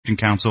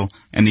Council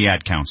and the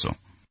Ad Council.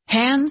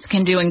 Hands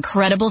can do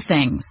incredible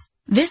things.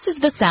 This is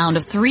the sound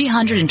of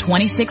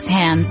 326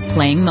 hands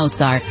playing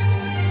Mozart.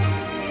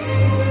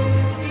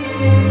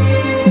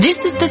 This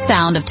is the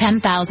sound of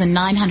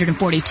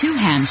 10,942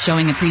 hands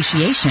showing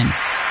appreciation.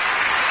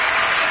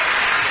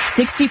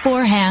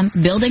 64 hands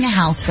building a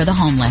house for the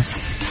homeless.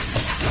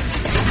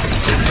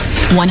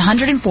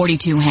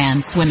 142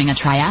 hands swimming a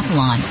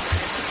triathlon.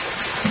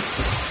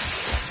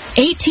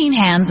 18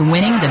 hands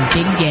winning the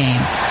big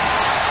game.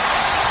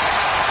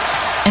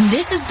 And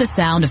this is the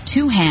sound of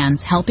 2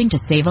 hands helping to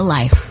save a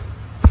life.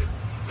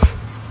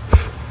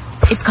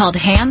 It's called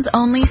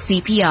hands-only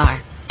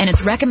CPR, and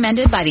it's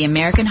recommended by the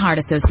American Heart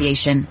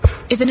Association.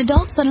 If an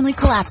adult suddenly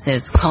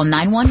collapses, call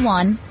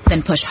 911,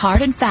 then push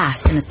hard and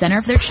fast in the center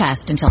of their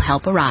chest until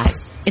help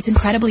arrives. It's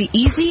incredibly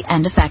easy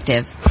and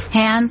effective.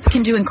 Hands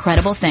can do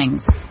incredible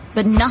things,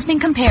 but nothing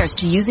compares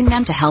to using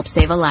them to help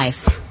save a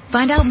life.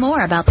 Find out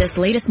more about this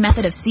latest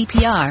method of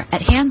CPR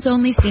at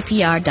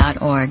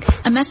handsonlycpr.org.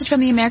 A message from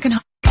the American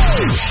Heart.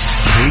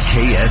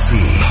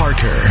 KKSE,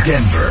 Parker,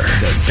 Denver,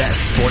 the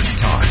best sports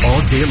talk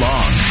all day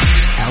long.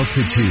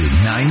 Altitude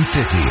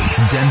 950,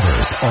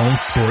 Denver's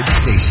all-sports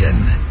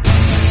station.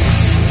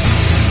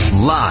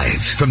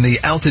 Live from the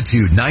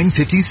Altitude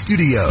 950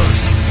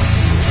 studios.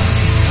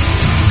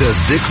 The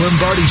Vic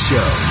Lombardi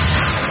Show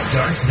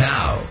starts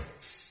now.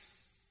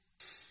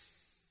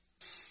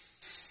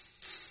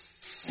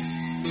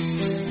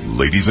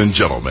 Ladies and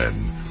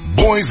gentlemen,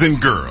 boys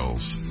and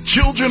girls,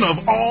 children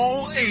of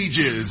all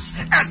ages,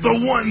 at the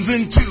ones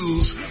and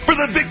twos, for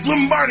the Vic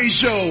Lombardi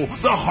Show,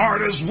 the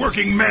hardest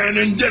working man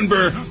in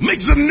Denver. Make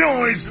some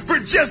noise for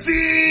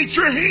Jesse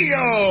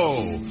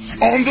Trujillo.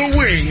 On the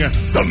wing,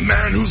 the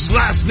man whose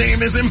last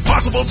name is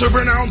impossible to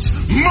pronounce,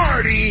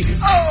 Marty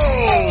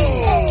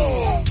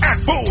O.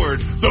 At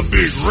forward, the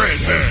big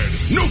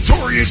redhead,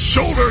 notorious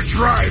shoulder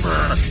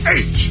driver,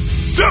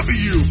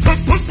 H.W.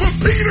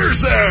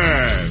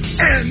 Peterson.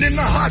 And in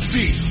the hot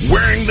seat,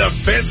 wearing the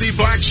fancy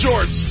black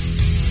shorts,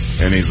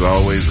 and he's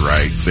always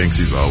right, thinks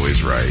he's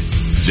always right,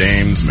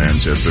 James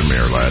Manchester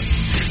Merlett.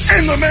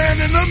 And the man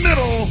in the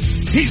middle,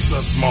 he's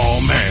a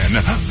small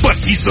man,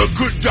 but he's a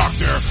good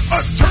doctor,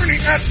 attorney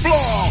at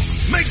law.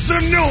 Make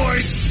some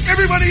noise,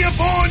 everybody up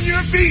on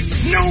your feet,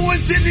 no one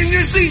sitting in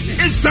your seat,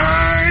 it's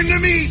time to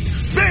meet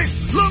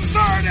Vic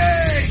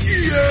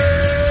Lombardi.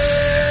 Yeah!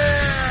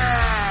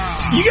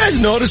 You guys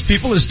notice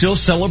people are still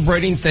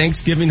celebrating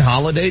Thanksgiving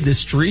holiday? The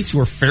streets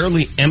were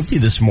fairly empty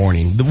this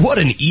morning. What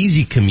an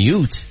easy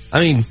commute.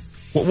 I mean,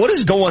 what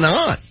is going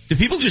on? Do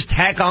people just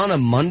tack on a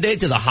Monday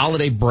to the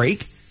holiday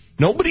break?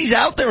 Nobody's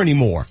out there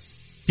anymore.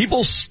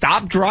 People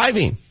stop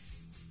driving.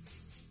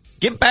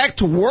 Get back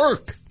to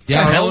work. Yeah,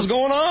 what the hell is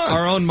going on?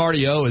 Our own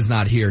Marty O is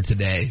not here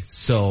today,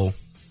 so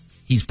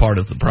he's part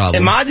of the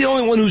problem. Am I the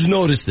only one who's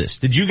noticed this?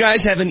 Did you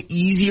guys have an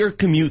easier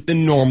commute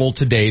than normal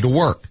today to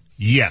work?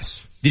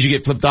 Yes. Did you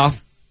get flipped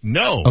off?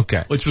 No.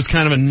 Okay. Which was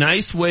kind of a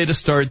nice way to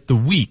start the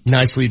week.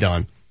 Nicely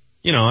done.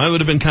 You know, I would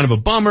have been kind of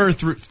a bummer,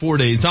 4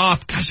 days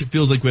off. Gosh, it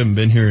feels like we haven't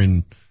been here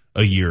in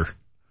a year.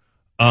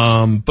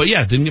 But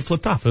yeah, didn't get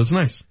flipped off. It was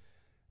nice.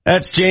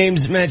 That's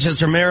James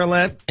Manchester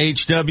Merlett,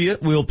 H.W.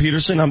 Will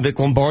Peterson. I'm Vic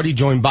Lombardi,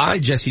 joined by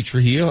Jesse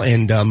Trujillo,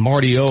 and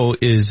Marty O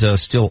is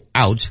still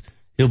out.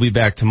 He'll be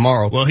back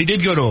tomorrow. Well, he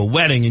did go to a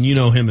wedding, and you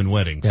know him in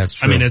weddings. That's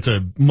true. I mean, it's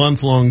a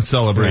month-long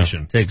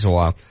celebration. Yeah, takes a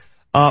while.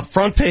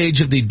 Front page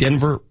of the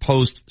Denver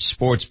Post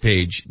sports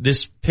page.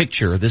 This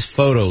picture, this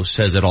photo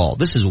says it all.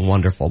 This is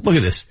wonderful. Look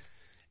at this.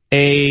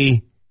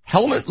 A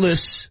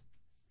helmetless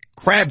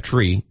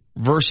Crabtree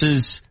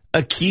versus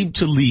Aqib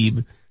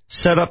Talib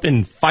set up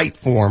in fight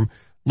form.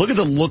 Look at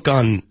the look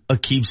on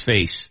Aqib's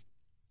face.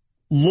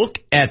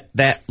 Look at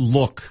that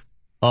look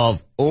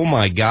of, oh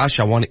my gosh,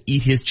 I want to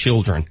eat his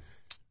children.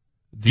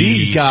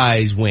 These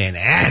guys went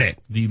at it.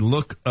 The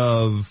look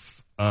of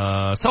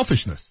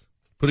selfishness.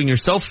 Putting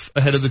yourself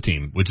ahead of the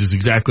team, which is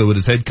exactly what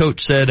his head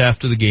coach said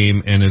after the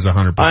game and is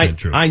 100%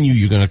 true. I knew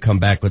you were going to come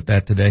back with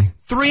that today.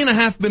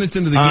 3.5 minutes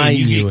into the game,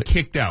 you get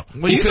kicked out.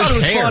 Well, you thought it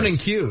was fun and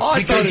cute.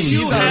 Because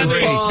you have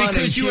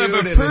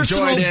a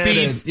personal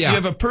beef. You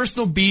have a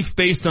personal beef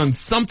based on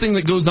something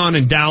that goes on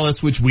in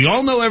Dallas, which we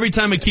all know every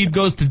time Aqib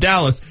goes to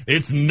Dallas,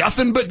 it's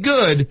nothing but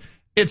good.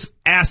 It's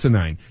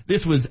asinine.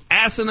 This was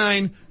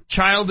asinine,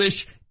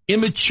 childish,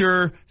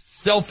 immature,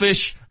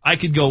 selfish. I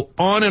could go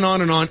on and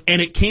on and on,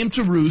 and it came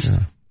to roost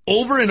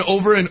over and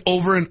over and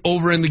over and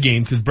over in the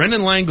game because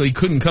Brendan Langley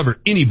couldn't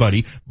cover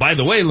anybody. By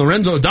the way,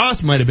 Lorenzo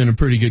Doss might have been a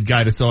pretty good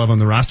guy to still have on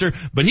the roster,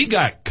 but he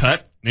got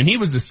cut, and he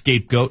was the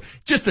scapegoat.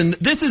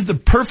 This is the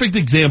perfect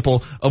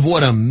example of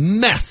what a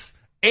mess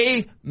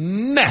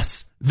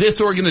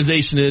this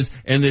organization is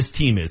and this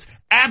team is.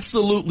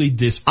 Absolutely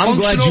dysfunctional. I'm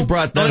glad you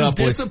brought that up.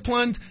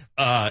 Undisciplined.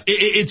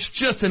 It's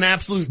just an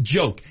absolute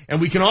joke. And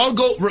we can all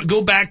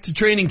go back to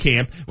training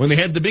camp when they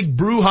had the big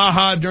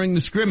brouhaha during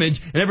the scrimmage,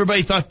 and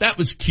everybody thought that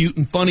was cute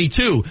and funny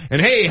too.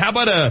 And hey, how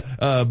about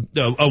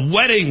a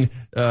wedding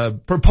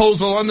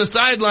proposal on the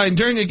sideline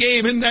during a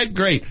game? Isn't that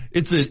great?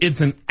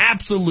 It's an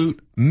absolute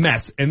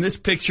mess, and this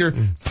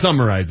picture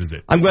summarizes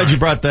it. I'm glad you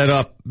brought that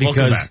up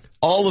because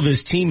all of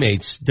his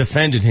teammates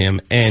defended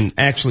him and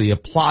actually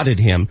applauded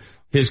him.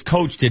 His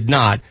coach did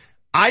not.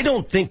 I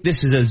don't think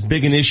this is as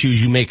big an issue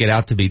as you make it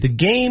out to be. The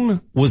game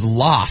was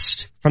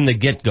lost from the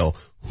get-go.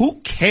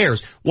 Who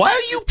cares? Why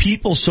are you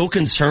people so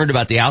concerned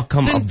about the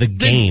outcome of the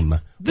game?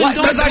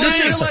 Because I just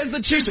realized the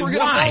Chiefs were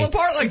going to fall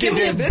apart like they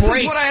did. This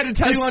is what I had to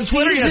tell you on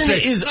Twitter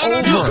yesterday. Is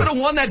over. You could have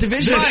won that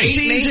division.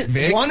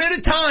 One at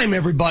a time,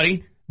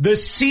 everybody. The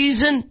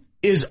season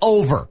is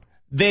over.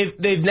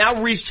 They've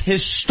now reached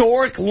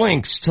historic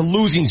lengths to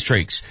losing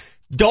streaks.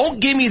 Don't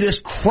give me this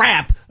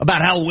crap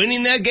about how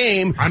winning that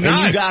game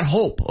you got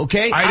hope,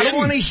 okay? I don't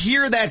want to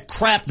hear that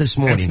crap this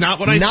morning. That's not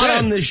what I said. Not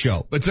on this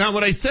show. It's not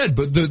what I said,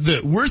 but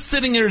we're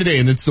sitting here today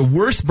and it's the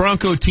worst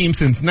Bronco team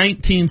since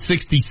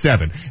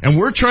 1967. And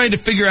we're trying to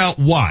figure out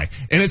why.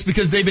 And it's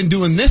because they've been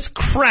doing this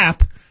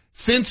crap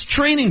since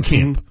training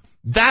camp.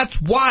 That's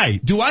why.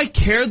 Do I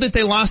care that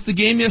they lost the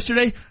game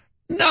yesterday?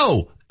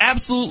 No,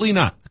 absolutely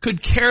not.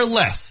 Could care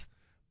less.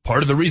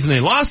 Part of the reason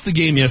they lost the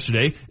game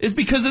yesterday is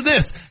because of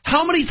this.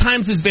 How many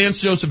times has Vance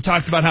Joseph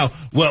talked about how,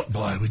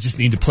 we just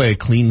need to play a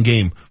clean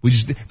game.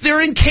 They're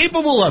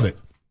incapable of it.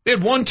 They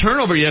had one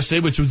turnover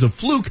yesterday, which was a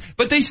fluke,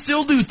 but they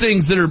still do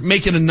things that are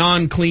making a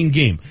non-clean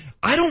game.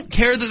 I don't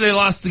care that they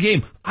lost the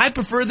game. I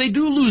prefer they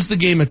do lose the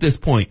game at this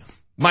point.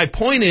 My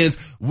point is,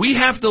 we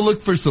have to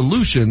look for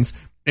solutions,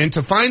 and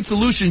to find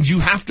solutions, you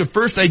have to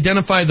first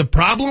identify the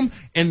problem,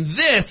 and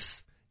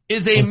this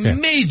is a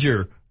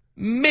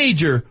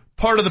major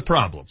part of the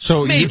problem.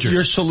 So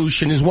your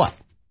solution is what?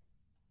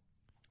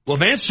 Well,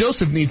 Vance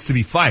Joseph needs to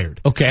be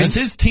fired. Okay. Because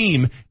his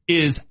team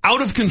is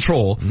out of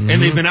control, and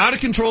they've been out of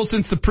control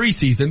since the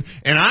preseason.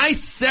 And I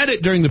said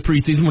it during the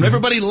preseason when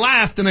everybody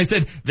laughed, and I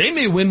said, they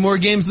may win more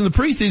games in the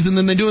preseason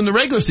than they do in the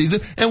regular season.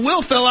 And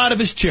Will fell out of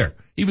his chair.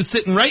 He was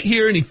sitting right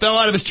here, and he fell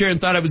out of his chair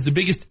and thought I was the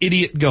biggest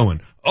idiot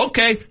going.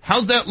 Okay,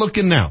 how's that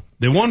looking now?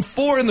 They won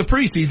 4 in the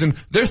preseason.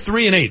 They're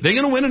 3-8. They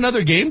going to win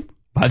another game?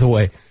 By the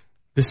way,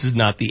 this is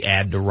not the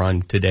ad to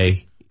run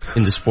today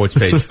in the sports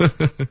page.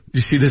 Do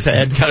you see this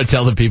ad? Gotta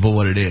tell the people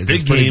what it is.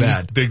 Big it's pretty game,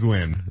 bad. Big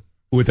win.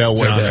 With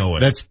Elway.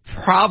 That's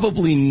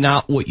probably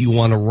not what you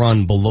want to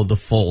run below the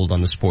fold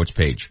on the sports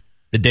page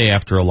the day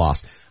after a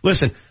loss.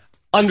 Listen,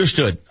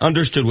 understood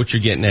what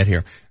you're getting at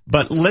here.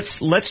 But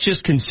let's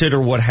just consider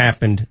what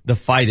happened, the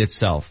fight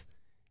itself.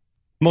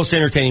 Most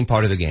entertaining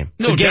part of the game.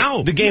 No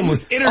doubt. The game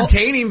was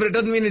entertaining, but it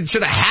doesn't mean it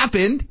should have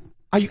happened.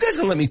 Are you guys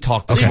going to let me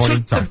talk this morning?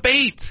 morning? They took the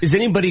bait. Is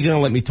anybody going to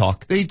let me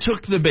talk? They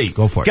took the bait.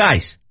 Go for it.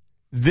 Guys,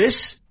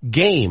 this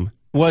game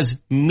was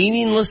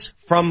meaningless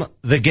from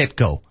the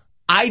get-go.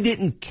 I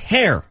didn't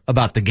care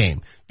about the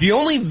game. The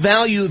only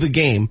value of the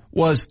game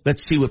was,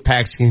 let's see what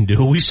Paxton can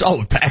do. We saw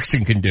what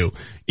Paxton can do.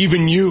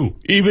 Even you,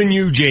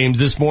 James,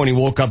 this morning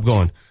woke up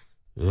going,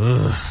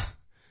 ugh.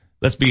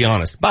 Let's be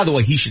honest. By the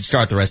way, he should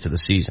start the rest of the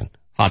season.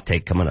 Hot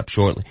take coming up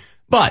shortly.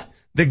 But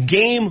the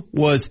game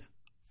was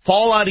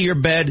fall out of your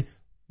bed,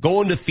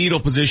 go into fetal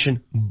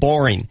position,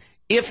 boring.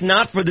 If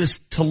not for this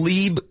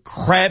Talib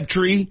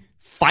Crabtree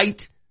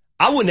fight,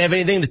 I wouldn't have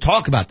anything to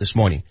talk about this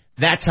morning.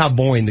 That's how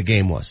boring the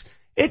game was.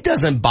 It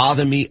doesn't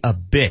bother me a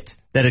bit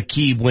that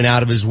Aqib went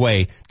out of his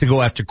way to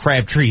go after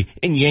Crabtree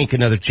and yank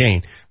another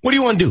chain. What do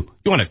you want to do?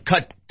 You want to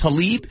cut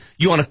Talib?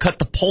 You want to cut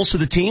the pulse of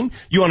the team?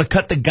 You want to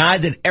cut the guy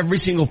that every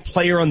single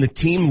player on the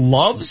team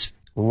loves,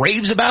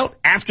 raves about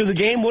after the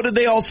game? What did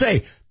they all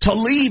say?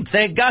 Talib,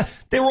 thank God.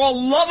 They were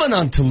all loving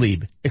on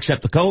Talib,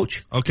 except the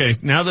coach. Okay,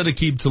 now that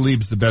Aqib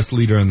Talib's the best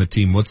leader on the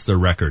team, what's their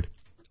record?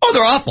 Oh,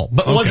 they're awful.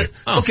 But was it?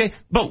 Oh. Okay,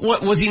 but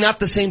was he not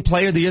the same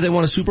player the year they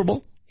won a Super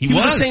Bowl? He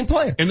was the same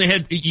player. And they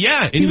had,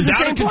 and he was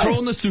out of control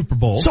in the Super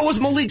Bowl. So was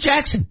Malik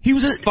Jackson. He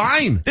was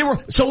fine.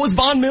 So was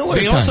Von Miller.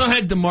 They also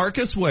had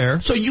DeMarcus Ware.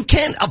 So you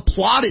can't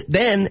applaud it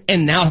then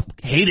and now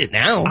hate it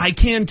now. I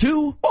can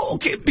too. Oh,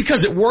 okay,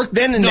 because it worked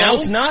then and now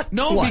it's not?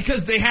 No,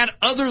 because they had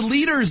other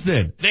leaders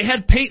then. They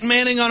had Peyton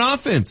Manning on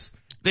offense.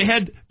 They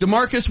had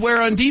DeMarcus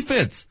Ware on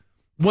defense.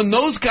 When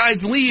those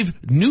guys leave,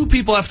 new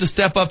people have to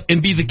step up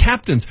and be the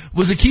captains.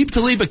 Was Aqib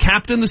Talib a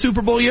captain the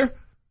Super Bowl year?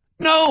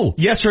 No.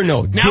 Yes or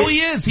no? Now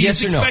he is.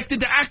 He's expected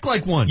to act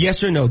like one.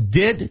 Yes or no?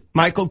 Did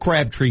Michael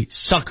Crabtree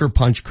sucker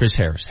punch Chris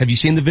Harris? Have you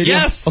seen the video?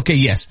 Yes. Okay,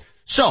 yes.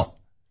 So,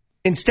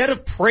 instead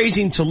of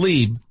praising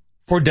Talib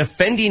for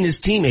defending his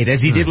teammate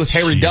as he did with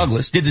Harry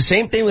Douglas, did the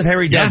same thing with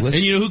Harry Douglas.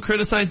 And you know who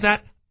criticized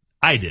that?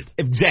 I did.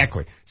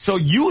 Exactly. So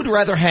you would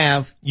rather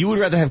have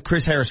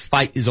Chris Harris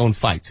fight his own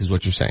fights, is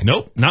what you're saying?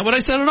 Nope, not what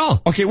I said at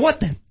all. Okay, what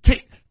then?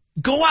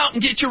 Go out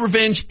and get your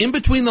revenge in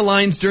between the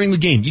lines during the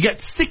game. You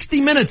got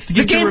 60 minutes to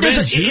get your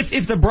revenge.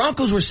 If the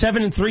Broncos were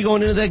 7-3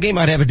 going into that game,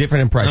 I'd have a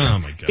different impression. Oh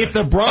my God. If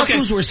the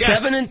Broncos were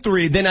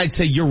 7-3, then I'd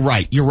say you're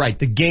right.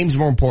 The game's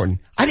more important.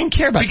 I didn't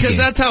care about the game. Because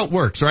that's how it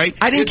works, right?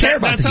 I didn't care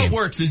about the game. That's how it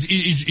works,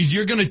 is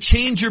you're gonna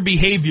change your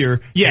behavior.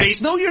 Yes.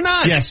 No, you're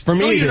not. Yes, for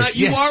me you're not.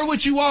 You are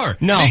what you are.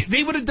 No.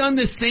 They would have done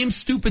this same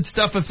stupid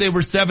stuff if they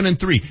were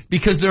 7-3,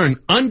 because they're an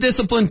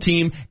undisciplined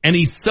team and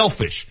he's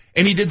selfish.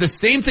 And he did the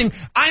same thing.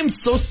 I'm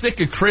so sick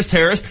of Chris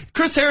Harris.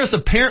 Chris Harris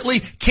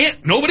apparently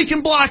nobody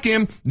can block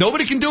him.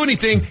 Nobody can do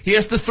anything. He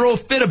has to throw a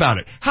fit about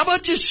it. How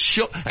about just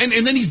show, and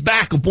then he's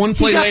back one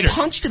play later. He got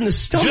punched in the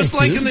stomach, just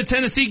like in the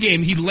Tennessee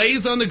game. He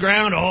lays on the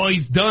ground. Oh,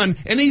 he's done.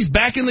 And he's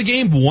back in the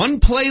game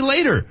one play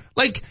later.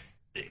 Like,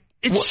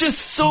 it's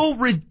just so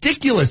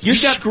ridiculous. You're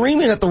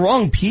screaming at the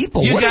wrong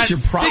people. What is your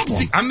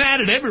problem? I'm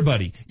mad at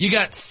everybody. You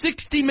got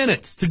 60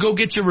 minutes to go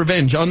get your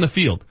revenge on the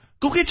field.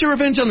 Go get your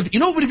revenge on the field. You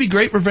know what would be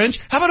great revenge?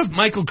 How about if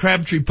Michael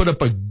Crabtree put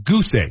up a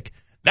goose egg?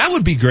 That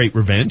would be great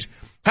revenge.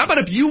 How about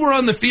if you were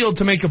on the field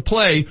to make a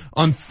play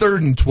on 3rd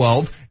and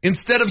 12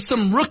 instead of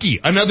some rookie,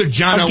 another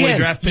John Elway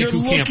draft pick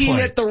who can't play? You're looking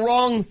at the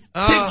wrong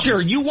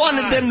picture. You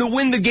wanted them to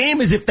win the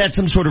game as if that's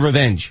some sort of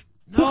revenge.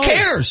 No. Who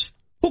cares?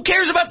 Who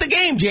cares about the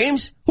game,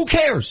 James? Who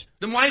cares?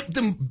 Then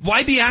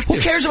why be active?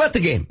 Who cares about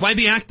the game? Why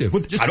be active? I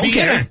don't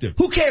care. Inactive.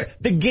 Who cares?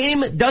 The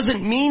game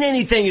doesn't mean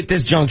anything at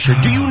this juncture.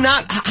 Do you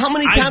not? How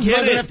many times am I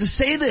going to have to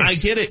say this? I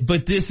get it,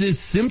 but this is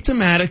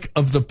symptomatic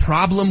of the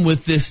problem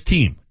with this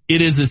team.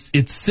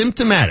 It's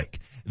symptomatic.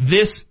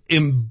 This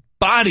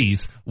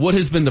embodies what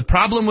has been the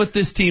problem with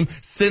this team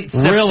since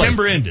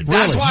September ended.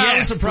 That's why I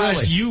was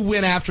surprised you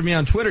went after me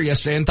on Twitter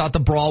yesterday and thought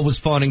the brawl was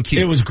fun and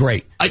cute. It was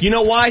great. You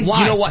know why? You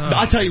know what?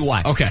 I'll tell you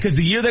why. Okay. Because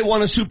the year they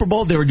won a Super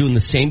Bowl, they were doing the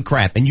same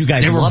crap, and you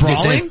guys loved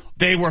it.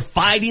 They were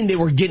fighting. They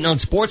were getting on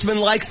sportsman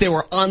likes. They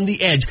were on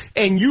the edge.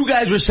 And you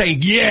guys were saying,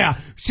 yeah,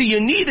 see,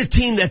 you need a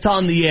team that's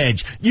on the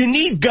edge. You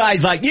need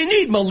guys you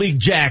need Malik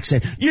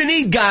Jackson. You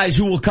need guys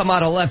who will come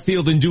out of left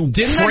field and do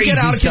crazy stuff. Didn't that get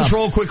out of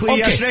control quickly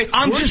yesterday?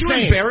 I'm just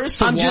saying. Embarrassed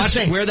to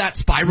watch where that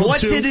spiraled What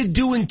did it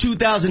do in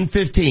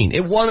 2015?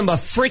 It won them a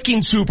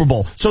freaking Super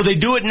Bowl. So they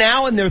do it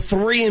now and they're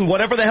 3 and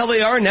whatever the hell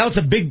they are, and now it's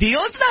a big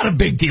deal? It's not a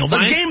big deal. The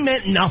game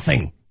meant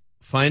nothing.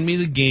 Find me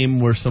the game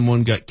where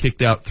someone got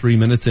kicked out 3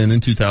 minutes in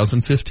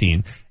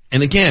 2015.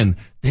 And again,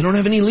 they don't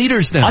have any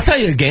leaders now. I'll tell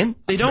you a game.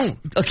 They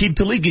don't. Aqib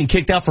Talib getting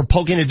kicked out for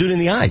poking a dude in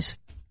the eyes.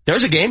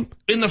 There's a game.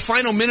 In the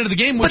final minute of the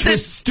game, which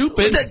was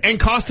stupid and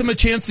cost them a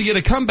chance to get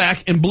a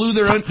comeback and blew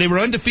they were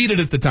undefeated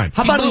at the time.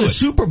 How about in the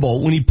Super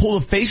Bowl when he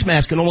pulled a face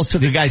mask and almost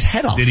took a guy's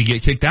head off? Did he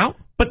get kicked out?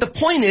 But the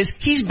point is,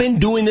 he's been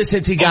doing this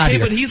since he got here.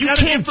 But he's got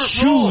a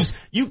different role.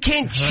 You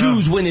can't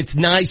choose when it's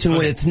nice and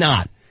when it's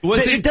not.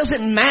 It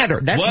doesn't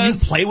matter. You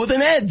play with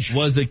an edge.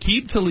 Was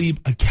Aqib Talib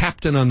a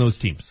captain on those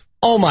teams?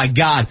 Oh my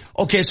God.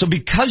 Okay, so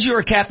because you're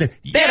a captain,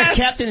 they had a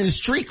captain in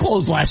street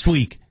clothes last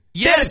week.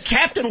 Yes. They had a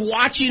captain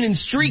watching in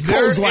street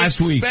clothes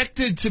last week.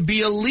 Expected to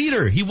be a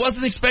leader. He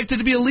wasn't expected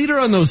to be a leader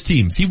on those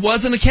teams. He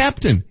wasn't a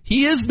captain.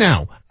 He is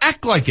now.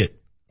 Act like it.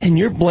 And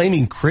you're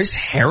blaming Chris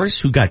Harris,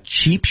 who got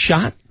cheap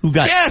shot?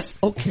 Yes.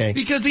 Okay.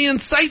 Because he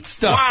incites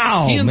stuff.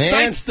 Wow, he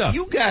incites stuff.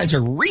 You guys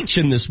are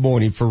reaching this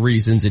morning for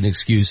reasons and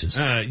excuses.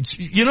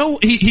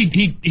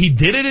 He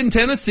did it in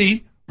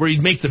Tennessee, where he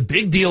makes a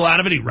big deal out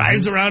of it. He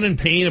rides around in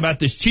pain about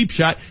this cheap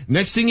shot.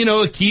 Next thing you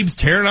know, Aqib's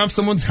tearing off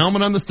someone's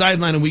helmet on the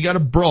sideline and we got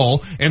a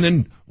brawl. And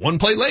then one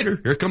play later,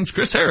 here comes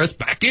Chris Harris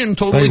back in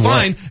totally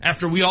fine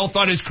after we all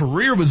thought his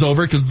career was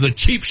over because of the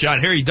cheap shot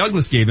Harry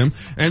Douglas gave him.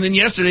 And then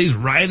yesterday he's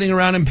writhing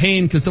around in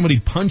pain because somebody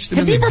punched him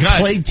in the gut. Have you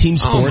ever played team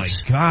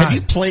sports? Oh my God. Have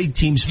you played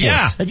team sports?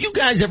 Yeah. Have you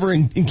guys ever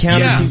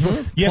encountered team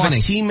sports? You have a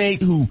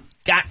teammate who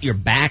got your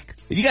back?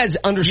 Have you guys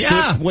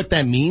understood what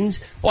that means?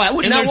 Well, I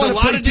would not want to play.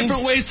 There's a lot of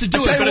different ways to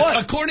do it,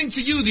 but according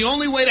to you, the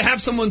only way to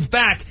have someone's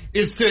back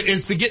is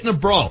to get in a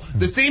brawl.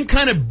 The same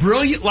kind of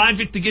brilliant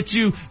logic to get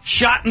you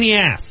shot in the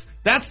ass.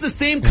 That's the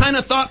same kind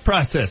of thought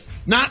process.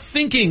 Not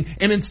thinking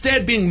and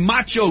instead being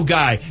macho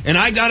guy and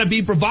I gotta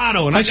be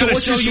bravado and I gotta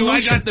show you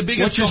I got the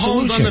biggest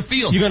cojones on the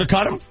field. You gonna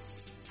cut him?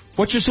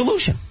 What's your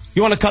solution?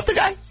 You wanna cut the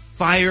guy?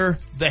 Fire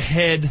the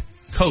head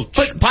coach.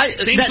 But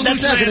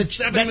that's not going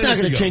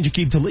to change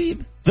Aqib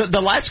Talib.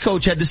 The last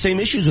coach had the same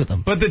issues with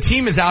him. But the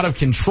team is out of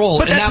control.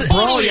 But and that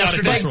brawl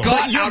yesterday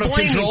got out of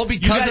control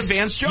because of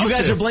Vance Joseph. You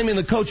guys are blaming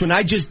the coach when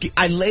I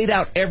laid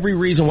out every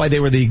reason why they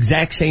were the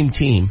exact same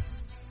team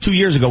 2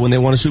 years ago when they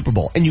won a Super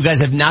Bowl. And you guys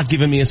have not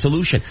given me a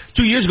solution.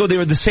 2 years ago they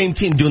were the same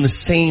team doing the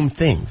same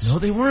things. No,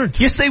 they weren't.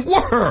 Yes, they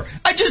were.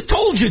 I just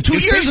told you 2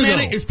 years ago.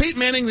 Is Peyton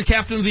Manning the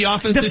captain of the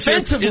offense?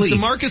 Defensively. Is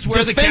DeMarcus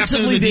Ware the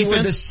captain of the defense? They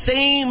were the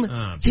same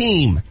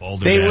team.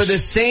 They were the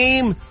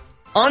same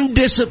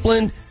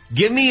undisciplined,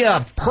 give me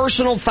a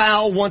personal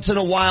foul once in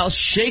a while,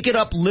 shake it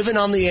up, living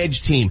on the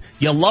edge team.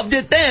 You loved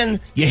it then,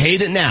 you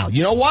hate it now.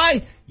 You know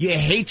why? You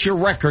hate your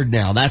record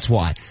now, that's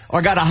why.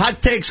 I got a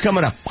hot takes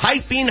coming up.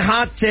 Piping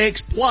hot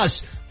takes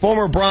plus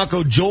former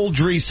Bronco Joel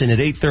Dreesen at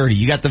 8:30.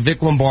 You got the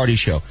Vic Lombardi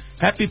Show.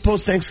 Happy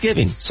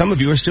post-Thanksgiving. Some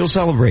of you are still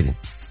celebrating.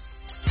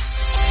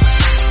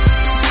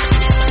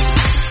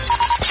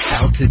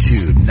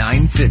 Altitude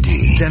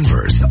 950,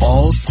 Denver's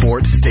all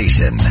sports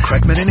station.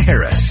 Kreckman and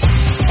Harris.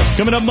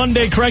 Coming up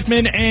Monday,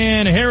 Kreckman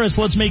and Harris.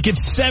 Let's make it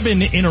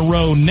 7 in a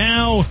row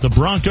now. The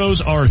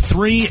Broncos are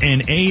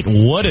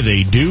 3-8. What do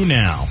they do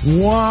now?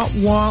 Wah,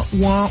 wah,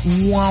 wah,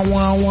 wah,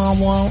 wah, wah,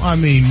 wah. I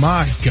mean,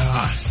 my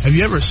God. Have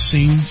you ever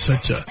seen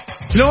such a...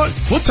 You know what?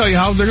 We'll tell you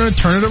how they're going to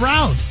turn it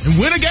around and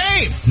win a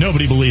game.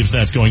 Nobody believes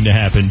that's going to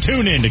happen.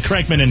 Tune in to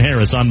Kreckman and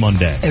Harris on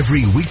Monday.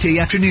 Every weekday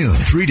afternoon,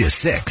 3 to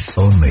 6,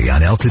 only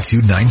on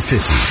Altitude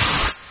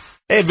 950.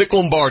 Hey, Vic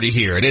Lombardi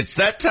here, and it's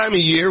that time of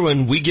year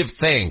when we give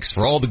thanks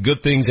for all the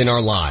good things in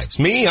our lives.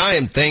 Me, I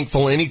am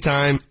thankful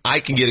anytime I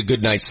can get a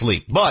good night's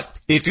sleep. But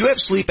if you have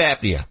sleep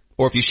apnea,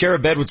 or if you share a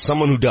bed with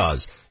someone who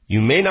does, you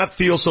may not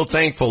feel so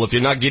thankful if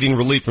you're not getting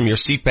relief from your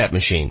CPAP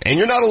machine. And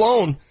you're not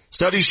alone.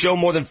 Studies show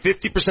more than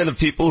 50% of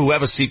people who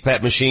have a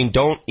CPAP machine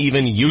don't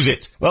even use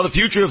it. Well, the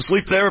future of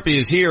sleep therapy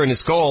is here, and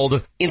it's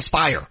called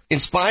Inspire.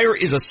 Inspire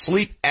is a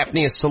sleep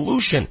apnea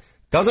solution.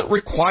 Doesn't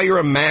require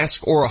a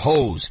mask or a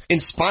hose.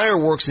 Inspire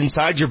works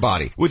inside your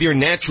body with your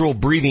natural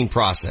breathing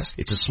process.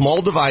 It's a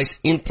small device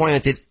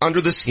implanted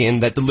under the skin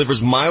that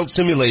delivers mild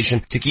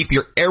stimulation to keep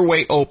your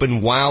airway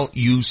open while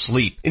you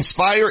sleep.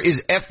 Inspire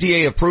is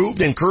FDA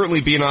approved and currently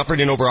being offered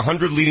in over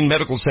 100 leading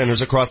medical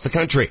centers across the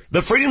country.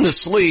 The freedom to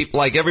sleep,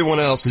 like everyone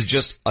else, is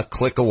just a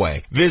click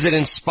away. Visit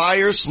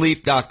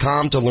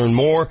InspireSleep.com to learn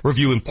more,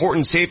 review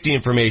important safety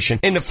information,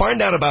 and to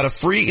find out about a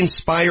free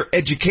Inspire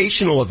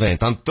educational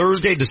event on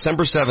Thursday,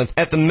 December 7th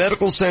at the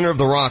Medical Center of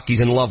the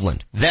Rockies in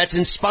Loveland. That's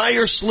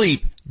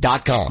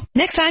InspireSleep.com.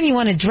 Next time you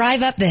want to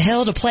drive up the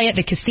hill to play at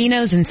the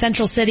casinos in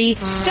Central City,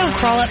 don't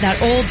crawl up that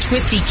old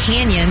twisty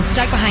canyon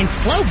stuck behind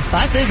slow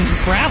buses and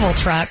gravel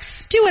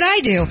trucks. Do what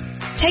I do.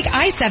 Take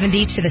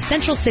I-70 to the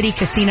Central City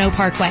Casino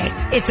Parkway.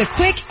 It's a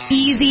quick,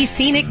 easy,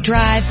 scenic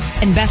drive,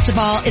 and best of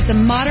all, it's a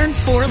modern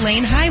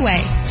 4-lane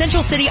highway.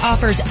 Central City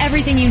offers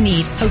everything you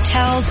need.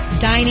 Hotels,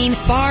 dining,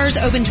 bars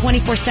open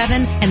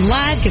 24/7, and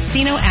live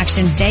casino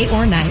action day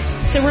or night.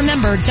 So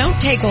remember, don't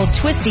take old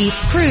twisty,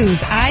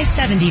 cruise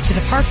I-70 to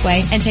the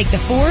Parkway and take the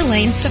 4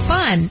 lanes to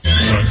fun.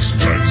 Trucks,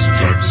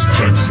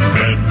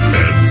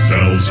 Medved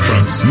sells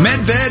trucks.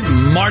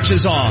 Medved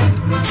marches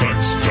on.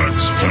 Trucks.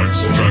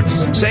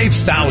 Save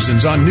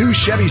thousands on new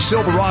Chevy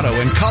Silverado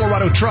and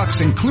Colorado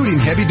trucks, including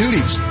heavy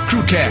duties,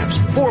 crew cabs,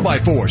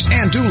 4x4s,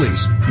 and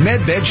dualies.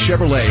 Medved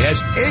Chevrolet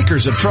has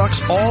acres of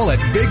trucks, all at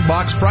big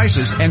box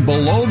prices and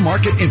below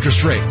market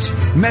interest rates.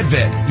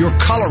 Medved, your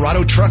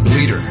Colorado truck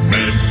leader.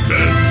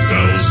 Medved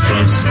sells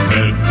trucks.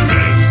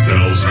 Medved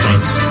sells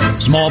trucks.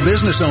 Small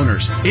business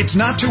owners, it's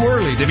not too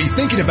early to be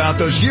thinking about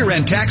those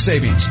year-end tax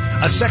savings.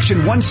 A Section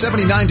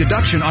 179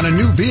 deduction on a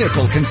new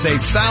vehicle can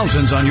save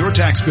thousands on your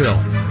tax bill.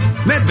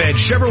 Medved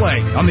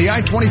Chevrolet on the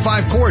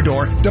I-25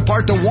 corridor,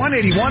 depart the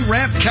 181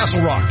 ramp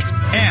Castle Rock.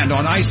 And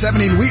on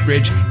I-70 in Wheat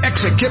Ridge,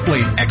 exit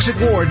Kipling, exit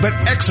Ward, but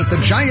exit the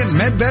giant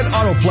Medved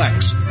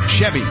Autoplex.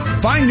 Chevy,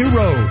 find new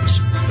roads.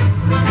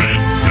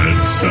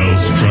 Medved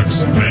sells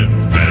trucks.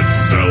 Medved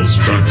sells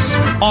trucks.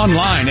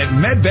 Online at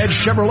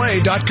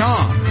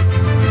MedvedChevrolet.com.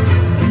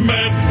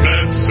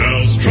 Medved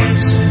sells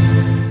trucks.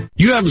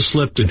 You haven't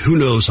slept in who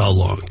knows how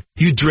long.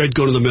 You dread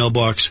going to the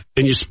mailbox,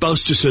 and your spouse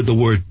just said the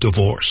word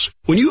divorce.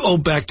 When you owe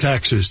back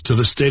taxes to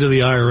the state of the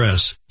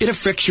IRS, it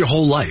affects your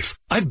whole life.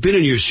 I've been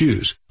in your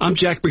shoes. I'm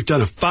Jack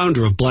McDonough,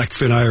 founder of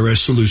Blackfin IRS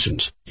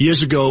Solutions.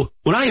 Years ago,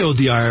 when I owed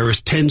the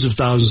IRS tens of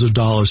thousands of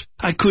dollars,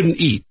 I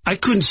couldn't eat. I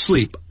couldn't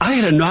sleep. I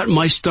had a knot in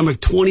my stomach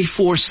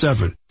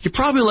 24/7. You're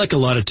probably like a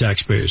lot of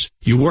taxpayers.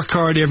 You work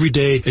hard every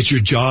day at your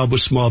job or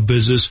small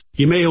business.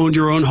 You may own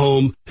your own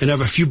home and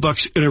have a few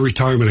bucks in a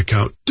retirement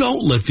account.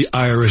 Don't let the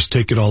IRS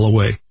take it all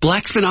away.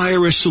 Blackfin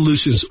IRS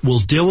Solutions will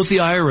deal with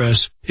the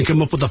IRS and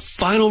come up with a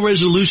final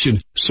resolution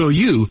so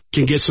you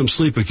can get some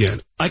sleep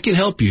again. I can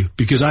help you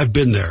because I've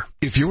been there.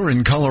 If you're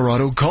in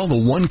Colorado, call the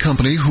one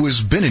company who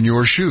has been in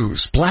your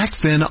shoes.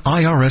 Blackfin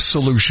IRS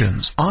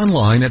Solutions.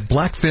 Online at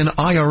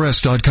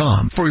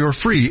blackfinirs.com. For your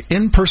free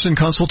in-person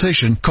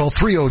consultation, call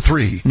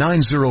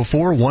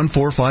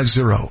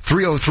 303-904-1450.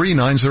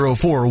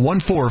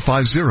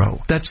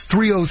 303-904-1450. That's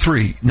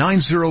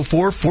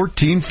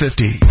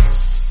 303-904-1450.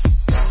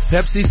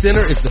 Pepsi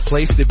Center is the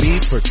place to be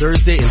for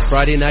Thursday and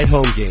Friday night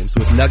home games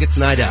with Nuggets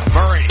Night Out.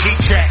 Murray, heat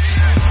check.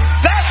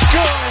 That's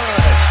good!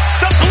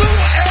 The blue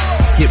arrow!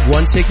 Get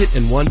one ticket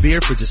and one beer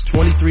for just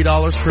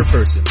 $23 per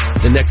person.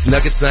 The next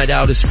Nuggets Night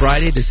Out is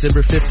Friday,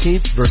 December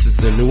 15th versus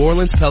the New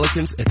Orleans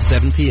Pelicans at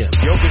 7 p.m.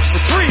 Jokic the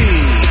three.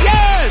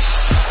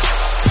 Yes!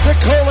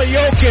 Nikola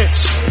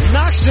Jokic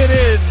knocks it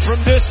in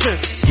from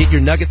distance. Get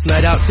your Nuggets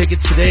Night Out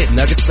tickets today at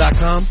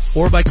nuggets.com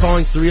or by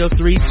calling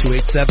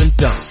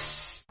 303-287-DUNK.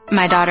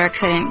 My daughter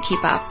couldn't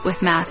keep up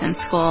with math in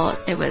school.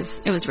 It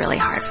was really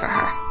hard for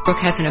her.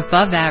 Brooke has an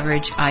above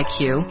average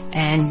IQ,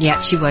 and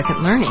yet she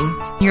wasn't learning.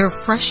 You're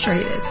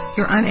frustrated.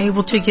 You're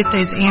unable to get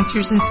those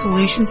answers and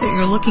solutions that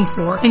you're looking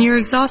for, and you're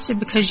exhausted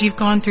because you've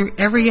gone through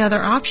every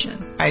other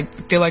option. I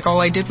feel like all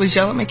I did was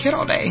yell at my kid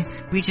all day.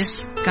 We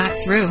just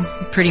got through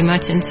pretty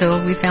much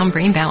until we found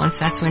Brain Balance.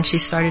 That's when she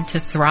started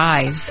to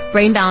thrive.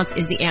 Brain Balance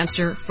is the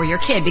answer for your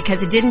kid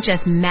because it didn't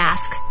just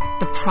mask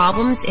the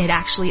problems, it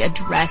actually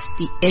addressed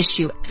the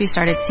issue. We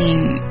started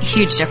seeing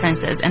huge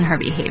differences in her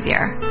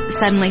behavior.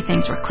 Suddenly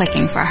things were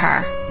clicking for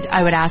her.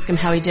 I would ask him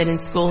how he did in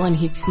school and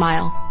he'd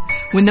smile.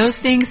 When those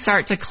things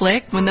start to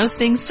click, when those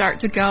things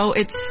start to go,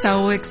 it's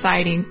so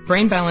exciting.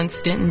 Brain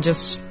Balance didn't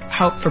just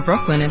help for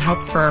Brooklyn, it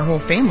helped for our whole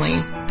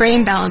family.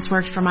 Brain Balance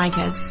worked for my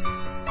kids.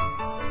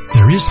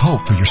 There is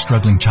hope for your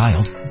struggling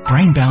child.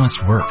 Brain Balance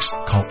works.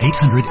 Call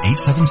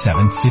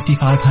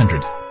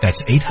 800-877-5500.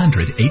 That's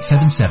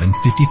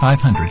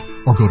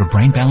 800-877-5500 or go to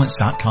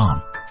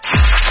brainbalance.com.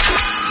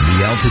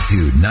 The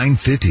Altitude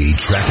 950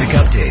 traffic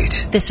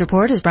update. This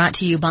report is brought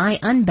to you by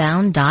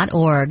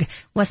Unbound.org.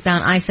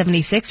 Westbound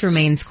I-76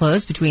 remains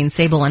closed between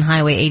Sable and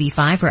Highway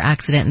 85 for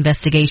accident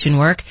investigation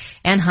work,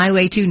 and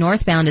Highway 2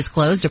 northbound is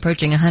closed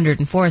approaching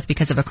 104th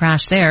because of a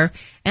crash there.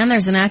 And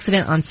there's an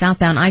accident on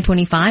southbound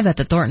I-25 at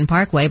the Thornton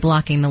Parkway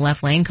blocking the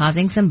left lane,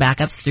 causing some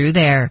backups through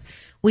there.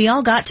 We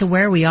all got to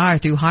where we are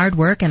through hard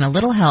work and a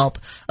little help.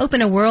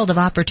 Open a world of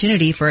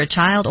opportunity for a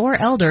child or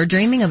elder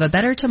dreaming of a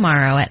better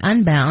tomorrow at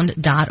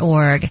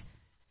Unbound.org.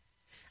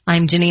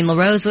 I'm Janine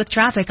LaRose with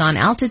traffic on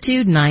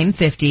Altitude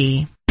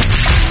 950.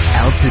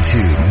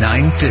 Altitude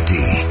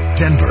 950,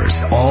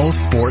 Denver's all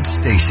sports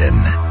station.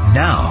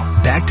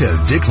 Now, back to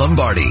Vic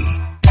Lombardi.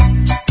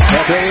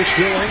 Pepe is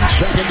doing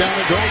second down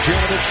and goal.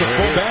 Janovich, the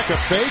fullback, a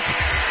fake.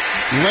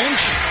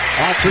 Lynch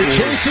off through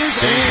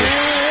chases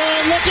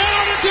and look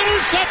out, it's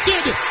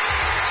intercepted.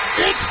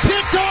 It's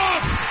picked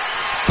off.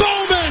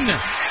 Bowman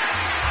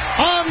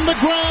on the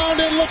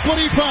ground, and look what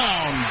he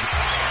found.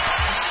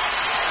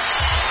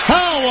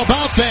 How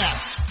about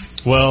that?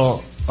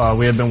 Well,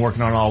 we had been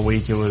working on it all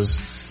week. It was,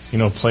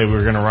 play we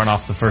were going to run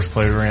off the first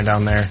play we ran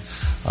down there.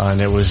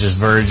 And it was just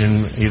Verge,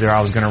 and either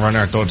I was going to run it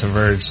or throw it to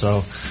Verge.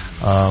 So,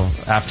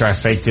 after I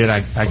faked it,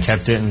 I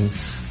kept it and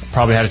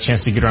probably had a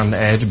chance to get around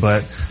the edge,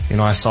 but,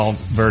 I saw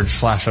Verge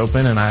flash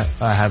open and I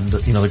had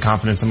the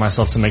confidence in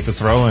myself to make the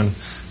throw, and,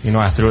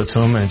 I threw it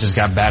to him and it just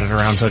got batted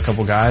around to a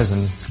couple guys.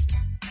 And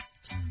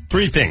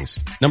three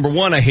things. Number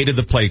one, I hated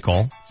the play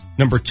call.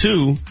 Number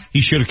two,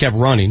 he should have kept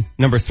running.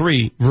 Number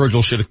three,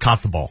 Virgil should have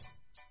caught the ball.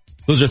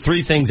 Those are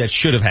three things that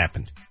should have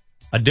happened.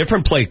 A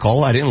different play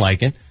call. I didn't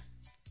like it.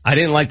 I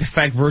didn't like the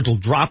fact Virgil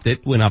dropped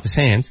it, went off his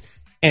hands.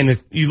 And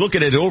if you look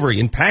at it over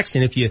in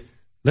Paxton,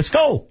 let's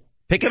go.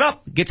 Pick it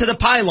up. Get to the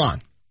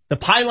pylon. The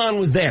pylon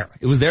was there.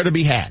 It was there to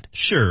be had.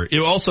 Sure. It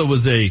also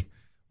was a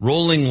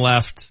rolling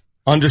left.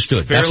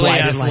 Understood. Fairly That's why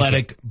I didn't athletic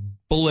like it.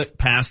 Bullet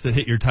pass that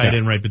hit your tight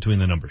end right between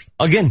the numbers.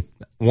 Again,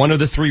 one of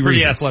the three Pretty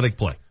reasons. athletic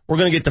play. We're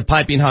going to get the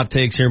piping hot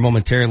takes here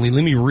momentarily.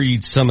 Let me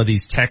read some of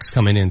these texts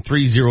coming in.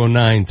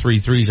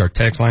 30933 is our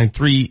text line.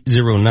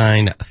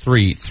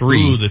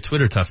 30933. Ooh, the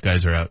Twitter tough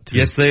guys are out too.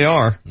 Yes, they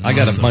are. I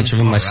got a bunch of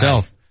them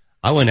myself. Right.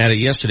 I went at it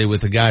yesterday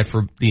with a guy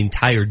for the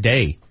entire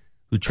day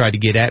who tried to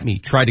get at me,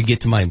 tried to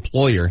get to my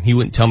employer. He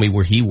wouldn't tell me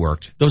where he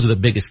worked. Those are the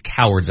biggest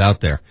cowards out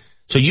there.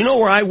 So you know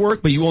where I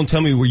work, but you won't tell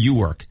me where you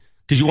work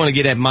because you want to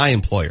get at my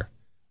employer.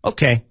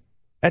 Okay.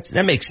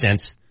 That makes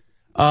sense.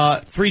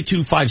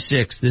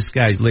 3256, this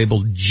guy's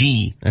labeled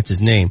G. That's his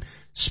name.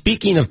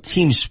 Speaking of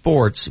team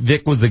sports,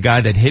 Vic was the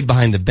guy that hid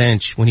behind the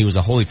bench when he was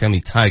a Holy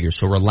Family Tiger,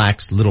 so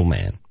relaxed little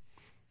man.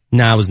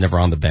 I was never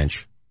on the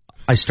bench.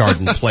 I started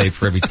and played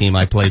for every team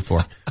I played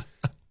for.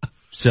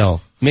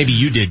 So, maybe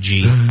you did,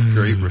 G.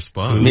 Great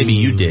response. Maybe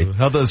you did.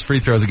 How'd those free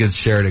throws against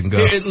Sheridan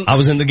go? I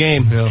was in the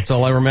game. Yeah. That's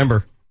all I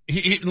remember.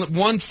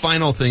 One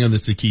final thing on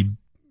this Aqib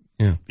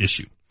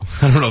issue.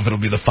 I don't know if it'll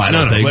be the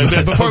final thing.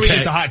 But before we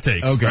get to hot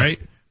takes, okay. Right?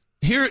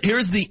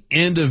 Here's the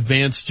end of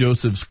Vance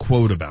Joseph's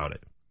quote about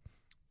it.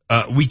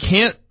 We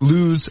can't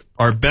lose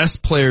our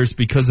best players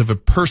because of a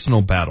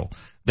personal battle.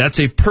 That's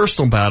a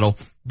personal battle.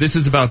 This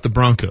is about the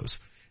Broncos.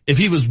 If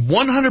he was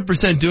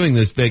 100% doing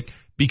this, Vic,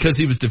 because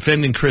he was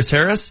defending Chris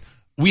Harris,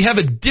 we have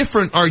a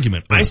different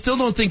argument. I still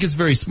don't think it's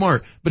very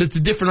smart, but it's a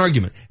different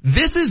argument.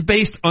 This is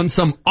based on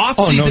some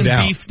off-season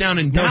beef down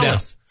in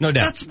Dallas. No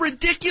doubt. That's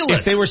ridiculous.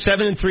 If they were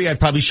 7-3, I'd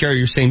probably share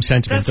your same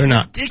sentiment. They're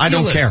not. Ridiculous. I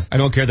don't care. I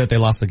don't care that they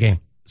lost the game.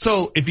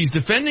 So if he's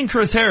defending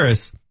Chris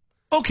Harris,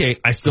 okay,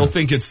 I still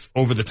think it's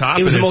over the top.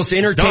 It was the most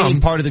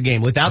entertaining part of the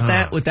game. Without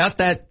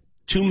that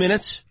 2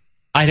 minutes,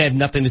 I'd had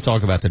nothing to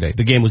talk about today.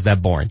 The game was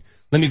that boring.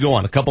 Let me go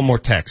on. A couple more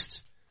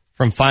texts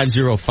from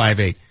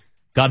 5058.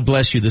 God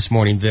bless you this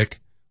morning, Vic.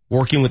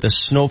 Working with a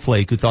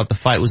snowflake who thought the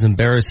fight was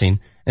embarrassing,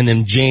 and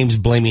then James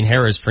blaming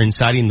Harris for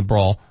inciting the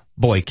brawl.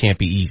 Boy, it can't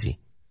be easy.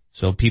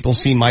 So people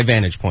see my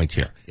vantage point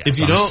here. Yes, if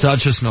you don't,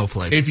 such a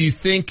snowflake. If you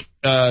think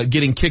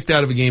getting kicked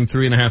out of a game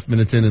 3.5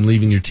 minutes in and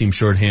leaving your team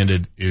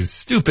shorthanded is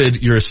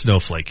stupid, you're a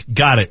snowflake.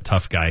 Got it,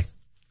 tough guy.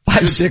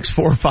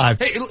 5645.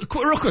 Hey,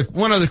 real quick,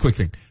 one other quick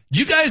thing. Do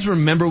you guys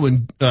remember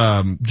when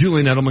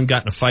Julian Edelman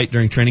got in a fight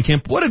during training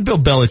camp? What did Bill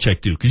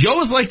Belichick do? Because you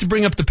always like to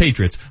bring up the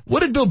Patriots.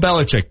 What did Bill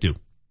Belichick do?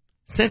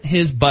 Sent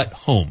his butt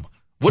home.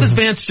 What does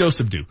Vance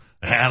Joseph do?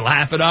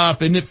 Laugh it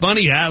off. Isn't it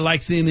funny? I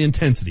like seeing the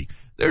intensity.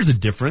 There's a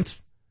difference.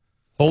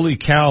 Holy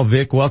cow,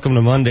 Vic. Welcome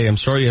to Monday. I'm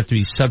sorry you have to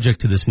be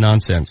subject to this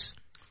nonsense.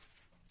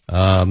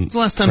 When's the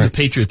last time the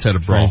Patriots had a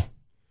brawl?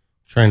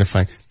 Trying to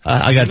find.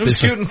 I got it was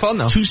this. Cute and fun,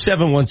 though.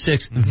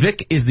 2716.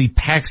 Vic is the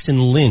Paxton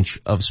Lynch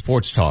of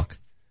sports talk.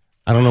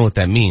 I don't know what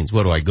that means.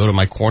 What do I go to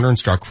my corner and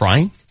start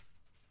crying?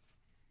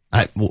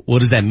 What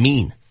does that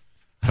mean?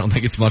 I don't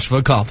think it's much of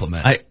a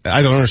compliment. I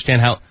don't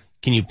understand how.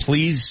 Can you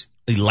please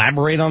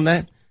elaborate on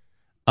that?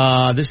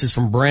 This is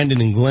from Brandon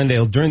in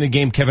Glendale. During the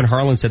game, Kevin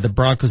Harlan said the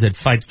Broncos had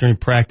fights during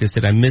practice.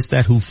 Did I miss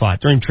that? Who fought?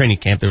 During training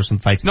camp, there were some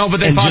fights. No, but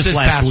they fought this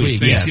past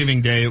week. Yes.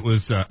 Thanksgiving Day, it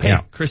was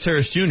Chris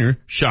Harris Jr.,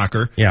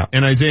 shocker, yeah,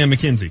 and Isaiah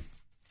McKenzie.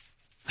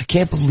 I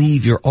can't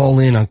believe you're all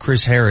in on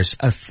Chris Harris,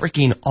 a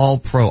freaking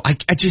all-pro. I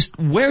just,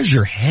 where's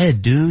your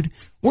head, dude?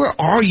 Where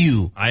are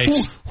you?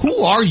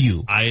 Who are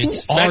you? I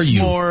expect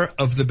more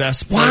of the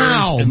best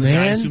players and the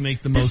guys who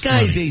make the most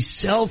money. This guy's a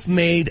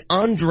self-made,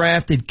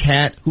 undrafted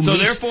cat who's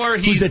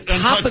the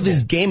top of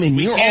his game, and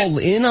you're all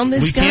in on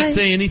this guy? We can't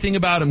say anything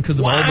about him because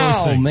of all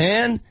those things. Wow,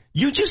 man.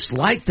 You just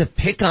like to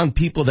pick on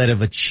people that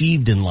have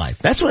achieved in life.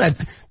 That's my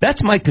conclusion.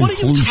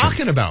 What are you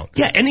talking about?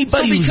 Yeah,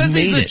 anybody who's made it. Because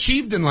he's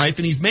achieved in life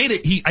and he's made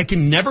it, I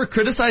can never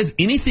criticize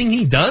anything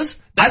he does?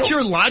 That's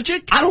your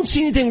logic? I don't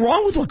see anything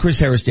wrong with what Chris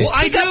Harris did. Well,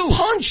 he got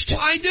punched. Well,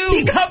 I do.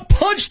 He got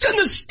punched in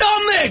the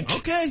stomach.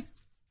 Okay.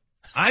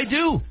 I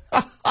do.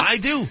 I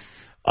do.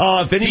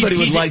 If anybody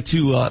would like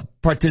to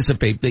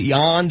participate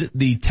beyond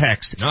the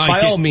text,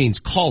 by all means,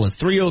 call us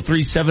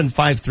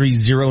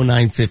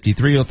 303-753-0950,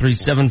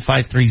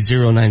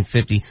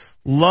 303-753-0950.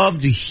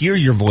 Love to hear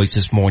your voice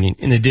this morning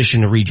in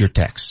addition to read your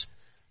texts.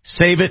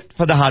 Save it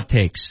for the hot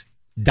takes.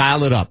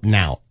 Dial it up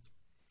now.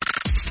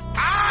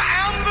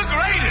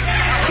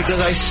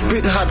 Because I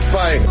spit hot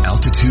fire.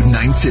 Altitude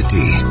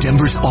 950,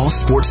 Denver's all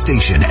sports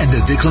station, and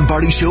the Vic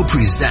Lombardi Show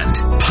present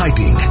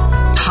Piping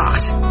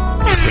Hot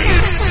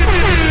Takes.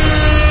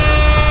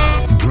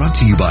 Brought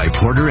to you by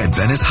Porter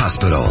Adventist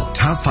Hospital.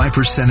 Top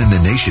 5% in the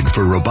nation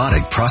for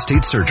robotic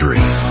prostate surgery.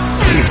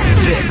 It's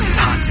Vic's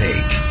Hot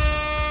Take.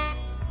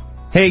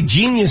 Hey,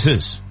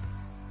 geniuses.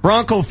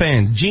 Bronco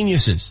fans,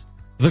 geniuses.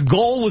 The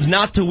goal was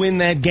not to win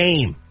that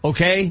game,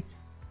 okay?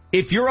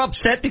 If you're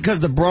upset because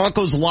the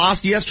Broncos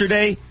lost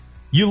yesterday,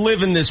 you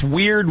live in this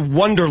weird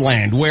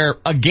wonderland where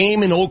a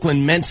game in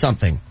Oakland meant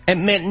something. It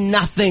meant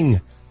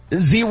nothing.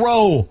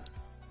 Zero.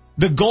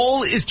 The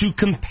goal is to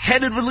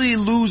competitively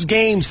lose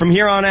games from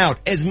here on out.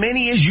 As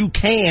many as you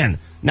can.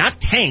 Not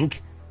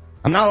tank.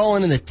 I'm not all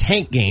in the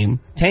tank game.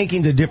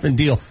 Tanking's a different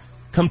deal.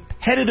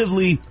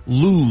 Competitively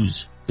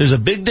lose. There's a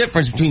big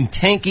difference between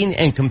tanking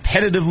and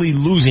competitively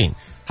losing.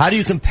 How do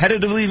you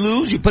competitively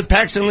lose? You put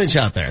Paxton Lynch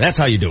out there. That's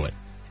how you do it.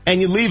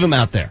 And you leave him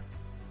out there.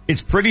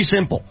 It's pretty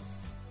simple.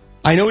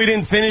 I know he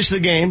didn't finish the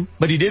game,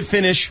 but he did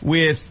finish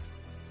with,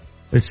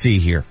 let's see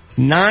here,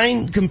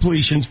 9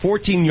 completions,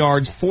 14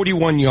 yards,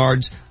 41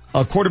 yards,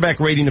 a quarterback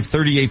rating of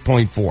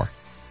 38.4.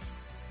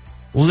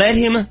 Let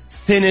him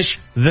finish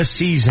the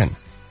season.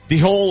 The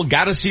whole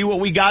gotta see what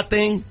we got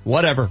thing,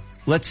 whatever.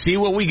 Let's see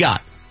what we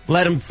got.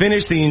 Let him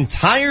finish the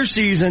entire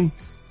season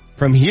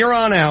from here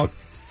on out,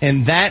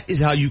 and that is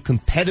how you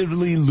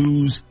competitively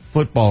lose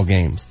football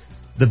games.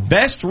 The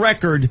best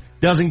record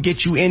doesn't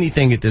get you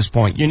anything at this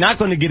point. You're not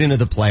going to get into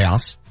the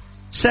playoffs.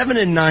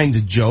 7-9's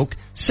a joke.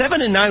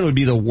 7-9 would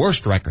be the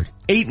worst record.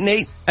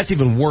 8-8, that's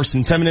even worse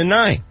than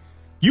 7-9.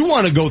 You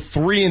want to go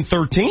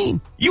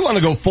 3-13. You want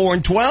to go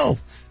 4-12.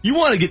 You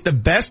want to get the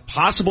best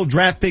possible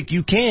draft pick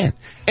you can.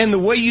 And the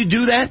way you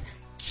do that,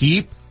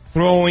 keep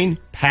throwing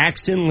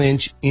Paxton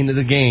Lynch into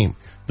the game.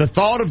 The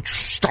thought of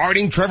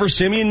starting Trevor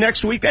Siemian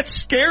next week, that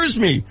scares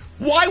me.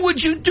 Why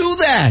would you do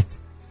that?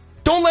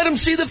 Don't let him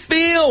see the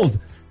field.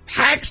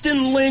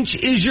 Paxton Lynch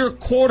is your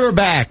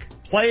quarterback.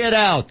 Play it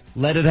out.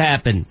 Let it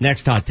happen.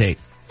 Next hot take.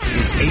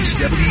 It's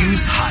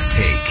HW's Hot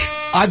Take.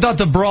 I thought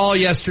the brawl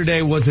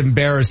yesterday was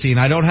embarrassing.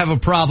 I don't have a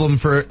problem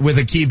with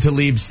Aqib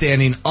Talib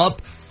standing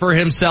up for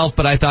himself,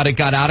 but I thought it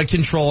got out of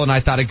control, and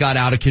I thought it got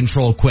out of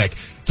control quick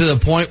to the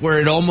point where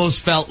it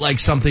almost felt like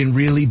something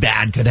really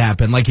bad could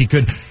happen. Like it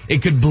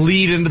could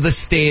bleed into the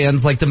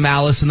stands like the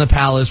Malice in the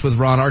Palace with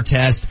Ron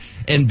Artest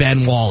and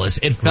Ben Wallace.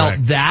 It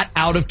felt that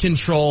out of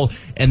control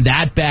and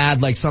that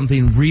bad, like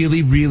something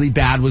really, really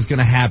bad was going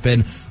to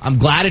happen. I'm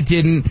glad it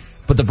didn't.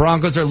 But the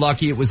Broncos are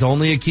lucky it was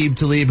only Aqib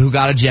Talib who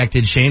got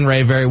ejected. Shane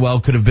Ray very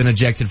well could have been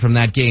ejected from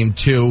that game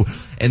too.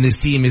 And this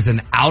team is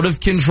an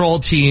out-of-control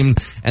team,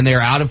 and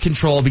they're out of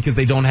control because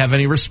they don't have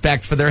any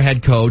respect for their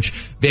head coach.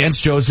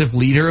 Vance Joseph,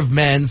 leader of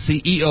men,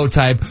 CEO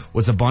type,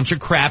 was a bunch of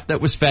crap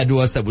that was fed to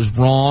us that was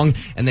wrong,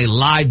 and they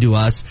lied to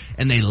us.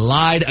 And they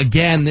lied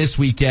again this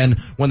weekend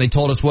when they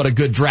told us what a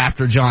good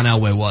drafter John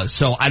Elway was.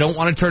 So I don't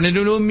want to turn it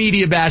into a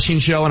media bashing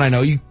show, and I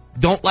know you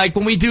don't like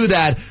when we do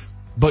that.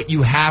 but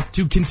you have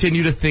to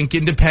continue to think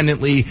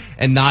independently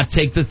and not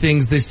take the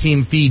things this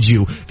team feeds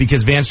you,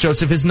 because Vance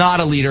Joseph is not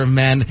a leader of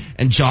men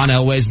and John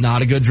Elway is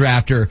not a good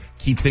drafter.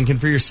 Keep thinking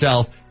for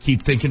yourself.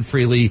 Keep thinking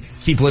freely.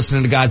 Keep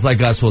listening to guys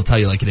like us who will tell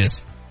you like it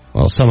is.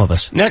 Well, some of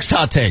us. Next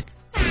hot take.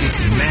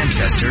 It's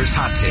Manchester's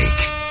hot take.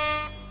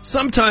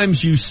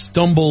 Sometimes you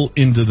stumble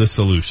into the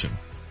solution.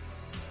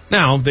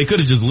 Now, they could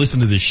have just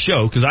listened to this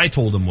show because I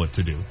told them what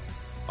to do.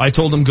 I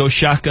told them go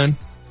shotgun.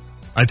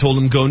 I told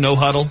them go no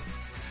huddle.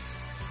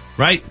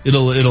 Right?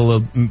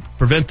 It'll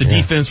prevent the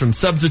defense from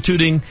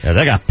substituting. Yeah,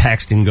 they got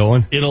Paxton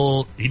going.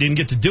 He didn't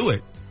get to do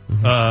it.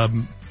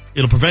 Mm-hmm.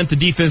 It'll prevent the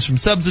defense from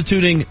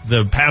substituting.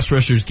 The pass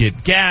rushers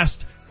get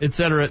gassed, et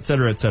cetera, et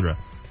cetera, et cetera.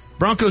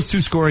 Broncos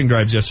 2 scoring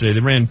drives yesterday.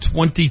 They ran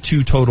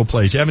 22 total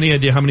plays. You have any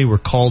idea how many were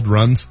called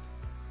runs?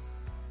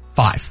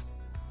 5.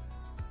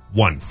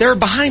 1. They were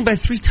behind by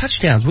 3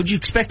 touchdowns. What did you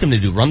expect them to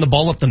do? Run the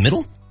ball up the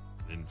middle?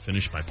 Didn't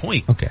finish my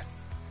point. Okay.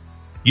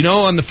 You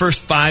know, on the first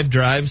 5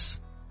 drives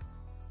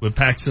with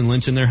Paxton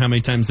Lynch in there, how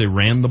many times they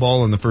ran the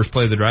ball in the first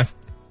play of the drive?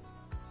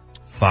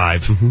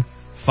 5. Mm-hmm.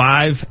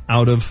 5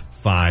 out of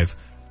 5.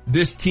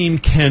 This team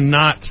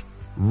cannot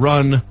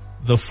run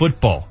the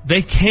football.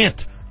 They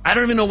can't. I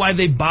don't even know why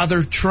they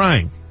bother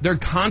trying. They're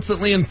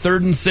constantly in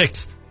 3rd and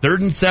 6,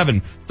 3rd and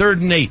 7,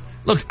 3rd and 8.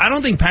 Look, I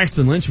don't think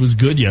Paxton Lynch was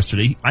good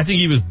yesterday. I think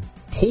he was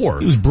poor.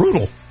 He was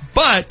brutal.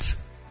 But,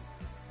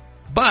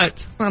 I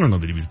don't know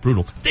that he was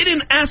brutal. They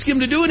didn't ask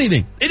him to do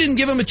anything. They didn't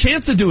give him a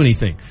chance to do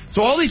anything.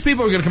 So all these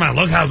people are going to come out,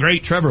 look how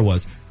great Trevor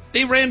was.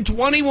 They ran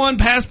 21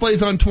 pass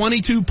plays on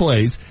 22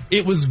 plays.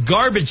 It was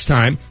garbage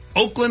time.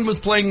 Oakland was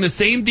playing the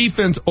same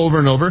defense over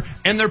and over,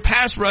 and their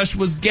pass rush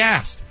was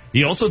gassed.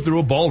 He also threw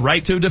a ball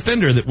right to a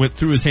defender that went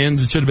through his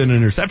hands. It should have been an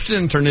interception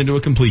and turned into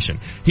a completion.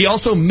 He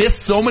also missed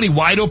so many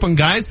wide open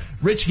guys.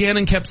 Rich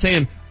Gannon kept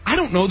saying, I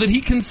don't know that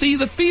he can see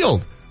the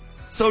field.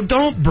 So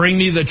don't bring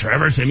me the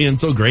Trevor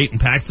Siemian's so great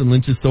and Paxton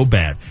Lynch is so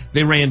bad.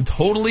 They ran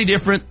totally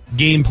different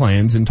game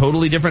plans and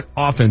totally different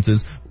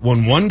offenses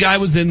when one guy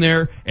was in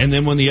there and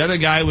then when the other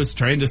guy was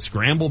trying to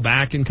scramble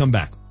back and come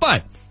back.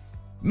 But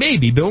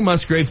maybe Bill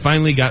Musgrave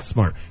finally got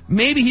smart.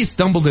 Maybe he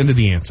stumbled into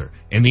the answer.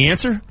 And the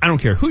answer, I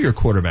don't care who your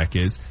quarterback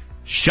is,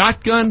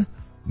 shotgun,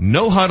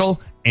 no huddle,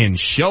 and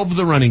shelve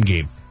the running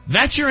game.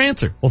 That's your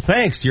answer. Well,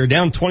 thanks. You're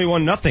down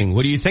 21-0.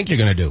 What do you think you're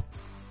going to do?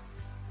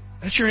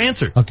 That's your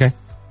answer. Okay.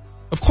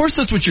 Of course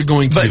that's what you're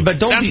going to do. But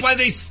that's why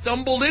they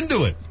stumbled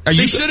into it.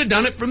 They should have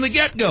done it from the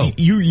get-go.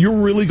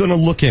 You're really going to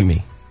look at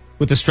me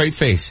with a straight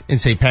face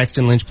and say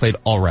Paxton Lynch played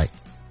all right.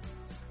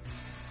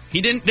 They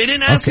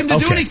didn't ask him to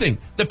do anything.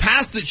 The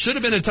pass that should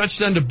have been a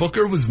touchdown to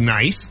Booker was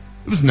nice.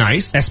 It was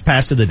nice. Best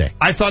pass of the day.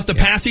 I thought the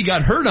pass he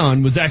got hurt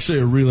on was actually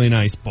a really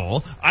nice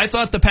ball. I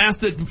thought the pass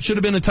that should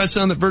have been a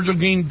touchdown that Virgil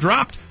Green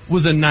dropped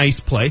was a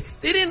nice play.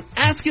 They didn't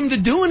ask him to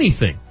do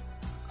anything.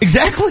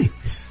 Exactly.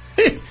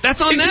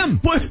 That's on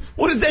them.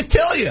 What does that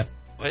tell you?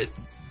 It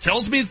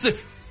tells me it's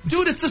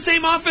the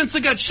same offense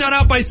that got shut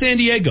out by San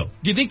Diego.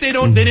 Do you think they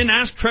didn't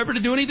ask Trevor to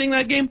do anything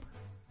that game?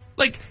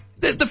 Like,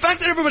 the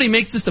fact that everybody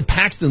makes this a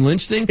Paxton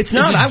Lynch thing, it's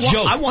not.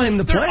 I want him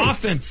to play. Their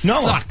offense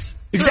sucks.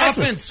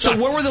 Exactly. So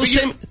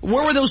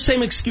where were those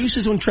same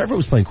excuses when Trevor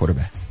was playing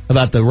quarterback?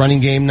 About the running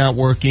game not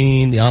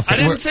working, the offense. I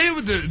didn't say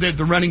that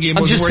the running game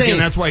wasn't working, and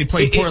that's why he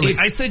played poorly.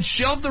 I said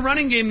shelve the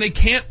running game. They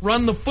can't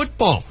run the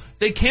football.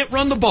 They can't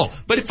run the ball.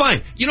 But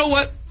fine. You know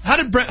what? How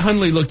did Brett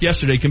Hundley look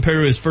yesterday compared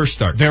to his first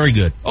start? Very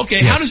good. Okay,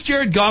 yes. How does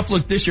Jared Goff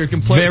look this year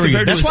compared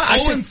to his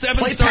 0-7 start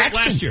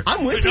Paxton. last year?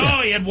 I'm with you.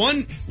 No, he had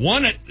one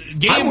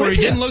game where he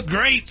didn't look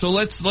great, so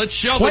let's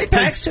shelve play it.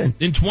 Paxton.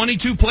 In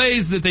 22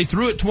 plays that they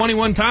threw it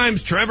 21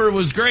 times, Trevor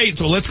was great,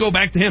 so let's go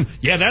back to him.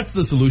 Yeah, that's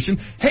the solution.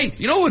 Hey,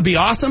 you know what would be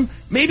awesome?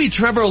 Maybe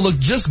Trevor will look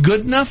just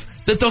good enough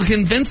that they'll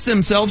convince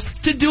themselves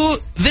to do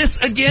this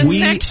again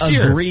next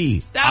year. We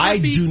agree. I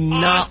do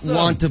not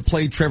want to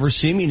play Trevor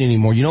Siemian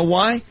anymore. You know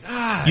why?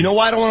 God. You know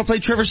why I don't want to play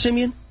Trevor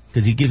Siemian?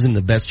 Because he gives him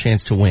the best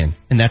chance to win.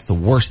 And that's the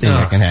worst thing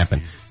that can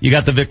happen. You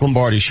got the Vic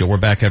Lombardi Show. We're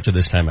back after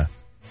this timeout.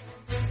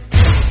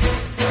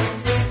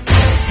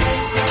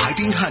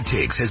 Piping Hot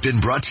Takes has been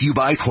brought to you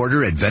by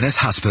Porter at Venice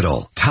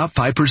Hospital. Top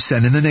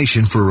 5% in the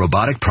nation for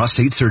robotic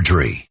prostate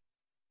surgery.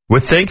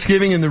 With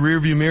Thanksgiving in the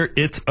rearview mirror,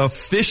 it's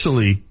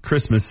officially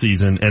Christmas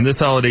season. And this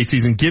holiday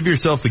season, give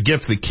yourself the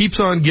gift that keeps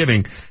on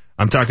giving.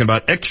 I'm talking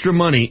about extra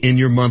money in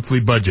your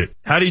monthly budget.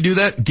 How do you do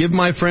that? Give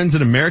my friends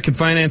at American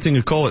Financing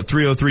a call at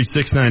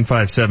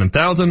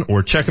 303-695-7000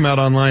 or check them out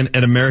online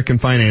at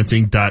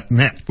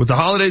AmericanFinancing.net. With the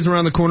holidays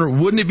around the corner,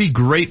 wouldn't it be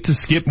great to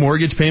skip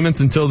mortgage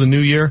payments until the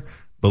new year?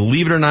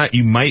 Believe it or not,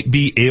 you might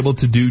be able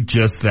to do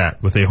just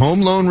that. With a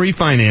home loan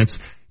refinance,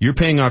 you're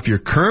paying off your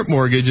current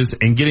mortgages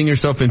and getting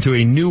yourself into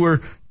a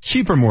newer,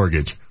 cheaper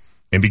mortgage.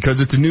 And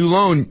because it's a new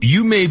loan,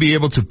 you may be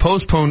able to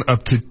postpone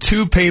up to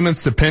 2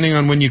 payments depending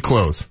on when you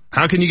close.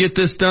 How can you get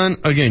this done?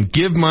 Again,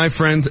 give my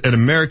friends at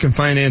American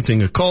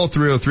Financing a call,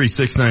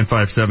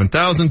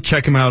 303-695-7000.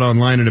 Check them out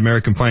online at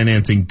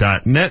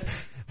AmericanFinancing.net.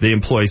 They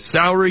employ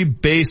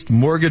salary-based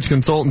mortgage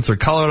consultants. They're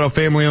Colorado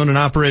family-owned and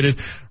operated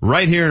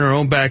right here in our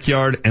own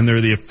backyard, and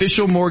they're the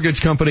official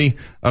mortgage company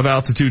of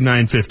Altitude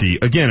 950.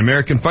 Again,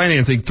 American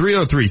Financing,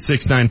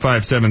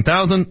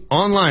 303-695-7000,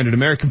 online at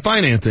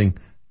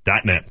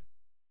AmericanFinancing.net.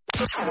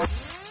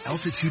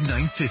 Altitude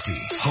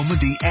 950, home of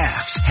the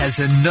Avs, has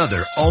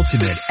another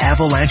ultimate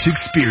Avalanche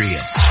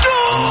experience.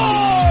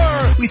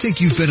 Score! We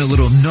think you've been a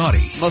little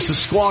naughty. Must have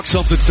squawked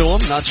something to him.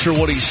 Not sure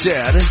what he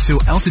said. So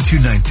Altitude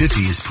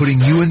 950 is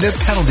putting you in the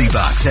penalty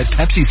box at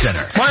Pepsi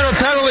Center. Final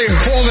penalty,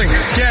 holding.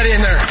 Get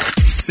in there.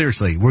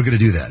 Seriously, we're going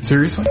to do that.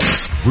 Seriously?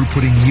 We're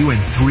putting you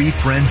and 3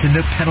 friends in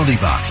the penalty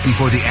box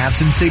before the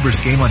Avs and Sabres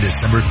game on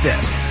December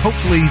 5th.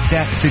 Hopefully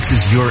that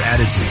fixes your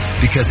attitude,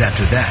 because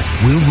after that,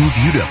 we'll move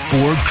you to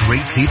 4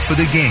 great seats for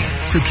the game.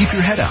 So keep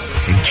your head up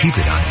and keep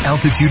it on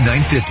Altitude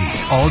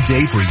 950 all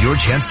day for your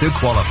chance to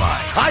qualify.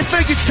 I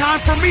think it's time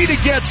for me to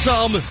get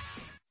some.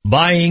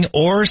 Buying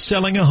or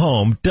selling a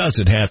home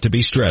doesn't have to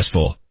be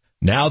stressful.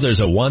 Now there's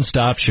a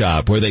one-stop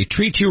shop where they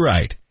treat you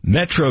right.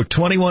 Metro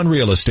 21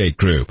 Real Estate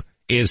Group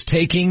is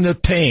taking the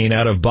pain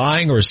out of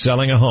buying or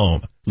selling a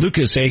home.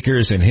 Lucas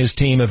Akers and his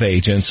team of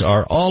agents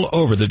are all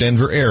over the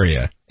Denver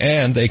area,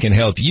 and they can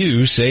help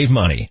you save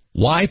money.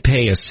 Why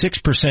pay a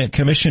 6%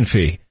 commission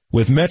fee?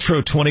 With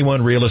Metro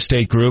 21 Real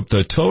Estate Group,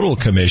 the total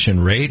commission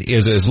rate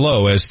is as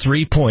low as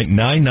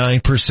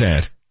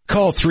 3.99%.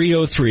 Call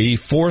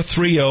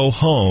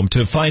 303-430-HOME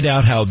to find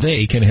out how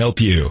they can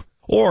help you.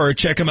 Or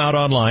check them out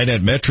online at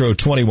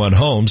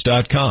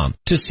metro21homes.com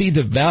to see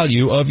the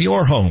value of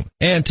your home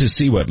and to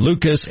see what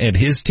Lucas and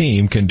his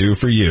team can do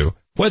for you.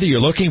 Whether you're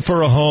looking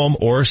for a home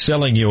or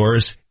selling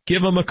yours,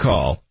 give them a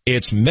call.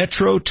 It's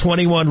Metro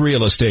 21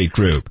 Real Estate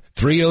Group,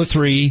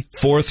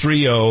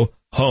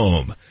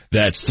 303-430-HOME.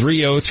 That's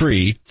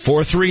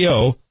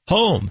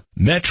 303-430-HOME.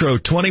 Metro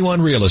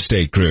 21 Real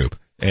Estate Group.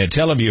 And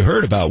tell them you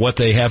heard about what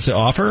they have to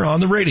offer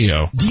on the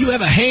radio. Do you have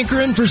a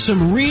hankering for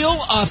some real,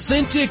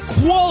 authentic,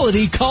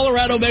 quality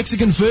Colorado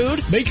Mexican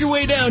food? Make your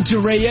way down to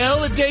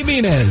Real de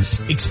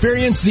Minas.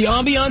 Experience the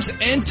ambiance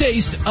and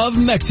taste of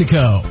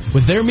Mexico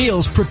with their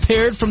meals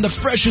prepared from the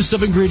freshest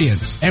of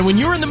ingredients. And when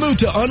you're in the mood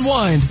to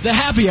unwind, the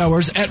happy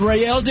hours at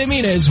Real de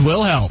Minas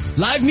will help.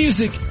 Live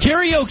music,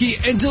 karaoke,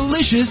 and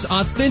delicious,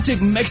 authentic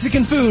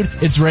Mexican food.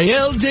 It's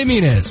Real de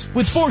Minas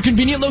with 4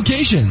 convenient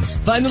locations.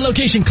 Find the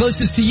location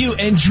closest to you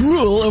and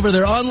drool over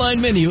their online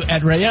menu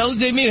at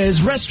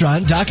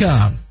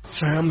RealDeMinasRestaurant.com.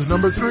 Sam's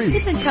number 3.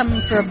 We've been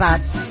coming for about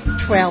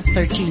 12,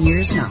 13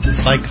 years now.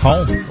 It's like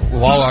home.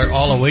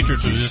 All the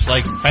waitresses are just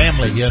like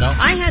family, you know.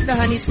 I had the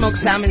honey smoked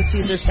salmon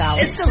Caesar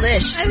salad. It's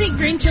delish. I think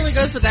green chili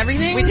goes with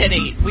everything. We did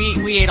eat.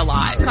 We ate a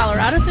lot.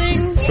 Colorado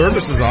thing.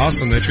 Service is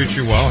awesome. They treat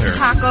you well here.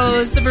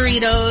 Tacos, the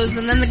burritos,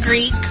 and then the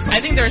Greek. I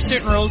think there are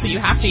certain rules that you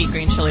have to eat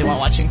green chili while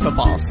watching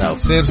football. So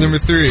Sam's number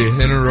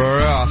 3 in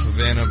Aurora off of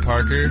Anna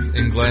Parker,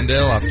 in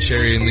Glendale off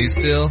Cherry and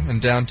Leesdale, and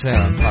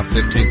downtown off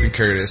 15th and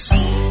Curtis.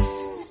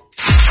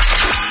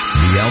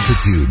 The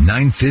Altitude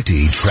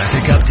 950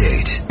 traffic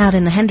update. Out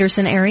in the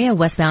Henderson area,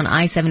 westbound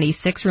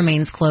I-76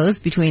 remains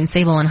closed between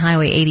Sable and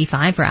Highway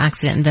 85 for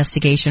accident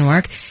investigation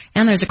work.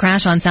 And there's a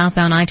crash on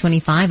southbound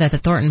I-25 at the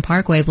Thornton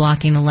Parkway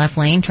blocking the left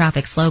lane.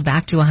 Traffic slow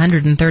back to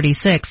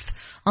 136th.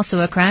 Also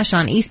a crash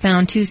on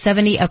eastbound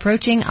 270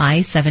 approaching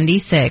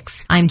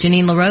I-76. I'm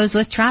Janine LaRose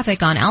with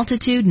traffic on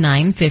Altitude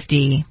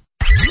 950.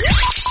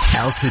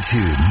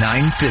 Altitude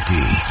 950,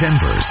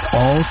 Denver's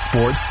all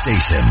sports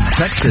station.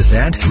 Text us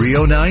at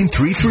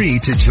 30933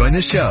 to join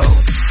the show.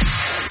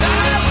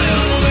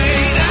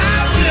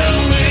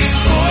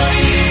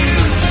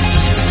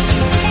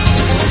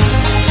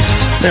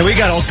 Man, we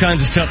got all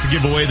kinds of stuff to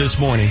give away this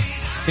morning.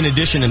 In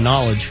addition to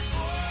knowledge,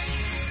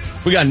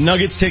 we got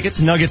Nuggets tickets,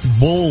 Nuggets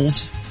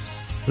Bulls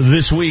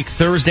this week.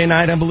 Thursday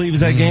night, I believe, is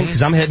that game?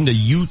 Because I'm heading to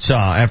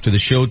Utah after the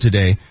show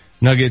today.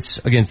 Nuggets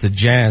against the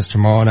Jazz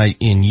tomorrow night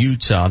in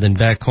Utah. Then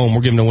back home,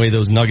 we're giving away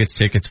those Nuggets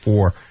tickets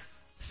for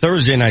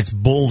Thursday night's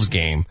Bulls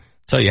game.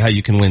 Tell you how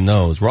you can win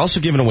those. We're also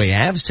giving away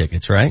Avs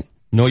tickets, right?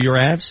 Know your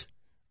Avs?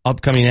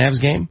 Upcoming Avs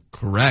game?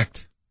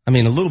 Correct. I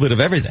mean, a little bit of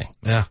everything.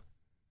 Yeah.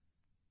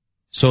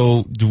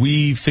 So do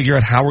we figure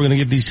out how we're going to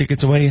give these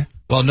tickets away?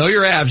 Well, Know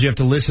Your Avs, you have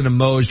to listen to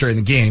Moj during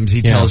the games.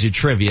 He tells you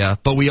trivia.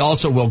 But we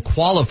also will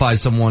qualify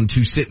someone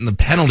to sit in the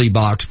penalty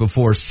box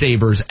before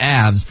Sabres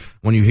Avs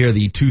when you hear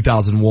the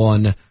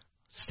 2001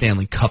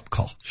 Stanley Cup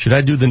call. Should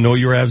I do the Know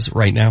Your Avs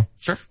right now?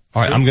 Sure.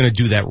 All right, I'm going to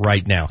do that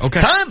right now. Okay.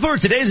 Time for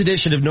today's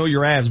edition of Know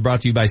Your Avs,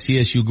 brought to you by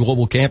CSU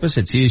Global Campus.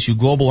 At CSU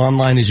Global,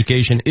 online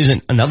education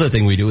isn't another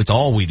thing we do, it's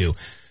all we do.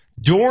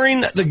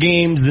 During the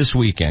games this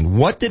weekend,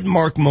 what did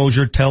Mark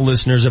Mosier tell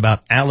listeners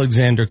about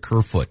Alexander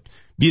Kerfoot?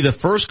 Be the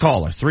first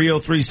caller,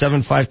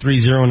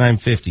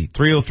 303-753-0950,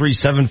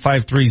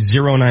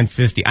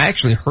 303-753-0950. I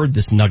actually heard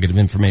this nugget of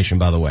information,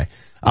 by the way.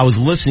 I was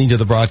listening to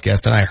the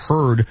broadcast and I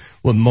heard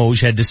what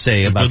Moj had to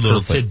say about Kerfoot.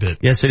 Little tidbit.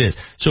 Yes, it is.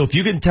 So if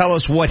you can tell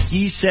us what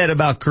he said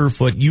about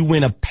Kerfoot, you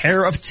win a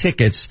pair of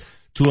tickets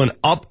to an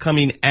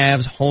upcoming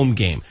Avs home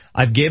game.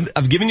 I've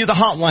given you the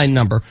hotline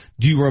number.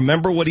 Do you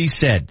remember what he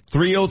said?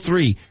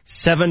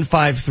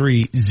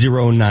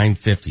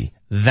 303-753-0950.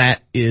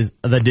 That is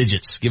the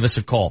digits. Give us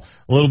a call.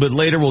 A little bit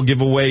later, we'll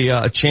give away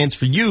a chance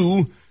for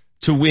you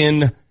to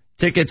win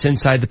tickets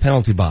inside the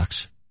penalty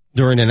box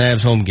during an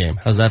Avs home game.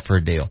 How's that for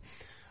a deal?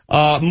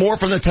 More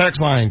from the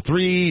text line.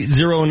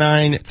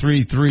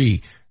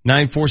 30933.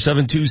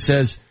 9472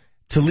 says,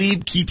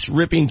 Talib keeps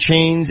ripping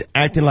chains,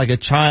 acting like a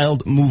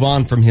child. Move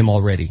on from him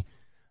already.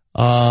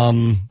 I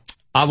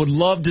would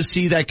love to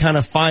see that kind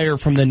of fire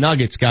from the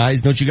Nuggets,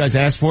 guys. Don't you guys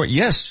ask for it?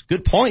 Yes.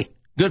 Good point.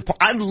 Good point.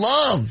 I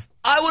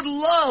would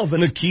love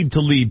an Aqib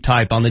Talib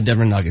type on the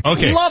Denver Nuggets.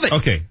 Okay. Love it.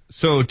 Okay.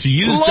 So to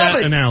use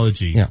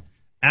analogy,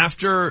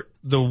 after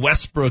the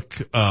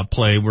Westbrook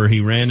play where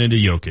he ran into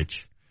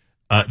Jokic,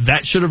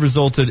 that should have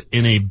resulted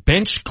in a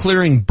bench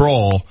clearing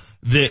brawl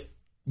that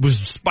was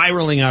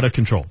spiraling out of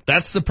control.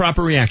 That's the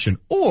proper reaction.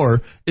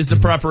 Or is the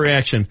proper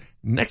reaction,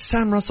 next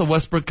time Russell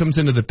Westbrook comes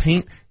into the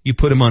paint, you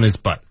put him on his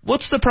butt?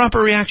 What's the proper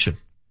reaction?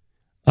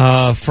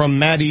 From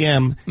Maddie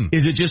M.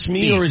 Is it just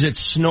me or is it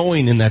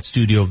snowing in that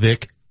studio,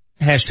 Vic?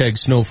 Hashtag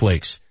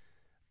snowflakes.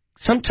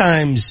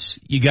 Sometimes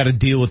you got to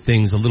deal with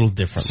things a little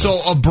differently.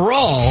 So a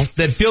brawl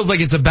that feels like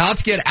it's about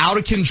to get out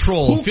of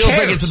control, feels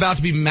like it's about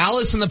to be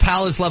Malice in the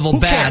Palace level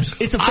bad. Cares?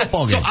 It's a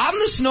football game. So I'm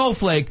the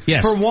snowflake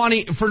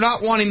for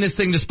not wanting this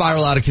thing to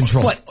spiral out of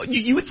control. What?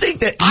 You would think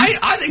that...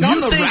 I think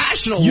I'm the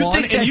rational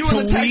one, and you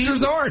and the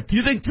Texans aren't.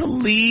 You think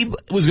Talib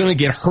was going to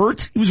get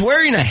hurt? He was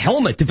wearing a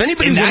helmet. If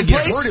anybody was going to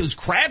get hurt, it was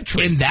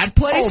Crabtree. In that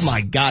place? Oh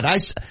my God.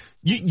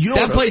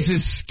 That place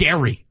is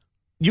scary.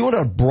 You know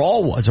what a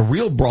brawl was? A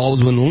real brawl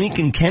was when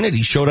Lincoln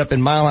Kennedy showed up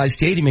in Mile High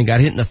Stadium and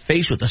got hit in the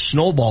face with a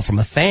snowball from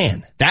a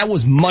fan. That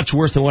was much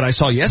worse than what I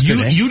saw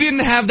yesterday. You didn't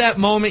have that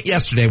moment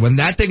yesterday when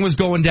that thing was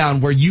going down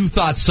where you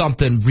thought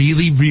something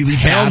really, really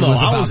bad was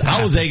about to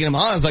happen. I was egging him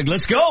on. I was like,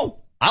 let's go.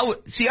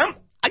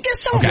 I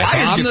guess I'm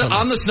wired differently.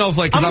 I'm the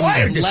snowflake because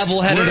I'm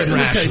level-headed and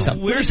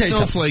rational. We're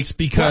snowflakes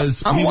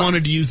because we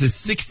wanted to use a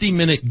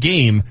 60-minute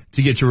game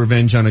to get your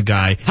revenge on a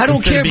guy. I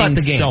don't care about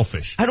the game.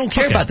 Selfish. I don't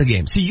care about the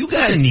game. See, you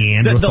guys,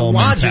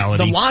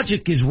 the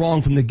logic is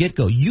wrong from the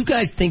get-go. You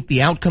guys think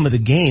the outcome of the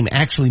game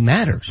actually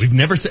matters. We've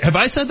never said. Have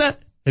I said that?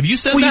 Have you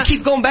said that? Well, you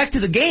keep going back to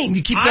the game.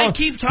 You keep going. I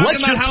keep talking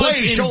about how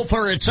play show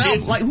for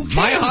itself. Like, who cares?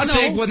 My hot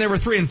take when they were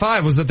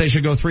 3-5 was that they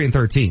should go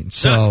 3-13.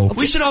 So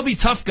we should all be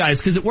tough guys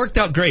because it worked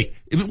out great.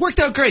 It worked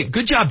out great.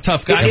 Good job,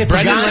 tough guy.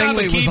 Brendan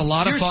Langley was a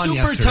lot of fun yesterday.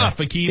 You're super tough,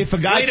 Aqib. If a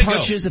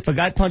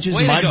guy punches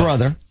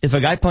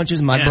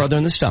my brother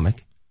in the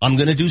stomach, I'm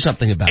going to do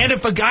something about it. And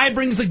if a guy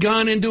brings the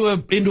gun into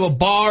a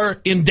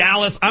bar in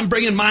Dallas, I'm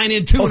bringing mine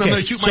in too, and I'm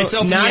going to shoot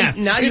myself in the ass.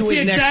 Now you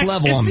went next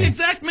level on me. It's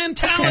the exact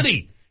mentality.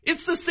 Okay.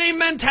 It's the same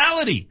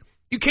mentality.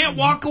 You can't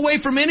walk away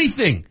from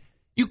anything.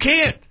 You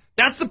can't.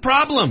 That's the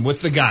problem with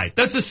the guy.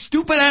 That's a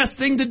stupid ass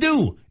thing to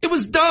do. It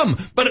was dumb.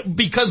 But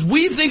because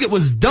we think it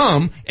was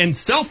dumb and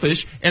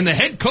selfish and the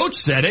head coach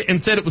said it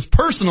and said it was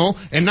personal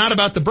and not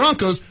about the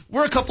Broncos,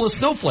 we're a couple of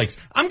snowflakes.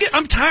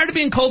 I'm tired of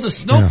being called a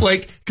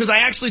snowflake because I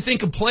actually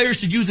think a player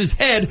should use his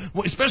head,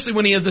 especially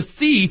when he has a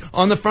C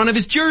on the front of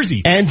his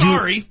jersey.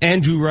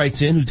 Andrew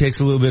writes in, who takes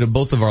a little bit of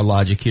both of our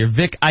logic here.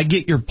 Vic, I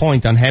get your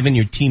point on having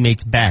your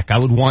teammates back. I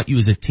would want you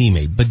as a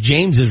teammate. But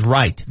James is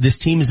right. This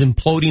team is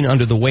imploding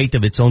under the weight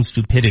of its own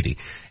stupidity.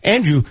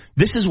 Andrew,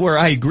 this is where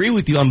I agree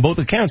with you on both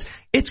accounts.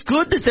 It's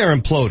good that they're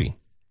imploding.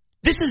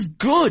 This is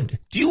good.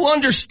 Do you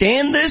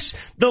understand this?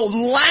 The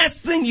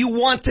last thing you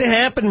want to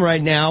happen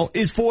right now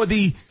is for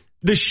the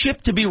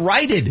ship to be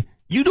righted.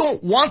 You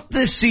don't want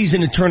this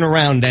season to turn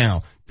around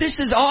now. This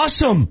is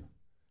awesome.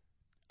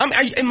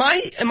 Am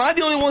I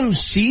the only one who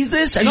sees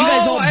this? Are you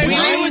guys all blind?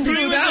 I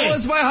agree with that.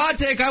 Was my hot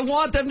take. I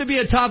want them to be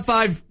a top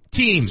 5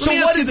 team. So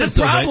what is the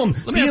problem?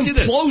 The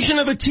implosion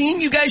of a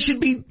team? You guys should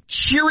be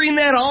cheering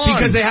that on.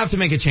 Because they have to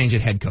make a change at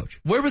head coach.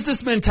 Where was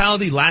this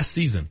mentality last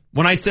season?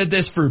 When I said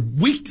this for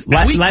weeks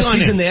last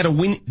season, they had a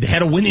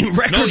winning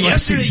record. No,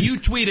 yesterday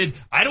you tweeted,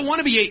 I don't want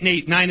to be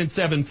 8-8,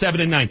 9-7,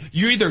 7-9.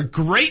 You're either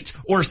great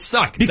or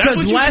suck. Because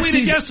that's what last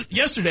you tweeted season,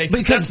 yesterday.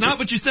 That's not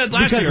what you said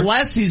last year. Because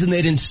last season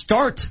they didn't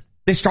start.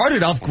 They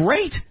started off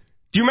great.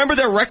 Do you remember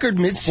their record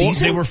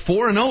mid-season? They were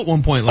 4-0 at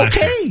one point last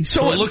year. Okay,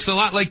 so it looks a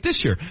lot like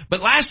this year. But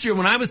last year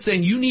when I was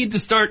saying you need to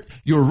start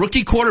your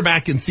rookie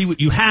quarterback and see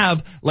what you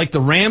have, like the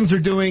Rams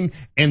are doing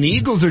and the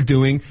Eagles are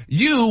doing,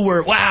 you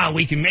were, wow,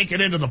 we can make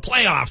it into the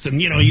playoffs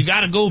and, you got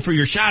to go for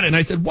your shot. And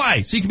I said,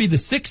 why? So you can be the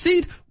 6th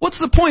seed? What's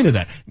the point of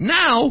that?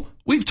 Now,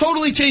 we've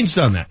totally changed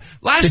on that.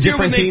 Last year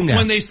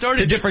when they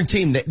started... It's a different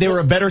team. They were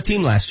a better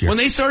team last year. When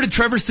they started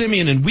Trevor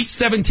Siemian in week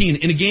 17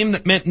 in a game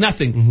that meant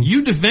nothing,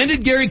 you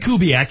defended Gary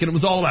Kubiak and it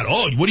was all about,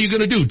 what are you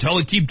going to do?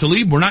 Tell Aqib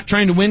Talib we're not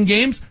trying to win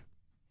games?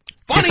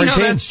 Funny how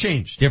that's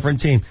changed. Different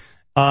team.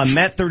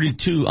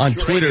 Matt32 on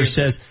Twitter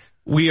says,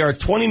 we are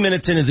 20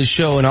 minutes into the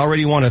show and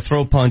already want to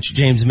throw punch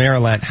James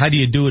Marilat. How do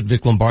you do it,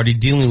 Vic Lombardi,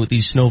 dealing with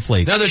these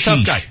snowflakes? Another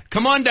tough guy.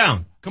 Come on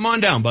down,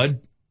 bud.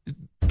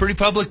 Pretty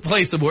public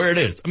place of where it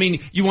is. I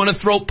mean, you want to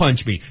throat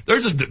punch me. They're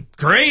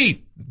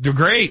great.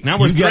 Now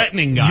we're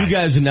threatening guys. You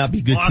guys would not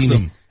be good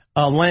teammates.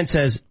 Lance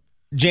says,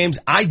 James,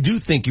 I do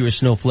think you're a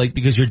snowflake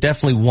because you're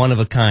definitely one of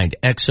a kind.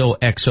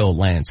 XOXO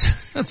Lance.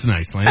 That's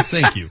nice, Lance.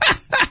 Thank you.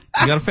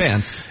 You got a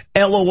fan.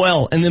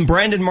 LOL. And then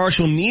Brandon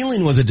Marshall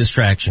kneeling was a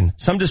distraction.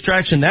 Some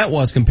distraction that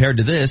was compared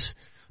to this.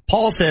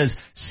 Paul says,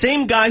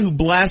 same guy who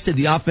blasted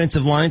the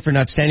offensive line for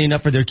not standing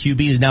up for their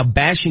QB is now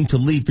bashing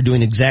Talib for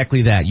doing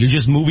exactly that. You're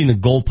just moving the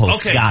goalposts.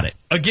 Okay. Got it.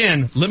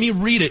 Again, let me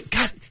read it.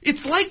 God,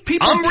 it's like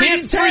people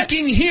can't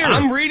freaking hear.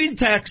 I'm reading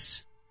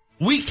texts.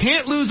 We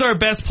can't lose our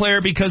best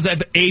player because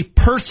of a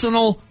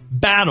personal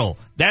battle.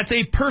 That's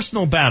a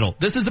personal battle.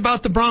 This is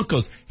about the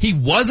Broncos. He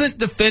wasn't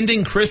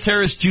defending Chris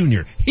Harris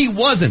Jr. He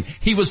wasn't.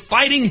 He was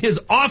fighting his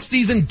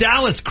off-season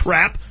Dallas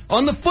crap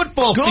on the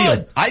football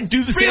field. I'd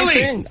do the same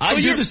thing.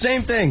 I'd do the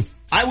same thing.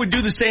 I would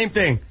do the same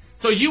thing.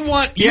 So you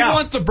want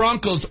the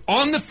Broncos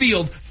on the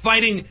field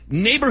fighting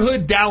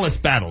neighborhood Dallas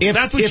battles.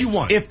 That's what you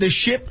want. If the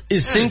ship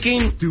is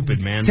sinking,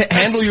 stupid, man.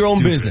 Handle your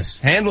own business.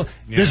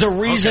 There's a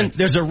reason. Okay.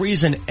 There's a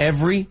reason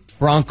every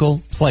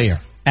Bronco player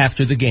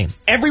after the game,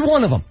 every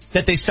one of them,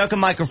 that they stuck a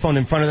microphone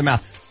in front of their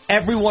mouth,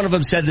 every one of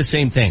them said the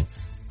same thing.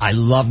 I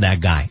love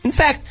that guy. In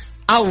fact,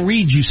 I'll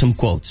read you some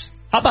quotes.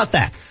 How about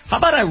that? How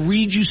about I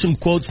read you some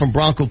quotes from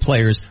Bronco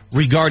players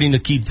regarding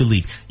Aqib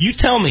Talib? You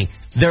tell me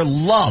their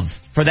love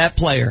for that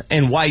player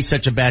and why he's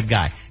such a bad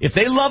guy. If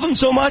they love him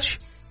so much,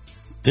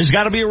 there's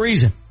got to be a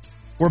reason.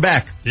 We're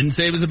back. Didn't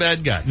say he was a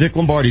bad guy. Vic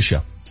Lombardi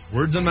Show.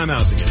 Words in my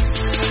mouth again.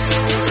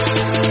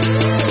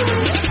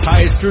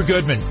 Hi, it's Drew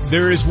Goodman.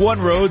 There is one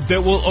road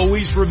that will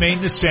always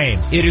remain the same.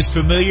 It is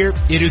familiar,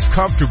 it is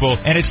comfortable,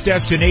 and its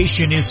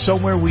destination is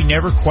somewhere we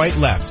never quite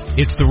left.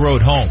 It's the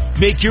road home.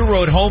 Make your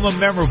road home a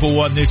memorable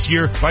one this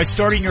year by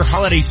starting your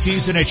holiday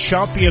season at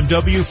Shop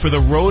BMW for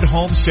the Road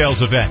Home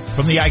Sales event.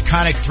 From the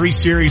iconic 3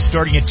 Series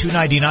starting at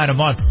 $299 a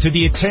month to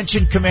the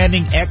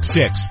attention-commanding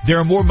X6, there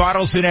are more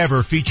models than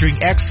ever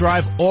featuring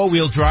X-Drive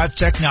all-wheel drive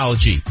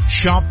technology.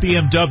 Shop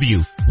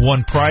BMW.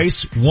 One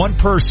price, one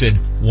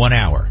person, 1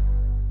 hour.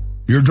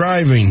 You're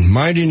driving,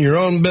 minding your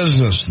own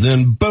business,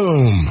 then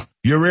boom,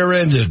 you're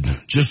rear-ended.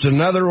 Just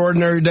another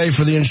ordinary day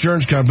for the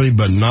insurance company,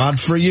 but not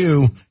for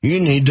you. You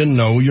need to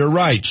know your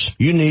rights.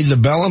 You need the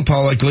Bell &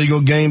 Pollock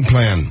Legal Game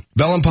Plan.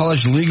 Bell &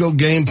 Pollock's Legal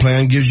Game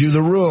Plan gives you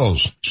the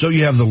rules, so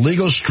you have the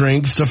legal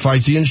strength to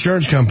fight the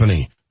insurance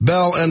company.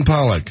 Bell &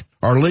 Pollock.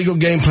 Our legal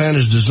game plan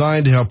is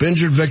designed to help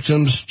injured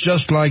victims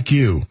just like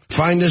you.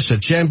 Find us at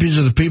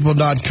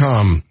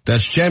championsofthepeople.com.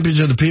 That's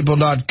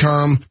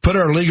championsofthepeople.com. Put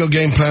our legal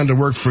game plan to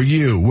work for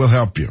you. We'll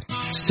help you.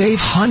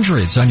 Save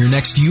hundreds on your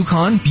next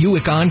Yukon,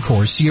 Buick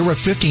Encore, Sierra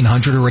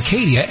 1500, or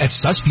Acadia at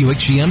Suss Buick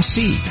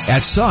GMC.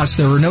 At Suss,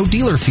 there are no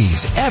dealer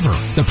fees, ever.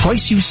 The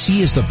price you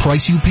see is the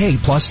price you pay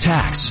plus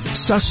tax.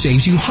 Suss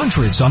saves you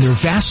hundreds on their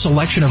vast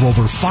selection of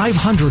over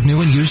 500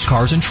 new and used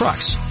cars and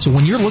trucks. So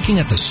when you're looking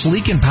at the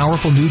sleek and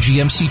powerful new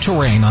GMC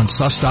Terrain on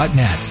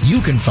Suss.net,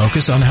 you can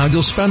focus on how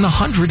you'll spend the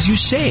hundreds you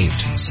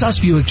saved. Suss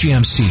Buick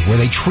GMC, where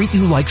they treat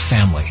you like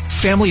family.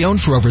 Family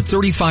owned for over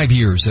 35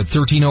 years at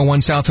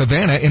 1301 South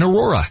Havana in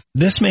Aurora.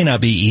 This may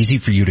not be easy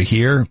for you to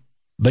hear,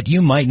 but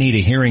you might need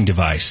a hearing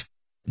device.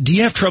 Do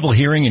you have trouble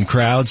hearing in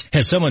crowds?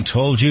 Has someone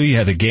told you you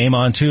have the game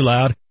on too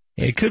loud?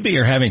 It could be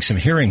you're having some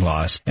hearing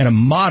loss, and a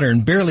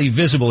modern, barely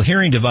visible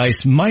hearing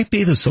device might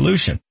be the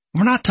solution.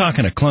 We're not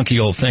talking a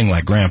clunky old thing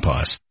like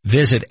Grandpa's.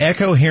 Visit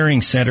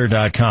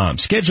EchoHearingCenter.com.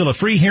 Schedule a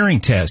free hearing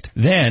test.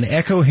 Then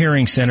Echo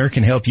Hearing Center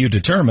can help you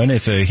determine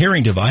if a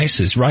hearing device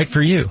is right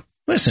for you.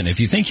 Listen,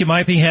 if you think you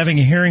might be having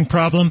a hearing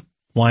problem,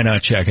 why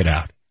not check it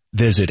out?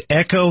 Visit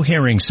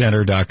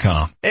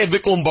EchoHearingCenter.com. Hey,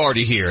 Vic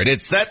Lombardi here, and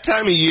it's that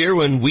time of year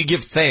when we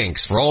give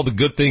thanks for all the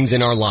good things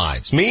in our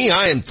lives. Me,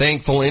 I am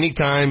thankful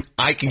anytime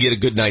I can get a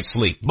good night's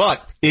sleep.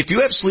 But if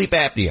you have sleep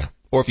apnea,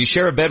 or if you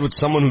share a bed with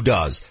someone who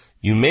does,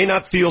 you may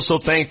not feel so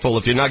thankful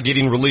if you're not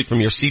getting relief from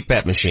your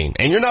CPAP machine.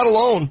 And you're not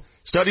alone.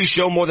 Studies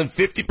show more than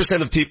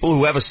 50% of people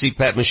who have a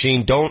CPAP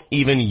machine don't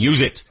even use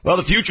it. Well,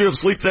 the future of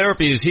sleep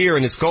therapy is here,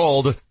 and it's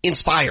called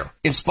Inspire.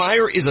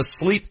 Inspire is a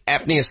sleep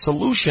apnea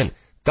solution.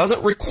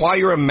 Doesn't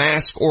require a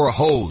mask or a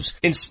hose.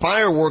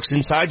 Inspire works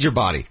inside your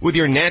body with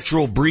your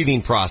natural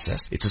breathing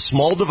process. It's a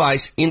small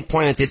device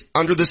implanted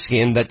under the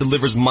skin that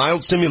delivers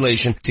mild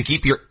stimulation to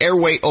keep your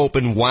airway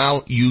open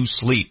while you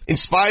sleep.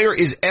 Inspire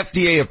is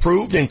FDA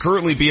approved and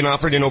currently being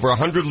offered in over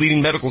 100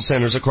 leading medical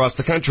centers across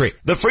the country.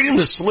 The freedom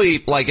to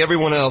sleep, like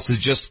everyone else, is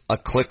just a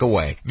click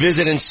away.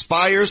 Visit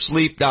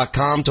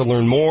InspireSleep.com to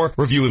learn more,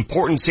 review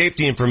important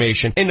safety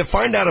information, and to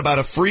find out about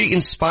a free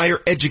Inspire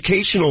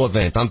educational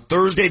event on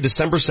Thursday,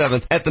 December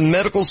 7th at the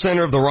Medical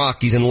Center of the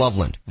Rockies in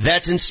Loveland.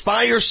 That's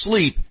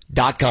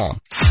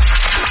InspireSleep.com.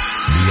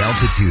 The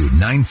Altitude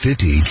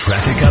 950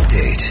 traffic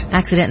update.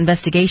 Accident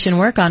investigation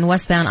work on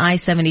westbound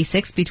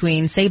I-76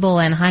 between Sable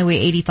and Highway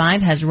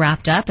 85 has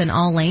wrapped up, and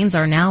all lanes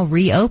are now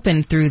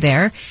reopened through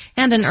there.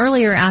 And an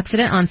earlier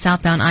accident on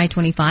southbound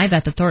I-25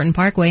 at the Thornton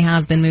Parkway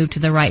has been moved to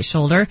the right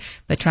shoulder,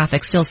 but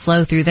traffic still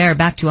slow through there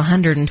back to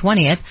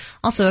 120th.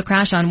 Also a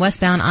crash on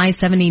westbound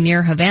I-70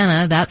 near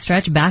Havana, that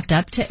stretch backed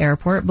up to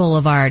Airport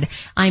Boulevard.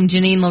 I'm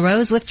Janine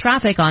LaRose with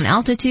traffic on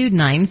Altitude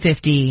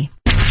 950.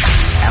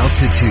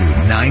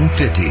 Altitude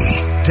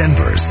 950.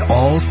 Denver's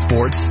all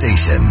sports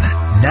station.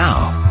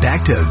 Now,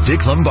 back to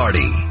Vic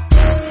Lombardi.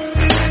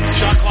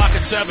 Shot clock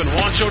at 7.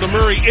 Juancho to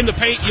Murray in the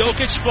paint.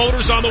 Jokic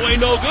floaters on the way,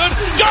 no good.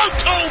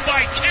 Dunked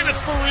by Kenneth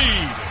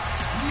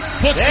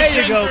Faried.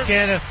 There you go,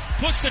 Kenneth.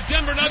 Puts the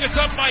Denver Nuggets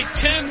up by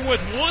 10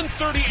 with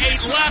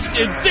 1:38 left,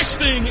 and this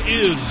thing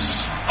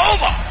is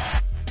over.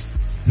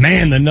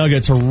 Man, the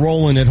Nuggets are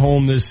rolling at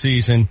home this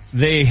season.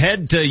 They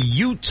head to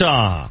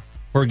Utah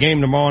for a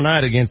game tomorrow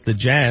night against the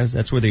Jazz.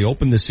 That's where they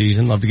open the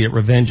season. Love to get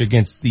revenge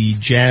against the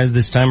Jazz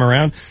this time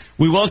around.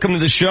 We welcome to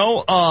the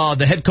show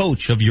the head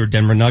coach of your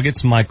Denver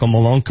Nuggets, Michael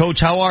Malone.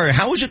 Coach, how are you?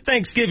 How was your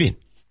Thanksgiving?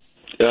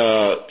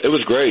 It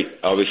was great.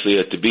 Obviously,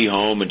 to be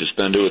home and to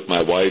spend it with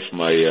my wife,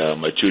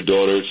 my two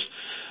daughters.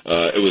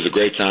 It was a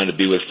great time to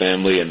be with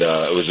family, and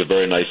it was a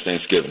very nice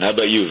Thanksgiving. How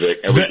about you, Vic?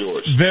 How was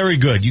yours? Very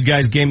good. You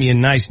guys gave me a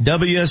nice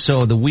W,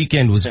 so the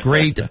weekend was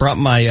great. Brought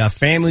my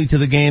family to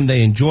the game.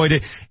 They enjoyed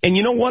it. And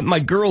you know what? My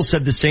girls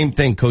said the same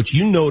thing, Coach.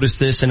 You noticed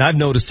this, and I've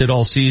noticed it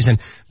all season.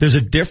 There's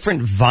a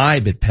different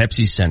vibe at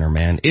Pepsi Center,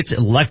 man. It's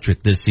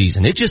electric this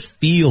season. It just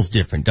feels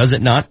different, does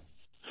it not?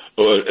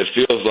 Well, it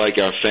feels like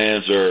our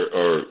fans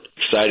are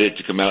excited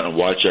to come out and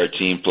watch our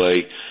team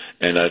play.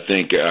 And I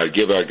think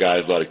give our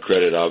guys a lot of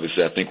credit.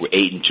 Obviously, I think we're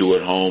 8-2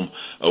 at home.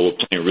 We're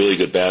playing really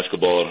good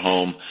basketball at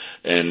home.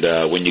 And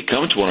when you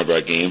come to one of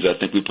our games, I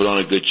think we put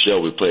on a good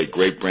show. We play a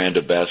great brand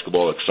of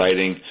basketball,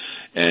 exciting.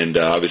 And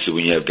obviously,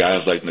 when you have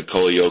guys like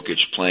Nikola Jokic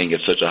playing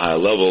at such a high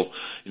level,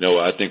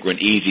 I think we're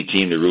an easy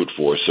team to root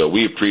for. So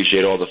we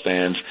appreciate all the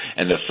fans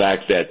and the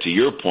fact that, to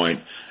your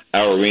point,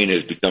 our arena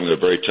is becoming a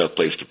very tough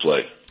place to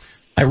play.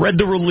 I read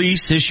the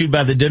release issued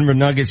by the Denver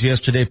Nuggets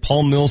yesterday.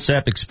 Paul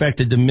Millsap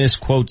expected to miss,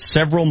 quote,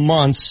 several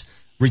months,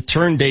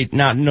 return date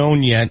not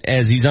known yet,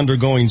 as he's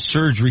undergoing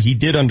surgery. He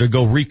did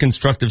undergo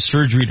reconstructive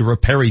surgery to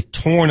repair a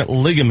torn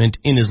ligament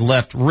in his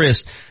left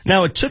wrist.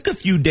 Now, it took a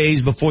few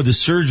days before the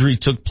surgery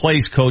took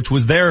place, Coach.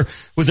 Was there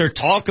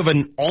talk of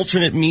an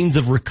alternate means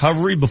of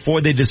recovery before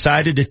they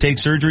decided to take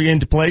surgery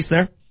into place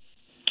there?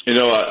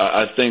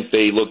 I think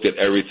they looked at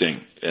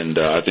everything, and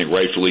I think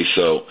rightfully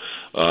so.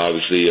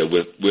 Obviously,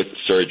 with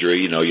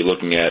surgery, you're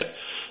looking at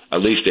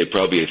least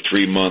probably a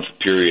 3-month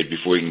period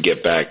before you can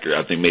get back.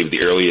 I think maybe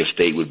the earliest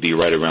date would be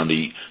right around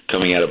the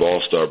coming out of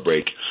All-Star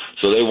break.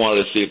 So they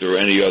wanted to see if there were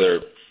any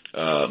other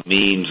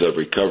means of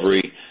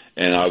recovery,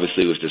 and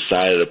obviously it was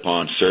decided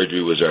upon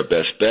surgery was our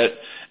best bet.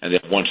 And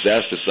then once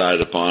that's decided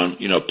upon,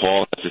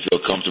 Paul has to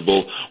feel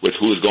comfortable with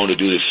who is going to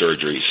do the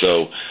surgery.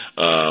 So,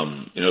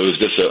 it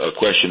was just a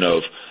question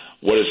of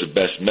what is the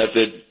best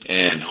method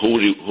and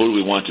who do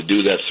we want to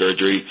do that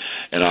surgery.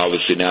 And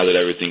obviously now that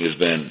everything has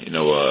been,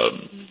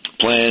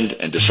 planned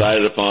and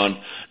decided upon,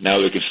 now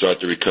we can start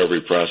the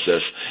recovery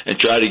process and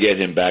try to get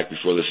him back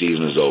before the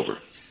season is over.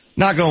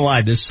 Not gonna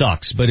lie, this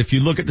sucks, but if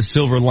you look at the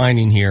silver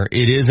lining here,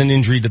 it is an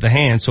injury to the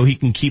hand, so he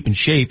can keep in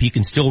shape, he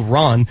can still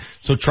run,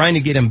 so trying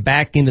to get him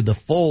back into the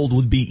fold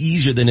would be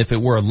easier than if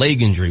it were a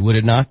leg injury, would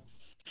it not?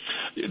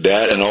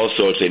 That, and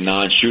also it's a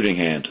non-shooting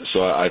hand,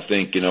 so I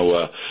think,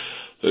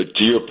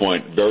 to your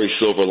point, very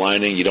silver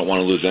lining. You don't want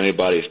to lose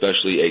anybody,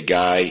 especially a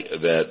guy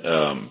that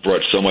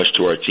brought so much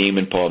to our team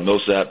in Paul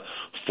Millsap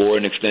for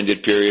an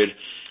extended period.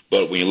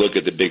 But when you look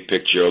at the big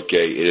picture,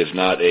 okay, it is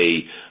not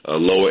a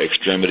lower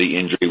extremity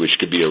injury, which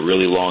could be a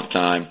really long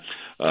time.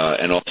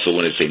 And also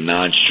when it's a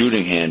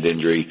non-shooting hand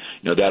injury,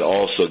 that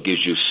also gives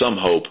you some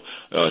hope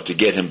to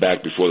get him back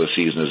before the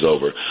season is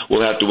over.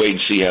 We'll have to wait and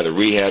see how the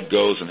rehab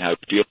goes and how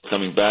he feels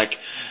coming back.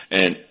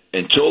 And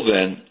until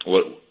then,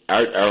 what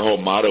our whole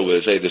motto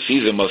is, hey, the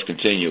season must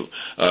continue.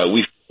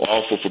 We feel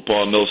awful for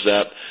Paul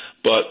Millsap,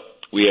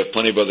 but we have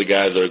plenty of other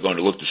guys that are going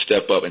to look to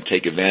step up and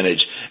take advantage.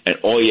 And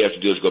all you have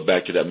to do is go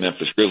back to that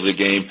Memphis Grizzlies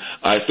game.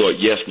 I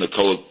thought, yes,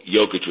 Nikola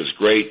Jokic was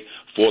great.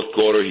 Fourth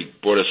quarter, he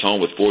brought us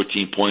home with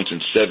 14 points and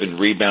 7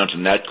 rebounds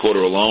in that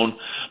quarter alone.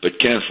 But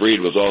Kenneth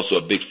Faried was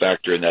also a big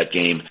factor in that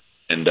game,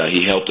 and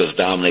he helped us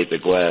dominate the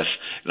glass.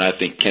 And I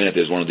think Kenneth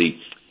is one of the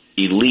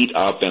elite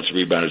offensive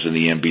rebounders in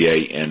the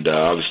NBA, and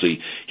obviously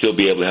he'll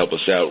be able to help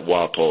us out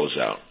while Paul is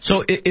out.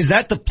 So is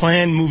that the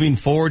plan moving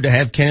forward, to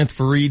have Kenneth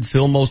Faried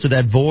fill most of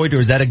that void, or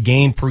is that a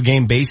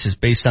game-per-game basis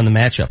based on the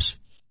matchups?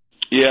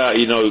 Yeah,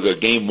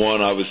 game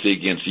one, obviously,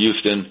 against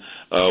Houston,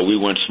 we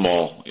went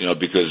small,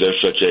 because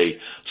they're such a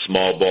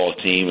small ball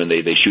team, and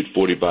they shoot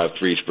 45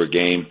 threes per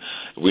game.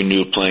 We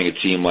knew playing a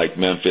team like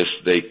Memphis,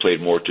 they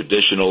played more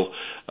traditional,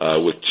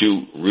 with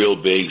two real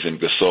bigs in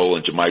Gasol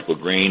and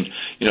JaMychal Green.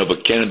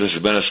 But Kenneth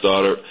has been a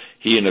starter.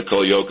 He and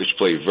Nikola Jokic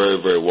play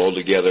very, very well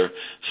together.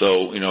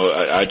 So,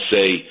 I'd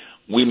say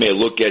we may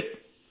look at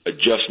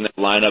adjusting that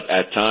lineup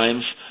at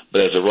times,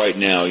 but as of right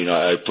now,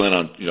 I plan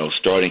on,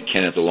 starting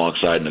Kenneth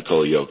alongside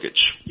Nikola Jokic.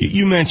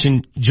 You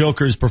mentioned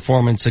Joker's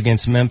performance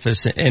against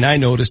Memphis, and I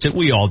noticed it.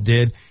 We all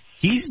did.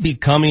 He's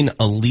becoming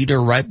a leader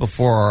right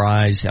before our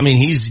eyes. I mean,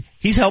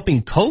 he's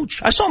helping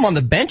coach. I saw him on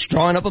the bench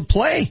drawing up a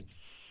play.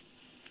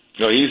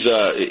 No,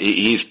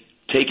 he's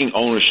taking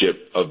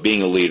ownership of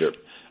being a leader.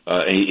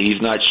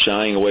 He's not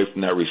shying away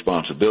from that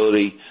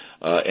responsibility,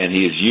 and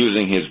he is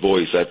using his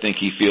voice. I think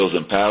he feels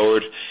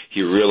empowered.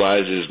 He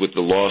realizes with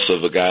the loss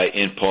of a guy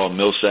in Paul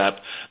Millsap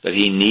that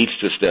he needs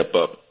to step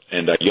up,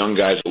 and young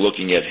guys are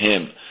looking at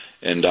him.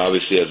 And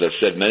obviously, as I've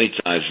said many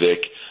times,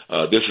 Vic,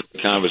 this is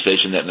a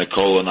conversation that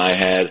Nicole and I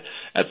had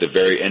at the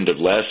very end of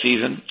last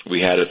season.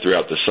 We had it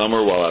throughout the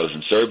summer while I was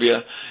in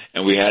Serbia,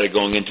 and we had it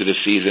going into the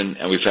season,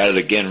 and we've had it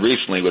again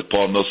recently with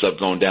Paul Millsap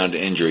going down to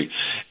injury.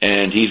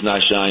 And he's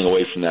not shying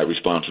away from that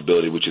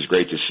responsibility, which is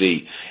great to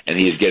see. And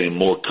he is getting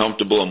more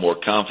comfortable and more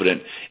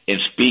confident in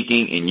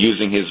speaking and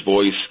using his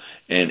voice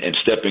and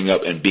stepping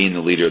up and being the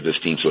leader of this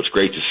team. So it's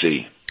great to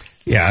see.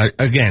 Yeah,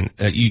 again,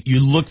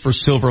 you look for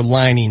silver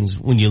linings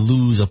when you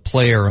lose a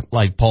player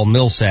like Paul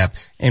Millsap,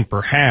 and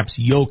perhaps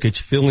Jokic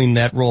filling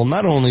that role,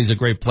 not only as a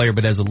great player,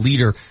 but as a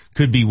leader,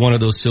 could be one of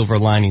those silver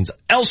linings.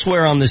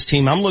 Elsewhere on this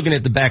team, I'm looking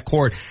at the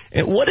backcourt.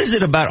 What is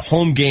it about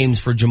home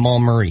games for Jamal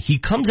Murray? He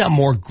comes out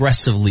more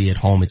aggressively at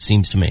home, it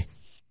seems to me.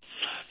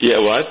 Yeah,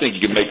 well, I think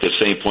you can make the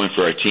same point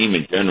for our team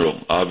in general.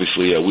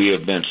 Obviously, we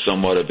have been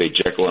somewhat of a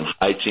Jekyll and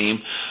Hyde team.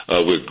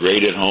 We're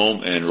great at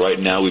home, and right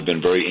now we've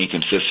been very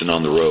inconsistent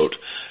on the road.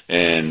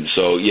 And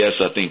so, yes,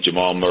 I think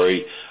Jamal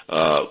Murray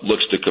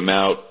looks to come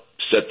out,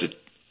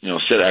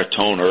 set our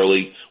tone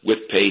early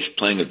with pace,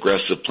 playing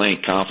aggressive,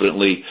 playing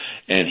confidently,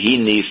 and he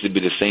needs to be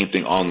the same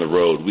thing on the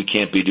road. We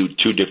can't be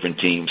two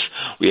different teams.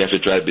 We have to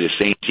try to be the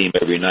same team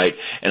every night,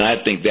 and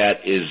I think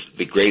that is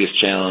the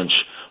greatest challenge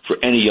for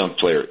any young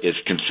player is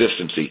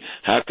consistency.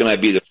 How can I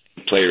be the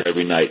player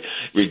every night?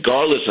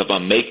 Regardless if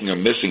I'm making or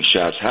missing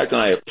shots, how can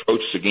I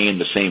approach the game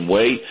the same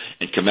way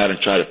and come out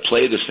and try to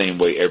play the same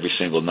way every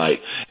single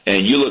night?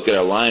 And you look at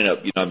our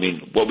lineup,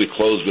 what we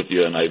closed with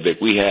the other night,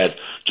 Vic, we had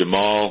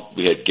Jamal,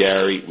 we had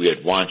Gary, we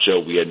had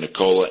Juancho, we had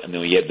Nicola, and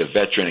then we had the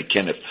veteran and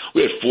Kenneth.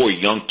 We had 4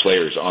 young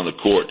players on the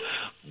court.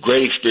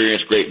 Great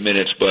experience, great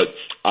minutes, but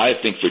I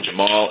think for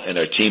Jamal and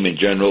our team in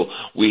general,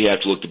 we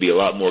have to look to be a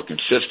lot more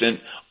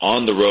consistent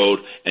on the road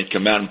and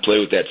come out and play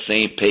with that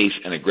same pace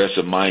and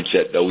aggressive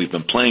mindset that we've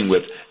been playing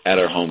with at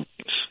our home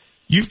games.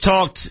 You've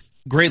talked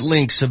great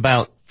lengths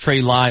about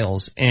Trey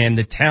Lyles and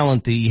the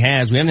talent that he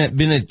has. We haven't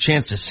been a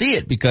chance to see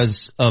it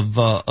because of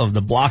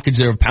the blockage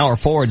there of power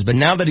forwards, but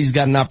now that he's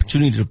got an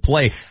opportunity to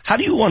play, how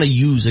do you want to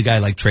use a guy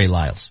like Trey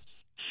Lyles?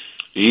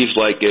 He's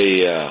like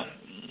a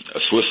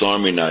Swiss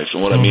Army knife,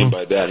 and what I mean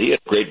by that, he has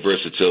great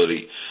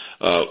versatility.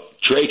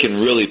 Trey can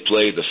really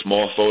play the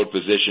small forward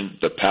position,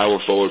 the power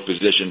forward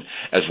position,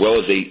 as well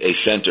as a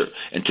center.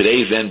 In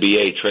today's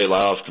NBA, Trey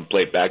Lyles can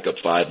play backup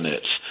 5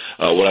 minutes.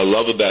 What I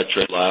love about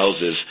Trey Lyles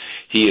is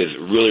he is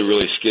really,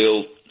 really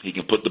skilled. He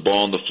can put the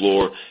ball on the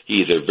floor. He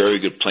is a very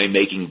good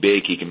playmaking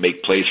big. He can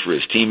make plays for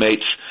his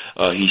teammates.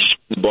 He's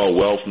shooting the ball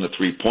well from the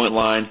three-point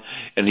line,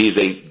 and he's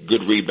a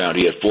good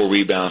rebounder. He had 4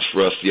 rebounds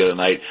for us the other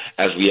night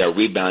as we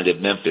rebounded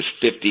Memphis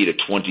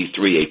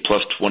 50-23, a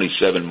plus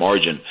 27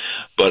 margin.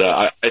 But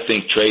I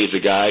think Trey is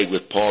a guy,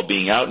 with Paul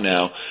being out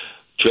now,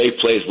 Trey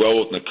plays well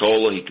with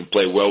Nicola. He can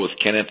play well with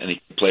Kenneth, and he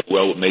can play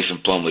well with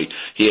Mason Plumlee.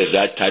 He has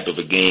that type of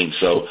a game.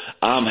 So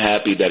I'm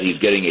happy that he's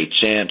getting a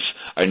chance.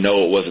 I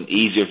know it wasn't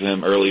easier for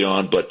him early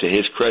on, but to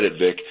his credit,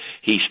 Vic,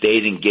 he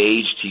stayed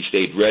engaged, he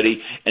stayed ready,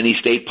 and he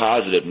stayed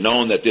positive,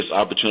 knowing that this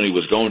opportunity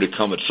was going to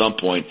come at some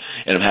point,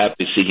 and I'm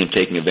happy to see him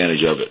taking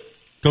advantage of it.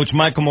 Coach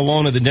Michael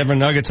Malone of the Denver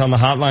Nuggets on the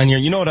hotline here.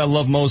 You know what I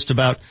love most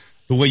about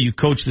the way you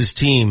coach this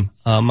team,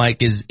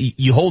 Mike, is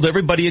you hold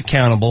everybody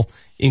accountable,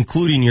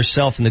 including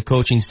yourself and the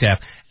coaching staff.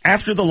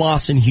 After the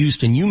loss in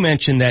Houston, you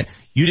mentioned that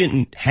you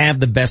didn't have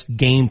the best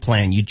game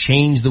plan. You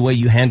changed the way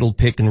you handled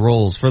pick and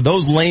rolls. For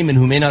those laymen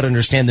who may not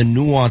understand the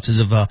nuances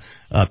of a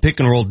pick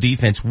and roll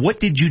defense, what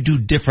did you do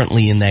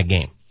differently in that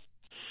game?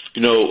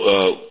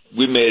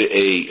 We made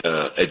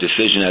a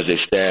decision as a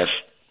staff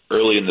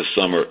early in the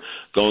summer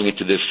going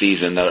into this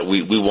season that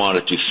we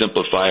wanted to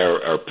simplify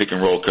our pick and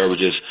roll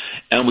coverages,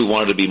 and we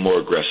wanted to be more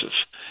aggressive.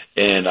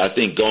 And I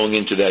think going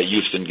into that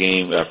Houston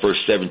game, our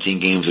first 17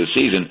 games of the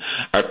season,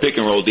 our pick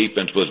and roll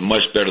defense was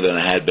much better than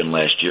it had been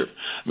last year.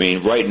 I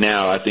mean, right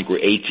now, I think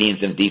we're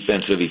 18th in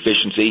defensive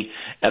efficiency.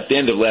 At the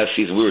end of last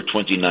season, we were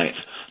 29th.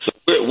 So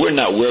we're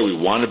not where we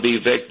want to be,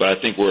 Vic, but I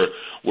think we're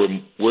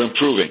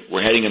improving.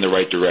 We're heading in the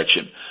right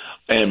direction.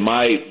 And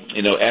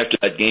after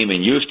that game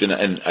in Houston,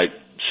 and I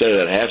said it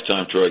at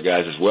halftime to our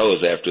guys as well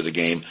as after the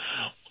game,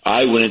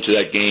 I went into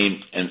that game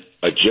and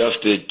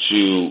adjusted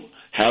to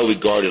how we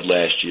guarded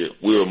last year.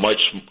 We were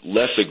much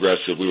less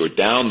aggressive. We were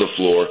down the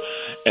floor.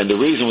 And the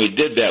reason we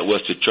did that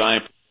was to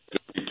try and protect the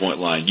three-point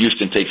line.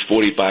 Houston takes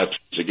 45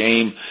 points a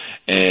game,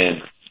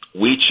 and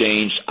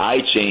I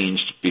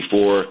changed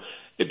before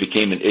it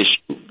became an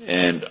issue,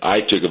 and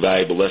I took a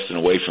valuable lesson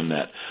away from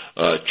that.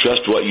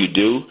 Trust what you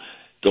do.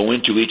 Go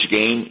into each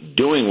game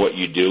doing what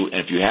you do,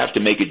 and if you have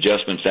to make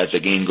adjustments as the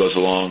game goes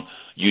along,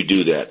 you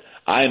do that.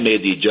 I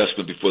made the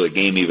adjustment before the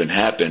game even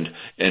happened,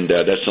 and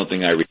that's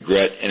something I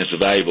regret, and it's a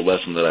valuable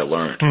lesson that I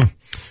learned.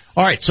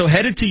 All right, so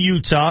headed to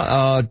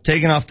Utah,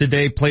 taking off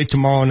today, play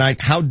tomorrow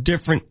night. How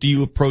different do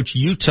you approach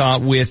Utah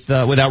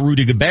without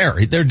Rudy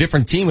Gobert? They're a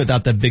different team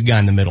without that big guy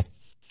in the middle.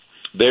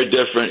 They're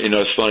different.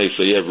 It's funny.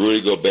 So you have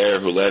Rudy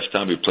Gobert, who last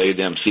time we played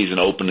them, season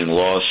opening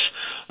loss.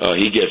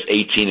 He gets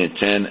 18 and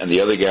 10, and the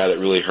other guy that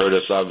really hurt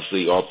us,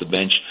 obviously, off the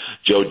bench,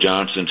 Joe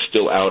Johnson,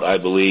 still out, I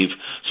believe.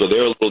 So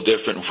they're a little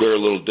different. We're a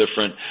little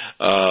different.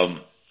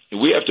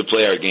 We have to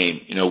play our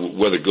game.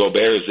 Whether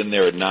Gobert is in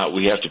there or not,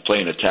 we have to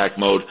play in attack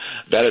mode.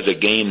 That is a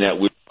game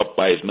that we're up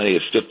by as many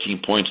as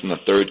 15 points in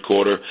the third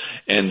quarter,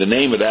 and the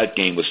name of that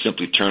game was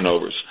simply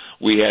turnovers.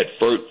 We had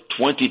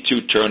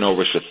 22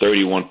 turnovers for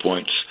 31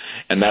 points,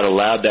 and that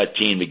allowed that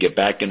team to get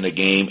back in the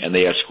game, and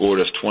they outscored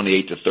us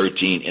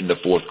 28-13 in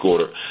the fourth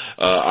quarter.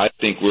 I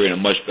think we're in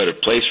a much better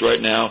place right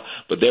now,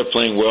 but they're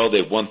playing well.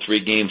 They've won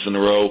 3 games in a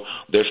row.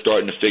 They're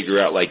starting to figure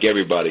out, like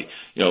everybody,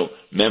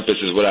 Memphis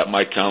is without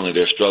Mike Conley.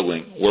 They're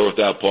struggling. We're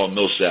without Paul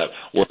Millsap.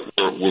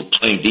 We're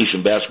playing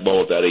decent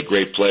basketball without a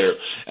great player,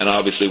 and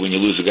obviously when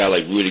you lose a guy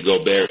like Rudy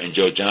Gobert and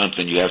Joe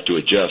Johnson, you have to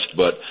adjust.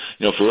 But,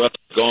 for us,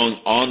 going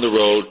on the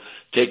road,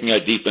 taking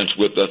our defense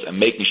with us and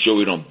making sure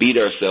we don't beat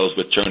ourselves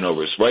with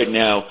turnovers. Right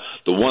now,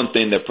 the one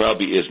thing that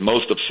probably is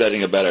most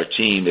upsetting about our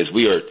team is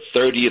we are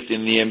 30th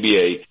in the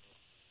NBA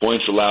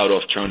points allowed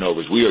off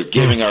turnovers. We are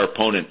giving our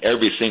opponent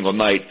every single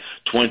night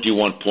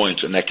 21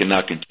 points, and that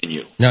cannot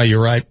continue. No,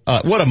 you're right.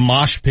 What a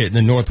mosh pit in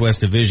the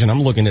Northwest Division.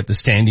 I'm looking at the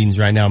standings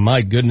right now.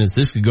 My goodness,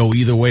 this could go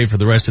either way for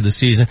the rest of the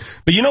season.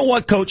 But you know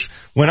what, Coach?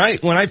 When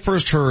I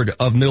first heard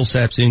of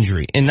Millsap's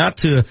injury, and not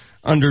to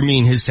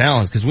undermine his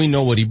talents, because we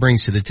know what he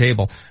brings to the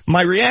table,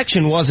 my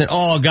reaction wasn't,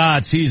 oh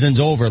God, season's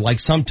over, like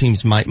some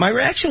teams might. My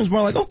reaction was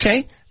more like,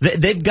 okay,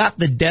 they've got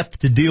the depth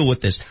to deal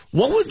with this.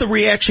 What was the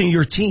reaction of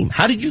your team?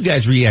 How did you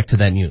guys react to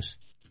that news?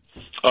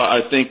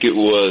 I think it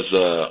was,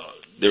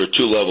 there were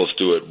 2 levels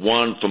to it.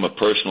 One, from a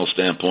personal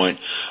standpoint,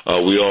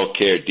 we all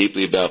care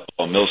deeply about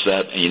Paul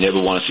Millsap, and you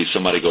never want to see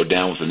somebody go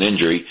down with an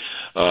injury,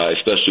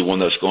 especially one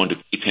that's going to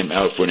keep him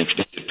out for an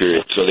extended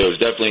period. So there was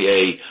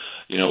definitely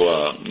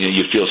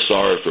you feel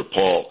sorry for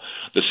Paul.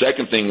 The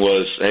second thing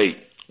was, hey,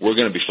 we're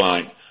going to be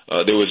fine.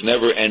 There was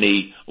never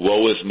any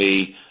woe is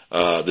me,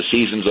 the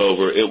season's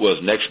over. It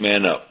was next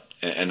man up,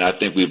 and I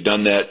think we've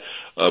done that.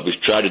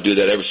 We've tried to do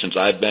that ever since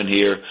I've been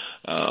here.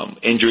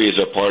 Injuries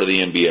are part of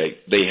the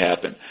NBA. They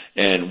happen.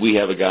 And we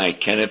have a guy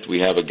in Kenneth.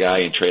 We have a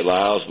guy in Trey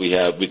Lyles.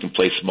 We can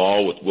play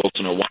small with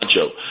Wilson or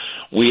Wancho.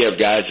 We have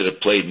guys that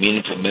have played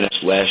meaningful minutes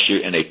last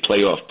year in a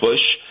playoff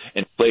push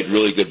and played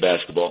really good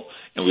basketball.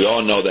 And we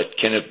all know that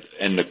Kenneth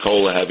and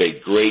Nikola have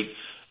a great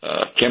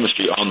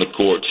chemistry on the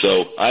court.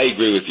 So I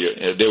agree with you.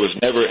 There was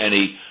never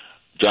any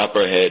drop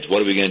our heads.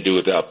 What are we going to do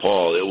without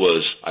Paul? It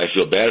was, I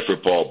feel bad for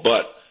Paul,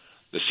 but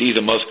the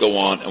season must go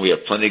on, and we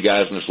have plenty of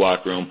guys in this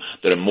locker room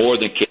that are more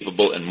than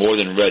capable and more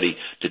than ready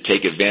to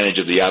take advantage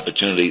of the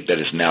opportunity that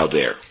is now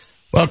there.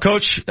 Well,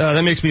 Coach,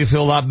 that makes me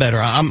feel a lot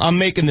better. I'm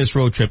making this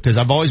road trip because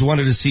I've always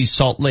wanted to see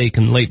Salt Lake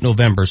in late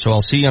November, so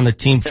I'll see you on the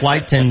team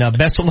flight, and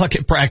best of luck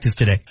at practice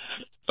today.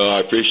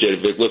 I appreciate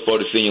it, Vic. Look forward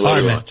to seeing you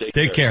later on.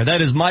 Take care.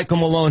 That is Michael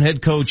Malone,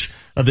 head coach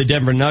of the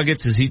Denver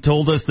Nuggets. As he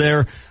told us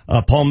there,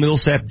 Paul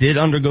Millsap did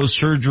undergo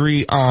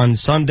surgery on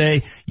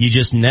Sunday. You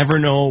just never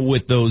know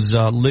with those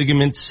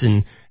ligaments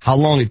and how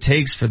long it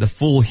takes for the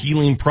full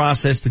healing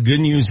process. The good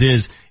news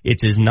is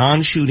it's his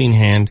non-shooting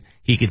hand.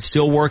 He could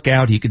still work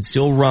out. He could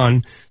still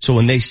run. So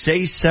when they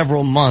say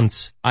several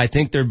months, I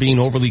think they're being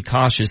overly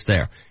cautious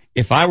there.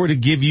 If I were to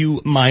give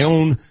you my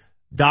own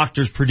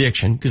doctor's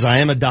prediction, because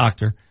I am a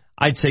doctor,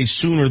 I'd say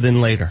sooner than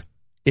later.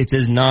 It's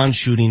his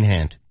non-shooting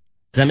hand.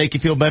 Does that make you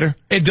feel better?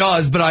 It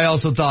does, but I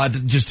also thought,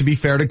 just to be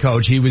fair to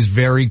Coach, he was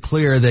very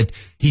clear that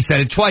he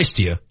said it twice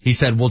to you. He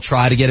said, we'll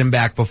try to get him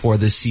back before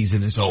this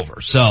season is over.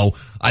 So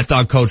I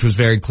thought Coach was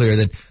very clear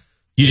that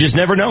you just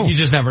never know. You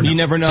just never know. You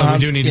never know. So we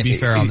do need to be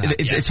fair on that.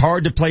 It's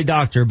hard to play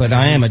doctor, but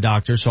I am a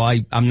doctor, so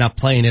I'm not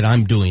playing it.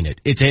 I'm doing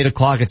it. It's 8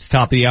 o'clock. It's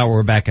top of the hour.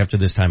 We're back after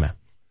this timeout.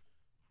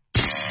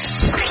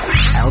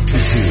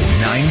 Altitude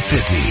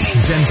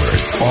 950,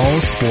 Denver's all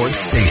sports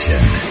station.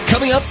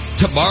 Coming up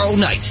tomorrow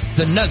night,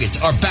 the Nuggets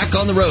are back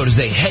on the road as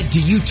they head to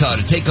Utah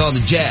to take on the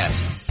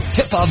Jazz.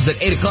 Tip-off is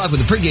at 8 o'clock with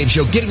the pregame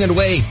show getting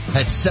underway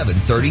at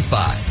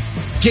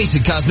 7:35.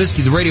 Jason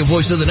Kosmiski, the radio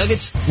voice of the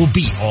Nuggets, will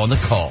be on the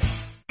call.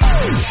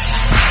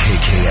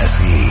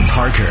 KKSE,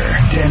 Parker,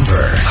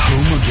 Denver,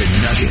 home of the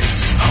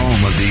Nuggets,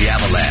 home of the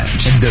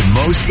Avalanche, and the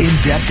most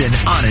in-depth and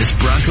honest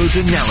Broncos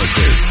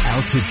analysis.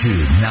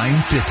 Altitude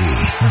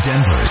 950,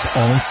 Denver's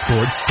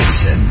all-sports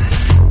station.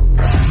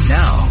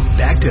 Now,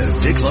 back to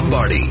Vic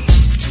Lombardi.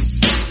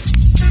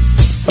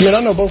 I mean, I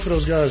know both of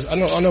those guys. I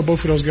know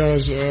both of those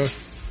guys,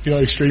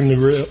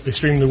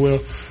 extremely well.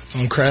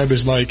 Crab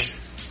is like,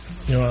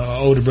 an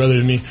older brother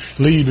to me.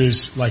 Lieb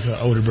is like an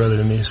older brother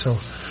to me. So,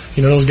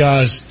 those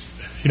guys,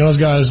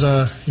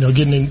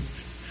 getting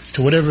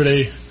into whatever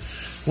they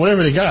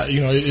got,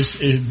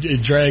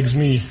 it drags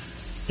me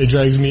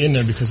in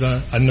there because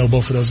I know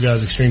both of those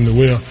guys extremely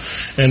well.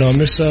 And,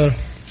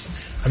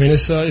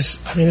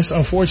 it's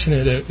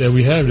unfortunate that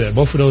we have that.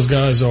 Both of those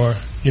guys are,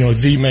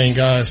 the main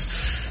guys,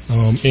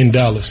 in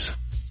Dallas.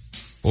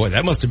 Boy,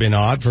 that must have been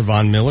odd for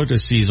Von Miller to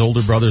see his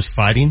older brothers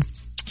fighting.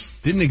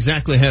 Didn't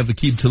exactly have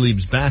Aqib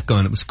Talib's back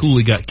on. It was cool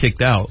he got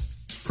kicked out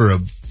for a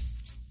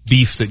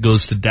beef that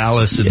goes to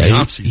Dallas in the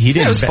offseason. He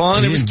didn't, it was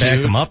fun. He didn't back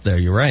him up there.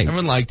 You're right.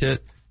 Everyone liked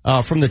it.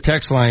 From the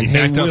text line, he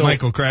backed up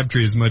Michael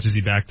Crabtree as much as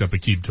he backed up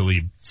Aqib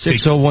Talib.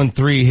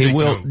 6013. Hey,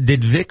 Will,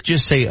 did Vic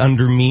just say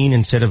undermine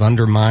instead of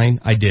undermine?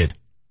 I did.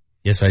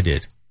 Yes, I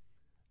did.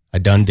 I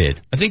done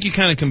did. I think you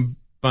kind of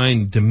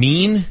combine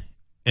demean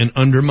and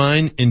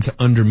undermine into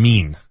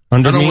undermean.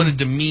 Undermean? I don't want to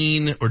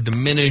demean or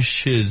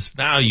diminish his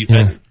value.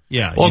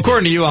 Yeah. Well,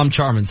 according to you, I'm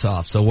charm and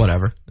soft, so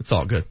whatever. It's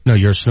all good. No,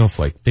 you're a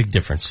snowflake. Big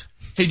difference.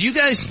 Hey, do you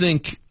guys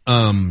think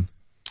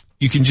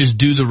you can just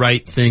do the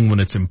right thing when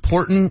it's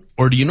important,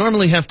 or do you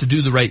normally have to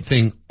do the right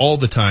thing all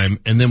the time,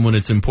 and then when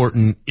it's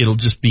important, it'll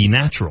just be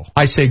natural?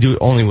 I say do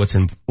only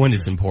when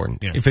it's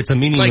important. Yeah. If it's a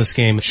meaningless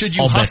game,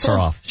 all bets are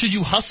off. Should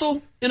you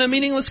hustle in a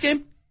meaningless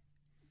game?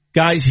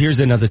 Guys, here's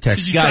another text.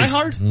 Should you Guys, try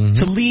hard?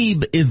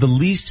 Talib is the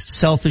least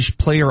selfish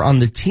player on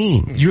the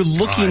team. You're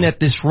looking at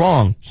this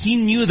wrong. He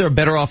knew they're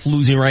better off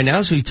losing right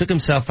now, so he took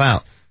himself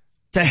out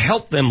to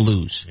help them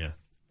lose. Yeah.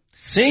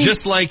 See?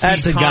 Just like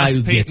that's he a guy cost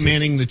who Peyton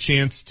Manning the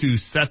chance to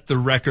set the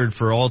record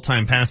for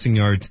all-time passing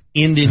yards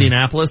in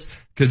Indianapolis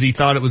because he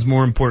thought it was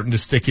more important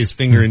to stick his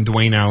finger in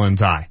Dwayne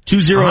Allen's eye.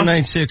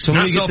 2096. So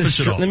let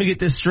me get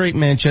this straight,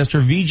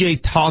 Manchester.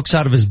 VJ talks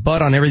out of his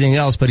butt on everything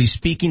else, but he's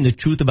speaking the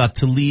truth about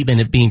Talib and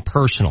it being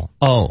personal.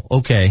 Oh,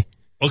 okay.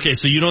 Okay,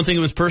 so you don't think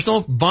it was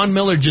personal? Von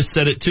Miller just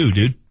said it too,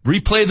 dude.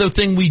 Replay the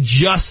thing we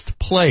just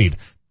played.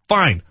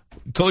 Fine.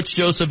 Coach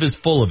Joseph is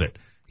full of it.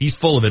 He's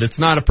full of it. It's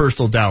not a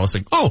personal Dallas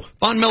thing. Oh,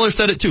 Von Miller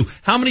said it too.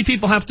 How many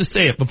people have to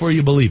say it before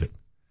you believe it?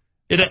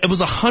 It was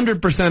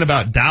 100%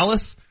 about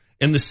Dallas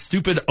and the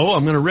stupid,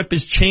 I'm going to rip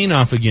his chain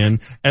off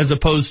again, as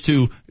opposed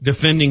to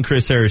defending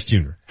Chris Harris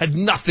Jr. Had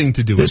nothing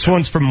to do with it. This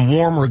one's from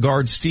Warm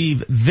Regards,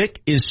 Steve.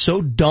 Vic is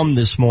so dumb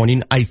this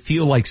morning, I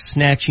feel like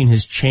snatching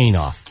his chain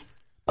off.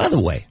 By the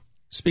way,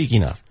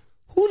 speaking of,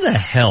 who the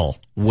hell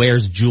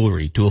wears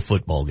jewelry to a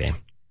football game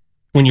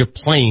when you're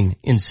playing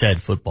in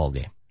said football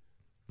game?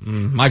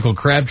 Michael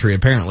Crabtree,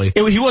 apparently.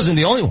 He wasn't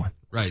the only one.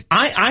 Right.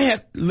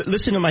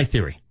 Listen to my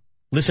theory.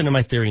 Listen to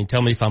my theory and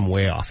tell me if I'm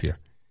way off here.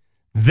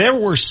 There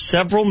were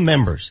several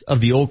members of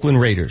the Oakland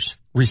Raiders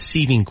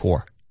receiving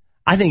corps.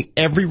 I think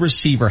every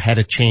receiver had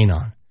a chain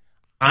on.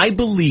 I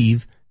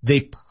believe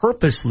they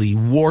purposely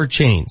wore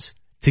chains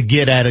to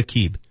get at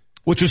Aqib,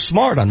 which was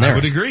smart on there. I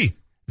would agree.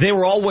 They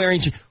were all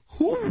wearing chains.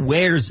 Who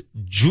wears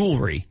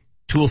jewelry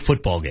to a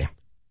football game?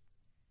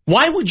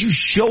 Why would you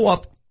show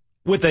up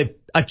with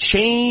a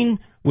chain,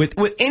 with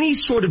any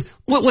sort of,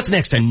 what's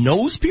next, a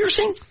nose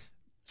piercing?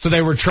 So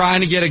they were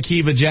trying to get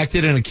Aqib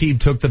ejected and Aqib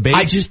took the bait?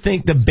 I just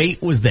think the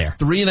bait was there.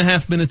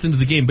 3.5 minutes into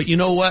the game. But you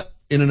know what?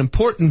 In an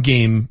important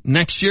game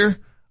next year,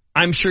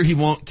 I'm sure he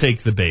won't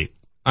take the bait.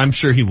 I'm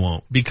sure he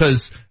won't,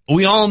 because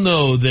we all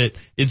know that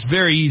it's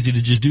very easy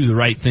to just do the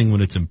right thing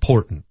when it's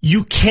important.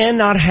 You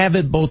cannot have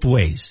it both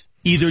ways.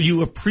 Either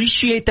you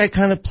appreciate that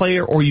kind of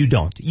player or you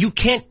don't. You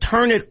can't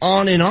turn it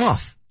on and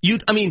off.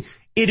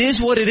 It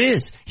is what it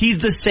is. He's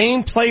the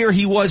same player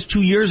he was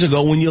 2 years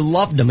ago when you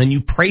loved him and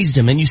you praised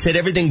him and you said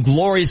everything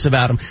glorious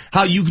about him,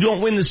 how you don't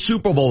win the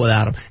Super Bowl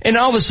without him. And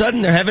all of a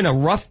sudden they're having a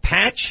rough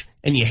patch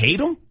and you hate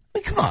him?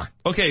 Come on.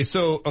 Okay,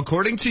 so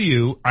according to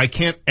you, I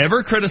can't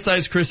ever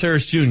criticize Chris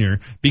Harris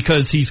Jr.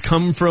 because he's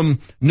come from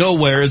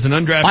nowhere as an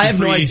undrafted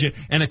free agent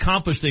and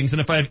accomplished things. And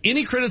if I have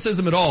any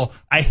criticism at all,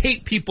 I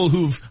hate people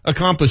who've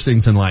accomplished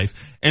things in life.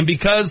 And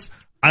because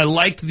I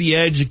liked the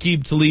edge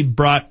Aqib Talib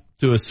brought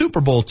to a Super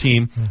Bowl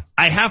team,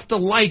 I have to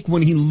like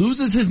when he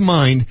loses his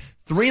mind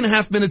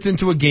 3.5 minutes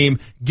into a game,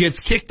 gets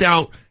kicked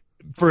out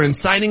for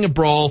inciting a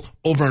brawl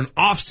over an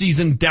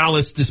off-season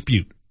Dallas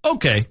dispute.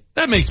 Okay,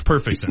 that makes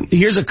perfect sense.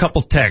 Here's a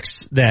couple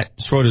texts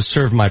that sort of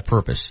serve my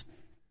purpose.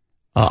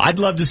 I'd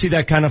love to see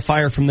that kind of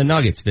fire from the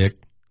Nuggets, Vic.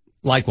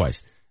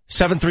 Likewise.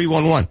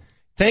 7311.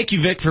 Thank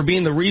you, Vic, for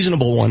being the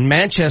reasonable one.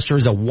 Manchester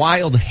is a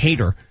wild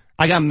hater.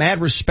 I got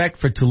mad respect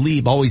for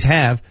Talib, always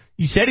have.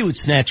 He said he would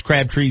snatch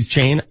Crabtree's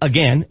chain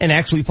again and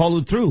actually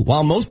followed through,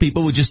 while most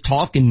people would just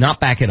talk and not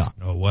back it up.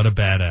 Oh, what a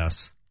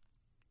badass.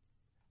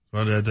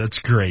 Well, that's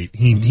great.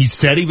 He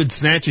said he would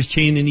snatch his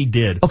chain and he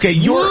did. Okay,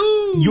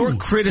 your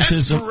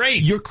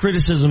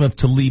criticism of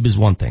Talib is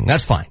one thing.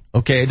 That's fine.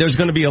 Okay, there's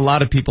going to be a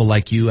lot of people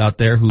like you out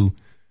there who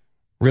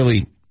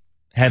really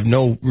have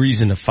no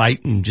reason to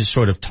fight and just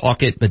sort of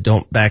talk it but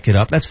don't back it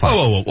up. That's fine.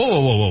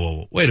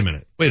 Whoa. Wait a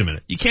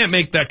minute. You can't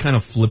make that kind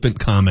of flippant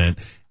comment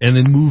and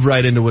then move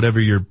right into whatever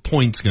your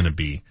point's going to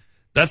be.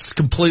 That's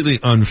completely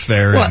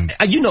unfair. Well,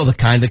 you know the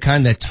kind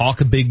that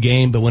talk a big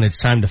game, but when it's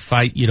time to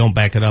fight, you don't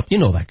back it up. You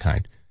know that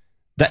kind.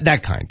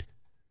 That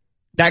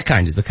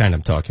kind is the kind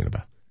I'm talking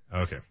about.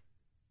 Okay.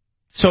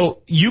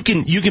 So you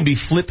can be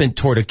flippant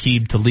toward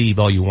Aqib Talib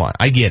all you want.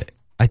 I get it.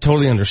 I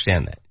totally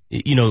understand that.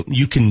 You know,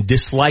 you can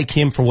dislike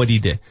him for what he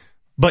did.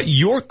 But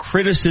your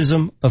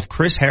criticism of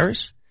Chris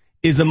Harris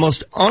is the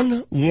most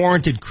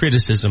unwarranted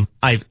criticism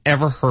I've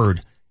ever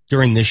heard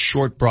during this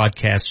short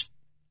broadcast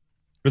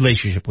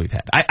relationship we've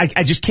had.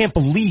 I just can't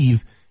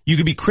believe you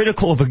could be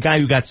critical of a guy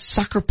who got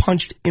sucker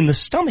punched in the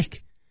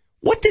stomach.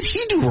 What did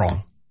he do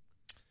wrong?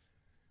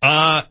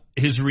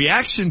 His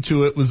reaction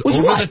to it was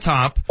over the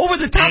top. Over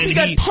the top, he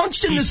got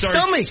punched in the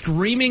stomach.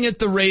 Screaming at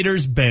the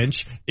Raiders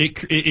bench.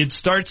 It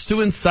starts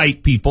to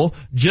incite people,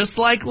 just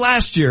like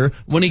last year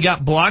when he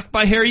got blocked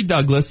by Harry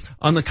Douglas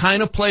on the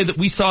kind of play that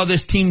we saw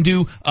this team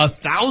do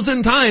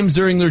 1,000 times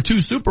during their 2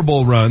 Super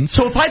Bowl runs.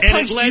 So if I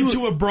punched you, and it led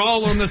to a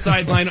brawl on the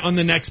sideline on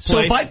the next play.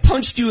 So if I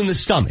punched you in the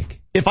stomach,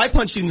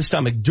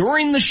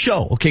 during the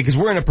show, okay, because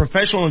we're in a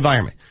professional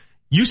environment,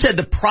 you said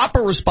the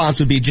proper response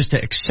would be just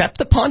to accept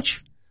the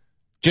punch,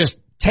 just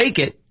take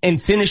it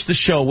and finish the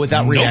show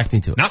without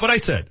reacting to it. Not what I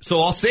said.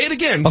 So I'll say it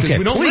again because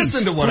we don't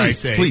listen to what I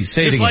say. Please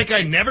say it again. Just like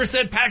I never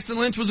said Paxton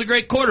Lynch was a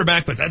great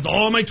quarterback, but that's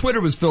all my Twitter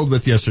was filled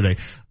with yesterday.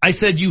 I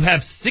said you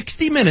have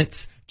 60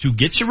 minutes to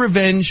get your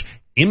revenge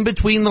in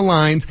between the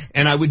lines,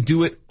 and I would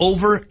do it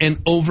over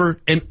and over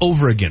and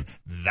over again.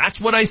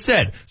 That's what I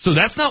said. So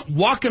that's not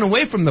walking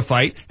away from the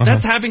fight.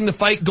 That's having the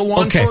fight go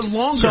on for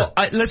longer. So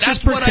let's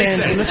just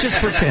pretend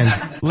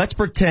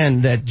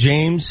that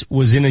James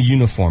was in a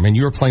uniform and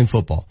you were playing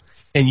football.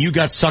 And you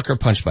got sucker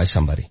punched by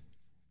somebody,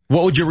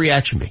 what would your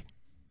reaction be?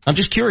 I'm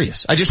just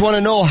curious. I just want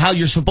to know how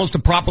you're supposed to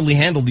properly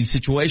handle these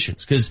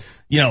situations because,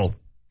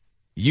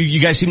 you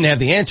guys seem to have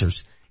the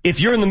answers. If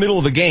you're in the middle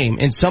of a game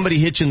and somebody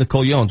hits you in the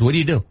colognes, what do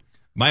you do?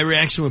 My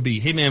reaction would be,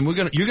 hey man,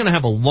 you're gonna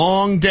have a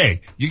long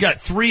day. You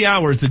got 3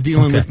 hours of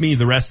dealing with me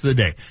the rest of the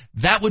day.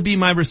 That would be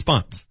my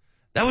response.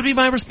 I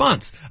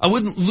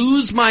wouldn't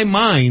lose my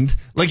mind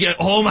like,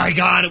 oh my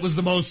God, it was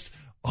the most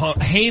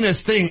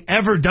heinous thing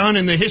ever done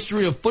in the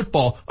history of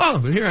football. Oh,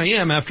 but here I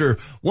am after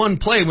one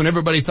play when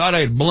everybody thought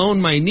I had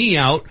blown my knee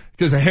out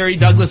because of Harry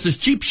Douglas's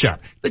cheap shot.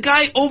 The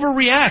guy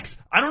overreacts.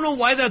 I don't know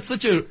why that's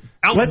such a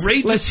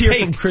outrageous Let's hear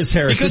from Chris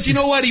Harris. Because you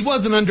know what? He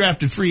was an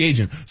undrafted free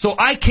agent. So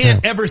I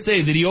can't ever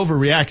say that he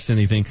overreacts to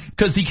anything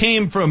because he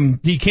came from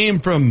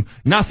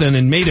nothing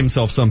and made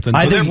himself something.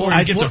 So therefore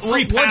he gets a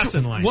free pass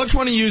in life. Which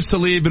one of you is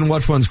Talib and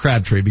which one's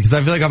Crabtree? Because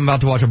I feel like I'm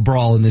about to watch a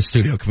brawl in this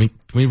studio. Can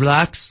we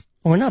relax?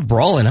 We're not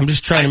brawling. I'm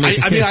just trying to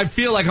make I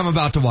feel like I'm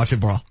about to watch a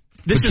brawl.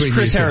 This is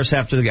Chris Harris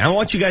after the game. I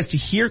want you guys to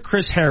hear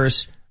Chris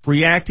Harris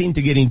reacting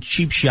to getting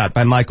cheap shot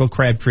by Michael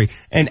Crabtree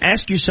and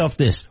ask yourself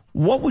this.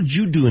 What would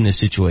you do in this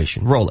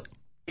situation? Roll it.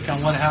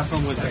 On what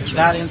happened with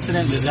that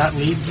incident, did that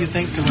lead, do you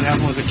think, to what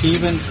happened with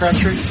Aqib and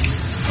Crabtree?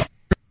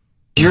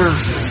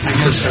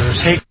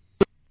 Take.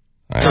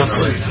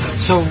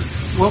 So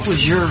what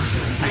was your,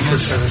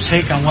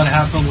 take on what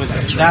happened with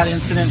that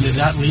incident? Did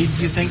that lead,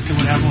 do you think, to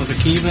what happened with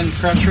Aqib and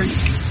Crabtree?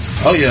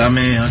 Oh yeah, I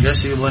mean, I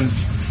guess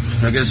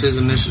his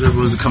initiative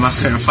was to come out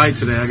there and fight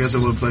today. I guess I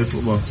would play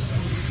football.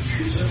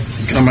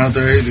 He come out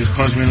there, he just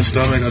punched me in the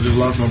stomach. I just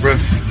lost my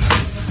breath.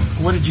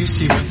 What did you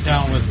see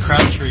down with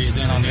Crabtree and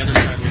then on the other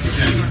side with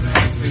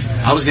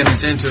Aqib? I was getting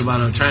attended to by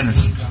the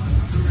trainers,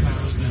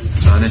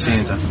 so I didn't see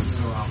anything.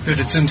 Did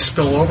it then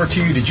spill over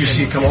to you? Did you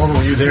see it come over?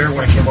 Were you there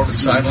when it came over the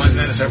sideline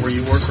then? Is that where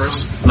you were,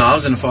 Chris? No, I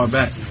was in the far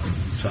back,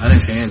 so I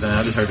didn't see anything.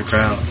 I just heard the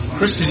crowd.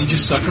 Chris, did he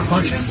just sucker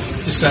punch you?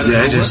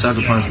 Yeah, he just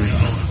sucker punched me.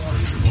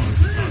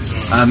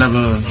 I've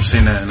never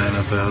seen that in the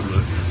NFL,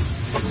 but...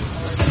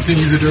 You think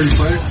he's a dirty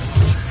player?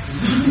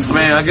 I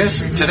mean, I guess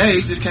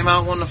today he just came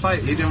out wanting to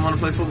fight. He didn't want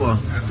to play football.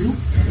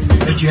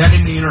 Did you have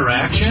any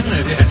interaction?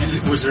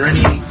 Was there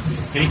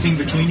anything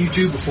between you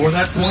two before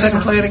that point?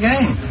 Second play of the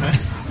game.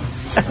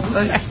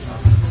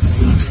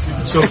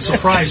 So it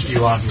surprised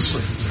you,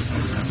 obviously.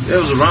 It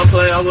was a run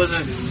play. I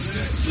wasn't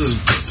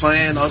just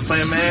playing. I was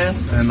playing man,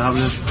 and I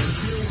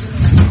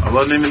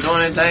wasn't even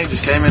doing anything.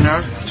 Just came in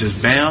there,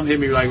 just bam, hit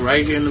me like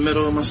right here in the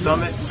middle of my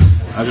stomach.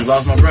 I just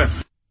lost my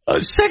breath.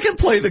 Second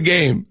play of the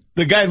game.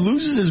 The guy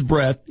loses his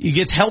breath. He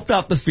gets helped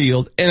out the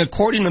field, and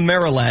according to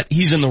Marilat,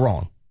 he's in the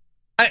wrong.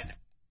 I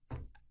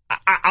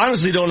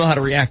honestly don't know how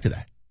to react to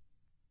that.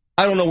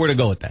 I don't know where to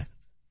go with that.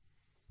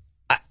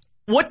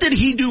 What did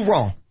he do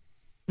wrong?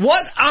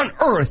 What on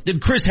earth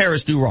did Chris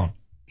Harris do wrong?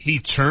 He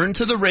turned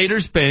to the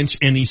Raiders bench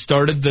and he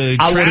started the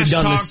I would have trash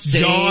done talk. the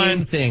same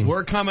John, thing.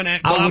 We're coming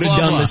at blah, I would blah,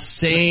 have done blah. the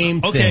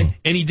same thing. Okay,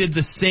 and he did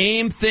the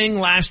same thing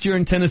last year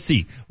in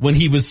Tennessee when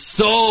he was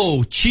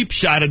so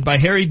cheap-shotted by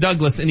Harry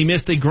Douglas and he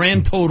missed a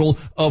grand total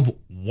of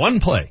one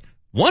play.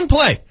 One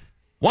play.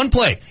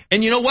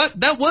 And you know what?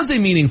 That was a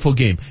meaningful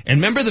game. And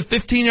remember the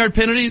 15-yard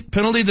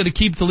penalty that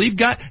Aqib Talib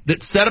got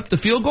that set up the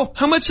field goal?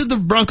 How much did the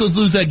Broncos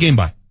lose that game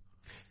by?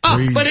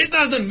 But it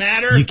doesn't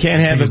matter. You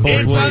can't have it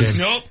both ways.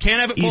 Nope,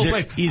 can't have it both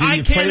ways.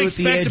 I can't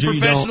expect a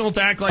professional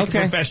to act like a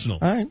professional.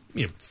 All right. Give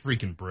me a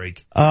freaking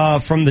break.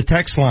 From the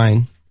text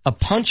line, a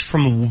punch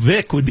from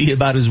Vic would be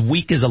about as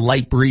weak as a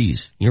light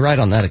breeze. You're right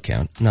on that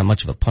account. Not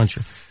much of a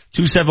puncher.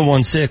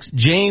 2716.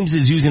 James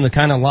is using the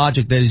kind of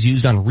logic that is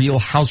used on Real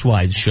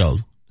Housewives show.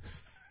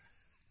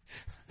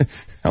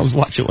 I was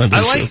watching one of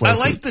those shows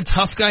last week. The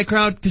tough guy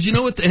crowd because you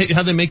know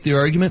how they make the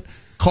argument?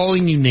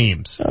 Calling you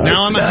names.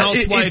 Now I'm a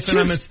housewife and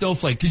I'm a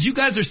snowflake because you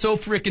guys are so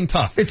freaking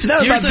tough. It's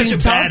not You're about such being a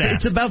tough. badass.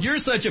 It's about You're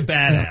such a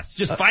badass.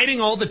 Just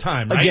fighting all the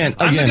time, right? Again.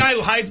 I'm the guy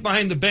who hides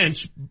behind the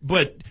bench,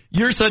 but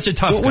you're such a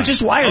tough guy. We're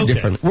just wired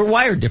differently. We're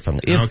wired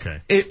differently.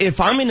 If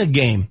I'm in a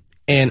game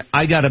and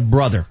I got a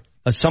brother,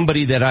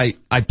 somebody that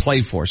I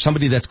play for,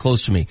 somebody that's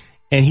close to me,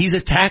 and he's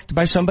attacked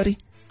by somebody,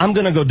 I'm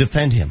going to go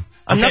defend him.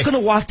 I'm not going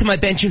to walk to my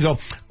bench and go,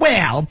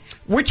 well,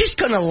 we're just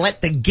going to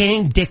let the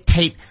game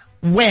dictate.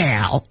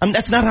 Well,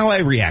 that's not how I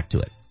react to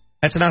it.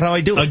 That's not how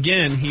I do it.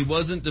 Again, he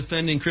wasn't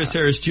defending Chris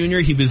Harris Jr.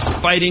 He was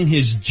fighting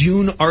his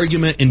June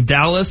argument in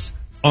Dallas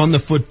on the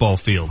football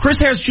field. Chris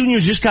Harris Jr.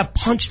 just got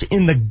punched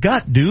in the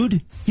gut,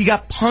 dude. He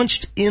got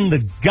punched in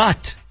the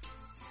gut.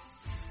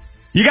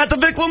 You got the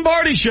Vic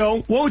Lombardi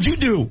show. What would you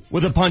do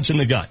with a punch in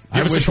the gut?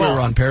 I wish we were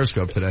on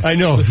Periscope today. I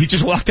know. He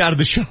just walked out of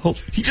the show.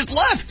 He just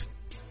left.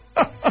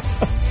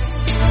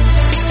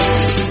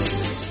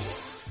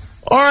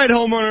 All right,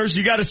 homeowners,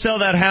 you got to sell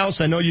that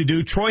house. I know you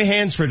do. Troy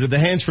Hansford of the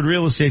Hansford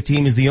Real Estate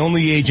Team is the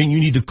only agent you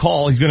need to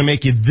call. He's going to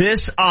make you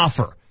this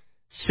offer.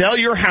 Sell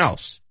your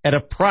house at a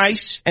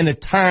price and a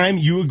time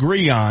you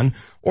agree on,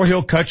 or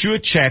he'll cut you a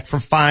check for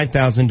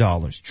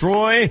 $5,000.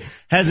 Troy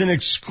has an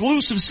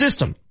exclusive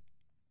system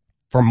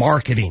for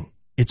marketing.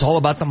 It's all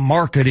about the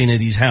marketing of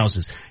these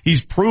houses.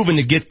 He's proven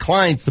to get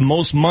clients the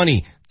most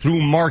money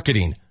through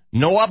marketing.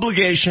 No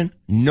obligation,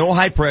 no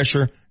high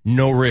pressure,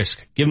 no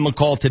risk. Give him a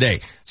call today.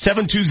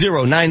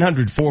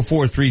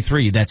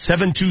 720-900-4433. That's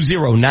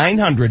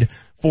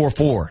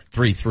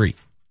 720-900-4433.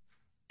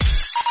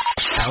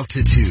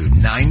 Altitude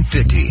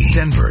 950,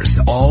 Denver's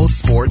all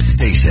sports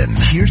station.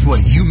 Here's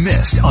what you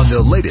missed on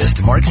the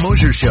latest Mark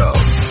Mosier show.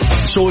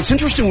 So it's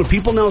interesting when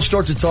people now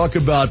start to talk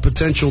about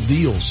potential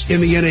deals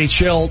in the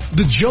NHL.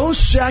 The Joe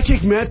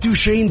Sakic, Matt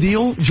Duchene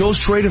deal, Joe's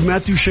trade of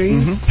Matt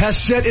Duchene, has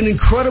set an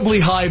incredibly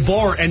high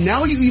bar. And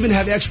now you even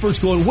have experts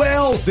going,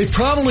 well, they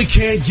probably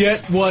can't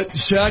get what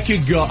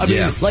Sakic got. I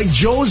mean, like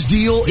Joe's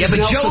deal is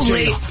now such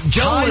a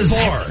high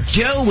bar.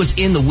 Joe was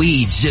in the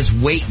weeds just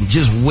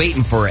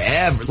waiting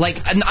forever.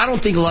 Like, I don't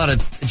think a lot of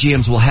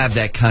GMs will have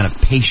that kind of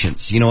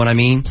patience. You know what I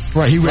mean?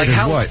 Right. He waited,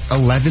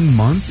 11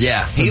 months?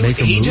 Yeah.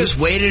 He just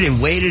waited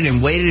and waited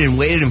and waited and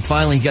waited, and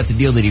finally he got the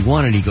deal that he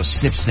wanted. He goes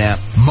snip snap.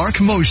 Mark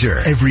Mosier,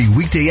 every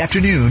weekday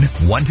afternoon,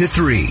 1 to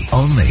 3,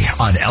 only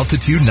on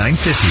Altitude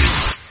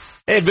 950.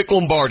 Hey, Vic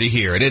Lombardi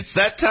here, and it's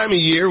that time of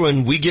year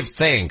when we give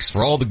thanks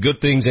for all the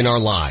good things in our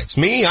lives.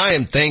 Me, I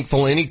am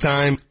thankful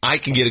anytime I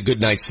can get a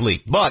good night's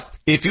sleep. But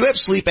if you have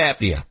sleep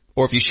apnea,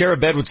 or if you share a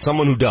bed with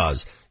someone who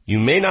does, you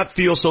may not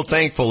feel so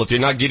thankful if you're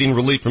not getting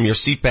relief from your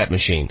CPAP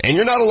machine. And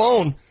you're not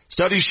alone.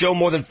 Studies show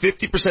more than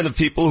 50% of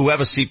people who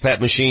have a CPAP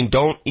machine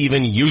don't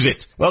even use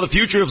it. Well, the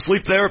future of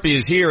sleep therapy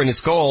is here, and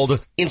it's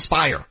called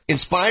Inspire.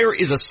 Inspire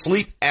is a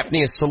sleep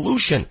apnea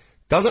solution.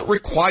 Doesn't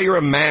require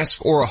a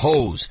mask or a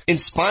hose.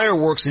 Inspire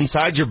works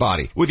inside your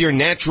body with your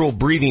natural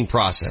breathing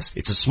process.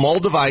 It's a small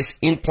device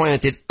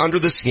implanted under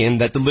the skin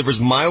that delivers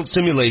mild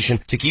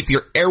stimulation to keep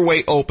your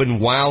airway open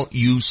while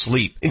you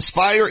sleep.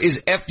 Inspire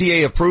is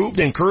FDA approved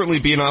and currently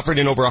being offered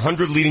in over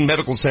 100 leading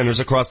medical centers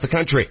across the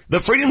country.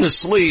 The freedom to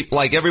sleep,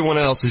 like everyone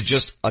else, is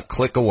just a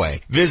click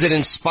away. Visit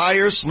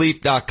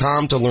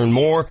InspireSleep.com to learn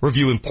more,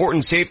 review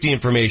important safety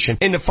information,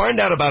 and to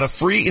find out about a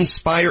free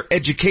Inspire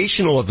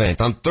educational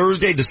event on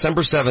Thursday,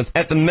 December 7th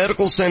at the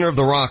Medical Center of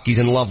the Rockies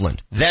in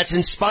Loveland. That's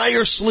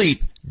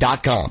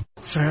InspireSleep.com.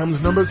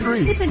 Sam's number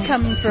 3. They've been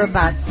coming for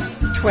about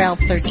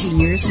 12, 13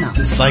 years now.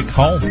 It's like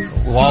home.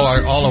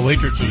 All the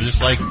waitresses are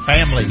just like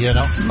family, you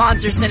know.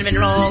 Monster cinnamon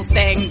roll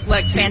thing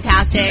looked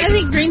fantastic. I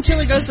think green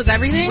chili goes with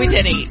everything. We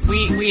did eat.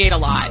 We ate a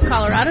lot.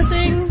 Colorado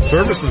thing.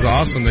 Service is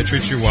awesome. They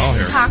treat you well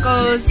here.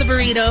 Tacos, the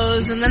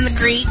burritos, and then the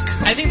Greek.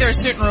 I think there are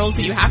certain rules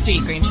that you have to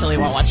eat green chili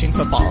while watching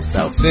football,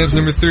 so. Sam's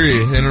number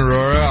 3 in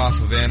Aurora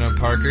off of Anna and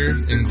Parker,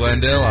 in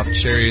Glendale off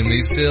Cherry and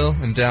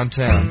Leesdale, and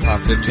downtown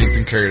off 15th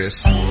and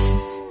Curtis.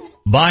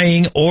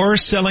 Buying or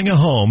selling a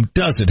home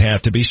doesn't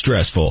have to be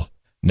stressful.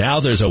 Now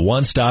there's a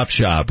one-stop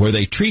shop where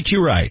they treat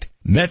you right.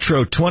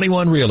 Metro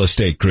 21 Real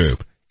Estate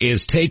Group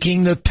is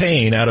taking the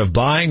pain out of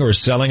buying or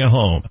selling a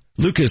home.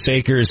 Lucas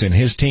Akers and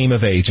his team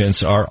of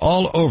agents are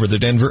all over the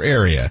Denver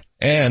area,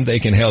 and they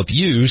can help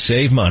you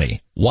save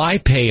money. Why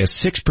pay a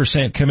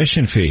 6%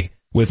 commission fee?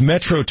 With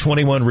Metro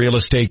 21 Real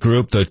Estate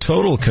Group, the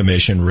total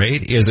commission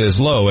rate is as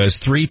low as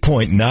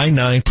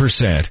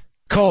 3.99%.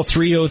 Call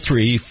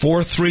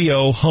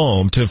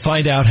 303-430-HOME to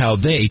find out how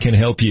they can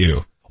help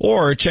you.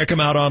 Or check them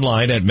out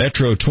online at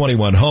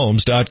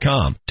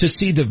metro21homes.com to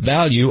see the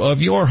value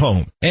of your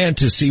home and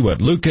to see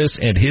what Lucas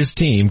and his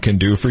team can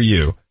do for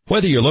you.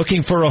 Whether you're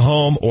looking for a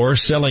home or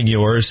selling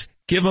yours,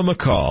 give them a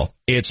call.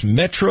 It's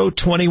Metro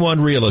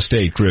 21 Real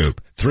Estate Group,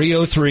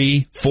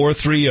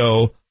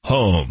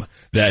 303-430-HOME.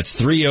 That's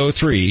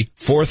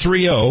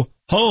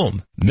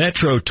 303-430-HOME.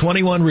 Metro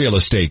 21 Real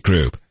Estate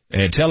Group.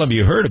 And tell them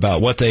you heard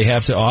about what they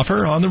have to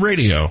offer on the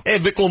radio. Hey,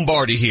 Vic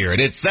Lombardi here, and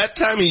it's that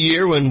time of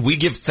year when we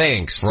give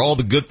thanks for all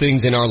the good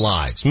things in our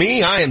lives.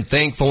 Me, I am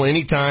thankful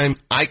anytime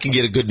I can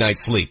get a good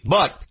night's sleep.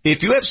 But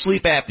if you have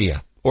sleep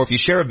apnea, or if you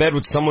share a bed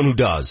with someone who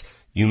does,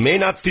 you may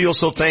not feel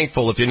so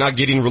thankful if you're not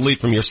getting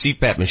relief from your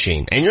CPAP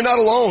machine. And you're not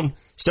alone.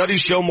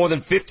 Studies show more than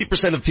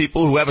 50% of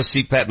people who have a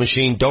CPAP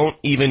machine don't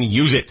even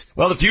use it.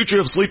 Well, the future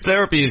of sleep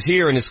therapy is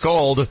here, and it's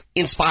called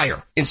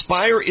Inspire.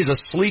 Inspire is a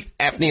sleep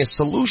apnea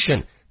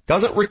solution.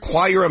 doesn't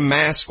require a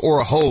mask or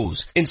a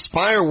hose.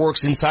 Inspire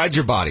works inside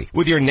your body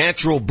with your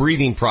natural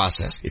breathing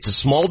process. It's a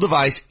small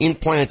device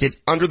implanted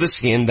under the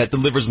skin that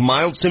delivers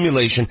mild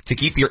stimulation to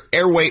keep your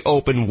airway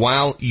open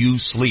while you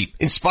sleep.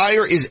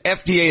 Inspire is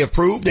FDA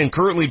approved and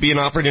currently being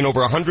offered in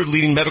over 100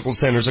 leading medical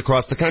centers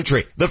across the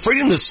country. The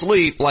freedom to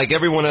sleep, like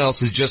everyone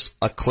else, is just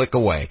a click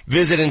away.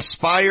 Visit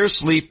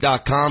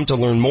InspireSleep.com to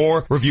learn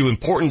more, review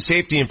important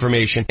safety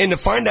information, and to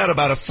find out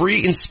about a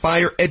free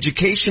Inspire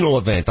educational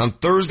event on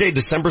Thursday,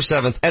 December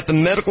 7th at the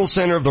Medical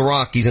Center of the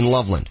Rockies in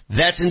Loveland.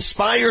 That's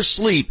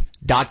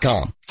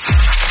InspireSleep.com.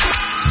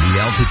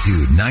 The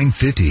Altitude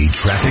 950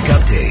 traffic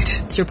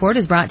update. This report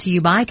is brought to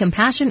you by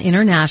Compassion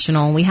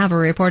International. We have a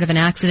report of an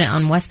accident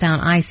on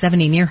westbound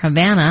I-70 near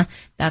Havana.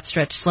 That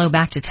stretch slow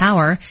back to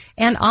Tower.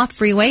 And off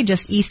freeway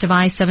just east of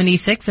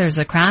I-76, there's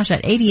a crash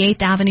at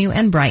 88th Avenue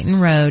and Brighton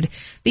Road.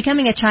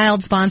 Becoming a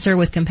child sponsor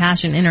with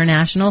Compassion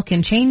International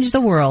can change the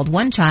world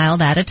one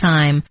child at a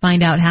time.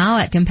 Find out how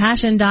at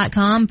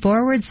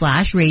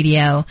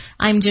compassion.com/radio.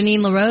 I'm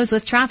Janine LaRose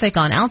with traffic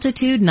on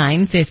Altitude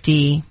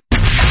 950.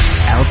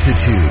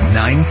 Altitude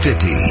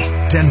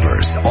 950,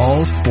 Denver's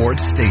all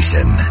sports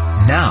station.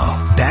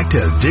 Now, back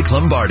to Vic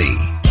Lombardi.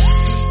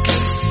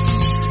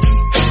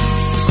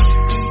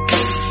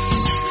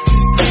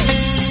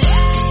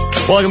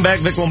 Welcome back,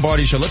 Vic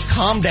Lombardi Show. Let's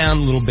calm down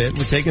a little bit.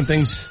 We're taking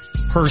things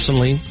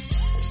personally.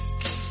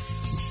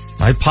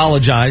 I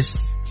apologize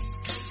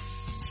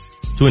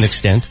to an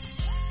extent.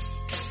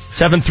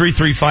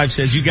 7335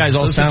 says you guys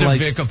all sound like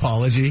Vic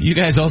apology. You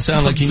guys all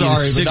sound like you need a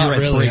cigarette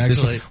really, break.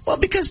 This well,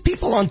 because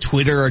people on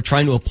Twitter are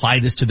trying to apply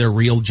this to their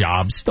real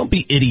jobs. Don't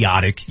be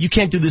idiotic. You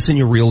can't do this in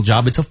your real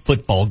job. It's a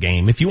football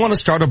game. If you want to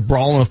start a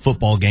brawl in a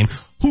football game,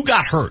 who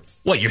got hurt?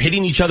 What, you're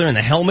hitting each other in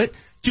the helmet?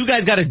 Two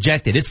guys got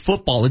ejected. It's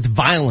football. It's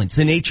violence.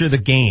 The nature of the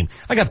game.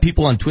 I got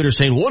people on Twitter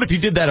saying, what if you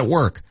did that at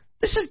work?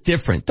 This is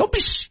different. Don't be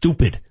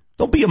stupid.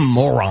 Don't be a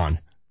moron.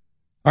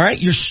 All right?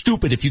 You're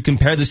stupid if you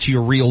compare this to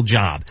your real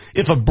job.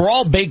 If a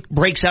brawl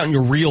breaks out in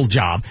your real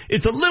job,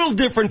 it's a little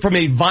different from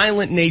a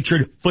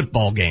violent-natured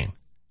football game.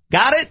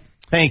 Got it?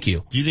 Thank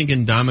you. Do you think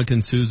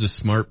Ndamukong Suh's a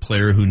smart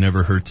player who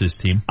never hurts his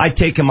team? I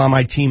take him on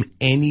my team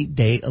any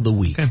day of the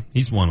week. Okay.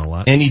 He's won a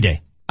lot. Any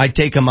day. I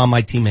take him on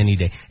my team any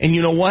day. And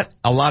you know what?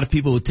 A lot of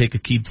people would take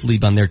Aqib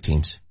Talib on their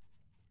teams.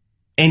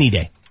 Any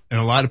day. And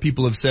a lot of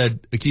people have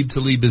said Aqib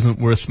Talib isn't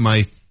worth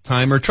my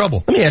time or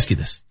trouble. Let me ask you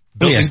this.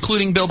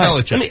 Including Bill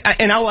Belichick.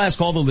 And I'll ask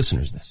all the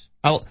listeners this.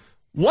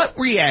 What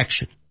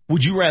reaction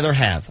would you rather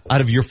have out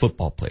of your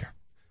football player?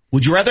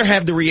 Would you rather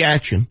have the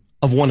reaction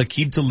of one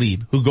Aqib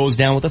Talib who goes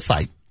down with a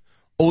fight?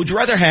 Or would you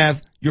rather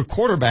have your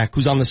quarterback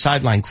who's on the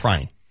sideline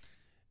crying?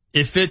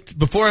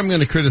 Before I'm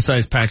going to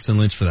criticize Paxton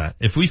Lynch for that,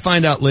 if we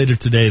find out later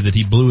today that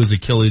he blew his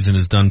Achilles and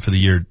is done for the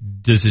year,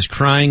 does his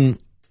crying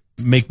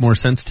make more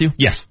sense to you?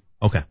 Yes.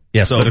 Okay.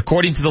 Yes, but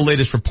according to the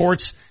latest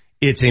reports,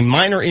 it's a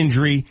minor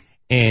injury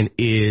and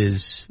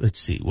is, let's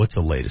see, what's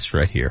the latest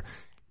right here?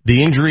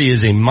 The injury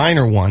is a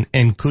minor one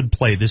and could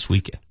play this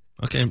weekend.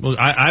 Okay. Well,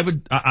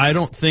 I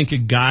don't think a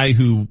guy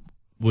who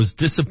was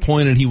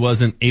disappointed he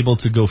wasn't able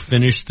to go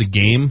finish the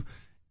game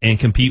and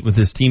compete with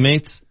his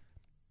teammates.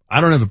 I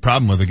don't have a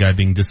problem with a guy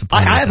being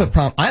disappointed. I have a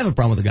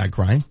problem with a guy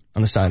crying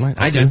on the sideline.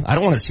 Okay. I do. I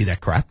don't want to see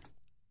that crap.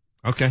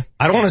 Okay.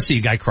 I don't want to see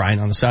a guy crying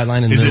on the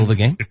sideline in the middle of the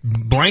game.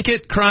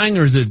 Blanket crying,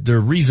 or is it the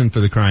reason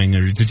for the crying,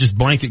 or is it just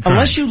blanket crying?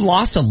 Unless you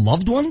lost a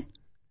loved one.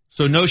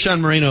 So no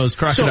Sean Moreno's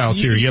crocodile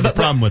tear. You have a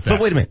problem with that.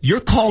 But wait a minute.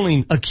 You're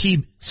calling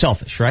Aqib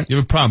selfish, right? You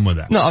have a problem with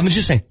that. No, I'm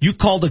just saying. You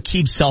called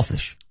Aqib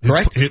selfish,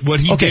 correct? What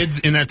he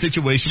did in that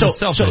situation was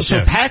selfish.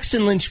 So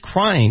Paxton Lynch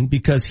crying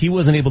because he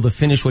wasn't able to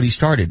finish what he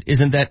started.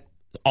 Isn't that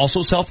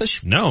also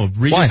selfish? No.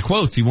 Read his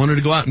quotes. He wanted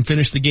to go out and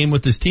finish the game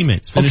with his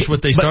teammates. Finish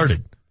what they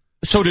started.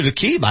 So did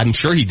Aqib. I'm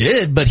sure he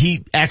did, but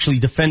he actually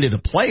defended a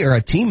player,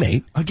 a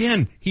teammate.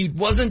 Again, he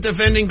wasn't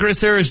defending Chris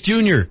Harris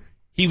Jr.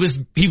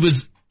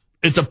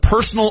 It's a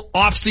personal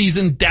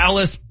off-season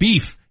Dallas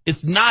beef.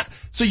 It's not,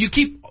 so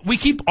we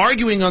keep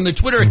arguing on the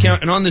Twitter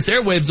account and on this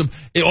airwaves of,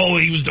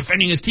 he was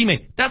defending his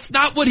teammate. That's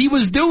not what he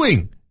was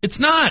doing. It's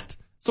not.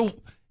 So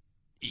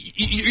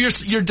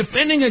you're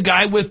defending a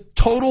guy with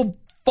total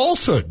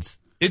falsehoods.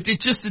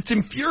 It's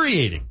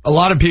infuriating. A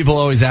lot of people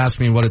always ask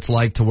me what it's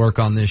like to work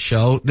on this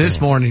show. This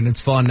morning,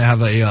 it's fun to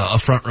have a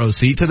front row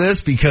seat to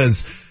this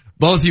because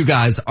both you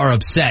guys are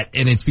upset,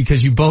 and it's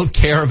because you both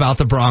care about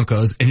the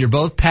Broncos, and you're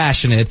both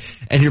passionate,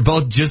 and you're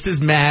both just as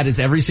mad as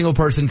every single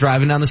person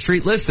driving down the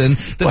street. Listen,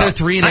 they're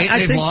 3-8,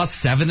 and they've lost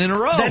 7 in a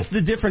row. That's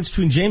the difference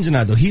between James and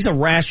I, though. He's a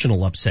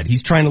rational upset.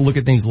 He's trying to look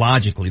at things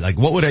logically. Like,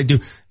 what would I do?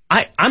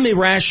 I'm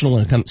irrational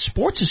when it comes.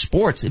 Sports is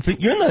sports. If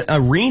you're in the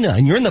arena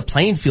and you're in the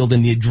playing field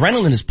and the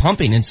adrenaline is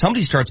pumping and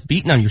somebody starts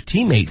beating on your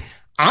teammate,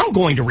 I'm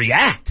going to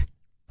react.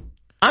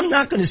 I'm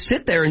not going to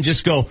sit there and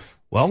just go,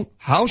 well,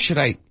 how should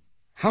I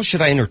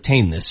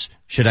entertain this?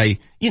 Should I,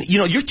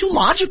 you're too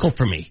logical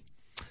for me.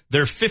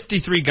 There are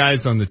 53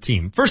 guys on the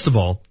team. First of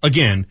all,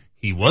 again,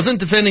 he wasn't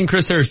defending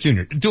Chris Harris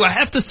Jr. Do I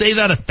have to say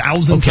that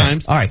 1,000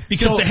 times? All right.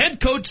 Because the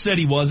head coach said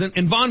he wasn't,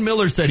 and Von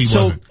Miller said he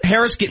wasn't. So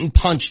Harris getting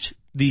punched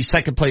the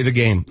second play of the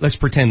game. Let's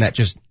pretend that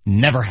just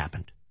never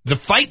happened. The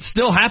fight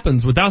still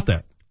happens without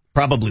that.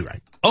 Probably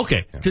right.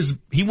 Okay, because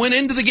he went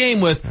into the game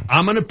with,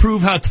 I'm going to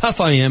prove how tough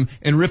I am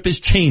and rip his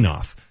chain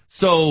off.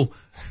 So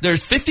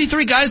there's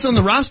 53 guys on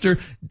the roster.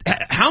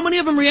 How many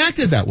of them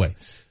reacted that way?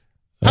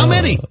 How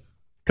many? A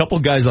couple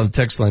of guys on the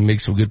text line make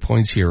some good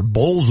points here.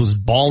 Bowles was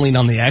bawling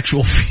on the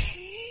actual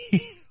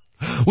field.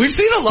 We've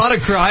seen a lot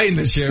of crying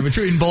this year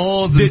between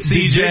Bowles and CJ.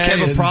 Did Vic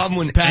have a problem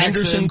when Paxton.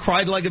 Anderson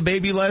cried like a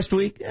baby last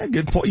week? Yeah,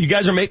 good point. You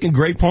guys are making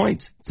great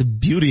points. It's the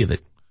beauty of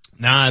it.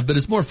 Nah, but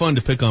it's more fun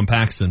to pick on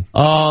Paxton.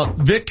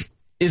 Vic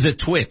is a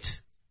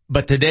twit,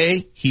 but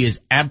today he is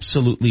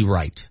absolutely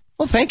right.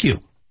 Well, thank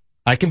you.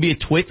 I can be a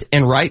twit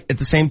and right at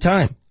the same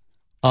time.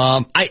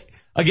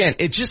 Again,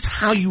 it's just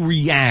how you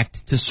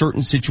react to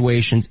certain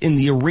situations in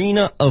the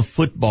arena of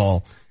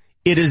football.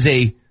 It is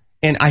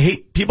and I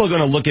hate, people are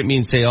going to look at me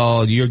and say,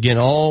 oh, you're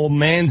getting all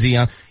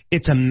mansy.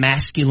 It's a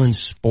masculine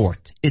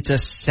sport. It's a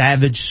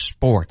savage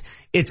sport.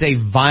 It's a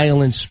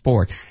violent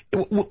sport.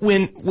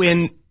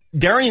 When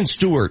Darian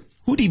Stewart,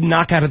 who did he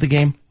knock out of the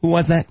game? Who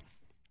was that?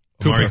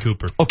 Amari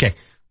Cooper. Okay.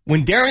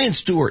 When Darian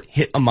Stewart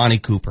hit Amani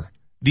Cooper,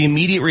 the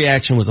immediate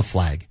reaction was a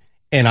flag.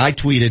 And I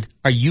tweeted,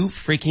 are you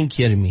freaking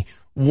kidding me?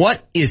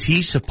 What is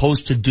he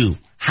supposed to do?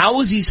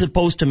 How is he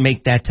supposed to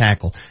make that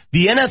tackle?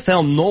 The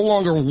NFL no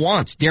longer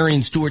wants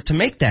Darian Stewart to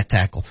make that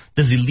tackle.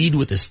 Does he lead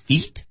with his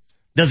feet?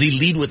 Does he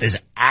lead with his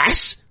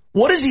ass?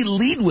 What does he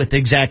lead with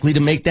exactly to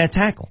make that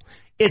tackle?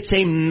 It's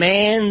a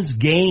man's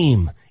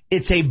game.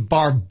 It's a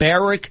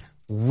barbaric,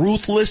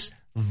 ruthless,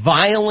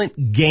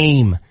 violent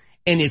game.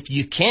 And if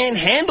you can't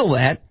handle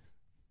that,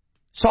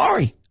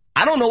 sorry,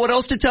 I don't know what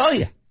else to tell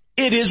you.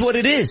 It is what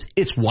it is.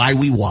 It's why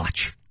we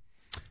watch.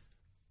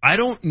 I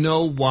don't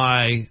know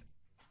why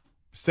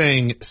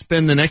saying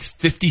spend the next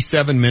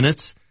 57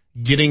 minutes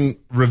getting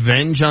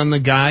revenge on the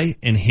guy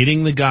and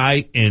hitting the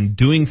guy and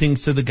doing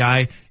things to the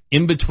guy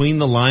in between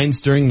the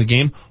lines during the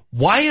game.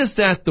 Why is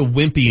that the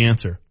wimpy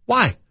answer?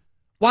 Why?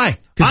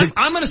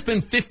 I'm going to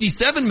spend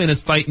 57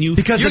 minutes fighting you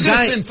because you're going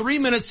to spend 3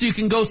 minutes so you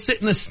can go sit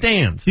in the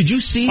stands. Did you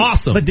see?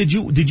 Awesome. But did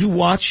you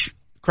watch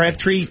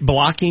Crabtree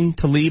blocking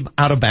Talib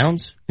out of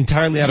bounds?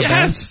 Entirely out of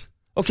bounds?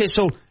 Okay,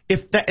 so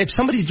if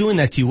somebody's doing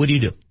that to you, what do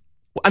you do?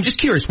 I'm just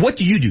curious. What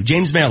do you do,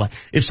 James Mala?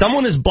 If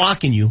someone is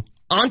blocking you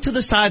onto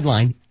the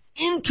sideline,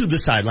 into the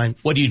sideline,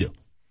 what do you do?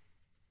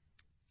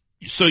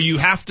 So you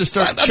have to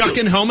start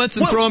chucking helmets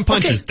and throwing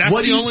punches. Okay.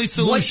 That's the only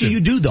solution. What do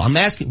you do, though? I'm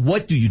asking,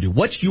 what do you do?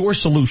 What's your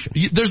solution?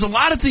 There's a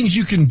lot of things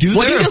you can do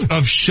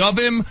of shove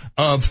him,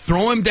 of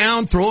throw him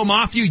down, throw him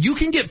off you. You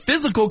can get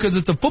physical because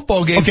it's a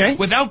football game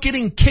without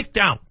getting kicked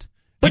out.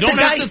 But you don't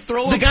have to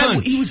throw a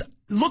punch.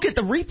 Look at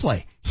the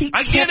replay.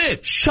 I get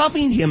it.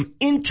 Shoving him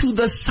into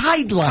the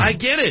sideline. I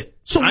get it.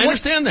 So I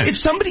understand that. If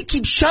somebody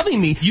keeps shoving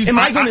me, am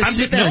I going to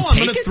sit there and take it?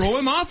 I'm going to throw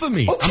him off of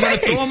me. Okay. I'm going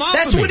to throw him off of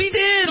me. That's what he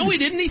did. No, he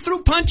didn't. He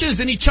threw punches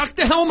and he chucked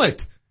the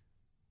helmet.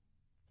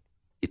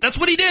 That's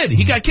what he did.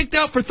 He got kicked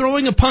out for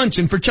throwing a punch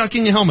and for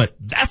chucking a helmet.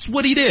 That's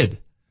what he did.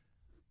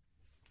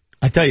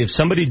 I tell you, if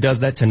somebody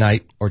does that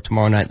tonight or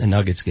tomorrow night in the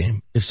Nuggets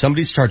game, if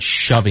somebody starts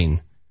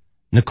shoving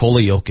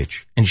Nikola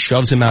Jokic and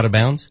shoves him out of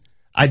bounds,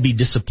 I'd be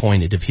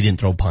disappointed if he didn't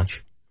throw a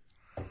punch.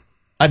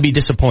 I'd be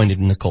disappointed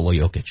in Nikola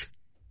Jokic.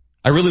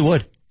 I really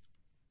would.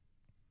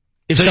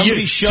 If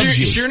somebody shoves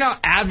you. You're not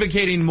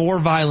advocating more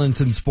violence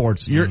in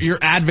sports. You're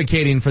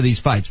advocating for these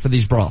fights, for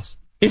these brawls.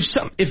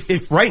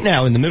 If right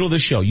now in the middle of the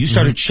show you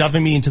started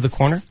shoving me into the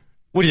corner,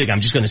 what do you think?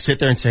 I'm just going to sit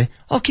there and say,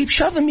 "Oh, keep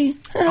shoving me."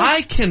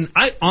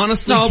 I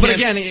honestly no, but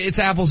again, it's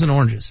apples and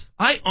oranges.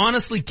 I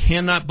honestly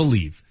cannot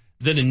believe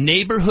that a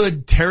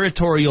neighborhood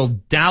territorial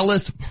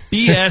Dallas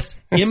BS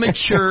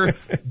immature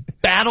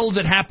battle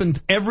that happens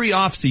every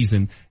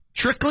offseason,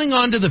 trickling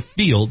onto the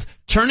field,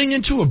 turning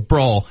into a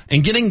brawl,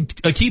 and getting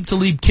Aqib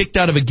Talib kicked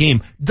out of a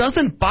game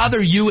doesn't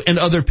bother you and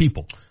other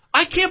people.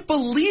 I can't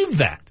believe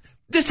that.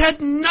 This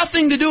had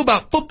nothing to do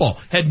about football,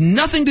 had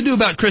nothing to do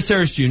about Chris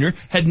Harris Jr.,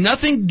 had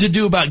nothing to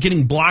do about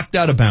getting blocked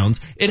out of bounds.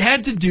 It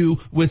had to do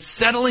with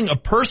settling a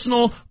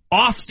personal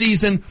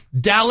off-season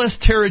Dallas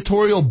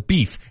territorial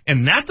beef.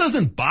 And that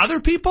doesn't bother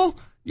people?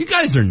 You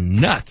guys are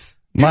nuts.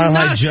 Mile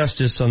High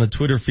Justice on the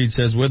Twitter feed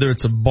says, whether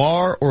it's a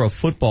bar or a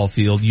football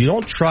field, you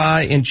don't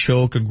try and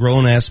choke a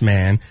grown-ass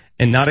man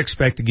and not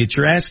expect to get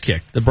your ass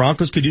kicked. The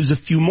Broncos could use a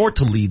few more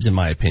Talibs, in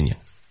my opinion.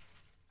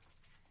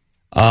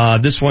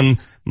 This one,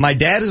 my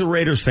dad is a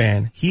Raiders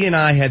fan. He and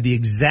I had the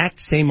exact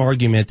same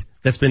argument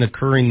that's been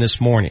occurring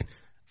this morning.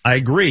 I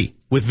agree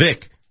with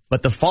Vic,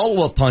 but the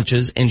follow-up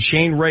punches and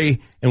Shane Ray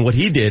and what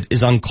he did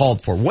is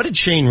uncalled for. What did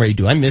Shane Ray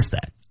do? I missed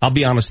that. I'll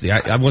be honest with you.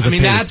 I wasn't. I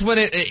mean, that's when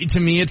to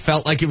me, it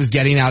felt like it was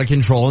getting out of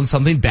control and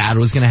something bad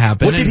was going to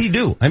happen. What did he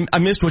do? I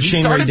missed what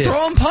Shane Ray did. He started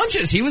throwing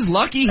punches. He was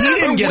lucky he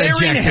didn't get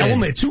ejected. Wearing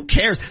helmets. Who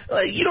cares?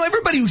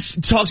 Everybody who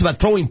talks about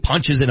throwing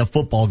punches in a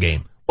football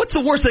game. What's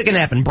the worst that can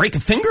happen? Break a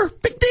finger?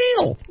 Big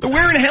deal. They're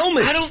wearing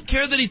helmets. I don't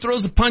care that he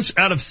throws a punch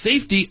out of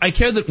safety. I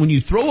care that when you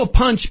throw a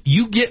punch,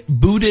 you get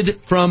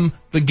booted from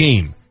the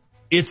game.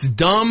 It's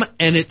dumb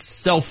and it's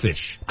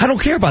selfish. I don't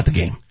care about the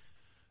game.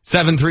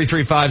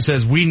 7335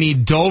 says, we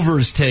need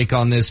Dover's take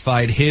on this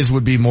fight. His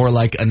would be more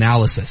like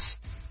analysis.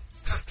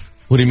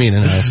 What do you mean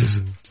analysis?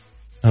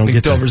 I don't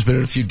get Dover's been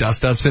in a few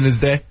dust-ups in his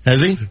day.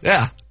 Has he?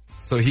 Yeah.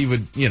 So he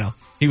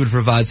would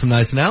provide some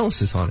nice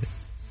analysis on it.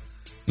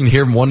 You can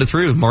hear him 1 to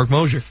 3 with Mark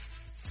Mosier.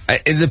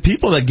 And the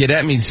people that get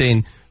at me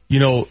saying,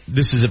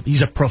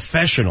 he's a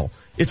professional.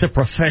 It's a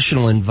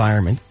professional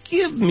environment.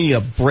 Give me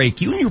a break.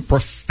 You and your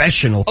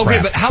professional crap. Okay,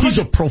 but he's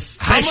a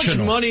professional. How much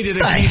money did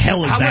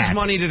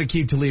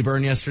Aqib Talib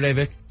earn yesterday,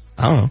 Vic?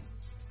 I don't know.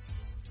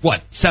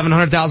 What,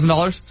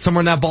 $700,000?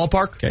 Somewhere in that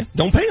ballpark? Okay,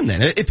 don't pay him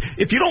then.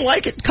 If you don't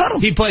like it, cut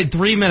him. He played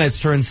 3 minutes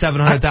to earn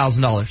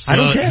 $700,000. I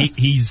don't care.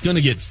 He's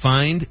gonna get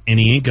fined, and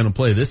he ain't gonna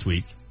play this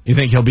week. You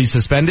think he'll be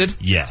suspended?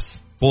 Yes.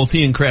 Both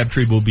he and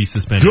Crabtree will be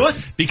suspended.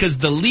 Good. Because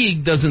the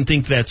league doesn't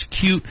think that's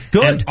cute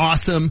and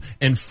awesome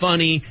and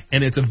funny,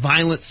 and it's a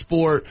violent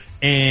sport,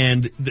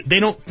 and they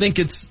don't think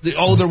it's,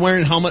 they're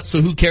wearing helmets,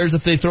 so who cares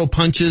if they throw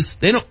punches?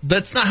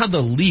 That's not how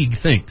the league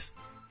thinks.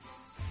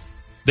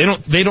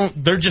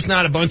 They're just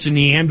not a bunch of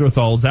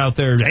Neanderthals out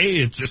there.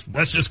 Hey,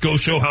 let's just go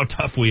show how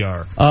tough we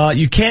are.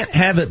 You can't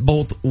have it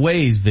both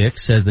ways, Vic,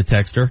 says the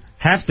texter.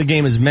 Half the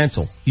game is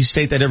mental. You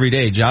state that every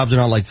day. Jobs are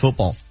not like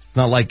football.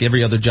 Not like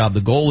every other job.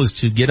 The goal is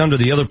to get under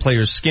the other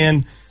player's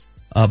skin,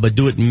 but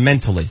do it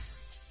mentally.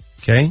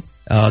 Okay?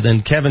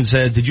 Then Kevin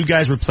said, did you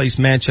guys replace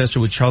Manchester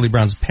with Charlie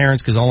Brown's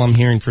parents? Because all I'm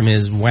hearing from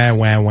is wah,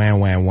 wah, wah,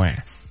 wah, wah.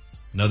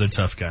 Another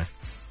tough guy.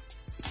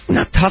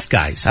 Not tough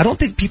guys. I don't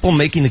think people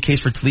making the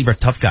case for Talib are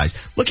tough guys.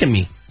 Look at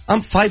me.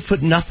 I'm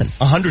 5'0",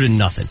 100 and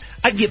nothing.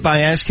 I'd get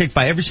my ass kicked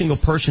by every single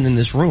person in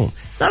this room.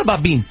 It's not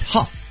about being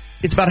tough.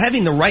 It's about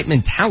having the right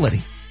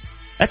mentality.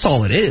 That's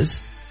all it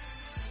is.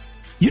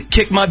 You'd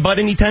kick my butt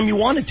anytime you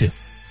wanted to.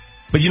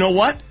 But you know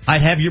what?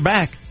 I'd have your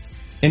back.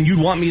 And you'd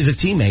want me as a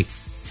teammate.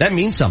 That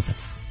means something.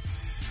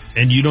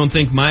 And you don't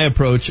think my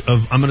approach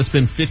of I'm going to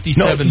spend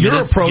 57 minutes... No,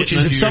 your approach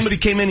is if somebody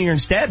came in here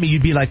and stabbed me,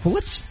 you'd be like, well,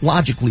 let's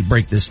logically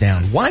break this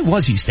down. Why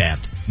was he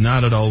stabbed?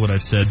 Not at all what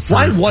I've said for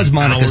Why was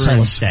Monica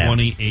Seles stabbed?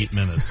 28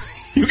 minutes.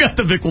 You got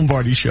the Vic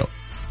Lombardi Show.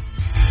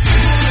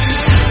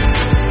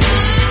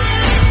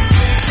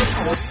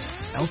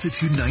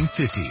 Altitude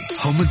 950,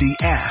 home of the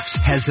Avs,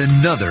 has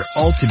another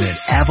ultimate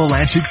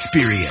avalanche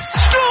experience.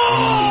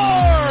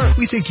 Score!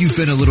 We think you've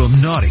been a little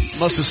naughty.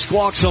 Must have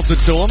squawked something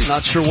to him.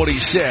 Not sure what he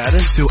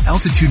said. So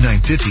Altitude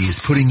 950 is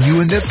putting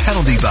you in the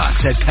penalty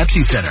box at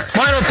Pepsi Center.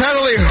 Final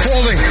penalty,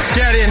 holding.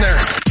 Get in there.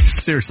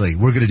 Seriously,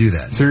 we're gonna do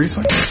that.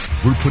 Seriously?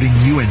 We're putting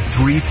you and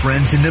 3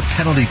 friends in the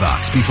penalty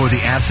box before the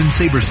Avs and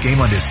Sabres game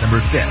on December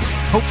 5th.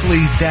 Hopefully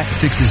that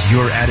fixes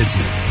your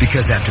attitude,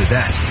 because after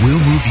that, we'll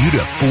move you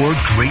to 4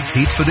 great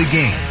seats for the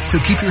game. So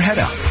keep your head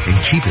up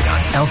and keep it on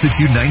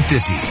Altitude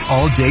 950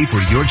 all day for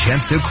your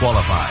chance to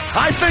qualify.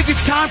 I think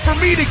it's time for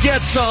me to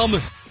get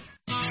some.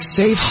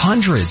 Save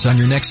hundreds on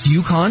your next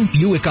Yukon,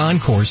 Buick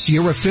Encore,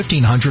 Sierra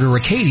 1500, or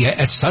Acadia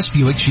at Suss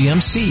Buick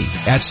GMC.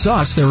 At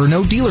Suss, there are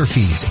no dealer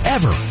fees,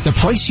 ever. The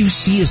price you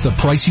see is the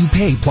price you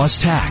pay plus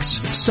tax.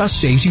 Suss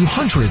saves you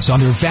hundreds on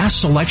their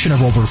vast selection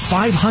of over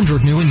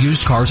 500 new and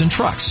used cars and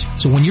trucks.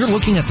 So when you're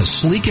looking at the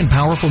sleek and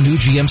powerful new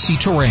GMC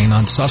Terrain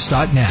on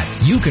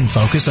Suss.net, you can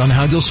focus on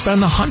how you'll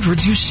spend the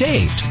hundreds you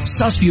saved.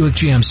 Suss Buick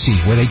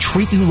GMC, where they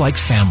treat you like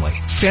family.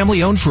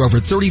 Family owned for over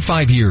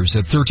 35 years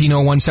at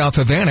 1301 South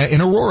Havana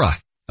in Aurora.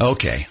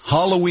 Okay,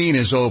 Halloween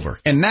is over,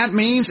 and that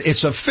means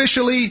it's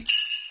officially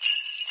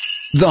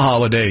the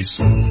holidays.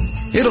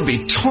 It'll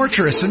be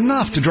torturous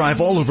enough to drive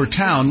all over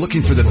town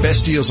looking for the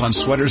best deals on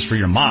sweaters for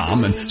your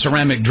mom and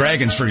ceramic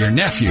dragons for your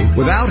nephew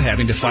without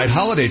having to fight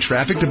holiday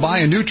traffic to buy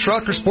a new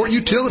truck or sport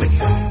utility.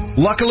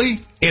 Luckily,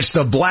 it's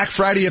the Black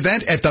Friday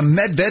event at the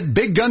Medved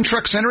Big Gun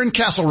Truck Center in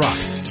Castle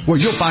Rock, where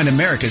you'll find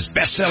America's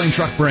best-selling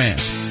truck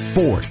brands.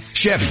 Ford,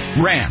 Chevy,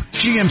 Ram,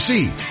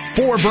 GMC,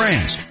 4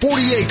 brands,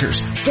 40 acres,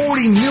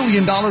 $40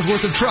 million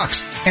worth of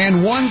trucks,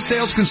 and one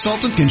sales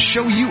consultant can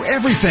show you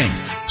everything.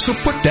 So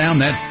put down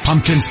that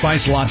pumpkin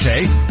spice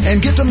latte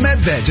and get to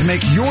Medved to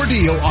make your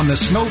deal on the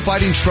snow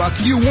fighting truck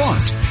you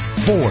want.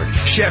 Ford,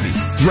 Chevy,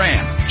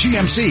 Ram,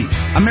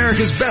 GMC,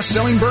 America's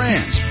best-selling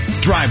brands.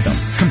 Drive them,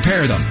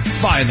 compare them,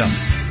 buy them.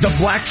 The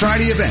Black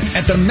Friday event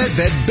at the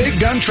Medved Big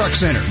Gun Truck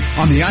Center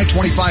on the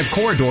I-25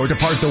 corridor to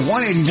part the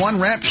 181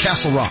 ramp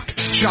Castle Rock.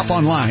 Shop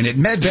online at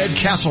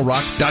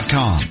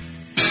medvedcastlerock.com.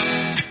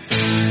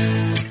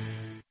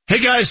 Hey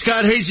guys,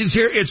 Scott Hastings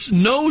here. It's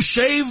No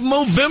Shave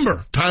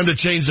Movember. Time to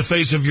change the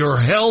face of your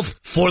health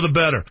for the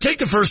better. Take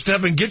the first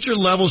step and get your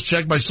levels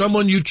checked by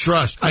someone you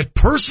trust. I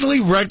personally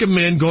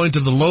recommend going to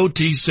the Low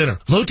T Center.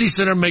 Low T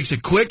Center makes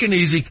it quick and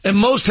easy, and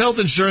most health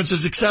insurance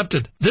is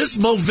accepted. This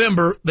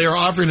Movember, they are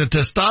offering a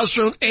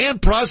testosterone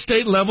and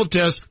prostate level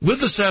test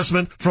with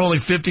assessment for only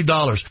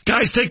 $50.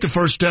 Guys, take the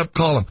first step.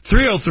 Call them.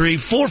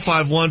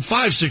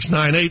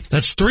 303-451-5698.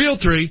 That's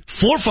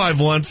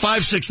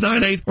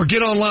 303-451-5698. Or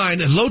get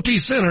online at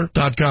lowtcenter.com.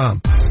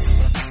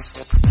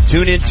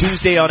 Tune in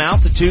Tuesday on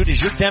Altitude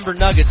as your Denver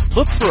Nuggets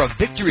look for a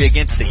victory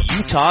against the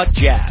Utah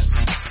Jazz.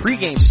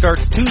 Pregame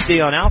starts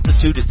Tuesday on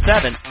Altitude at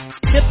 7,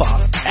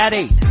 tip-off at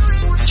 8.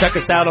 Check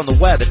us out on the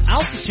web at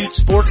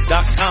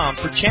altitudesports.com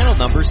for channel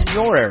numbers in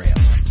your area.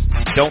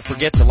 Don't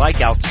forget to like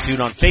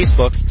Altitude on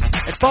Facebook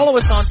and follow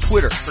us on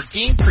Twitter for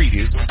game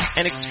previews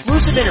and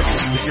exclusive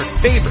interviews with your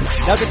favorite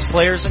Nuggets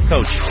players and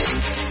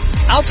coaches.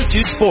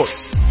 Altitude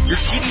Sports, your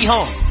TV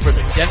home for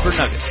the Denver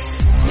Nuggets.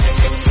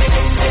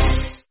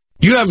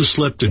 You haven't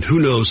slept in who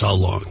knows how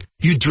long.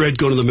 You dread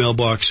going to the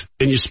mailbox,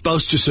 and your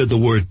spouse just said the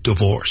word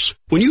divorce.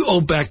 When you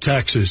owe back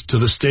taxes to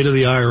the state of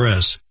the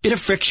IRS, it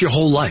affects your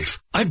whole life.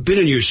 I've been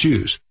in your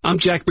shoes. I'm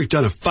Jack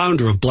McDonough,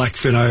 founder of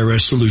Blackfin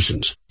IRS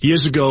Solutions.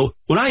 Years ago,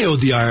 when I owed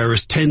the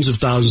IRS tens of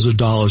thousands of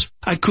dollars,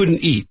 I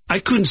couldn't eat. I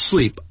couldn't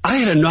sleep. I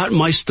had a knot in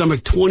my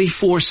stomach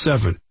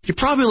 24/7. You're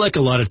probably like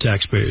a lot of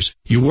taxpayers.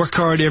 You work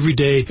hard every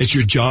day at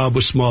your job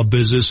or small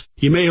business.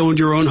 You may own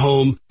your own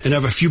home and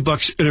have a few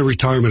bucks in a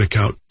retirement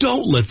account.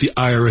 Don't let the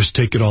IRS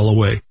take it all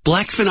away.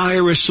 Blackfin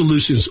IRS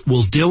Solutions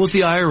will deal with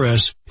the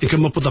IRS and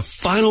come up with a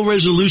final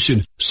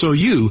resolution so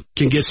you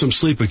can get some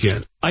sleep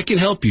again. I can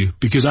help you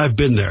because I've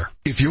been there.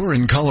 If you're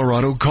in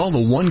Colorado, call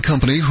the one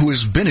company who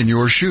has been in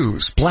your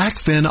shoes.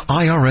 Blackfin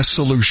IRS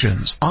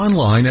Solutions.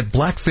 Online at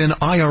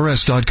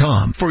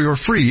blackfinirs.com. For your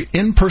free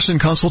in-person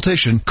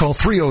consultation, call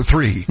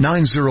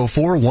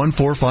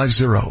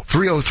 303-904-1450.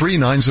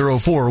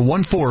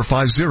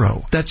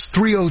 303-904-1450. That's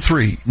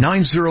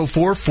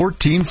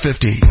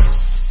 303-904-1450.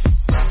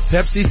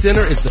 Pepsi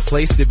Center is the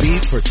place to be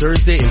for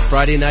Thursday and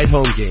Friday night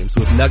home games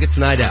with Nuggets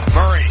Night Out.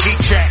 Murray, heat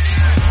check.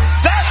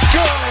 That's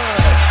good!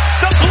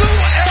 The blue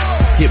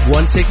arrow! Get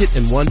one ticket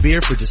and one beer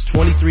for just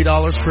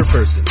 $23 per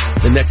person.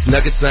 The next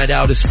Nuggets Night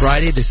Out is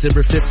Friday,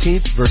 December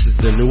 15th versus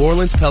the New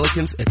Orleans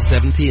Pelicans at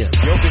 7 p.m.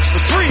 Jokic for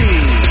three.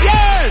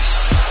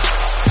 Yes!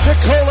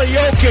 Nikola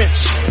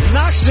Jokic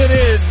knocks it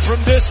in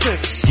from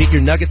distance. Get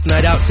your Nuggets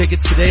Night Out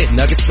tickets today at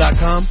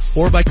nuggets.com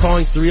or by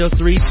calling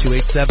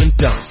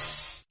 303-287-DUNK.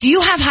 Do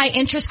you have high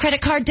interest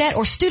credit card debt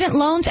or student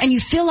loans and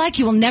you feel like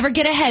you will never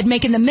get ahead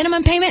making the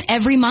minimum payment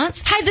every month?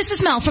 Hi, this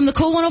is Mel from the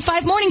Cool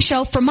 105 Morning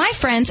Show for my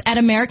friends at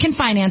American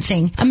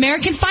Financing.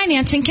 American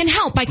Financing can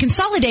help by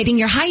consolidating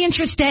your high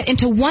interest debt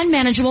into one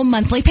manageable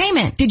monthly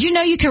payment. Did you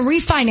know you can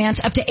refinance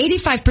up to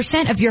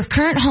 85% of your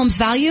current home's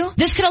value?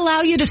 This could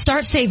allow you to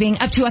start saving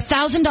up to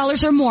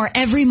 $1,000 or more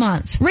every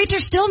month. Rates are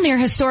still near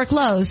historic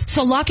lows,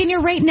 so lock in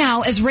your rate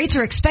now as rates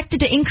are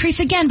expected to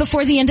increase again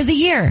before the end of the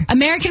year.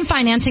 American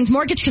Financing's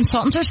mortgage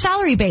consultants are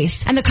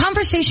salary-based, and the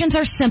conversations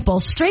are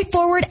simple,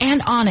 straightforward,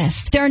 and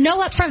honest. There are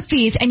no upfront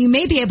fees, and you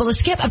may be able to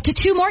skip up to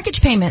 2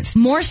 mortgage payments.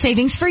 More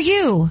savings for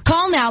you.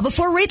 Call now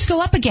before rates go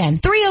up again.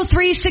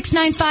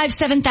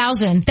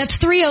 303-695-7000. That's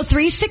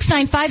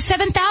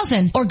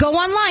 303-695-7000. Or go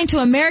online to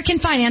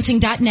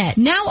AmericanFinancing.net.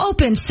 Now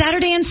open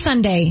Saturday and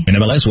Sunday.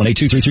 NMLS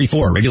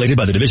 182334, regulated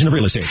by the Division of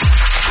Real Estate.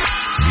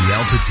 The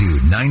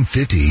Altitude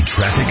 950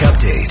 traffic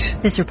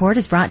update. This report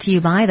is brought to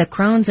you by the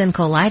Crohn's and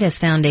Colitis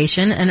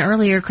Foundation. An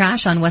earlier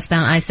crash on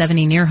westbound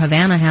I-70 near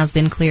Havana has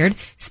been cleared.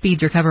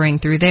 Speeds recovering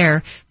through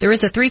there. There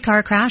is a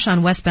 3-car crash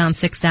on westbound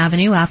 6th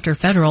Avenue after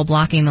Federal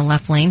blocking the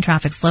left lane.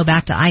 Traffic slow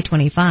back to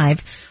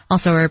I-25.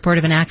 Also a report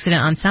of an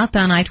accident on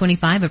southbound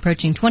I-25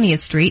 approaching 20th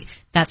Street.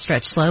 That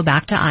stretch slow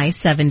back to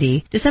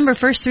I-70. December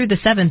 1st through the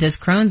 7th is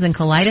Crohn's and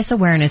Colitis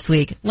Awareness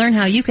Week. Learn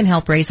how you can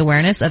help raise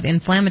awareness of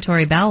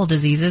inflammatory bowel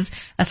diseases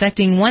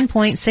affecting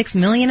 1.6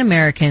 million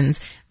Americans.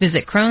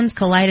 Visit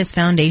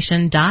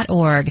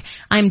Crohn'sColitisFoundation.org.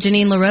 I'm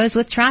Janine LaRose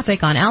with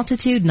traffic on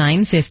Altitude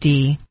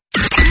 950.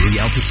 The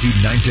Altitude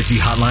 950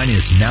 hotline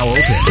is now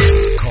open.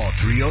 Call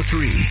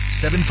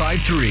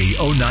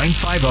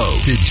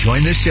 303-753-0950 to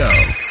join the show.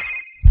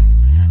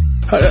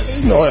 I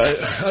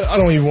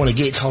don't even want to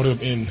get caught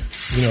up in,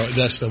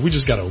 that stuff. We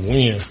just got to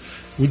win.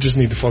 We just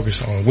need to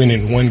focus on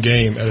winning one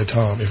game at a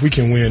time. If we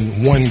can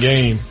win one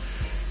game,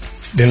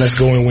 then let's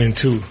go and win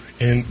 2.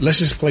 And let's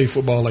just play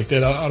football like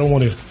that. I don't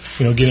want to,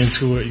 get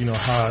into it,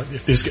 I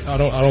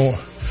don't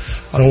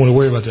want to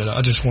worry about that.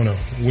 I just want to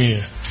win.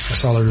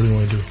 That's all I really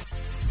want to do.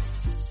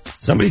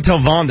 Somebody tell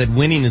Von that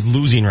winning is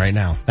losing right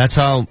now. That's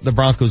how the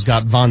Broncos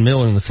got Von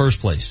Miller in the first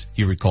place, if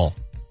you recall.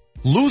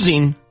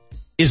 Losing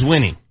is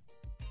winning.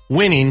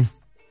 Winning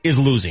is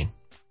losing.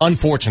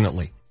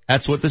 Unfortunately.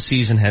 That's what the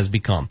season has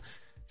become.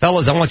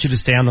 Fellas, I want you to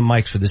stay on the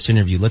mics for this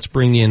interview. Let's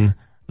bring in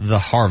the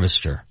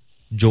Harvester,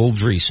 Joel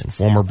Dreesen,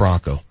 former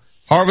Bronco.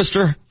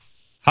 Harvester,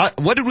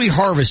 what did we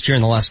harvest here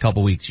in the last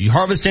couple weeks? You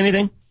harvest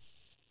anything?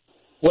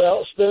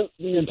 Well, spent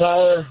the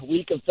entire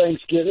week of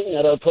Thanksgiving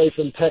at our place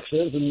in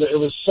Texas, and it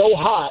was so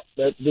hot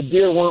that the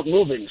deer weren't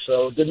moving,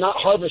 so did not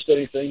harvest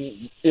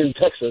anything in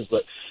Texas.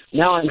 But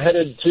now I'm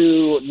headed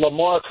to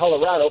Lamar,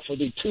 Colorado for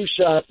the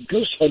 2-shot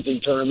goose hunting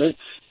tournament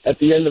at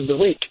the end of the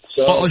week.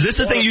 So, is this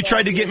the thing you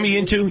tried to get me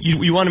into?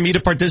 You wanted me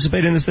to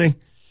participate in this thing?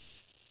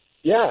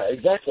 Yeah,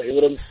 exactly. It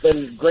would have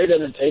been great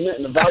entertainment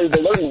and a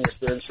valuable learning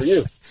experience for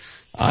you.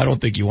 I don't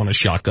think you want a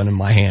shotgun in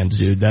my hands,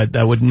 dude.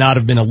 That would not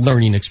have been a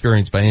learning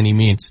experience by any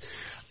means.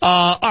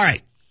 All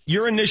right.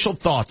 your initial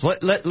thoughts.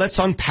 Let's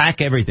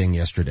unpack everything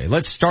yesterday.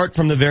 Let's start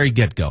from the very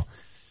get-go.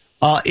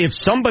 If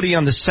somebody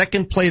on the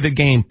second play of the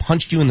game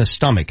punched you in the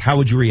stomach, how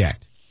would you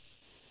react?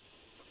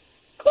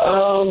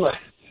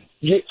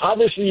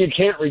 Obviously you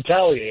can't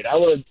retaliate. I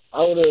would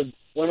have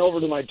went over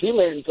to my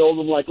teammate and told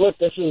him, like, look,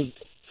 this is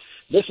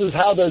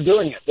how they're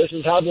doing it. This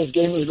is how this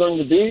game is going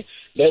to be.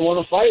 They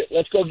want to fight.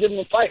 Let's go give them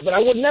a fight. But I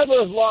would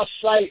never have lost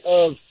sight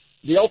of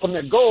the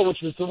ultimate goal, which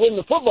was to win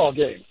the football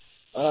game,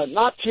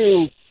 not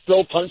to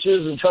throw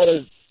punches and try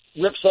to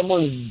rip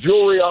someone's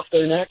jewelry off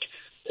their neck.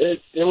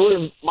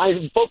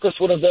 My focus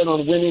would have been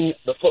on winning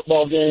the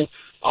football game.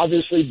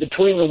 Obviously,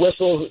 between the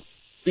whistles,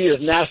 be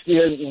as nasty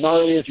and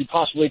gnarly as you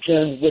possibly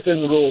can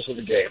within the rules of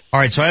the game. All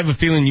right, so I have a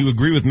feeling you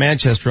agree with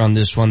Manchester on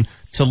this one.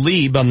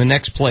 Talib on the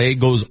next play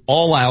goes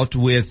all out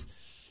with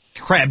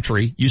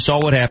Crabtree. You saw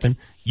what happened.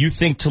 You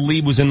think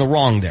Talib was in the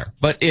wrong there.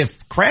 But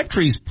if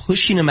Crabtree's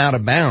pushing him out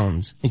of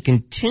bounds and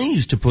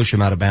continues to push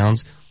him out of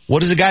bounds,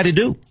 what is a guy to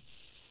do?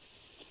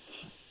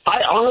 I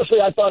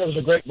thought it was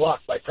a great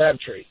block by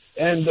Crabtree.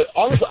 And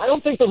honestly, I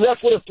don't think the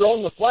ref would have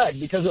thrown the flag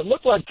because it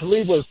looked like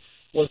Talib was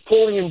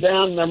pulling him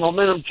down and their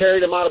momentum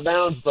carried him out of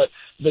bounds. But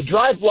the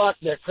drive block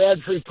that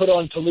Crabtree put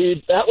on Talib,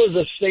 that was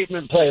a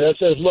statement play that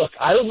says, look,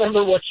 I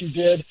remember what you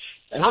did,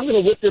 and I'm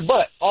going to whip your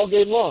butt all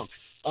game long.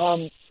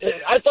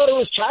 I thought it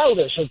was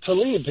childish of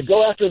Talib to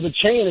go after the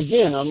chain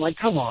again. I'm like,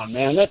 come on,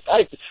 man.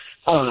 I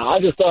don't know. I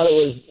just thought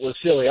it was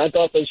silly. I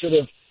thought they should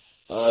have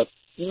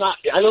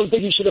I don't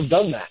think he should have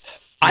done that.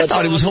 I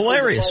thought it was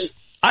hilarious.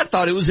 I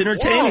thought it was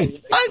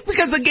entertaining.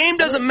 Because the game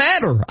doesn't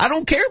matter. I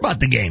don't care about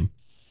the game.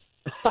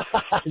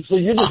 So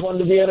you just wanted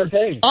to be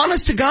entertained.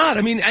 Honest to God.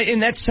 I mean,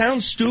 and that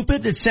sounds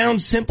stupid. It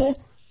sounds simple.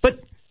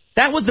 But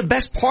that was the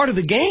best part of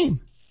the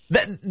game.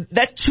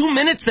 That 2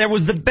 minutes there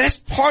was the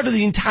best part of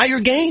the entire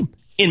game.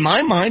 In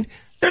my mind,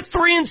 they're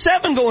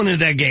 3-7 going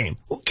into that game.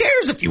 Who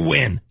cares if you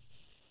win?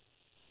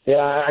 Yeah,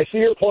 I see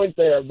your point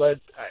there, but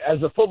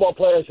as a football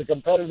player, as a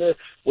competitor,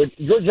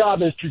 your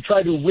job is to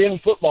try to win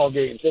football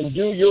games and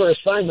do your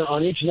assignment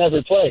on each and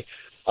every play.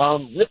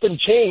 Ripping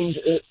chains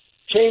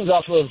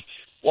off of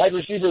wide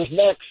receivers'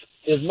 necks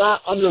is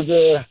not under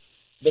the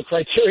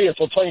criteria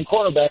for playing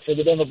quarterback for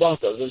the Denver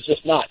Broncos. It's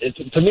just not.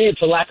 To me,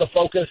 it's a lack of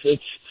focus.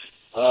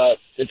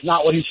 It's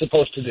not what he's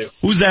supposed to do.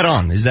 Who's that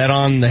on? Is that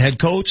on the head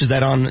coach? Is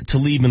that on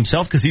Talib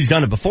himself? Because he's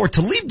done it before.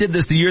 Talib did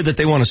this the year that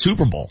they won a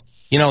Super Bowl.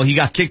 You know, he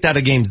got kicked out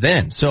of games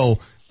then. So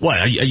what,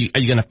 are you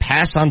going to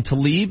pass on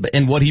Talib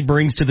and what he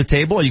brings to the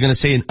table? Are you going to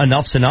say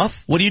enough's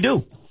enough? What do you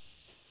do?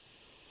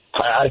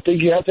 I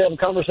think you have to have a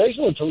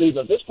conversation with Talib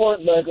at this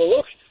point and go,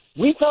 look,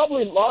 we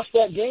probably lost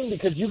that game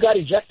because you got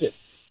ejected.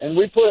 And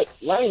we put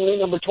Langley,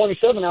 number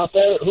 27, out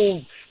there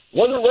who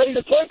wasn't ready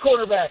to play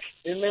quarterback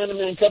in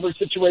man-to-man coverage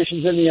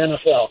situations in the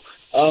NFL.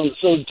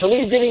 So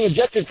Talib getting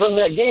ejected from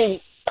that game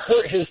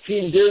hurt his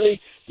team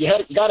dearly. You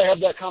got to have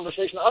that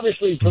conversation.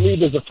 Obviously,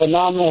 Talib is a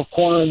phenomenal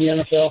corner in the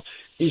NFL.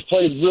 He's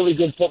played really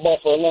good football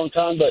for a long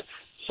time, but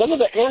some of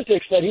the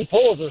antics that he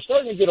pulls are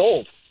starting to get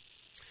old.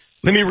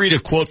 Let me read a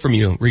quote from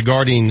you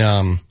regarding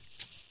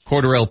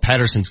Cordarrelle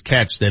Patterson's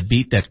catch that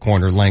beat that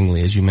corner,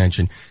 Langley, as you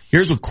mentioned.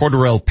 Here's what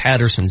Cordarrelle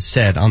Patterson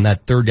said on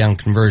that third down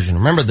conversion.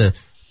 Remember, the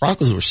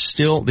Broncos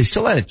still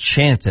had a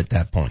chance at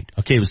that point.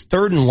 Okay, it was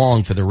 3rd and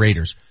long for the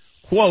Raiders.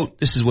 Quote,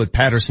 this is what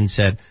Patterson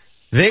said,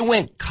 they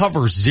went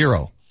cover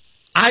 0.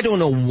 I don't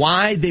know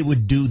why they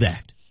would do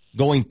that,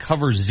 going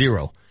cover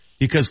 0,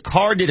 because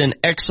Carr did an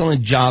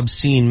excellent job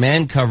seeing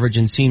man coverage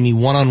and seeing me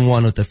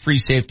one-on-one with a free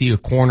safety, a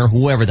corner,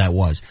 whoever that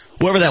was.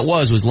 Whoever that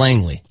was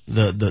Langley,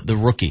 the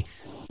rookie.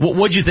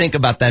 What'd you think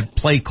about that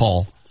play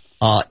call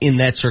in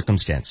that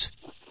circumstance?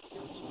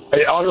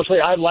 Honestly,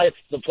 I liked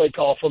the play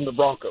call from the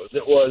Broncos.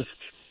 It was,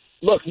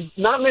 look,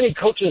 not many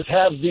coaches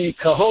have the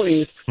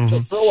cojones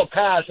to throw a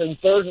pass in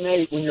 3rd and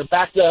 8 when you're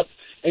backed up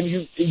and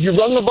you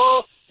run the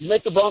ball. You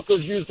make the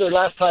Broncos use their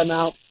last time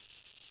out,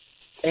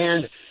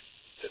 and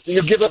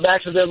you give it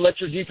back to them,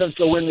 let your defense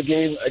go win the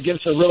game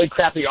against a really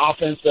crappy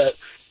offense that,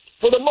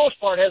 for the most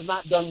part, has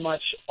not done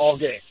much all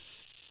game.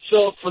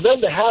 So for them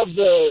to have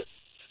the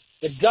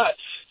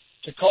guts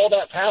to call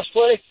that pass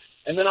play,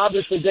 and then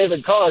obviously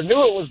David Carr knew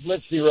it was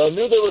blitz 0,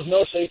 knew there was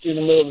no safety in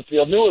the middle of the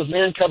field, knew it was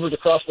man covered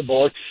across the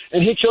board,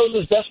 and he chose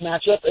his best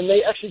matchup, and they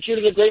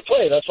executed a great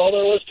play. That's all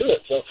there was to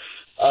it. So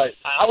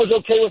I was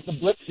okay with the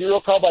blitz 0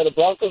 call by the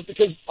Broncos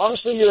because,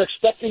 honestly, you're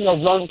expecting a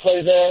run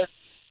play there,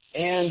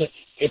 and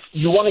if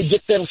you want to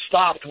get them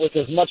stopped with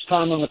as much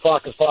time on the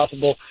clock as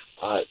possible,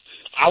 I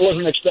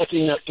wasn't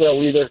expecting that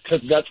throw either.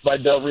 Took guts by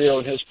Del Rio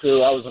and his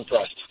crew. I was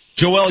impressed.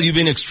 Joel, you've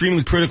been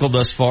extremely critical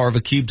thus far of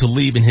Aqib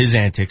Talib and his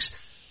antics.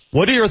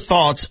 What are your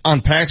thoughts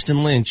on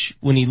Paxton Lynch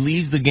when he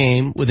leaves the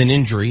game with an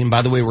injury? And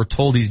by the way, we're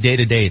told he's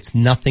day-to-day. It's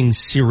nothing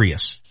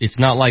serious. It's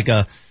not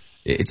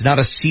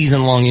a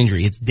season-long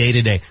injury. It's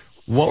day-to-day.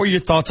 What were your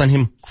thoughts on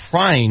him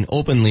crying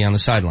openly on the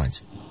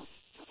sidelines?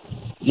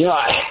 You know,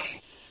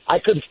 I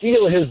could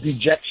feel his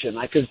dejection.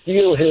 I could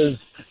feel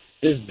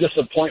his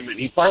disappointment.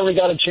 He finally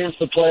got a chance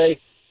to play,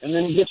 and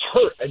then he gets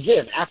hurt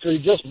again after he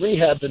just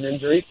rehabbed an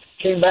injury,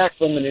 came back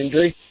from an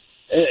injury,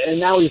 and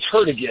now he's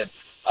hurt again.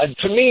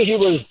 To me, he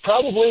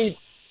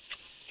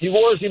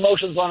wore his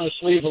emotions on his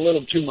sleeve a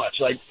little too much.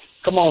 Like,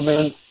 come on,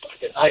 man.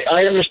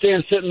 I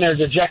understand sitting there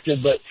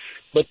dejected, but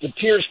the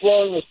tears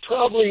flowing was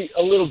probably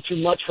a little too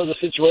much for the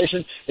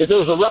situation. If there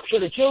was a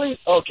ruptured Achilles,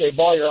 okay,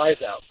 bawl your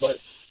eyes out. But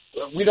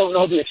we don't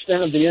know the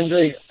extent of the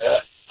injury.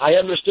 I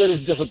understood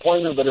his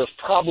disappointment, but it was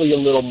probably a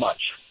little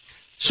much.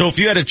 So if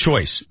you had a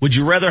choice, would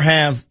you rather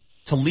have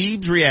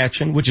Talib's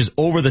reaction, which is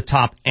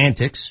over-the-top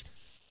antics,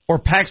 or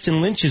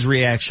Paxton Lynch's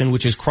reaction,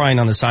 which is crying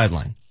on the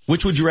sideline?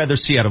 Which would you rather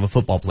see out of a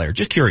football player?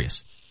 Just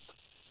curious.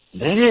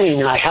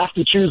 Dang, I have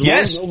to choose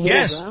one.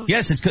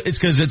 Yes. It's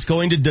because it's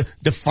going to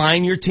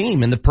define your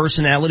team and the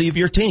personality of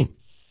your team.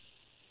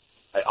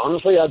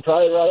 Honestly, I'd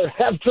probably rather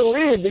have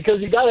Talib because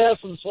you got to have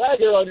some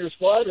swagger on your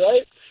squad,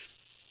 right?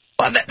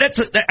 Well,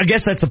 I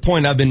guess that's the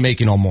point I've been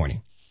making all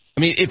morning. I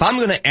mean, if I'm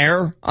going to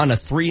err on a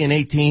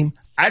 3-8 team,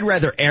 I'd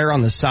rather err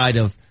on the side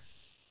of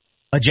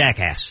a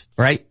jackass,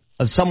 right?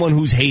 Of someone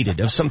who's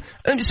hated,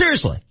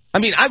 seriously. I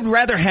mean, I'd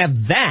rather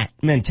have that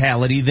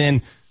mentality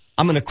than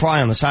I'm going to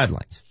cry on the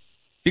sidelines.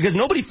 Because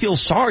nobody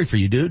feels sorry for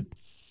you, dude.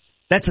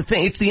 That's the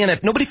thing. It's the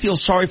NFL. Nobody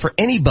feels sorry for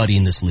anybody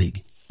in this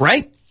league,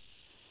 right?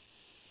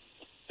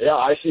 Yeah,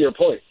 I see your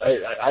point.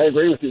 I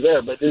agree with you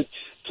there. But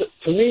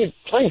to me,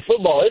 playing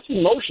football, it's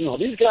emotional.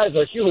 These guys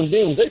are human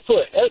beings. They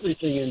put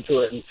everything into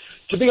it. And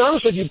to be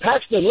honest with you,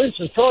 Paxton Lynch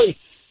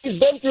he's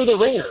been through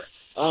the ringer.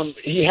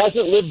 He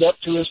hasn't lived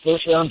up to his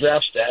first-round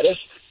draft status.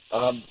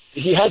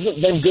 He hasn't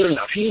been good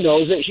enough. He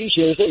knows it. He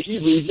hears it. He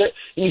reads it.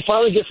 And he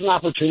finally gets an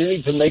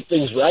opportunity to make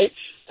things right.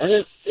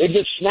 And it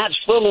gets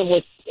snatched from him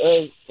with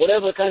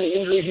whatever kind of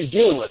injury he's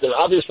dealing with. It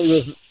obviously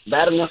was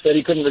bad enough that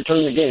he couldn't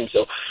return the game.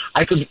 So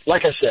I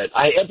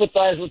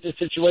empathize with the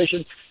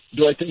situation.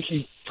 Do I think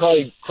he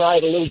probably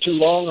cried a little too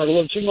long or a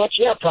little too much?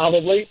 Yeah,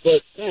 probably.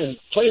 But, man,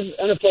 playing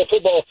NFL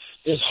football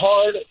is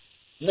hard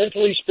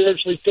mentally,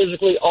 spiritually,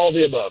 physically, all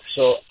the above.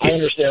 So I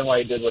understand why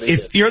he did what he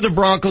did. If you're the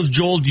Broncos,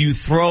 Joel, do you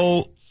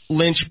throw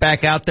Lynch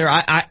back out there?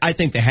 I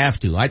think they have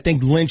to. I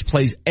think Lynch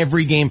plays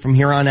every game from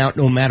here on out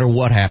no matter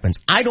what happens.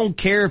 I don't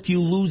care if you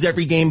lose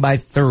every game by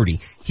 30.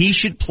 He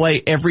should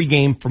play every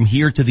game from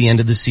here to the end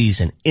of the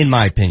season, in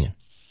my opinion.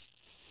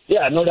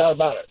 Yeah, no doubt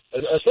about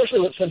it,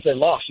 especially since they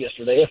lost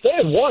yesterday. If they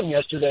had won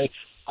yesterday,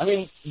 I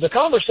mean, the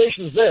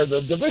conversation's there. The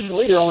division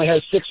leader only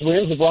has 6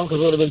 wins. The Broncos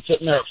would have been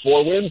sitting there at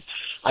 4 wins.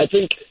 I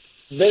think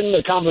then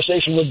the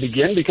conversation would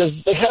begin because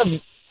they have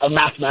a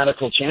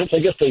mathematical chance. I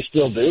guess they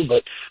still do.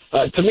 But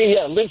to me,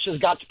 yeah, Lynch has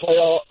got to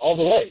play all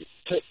the way.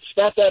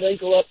 Spat that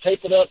ankle up, tape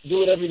it up,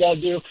 do whatever you got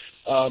to do.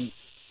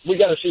 We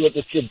got to see what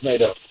this kid's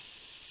made of.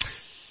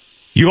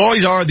 You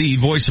always are the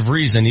voice of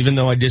reason, even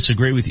though I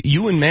disagree with you.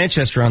 You and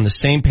Manchester are on the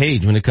same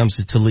page when it comes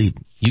to Talib.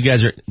 You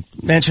guys are...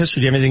 Manchester,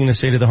 do you have anything to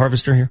say to the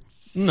Harvester here?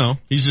 No,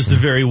 he's just a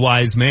very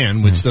wise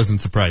man, which doesn't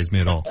surprise me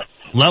at all.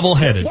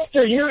 Level-headed.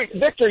 Victor,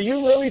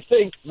 you really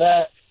think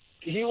that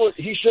he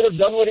should have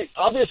done what he...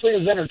 Obviously, it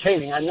was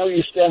entertaining. I know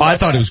you stand... I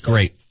thought it was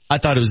great. I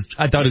thought it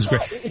was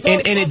great.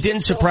 And it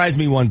didn't surprise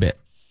me one bit.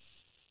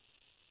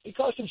 He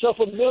cost himself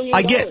 $1 million.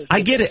 I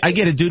get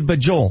it, dude. But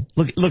Joel,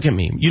 look at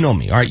me. You know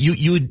me, all right?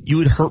 You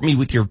would hurt me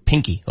with your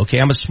pinky, okay?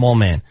 I'm a small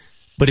man.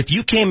 But if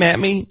you came at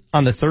me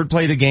on the third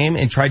play of the game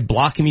and tried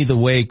blocking me the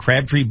way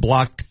Crabtree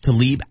blocked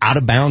Talib out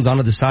of bounds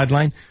onto the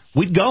sideline,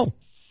 we'd go.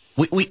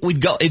 We'd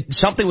go.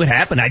 Something would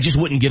happen. I just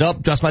wouldn't get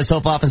up, dust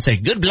myself off, and say,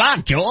 "Good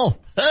block, Joel."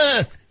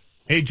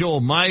 Hey, Joel,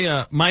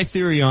 my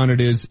theory on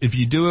it is if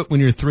you do it when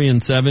you're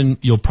 3-7,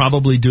 you'll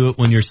probably do it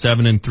when you're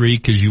 7-3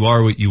 because you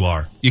are what you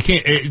are. You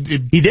can't.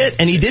 He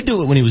did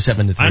do it when he was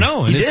 7-3. I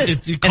know, and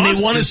and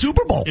they won a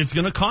Super Bowl. It's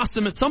going to cost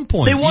them at some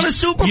point. They won a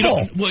Super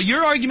Bowl. Well,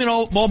 your argument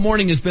all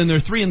morning has been they're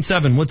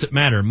 3-7. What's it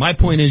matter? My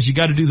point is you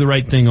got to do the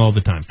right thing all the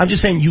time. I'm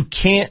just saying you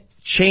can't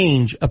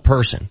change a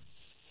person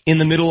in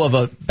the middle of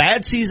a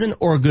bad season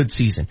or a good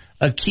season.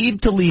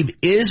 Aqib Talib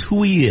is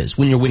who he is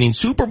when you're winning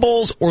Super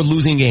Bowls or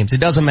losing games. It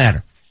doesn't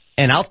matter.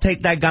 And I'll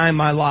take that guy in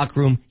my locker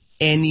room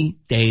any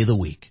day of the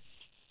week.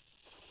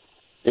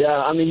 Yeah,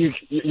 I mean,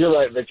 you're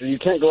right, Victor. You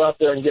can't go out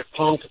there and get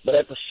punked, but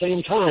at the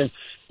same time,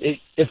 if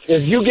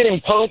you getting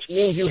punked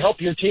means you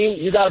help your team,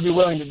 you got to be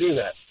willing to do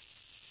that.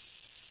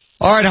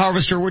 All right,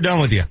 Harvester, we're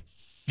done with you.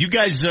 You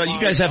guys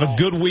have a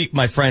good week,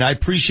 my friend. I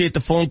appreciate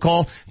the phone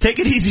call. Take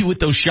it easy with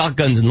those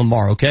shotguns in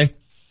Lamar, okay?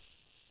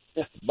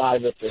 Yeah, bye,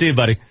 Victor. See you,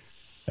 buddy.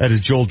 That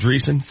is Joel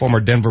Dreesen, former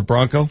Denver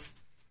Bronco.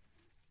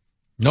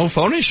 No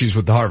phone issues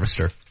with the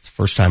Harvester. It's the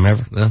first time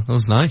ever. Yeah, that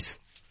was nice.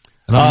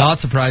 And I'm not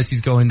surprised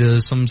he's going to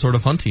some sort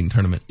of hunting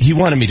tournament. He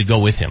wanted me to go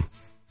with him.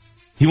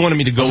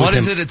 What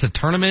is it? It's a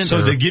tournament?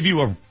 So they give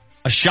you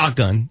a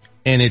shotgun,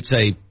 and it's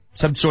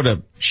some sort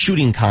of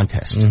shooting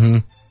contest.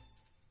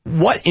 Mm-hmm.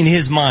 What in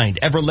his mind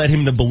ever led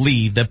him to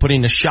believe that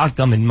putting a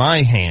shotgun in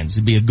my hands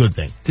would be a good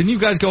thing? Didn't you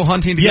guys go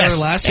hunting together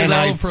last year,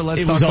 though, for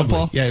Let's Talk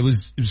Football? Yeah, it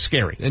was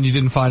scary. And you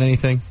didn't find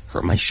anything?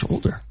 Hurt my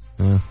shoulder.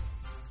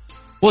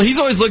 Well, he's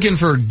always looking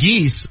for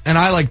geese, and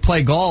I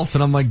play golf,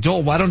 and I'm like,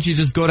 Joel, why don't you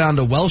just go down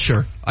to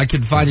Welsher? I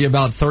could find you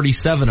about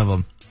 37 of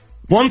them.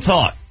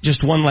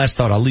 Just one last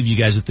thought. I'll leave you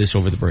guys with this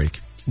over the break.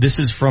 This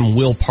is from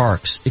Will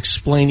Parks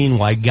explaining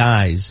why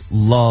guys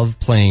love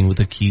playing with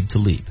Aqib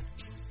Talib.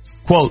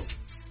 Quote,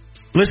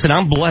 listen,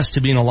 I'm blessed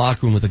to be in a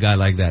locker room with a guy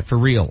like that. For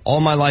real. All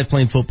my life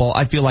playing football,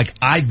 I feel like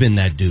I've been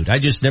that dude. I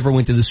just never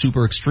went to the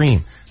super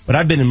extreme. But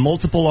I've been in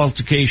multiple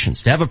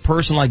altercations. To have a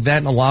person like that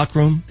in a locker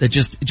room that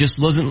just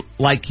wasn't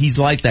like he's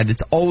like that.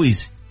 It's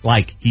always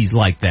like he's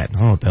like that. I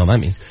don't know what the hell that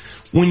means.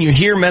 When you're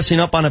here messing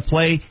up on a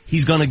play,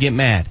 he's gonna get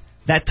mad.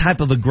 That type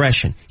of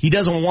aggression. He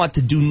doesn't want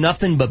to do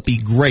nothing but be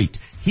great.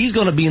 He's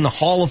gonna be in the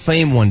Hall of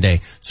Fame one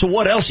day. So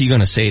what else are you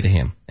gonna say to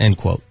him? End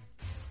quote.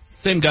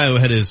 Same guy who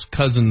had his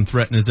cousin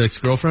threaten his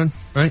ex-girlfriend,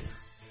 right?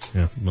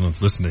 Yeah, I'm gonna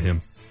listen to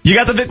him. You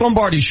got the Vic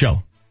Lombardi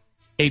Show.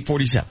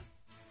 847.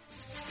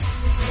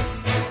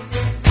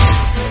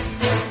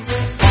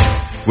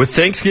 With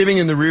Thanksgiving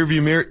in the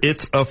rearview mirror,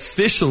 it's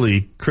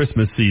officially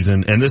Christmas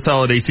season. And this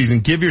holiday season,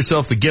 give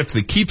yourself the gift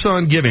that keeps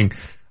on giving.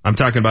 I'm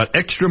talking about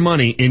extra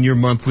money in your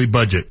monthly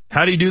budget.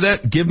 How do you do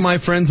that? Give my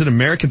friends at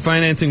American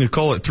Financing a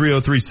call at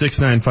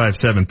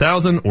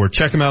 303-695-7000 or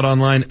check them out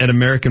online at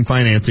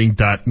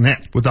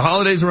AmericanFinancing.net. With the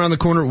holidays around the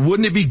corner,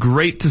 wouldn't it be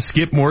great to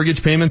skip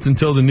mortgage payments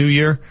until the new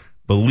year?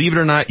 Believe it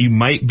or not, you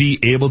might be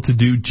able to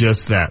do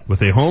just that.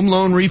 With a home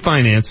loan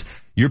refinance,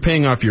 you're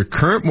paying off your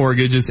current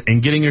mortgages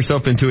and getting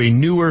yourself into a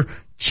newer,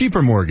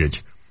 cheaper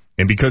mortgage.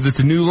 And because it's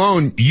a new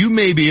loan, you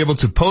may be able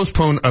to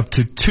postpone up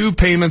to 2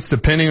 payments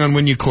depending on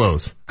when you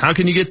close. How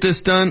can you get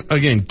this done?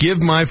 Again,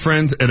 give my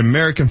friends at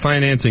American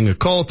Financing a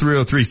call,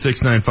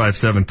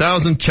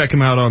 303-695-7000. Check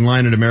them out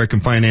online at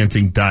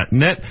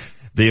AmericanFinancing.net.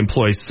 They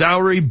employ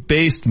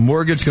salary-based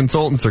mortgage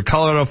consultants. They're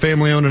Colorado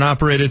family-owned and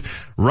operated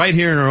right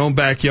here in our own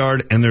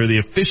backyard, and they're the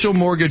official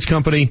mortgage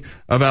company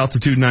of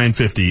Altitude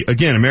 950.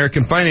 Again,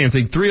 American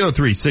Financing,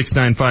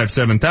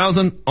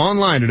 303-695-7000,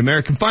 online at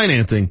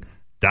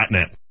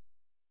AmericanFinancing.net.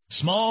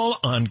 Small,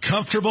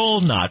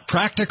 uncomfortable, not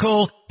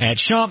practical. At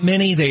Shop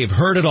Mini, they've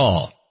heard it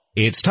all.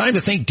 It's time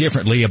to think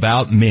differently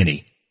about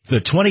Mini. The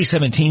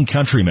 2017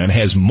 Countryman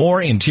has more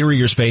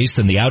interior space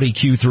than the Audi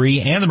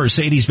Q3 and the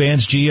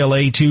Mercedes-Benz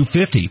GLA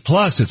 250.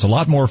 Plus, it's a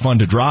lot more fun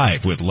to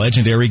drive with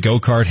legendary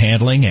go-kart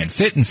handling and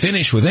fit and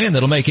finish within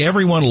that'll make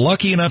everyone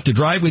lucky enough to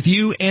drive with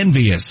you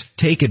envious.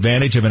 Take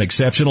advantage of an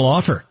exceptional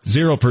offer.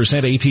 0%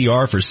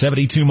 APR for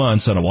 72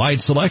 months on a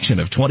wide selection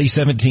of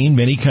 2017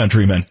 Mini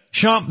Countryman.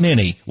 Shop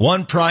Mini.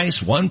 One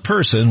price, one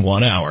person,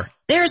 1 hour.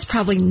 There's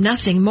probably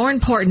nothing more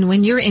important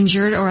when you're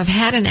injured or have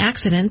had an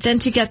accident than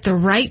to get the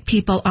right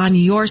people on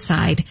your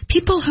side.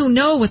 People who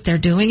know what they're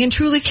doing and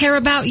truly care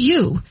about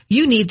you.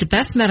 You need the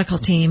best medical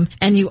team,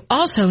 and you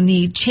also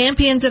need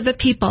champions of the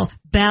people,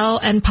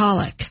 Bell and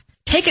Pollock.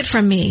 Take it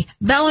from me,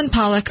 Bell and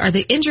Pollock are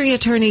the injury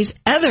attorneys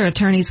other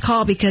attorneys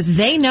call because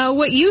they know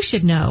what you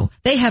should know.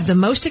 They have the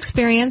most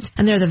experience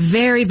and they're the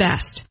very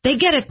best. They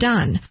get it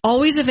done.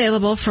 Always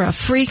available for a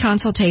free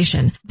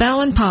consultation.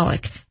 Bell and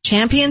Pollock,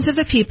 champions of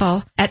the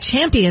people at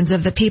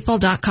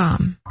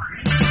championsofthepeople.com.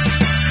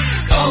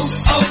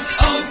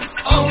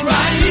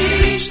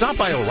 O'Reilly. Stop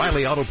by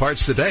O'Reilly Auto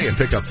Parts today and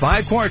pick up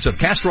 5 quarts of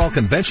Castrol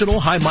conventional,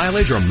 high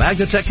mileage, or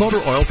Magnatech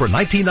motor oil for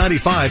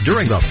 $19.95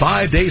 during the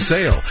 5-day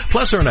sale.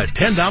 Plus earn a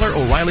 $10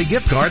 O'Reilly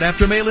gift card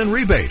after mail-in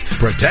rebate.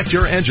 Protect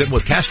your engine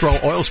with Castrol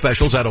oil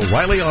specials at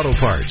O'Reilly Auto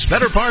Parts.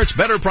 Better parts,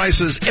 better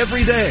prices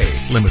every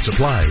day. Limit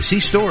supply. See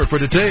store for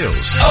details.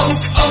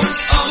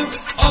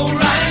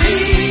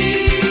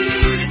 O'Reilly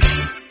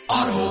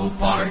Auto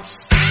Parts.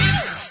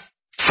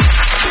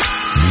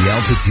 The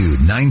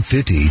Altitude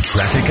 950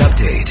 traffic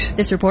update.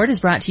 This report is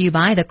brought to you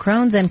by the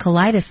Crohn's and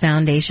Colitis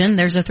Foundation.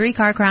 There's a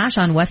 3-car crash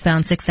on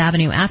westbound 6th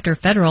Avenue after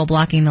Federal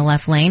blocking the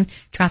left lane.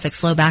 Traffic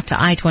slow back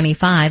to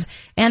I-25.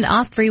 And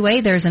off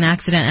freeway, there's an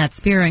accident at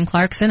Spear and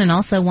Clarkson and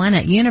also one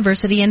at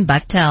University in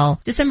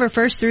Bucktel. December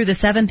 1st through the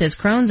 7th is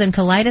Crohn's and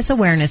Colitis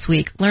Awareness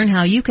Week. Learn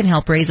how you can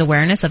help raise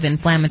awareness of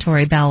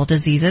inflammatory bowel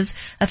diseases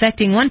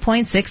affecting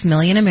 1.6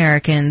 million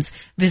Americans.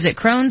 Visit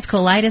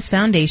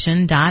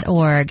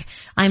Crohn'sColitisFoundation.org.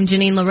 I'm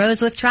Janine LaRose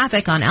with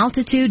traffic on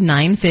Altitude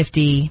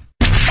 950.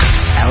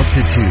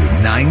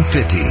 Altitude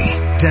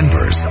 950,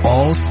 Denver's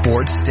all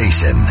sports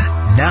station.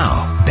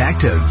 Now, back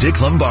to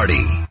Vic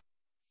Lombardi.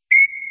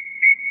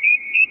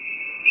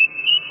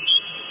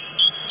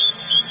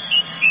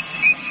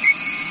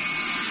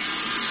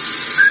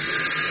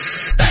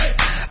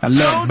 I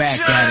look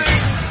back at it.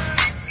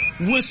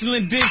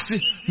 Whistling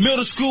Dixie,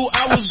 middle school,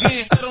 I was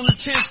getting hit on the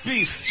 10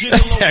 speed.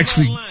 That's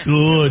actually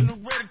good.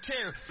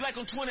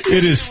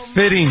 It is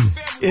fitting.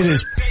 It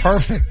is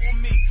perfect.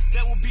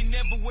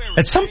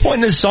 At some point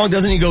in this song,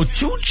 doesn't he go,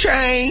 2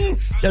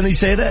 Chainz? Doesn't he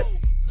say that?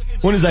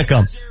 When does that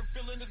come?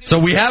 So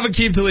we have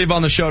Aqib Talib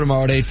on the show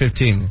tomorrow at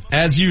 8:15.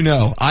 As you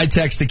know, I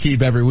text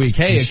Aqib every week.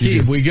 Hey, yes,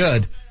 Aqib, we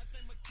good?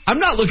 I'm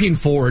not looking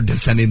forward to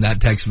sending that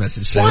text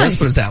message today. Let's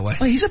put it that way.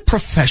 Well, he's a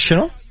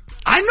professional.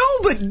 I know,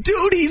 but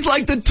dude, he's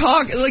like the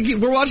talk, like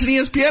we're watching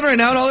ESPN right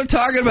now and all they're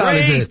talking about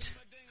is it.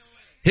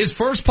 His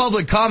first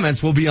public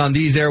comments will be on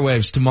these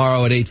airwaves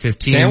tomorrow at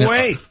 8:15. Can't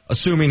wait.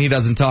 Assuming he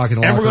doesn't talk in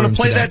the locker room. And we're going to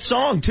play today. that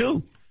song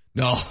too.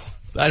 No,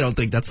 I don't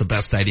think that's the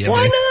best idea.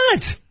 Why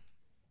not?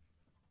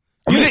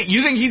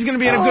 You think he's going to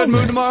be in a good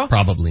mood tomorrow?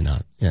 Probably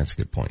not. Yeah, that's a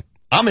good point.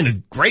 I'm in a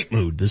great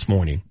mood this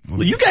morning.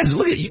 You guys,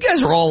 you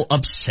guys are all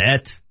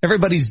upset.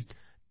 Everybody's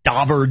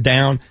daubered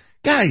down.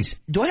 Guys,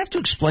 do I have to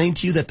explain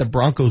to you that the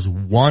Broncos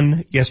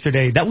won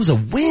yesterday? That was a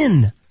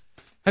win.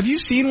 Have you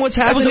seen what's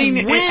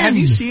happening? Have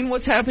you seen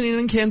what's happening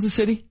in Kansas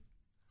City?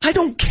 I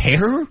don't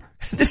care.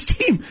 This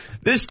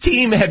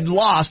team had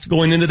lost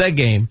going into that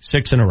game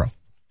 6 in a row.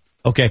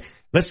 Okay,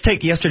 let's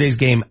take yesterday's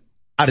game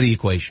out of the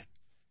equation.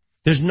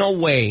 There's no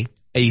way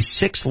a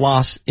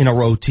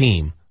 6-loss-in-a-row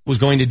team was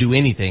going to do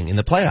anything in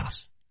the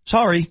playoffs.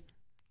 Sorry.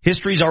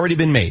 History's already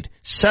been made.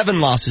 7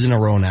 losses in a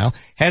row now.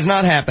 Has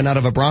not happened out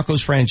of a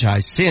Broncos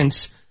franchise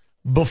since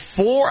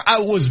before I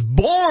was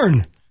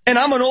born. And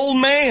I'm an old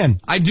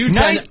man. I do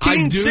tend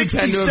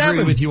to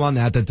agree with you on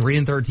that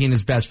 3-13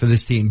 is best for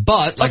this team.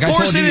 But, like I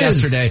told you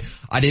yesterday,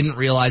 I didn't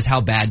realize how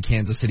bad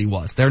Kansas City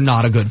was. They're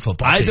not a good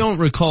football team. I don't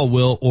recall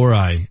Will or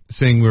I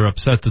saying we were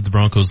upset that the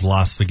Broncos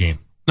lost the game.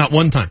 Not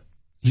one time.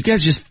 You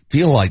guys just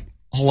feel like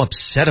all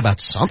upset about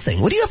something.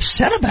 What are you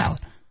upset about?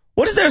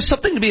 What is there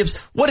something to be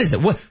upset? What is it?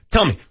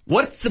 Tell me,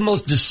 what's the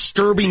most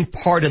disturbing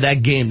part of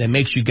that game that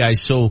makes you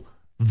guys so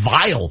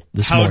vile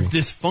this morning? How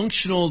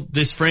dysfunctional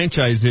this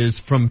franchise is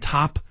from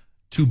top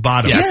to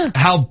bottom. Yes. Yeah.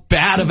 How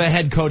bad of a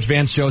head coach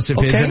Vance Joseph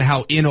is and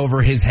how in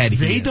over his head he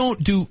is. They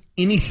don't do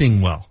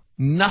anything well.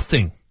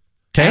 Nothing.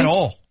 At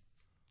all.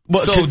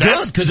 Well, so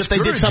that's because if they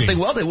did something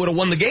well, they would have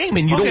won the game,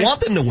 and you don't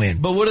want them to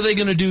win. But what are they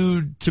going to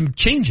do to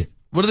change it?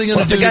 What are they going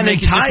to do?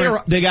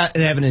 They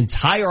have an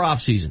entire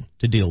offseason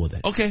to deal with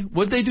it. Okay,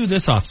 what did they do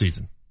this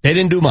offseason? They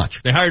didn't do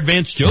much. They hired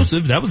Vance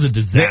Joseph. That was a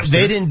disaster.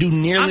 They didn't do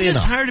nearly enough. I'm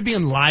just tired of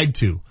being lied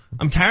to.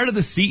 I'm tired of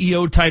the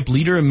CEO type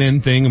leader of men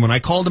thing, and when I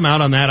called him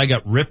out on that, I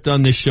got ripped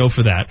on this show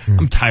for that.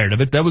 I'm tired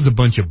of it. That was a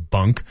bunch of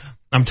bunk.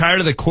 I'm tired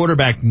of the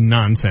quarterback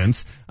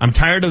nonsense. I'm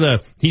tired of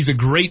he's a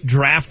great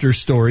drafter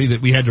story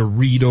that we had to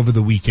read over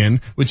the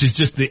weekend, which is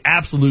just the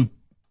absolute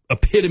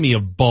epitome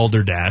of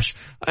balderdash.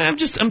 I'm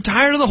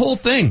tired of the whole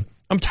thing.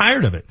 I'm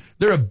tired of it.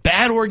 They're a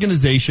bad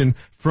organization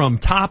from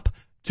top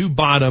to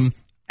bottom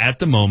at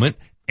the moment,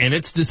 and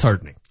it's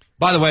disheartening.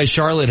 By the way,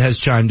 Charlotte has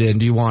chimed in.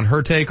 Do you want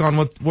her take on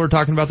what we're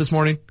talking about this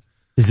morning?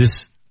 Is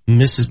this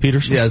Mrs.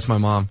 Peterson? Yeah, it's my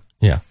mom.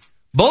 Yeah.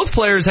 Both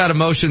players had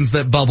emotions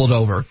that bubbled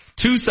over.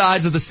 Two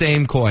sides of the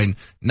same coin.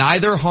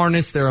 Neither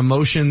harnessed their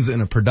emotions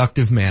in a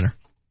productive manner.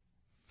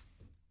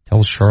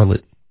 Tell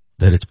Charlotte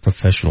that it's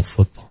professional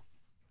football.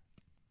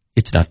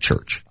 It's not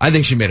church. I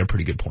think she made a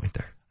pretty good point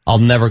there. I'll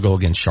never go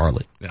against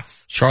Charlotte. Yes.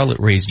 Charlotte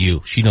raised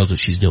you. She knows what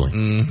she's doing.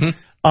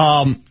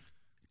 Mm-hmm.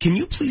 Can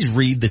you please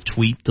read the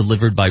tweet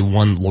delivered by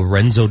one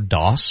Lorenzo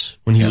Doss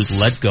when he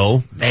was let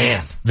go?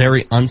 Man.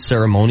 Very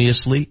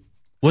unceremoniously.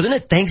 Wasn't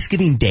it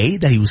Thanksgiving Day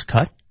that he was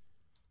cut?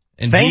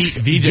 And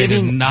VJ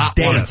did not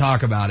want to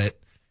talk about it.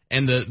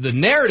 And the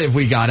narrative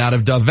we got out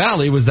of Dove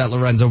Valley was that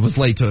Lorenzo was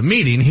late to a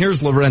meeting.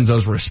 Here's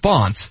Lorenzo's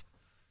response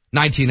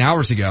 19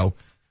 hours ago.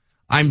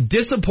 I'm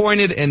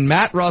disappointed in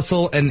Matt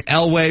Russell and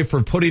Elway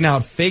for putting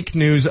out fake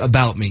news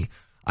about me.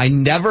 I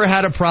never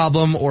had a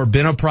problem or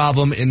been a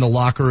problem in the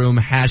locker room.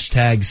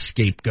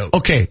 #scapegoat.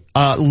 Okay,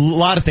 a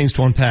lot of things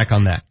to unpack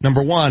on that.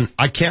 Number one,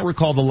 I can't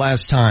recall the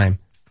last time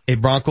a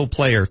Bronco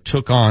player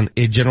took on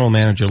a general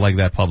manager like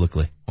that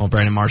publicly. Well,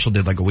 Brandon Marshall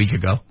did like a week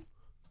ago.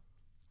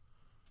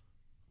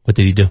 What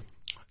did he do?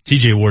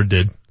 TJ Ward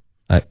did.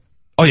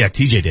 Oh yeah,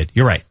 TJ did.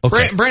 You're right.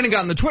 Okay. Brandon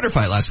got in the Twitter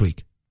fight last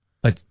week.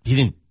 But he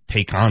didn't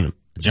take on him.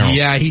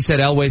 Yeah, he said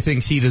Elway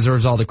thinks he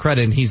deserves all the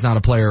credit and he's not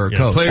a player or a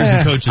coach. Players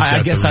and coaches.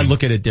 I guess I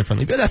look at it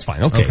differently, but that's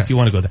fine. Okay, if you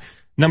want to go there.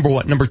 Number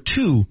one. Number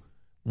two,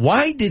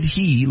 why did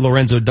he,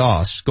 Lorenzo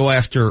Doss, go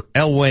after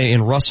Elway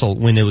and Russell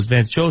when it was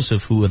Vance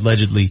Joseph who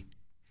allegedly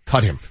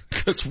cut him?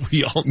 Because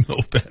we all know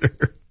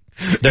better.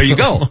 There you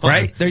go,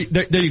 right? There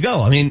you go.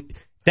 I mean,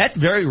 that's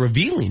very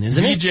revealing,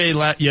 isn't it?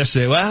 VJ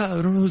yesterday, well,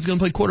 I don't know who's going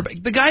to play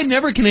quarterback. The guy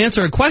never can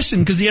answer a question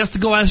because he has to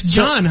go ask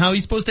John how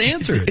he's supposed to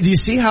answer it. Do you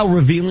see how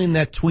revealing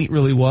that tweet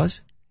really was?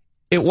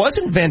 It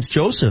wasn't Vance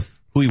Joseph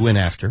who he went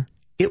after.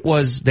 It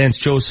was Vance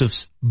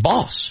Joseph's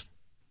boss,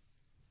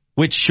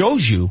 which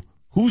shows you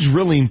he's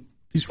really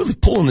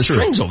pulling the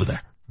strings over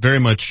there. Very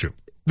much true.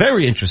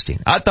 Very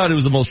interesting. I thought it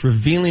was the most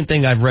revealing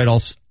thing I've read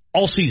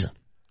all season.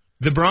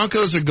 The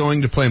Broncos are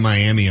going to play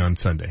Miami on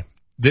Sunday.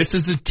 This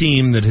is a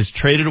team that has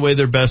traded away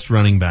their best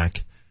running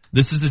back.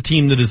 This is a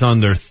team that is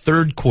on their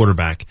third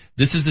quarterback.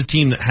 This is a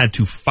team that had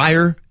to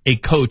fire a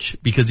coach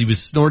because he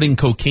was snorting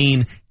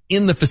cocaine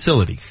in the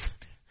facility.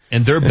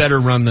 And they're better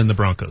run than the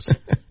Broncos.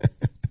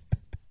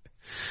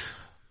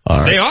 All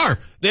right.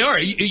 They are.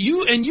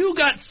 You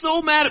got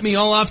so mad at me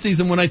all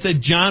offseason when I said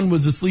John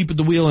was asleep at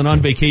the wheel and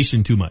on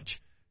vacation too much.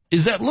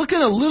 Is that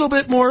looking a little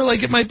bit more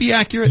like it might be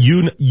accurate?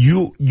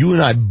 You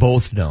and I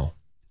both know.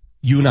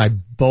 You and I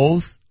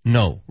both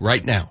know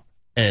right now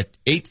at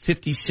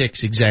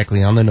 8:56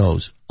 exactly on the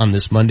nose on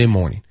this Monday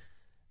morning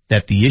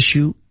that the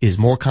issue is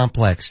more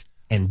complex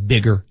and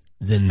bigger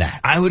than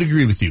that. I would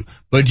agree with you.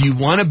 But do you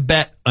want to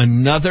bet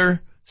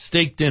another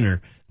steak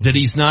dinner that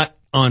he's not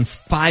on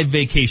 5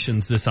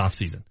 vacations this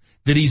offseason?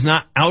 That he's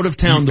not out of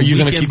town the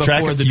weekend before the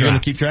draft? You're going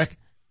to keep track?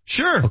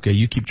 Sure. Okay,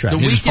 you keep track.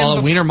 You just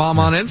follow Wiener Mom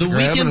on Instagram. The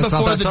weekend and it's not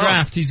before that the tough.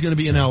 draft, he's going to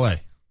be in LA.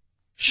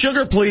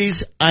 Sugar,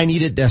 please. I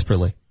need it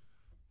desperately.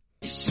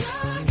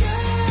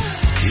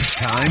 It's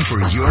time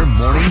for your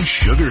morning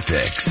sugar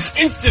fix.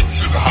 Instant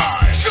sugar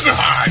high, sugar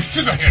high,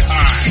 sugar hit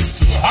high,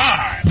 sugar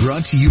high.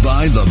 Brought to you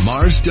by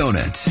Lamar's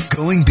Donuts,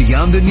 going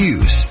beyond the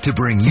news to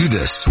bring you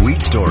the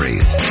sweet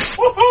stories.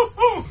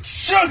 Woo-hoo-hoo,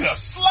 sugar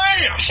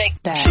slam.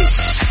 Shake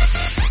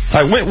that.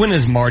 All right, when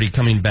is Marty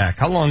coming back?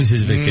 How long is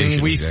his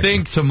vacation? We exactly?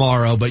 think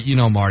tomorrow, but you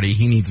know Marty,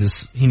 he needs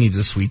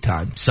a sweet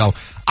time. So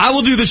I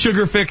will do the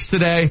sugar fix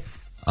today.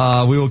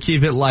 We will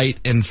keep it light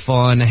and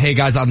fun. Hey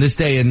guys, on this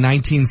day in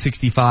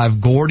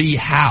 1965, Gordie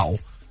Howe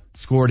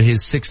scored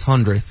his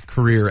 600th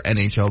career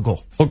NHL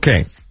goal.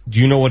 Okay. Do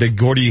you know what a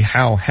Gordie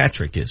Howe hat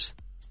trick is?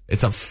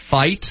 It's a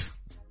fight,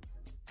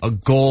 a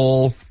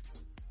goal,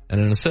 and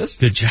an assist.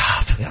 Good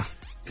job. Yeah.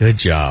 Good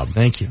job.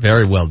 Thank you.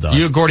 Very well done.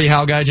 You a Gordie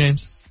Howe guy,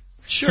 James?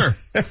 Sure.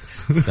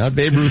 Not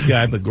Babe Ruth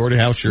guy, but Gordie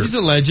Howe, sure. He's a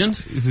legend.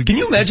 Can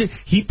you imagine?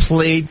 He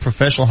played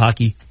professional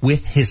hockey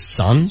with his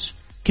sons.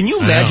 Can you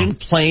imagine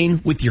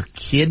playing with your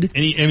kid?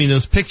 And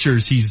those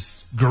pictures,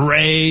 he's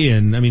gray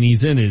and,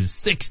 he's in his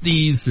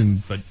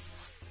 60s but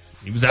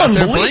he was out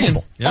there playing.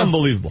 Yeah.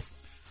 Unbelievable.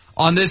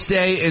 On this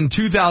day in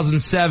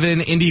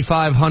 2007, Indy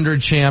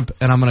 500 champ,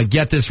 and I'm going to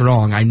get this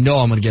wrong. I know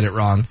I'm going to get it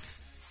wrong.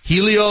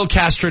 Helio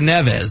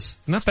Castroneves.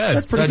 Not bad.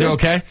 That's pretty good.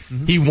 Okay.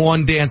 Mm-hmm. He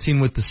won Dancing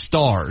with the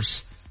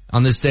Stars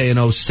on this day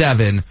in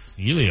 07.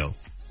 Helio.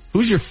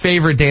 Who's your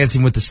favorite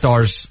Dancing with the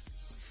Stars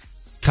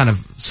kind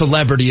of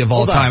celebrity of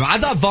all time? I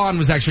thought Vaughn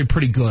was actually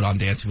pretty good on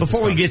Dancing with the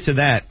Stars. Before we get to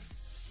that,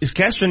 is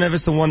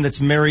Castroneves the one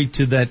that's married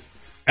to that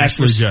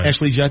Ashley Judd?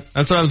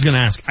 That's what I was going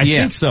to ask. I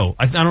think so.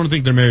 I don't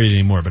think they're married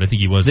anymore, but I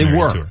think he was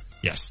married to her.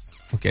 Yes.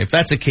 Okay, if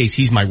that's the case,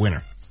 he's my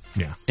winner.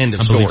 Yeah. End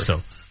of I story. believe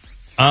so.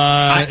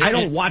 I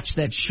don't watch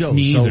that show,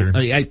 neither. so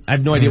I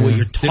have no idea what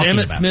you're talking about. Did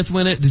Emmett Smith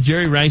win it? Did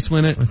Jerry Rice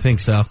win it? I think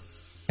so.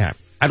 Yeah.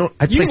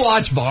 You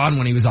watched Vaughn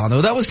when he was on,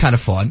 though. That was kind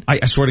of fun.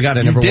 I swear to God,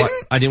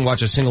 I didn't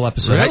watch a single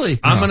episode. Really?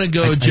 I'm going to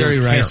go Jerry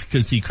Rice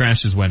because he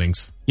crashes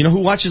weddings. You know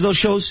who watches those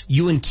shows?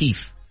 You and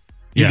Keith.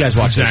 You guys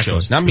watch those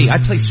shows. Not me. I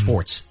play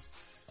sports.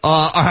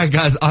 All right,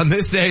 guys. On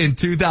this day in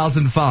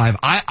 2005,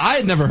 I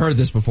had never heard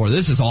this before.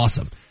 This is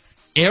awesome.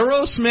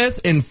 Aerosmith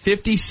and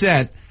 50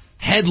 Cent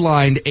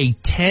headlined a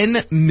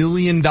 $10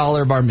 million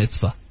bar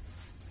mitzvah.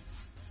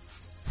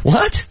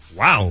 What?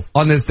 Wow.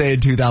 On this day in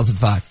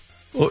 2005.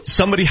 Well,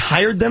 somebody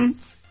hired them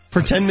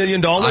for $10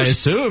 million? I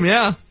assume,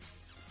 yeah.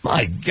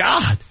 My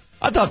God.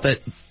 I thought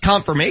that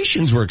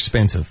confirmations were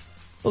expensive.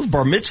 Those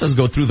bar mitzvahs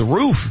go through the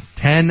roof.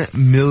 $10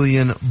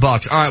 million. All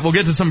right, we'll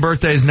get to some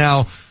birthdays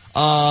now.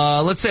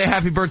 Let's say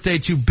happy birthday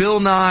to Bill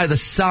Nye, the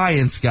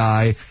science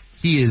guy.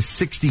 He is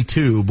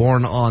 62,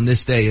 born on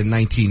this day in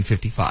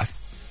 1955.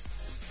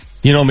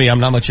 You know me, I'm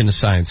not much into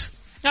science.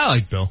 I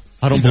like Bill.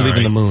 I don't believe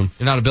in the moon.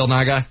 You're not a Bill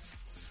Nye guy?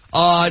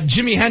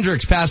 Jimi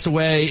Hendrix passed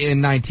away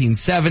in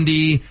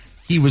 1970.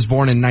 He was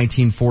born in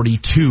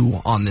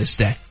 1942 on this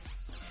day.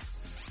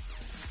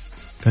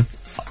 Okay.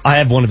 I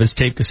have one of his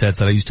tape cassettes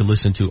that I used to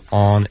listen to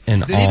on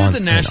and on. Did he do the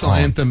national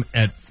anthem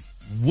at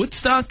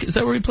Woodstock? Is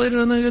that where he played it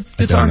on the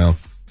guitar? I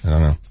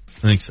don't know. I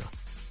think so.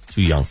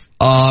 Too young.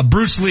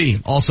 Bruce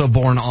Lee, also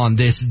born on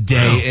this day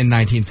in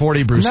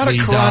 1940. Bruce Lee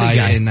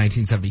died in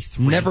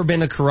 1973. Never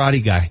been a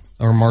karate guy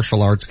or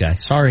martial arts guy.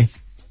 Sorry.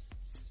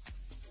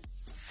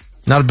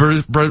 Not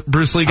a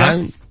Bruce Lee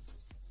guy?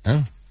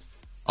 No.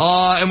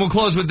 And we'll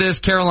close with this.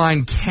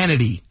 Caroline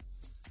Kennedy,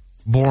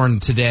 born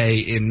today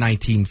in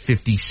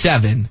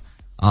 1957.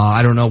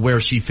 I don't know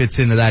where she fits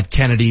into that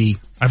Kennedy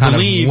kind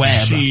of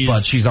web,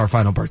 but she's our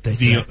final birthday.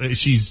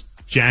 She's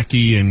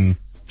Jackie and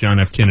John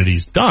F.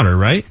 Kennedy's daughter,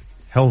 right?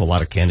 Hell of a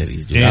lot of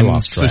Kennedys, dude. And I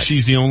lost track. So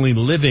she's the only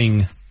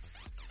living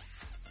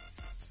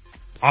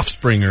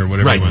offspring or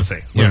whatever you want to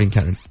say. Living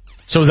Kennedy.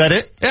 So is that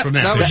it? Yeah,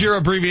 that was your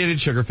abbreviated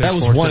sugar fix. That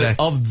was one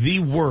of the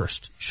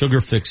worst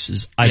sugar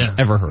fixes I've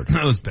ever heard.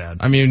 That was bad.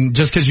 I mean,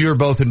 just because you were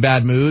both in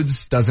bad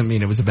moods doesn't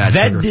mean it was a bad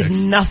sugar fix. That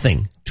did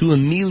nothing to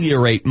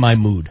ameliorate my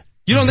mood.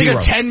 You don't think a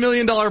 $10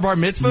 million bar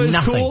mitzvah is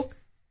cool?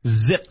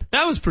 Zip.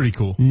 That was pretty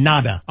cool.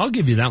 Nada. I'll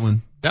give you that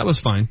one. That was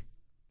fine.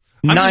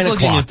 I'm 9 just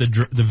o'clock.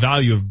 looking at the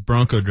value of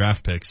Bronco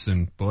draft picks,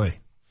 and boy,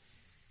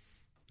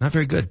 not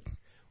very good.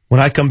 When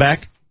I come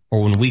back,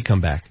 or when we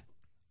come back,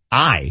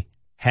 I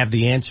have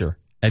the answer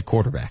at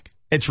quarterback.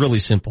 It's really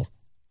simple.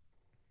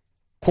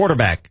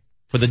 Quarterback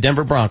for the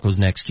Denver Broncos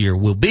next year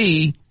will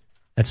be,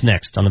 that's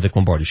next on the Vic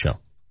Lombardi Show.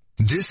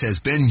 This has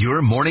been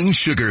your morning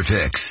sugar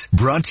fix,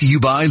 brought to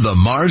you by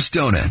Lamar's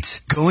Donuts,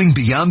 going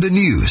beyond the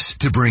news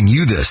to bring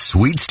you the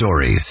sweet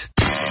stories.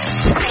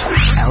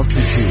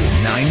 Altitude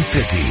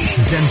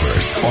 950,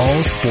 Denver's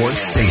all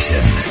sports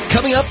station.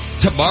 Coming up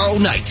tomorrow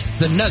night,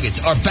 the Nuggets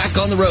are back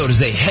on the road as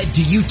they head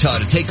to Utah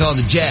to take on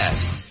the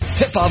Jazz.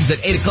 Tip-off is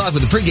at 8 o'clock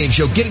with the pregame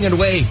show getting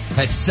underway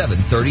at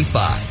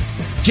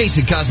 7:35.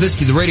 Jason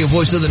Kosmiski, the radio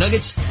voice of the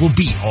Nuggets, will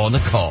be on the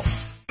call.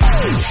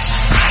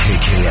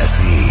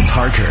 KKSE,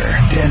 Parker,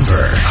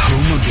 Denver,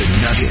 home of the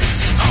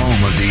Nuggets,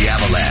 home of the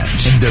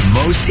Avalanche, and the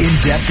most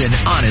in-depth and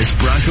honest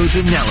Broncos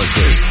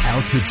analysis.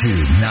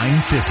 Altitude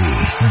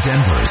 950,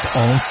 Denver's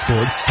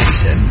all-sports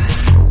station.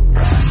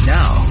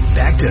 Now,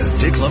 back to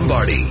Vic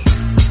Lombardi.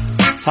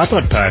 I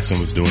thought Paxton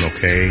was doing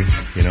okay.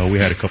 You know, we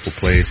had a couple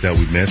plays that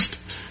we missed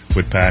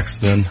with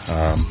Paxton.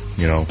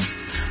 You know,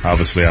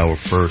 obviously our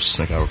first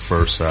 7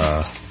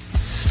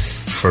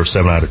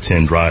 out of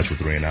 10 drives were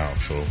 3 and out,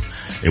 so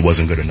it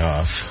wasn't good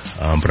enough.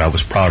 But I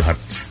was proud how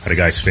the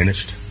guys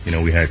finished. You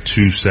know, we had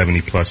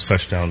 270-plus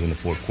touchdowns in the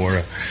fourth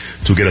quarter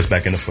to get us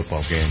back in the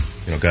football game.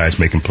 You know, guys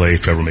making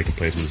plays, Trevor making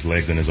plays with his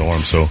legs and his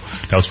arms, so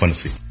that was fun to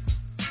see.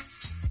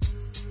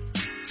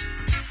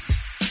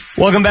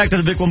 Welcome back to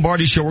the Vic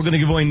Lombardi Show. We're going to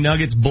give away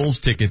Nuggets Bulls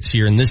tickets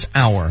here in this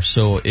hour.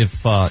 So if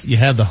you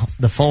have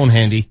the phone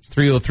handy,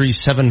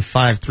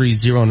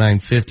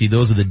 303-753-0950,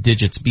 those are the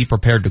digits. Be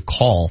prepared to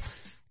call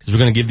because we're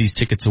going to give these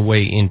tickets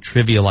away in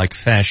trivia-like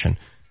fashion.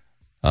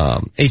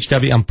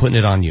 HW, I'm putting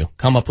it on you.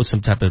 Come up with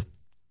some type of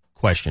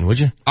question, would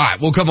you? All right,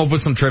 we'll come up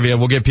with some trivia.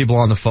 We'll get people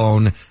on the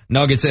phone.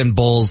 Nuggets and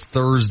Bulls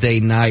Thursday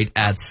night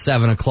at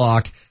 7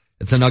 o'clock.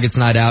 It's a Nuggets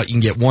night out. You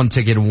can get 1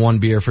 ticket and 1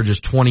 beer for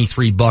just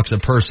 $23 a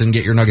person.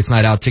 Get your Nuggets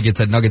night out tickets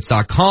at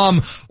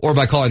nuggets.com or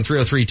by calling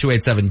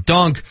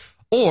 303-287-DUNK,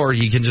 or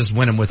you can just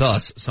win them with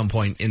us some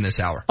point in this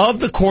hour.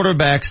 Of the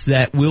quarterbacks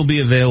that will be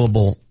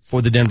available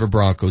for the Denver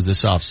Broncos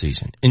this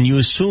offseason, and you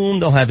assume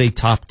they'll have a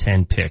top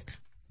 10 pick,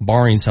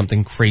 barring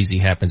something crazy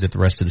happens at the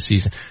rest of the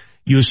season,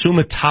 you assume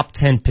a top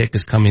 10 pick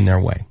is coming their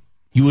way.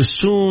 You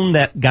assume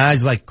that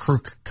guys like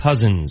Kirk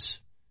Cousins,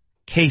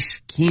 Case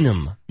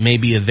Keenum may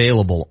be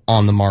available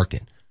on the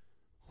market.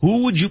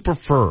 Who would you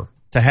prefer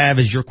to have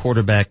as your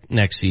quarterback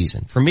next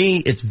season? For me,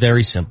 it's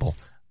very simple.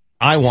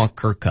 I want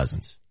Kirk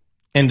Cousins.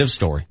 End of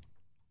story.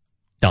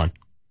 Done.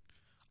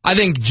 I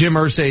think Jim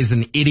Irsay is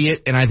an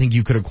idiot, and I think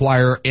you could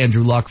acquire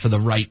Andrew Luck for the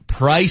right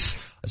price.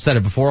 I've said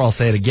it before, I'll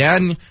say it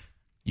again.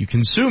 You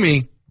can sue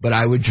me, but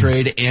I would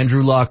trade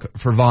Andrew Luck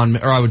for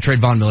I would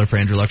trade Von Miller for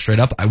Andrew Luck straight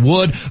up. I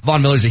would.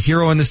 Von Miller's a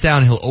hero in this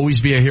town. He'll always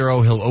be a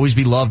hero. He'll always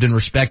be loved and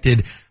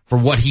respected for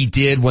what he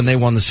did when they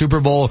won the Super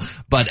Bowl.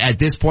 But at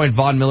this point,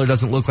 Von Miller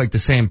doesn't look like the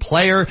same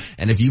player.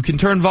 And if you can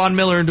turn Von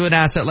Miller into an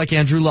asset like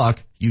Andrew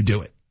Luck, you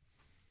do it.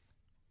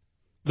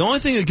 The only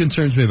thing that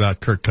concerns me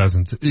about Kirk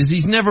Cousins is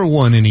he's never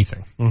won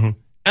anything. Mm-hmm.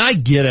 And I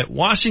get it.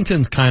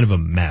 Washington's kind of a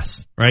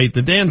mess, right?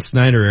 The Dan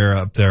Snyder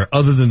era up there,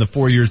 other than the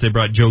 4 years they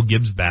brought Joe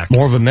Gibbs back.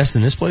 More of a mess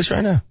than this place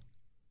right now?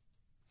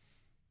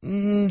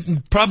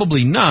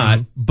 Probably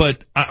not,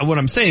 but what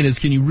I'm saying is,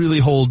 can you really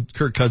hold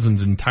Kirk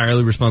Cousins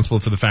entirely responsible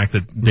for the fact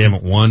that they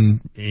haven't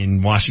won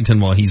in Washington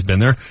while he's been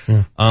there?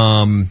 Yeah.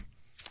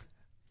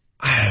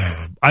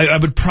 I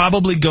would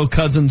probably go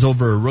Cousins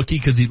over a rookie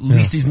because at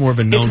least he's more of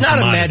a known It's not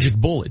commodity. a magic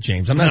bullet,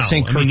 James. I'm not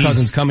saying Kirk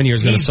Cousins coming here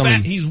is going to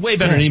summon. He's way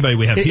better than anybody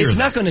we have here. It's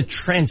not going to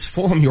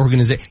transform the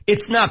organization.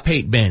 It's not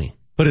Peyton Manning.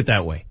 Put it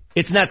that way.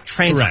 It's not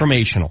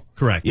transformational.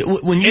 Correct.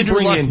 When you Andrew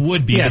bring Luck in,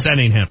 would be, but that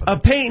ain't happening.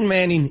 Peyton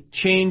Manning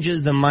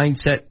changes the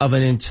mindset of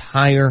an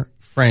entire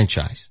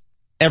franchise.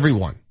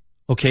 Everyone.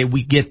 Okay,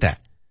 we get that.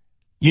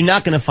 You're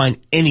not going to find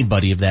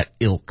anybody of that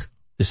ilk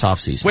this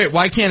offseason. Wait,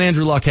 why can't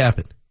Andrew Luck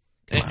happen?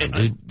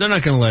 They're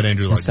not going to let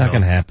Andrew Luck It's not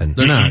going to happen.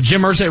 They're not.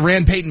 Jim Irsay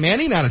ran Peyton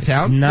Manning out of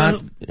town.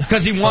 Not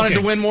because he wanted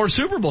to win more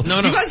Super Bowls.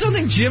 No. You guys don't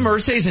think Jim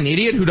Irsay's an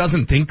idiot who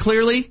doesn't think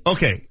clearly?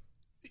 Okay.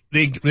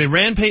 They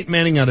ran Peyton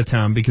Manning out of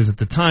town because at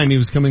the time he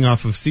was coming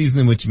off of a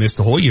season in which he missed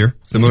a whole year,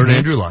 similar to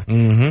Andrew Luck.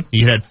 Mm-hmm.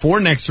 He had 4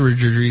 neck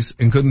surgeries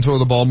and couldn't throw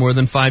the ball more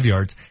than 5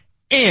 yards.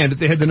 And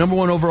they had the number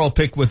 1 overall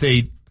pick with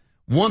a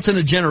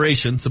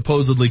once-in-a-generation,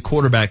 supposedly,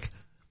 quarterback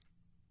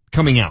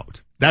coming out.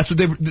 That's what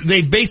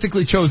they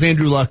basically chose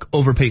Andrew Luck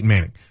over Peyton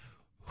Manning.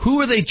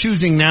 Who are they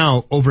choosing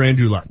now over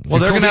Andrew Luck? Well,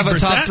 they're going to have a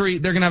top 3.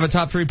 They're going to have a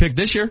top 3 pick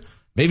this year.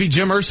 Maybe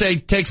Jim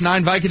Irsay takes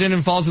 9 Vicodin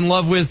and falls in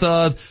love with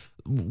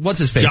what's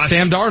his face?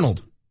 Sam Darnold.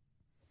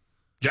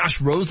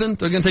 Josh Rosen?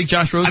 They're going to take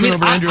Josh Rosen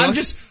over Andrew Luck?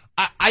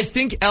 I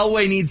think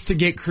Elway needs to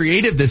get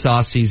creative this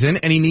offseason,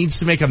 and he needs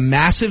to make a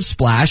massive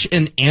splash,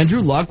 and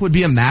Andrew Luck would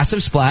be a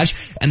massive splash,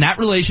 and that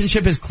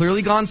relationship has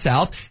clearly gone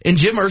south, and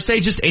Jim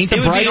Irsay just ain't the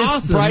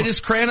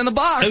brightest crayon in the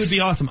box. It would be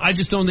awesome. I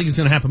just don't think it's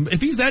going to happen.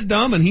 If he's that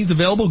dumb and he's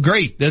available,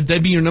 great.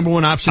 That'd be your number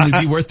 1 option.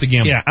 It'd be worth the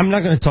gamble. Yeah, I'm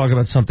not going to talk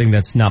about something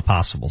that's not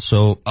possible.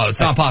 So, it's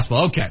not possible.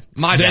 Okay.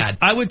 My bad.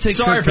 I would take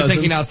Sorry Kirk for Cousins.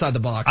 thinking outside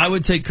the box. I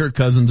would take Kirk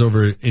Cousins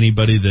over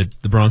anybody that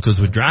the Broncos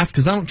would draft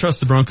because I don't trust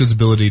the Broncos'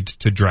 ability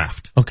to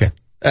draft. Okay.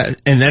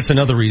 And that's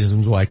another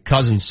reason why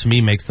Cousins to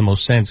me makes the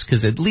most sense,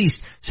 because at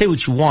least, say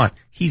what you want,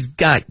 he's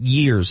got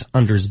years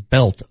under his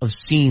belt of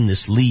seeing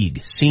this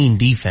league, seeing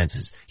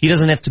defenses. He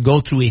doesn't have to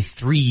go through a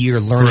 3-year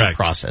learning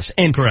process.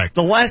 And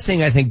the last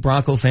thing I think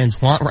Bronco fans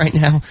want right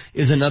now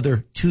is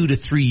another 2 to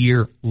 3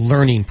 year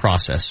learning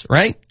process,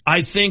 right?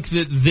 I think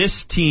that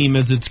this team,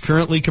 as it's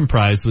currently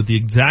comprised, with the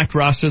exact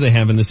roster they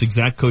have and this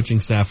exact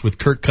coaching staff with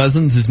Kirk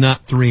Cousins, is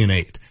not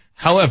 3-8.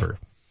 However,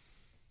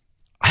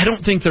 I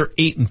don't think they're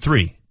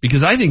 8-3.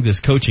 Because I think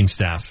this coaching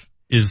staff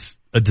is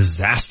a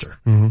disaster.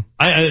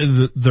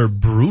 Mm-hmm. They're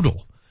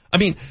brutal. I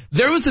mean,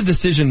 there was a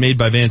decision made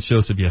by Vance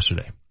Joseph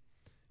yesterday.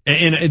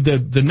 And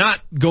the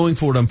not going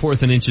for it on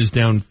 4th and inches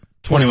down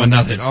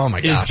 21-0. Oh my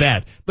gosh. Is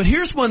bad. But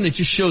here's one that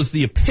just shows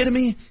the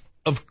epitome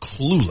of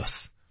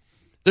clueless.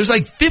 There's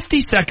like 50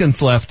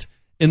 seconds left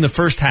in the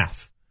first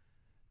half.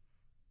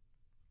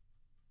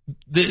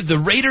 The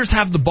Raiders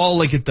have the ball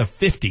like at the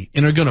 50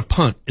 and are going to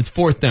punt. It's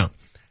 4th down.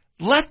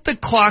 Let the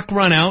clock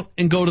run out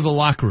and go to the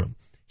locker room.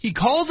 He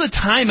calls a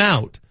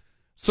timeout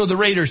so the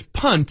Raiders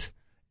punt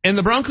and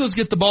the Broncos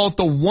get the ball at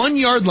the 1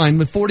 yard line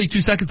with 42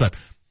 seconds left.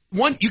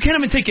 You can't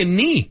even take a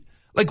knee.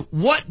 Like,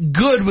 what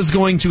good was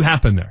going to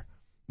happen there?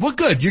 What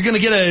good? You're going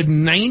to get a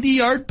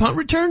 90-yard punt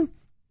return?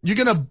 You're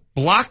going to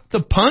block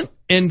the punt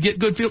and get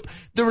good field?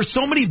 There were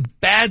so many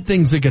bad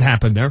things that could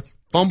happen there.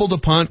 Fumble the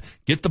punt,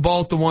 get the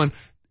ball at the 1,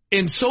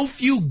 and so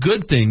few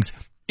good things.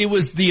 It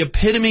was the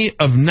epitome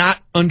of not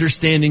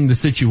understanding the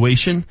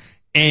situation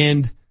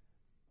and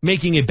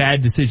making a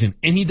bad decision.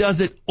 And he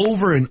does it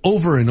over and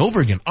over and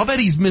over again. I'll bet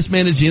he's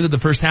mismanaged the end of the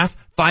first half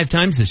 5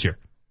 times this year.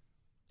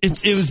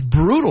 It was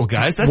brutal,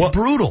 guys. That's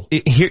brutal.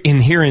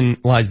 Herein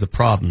lies the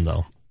problem,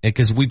 though,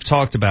 because we've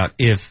talked about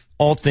if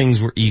all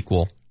things were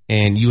equal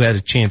and you had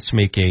a chance to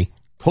make a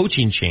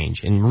coaching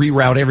change and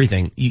reroute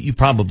everything, you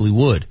probably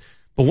would.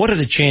 But what are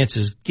the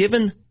chances,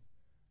 given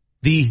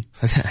I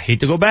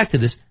hate to go back to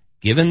this,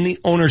 given the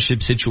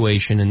ownership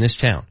situation in this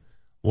town,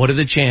 what are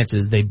the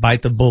chances they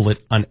bite the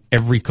bullet on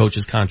every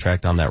coach's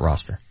contract on that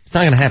roster? It's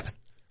not going to happen.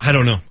 I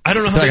don't know. I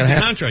don't know how big the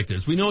contract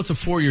is. We know it's a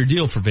 4-year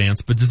deal for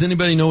Vance, but does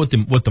anybody know what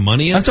the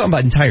money is? I'm talking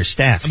about entire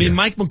staff. I mean,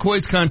 Mike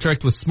McCoy's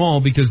contract was small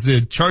because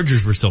the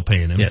Chargers were still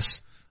paying him. Yes.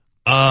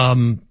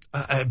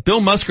 Bill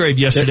Musgrave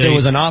yesterday. There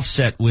was an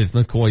offset with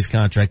McCoy's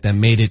contract that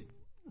made it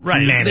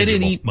manageable. They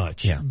didn't eat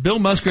much. Yeah. Bill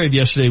Musgrave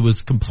yesterday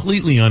was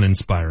completely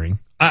uninspiring.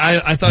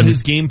 I thought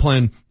his game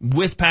plan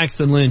with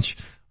Paxton Lynch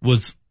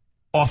was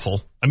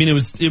awful. I mean,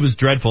 it was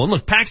dreadful. And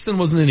look, Paxton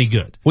wasn't any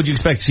good. What'd you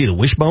expect to see, the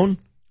wishbone?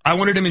 I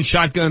wanted him in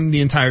shotgun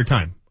the entire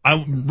time.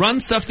 I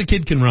run stuff the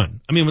kid can run.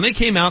 I mean, when they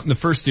came out in the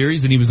first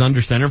series and he was under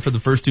center for the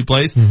first 2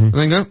 plays, I'm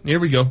like, oh, here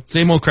we go.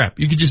 Same old crap.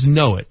 You could just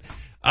know it.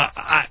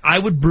 I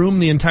would broom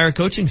the entire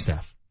coaching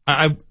staff.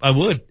 I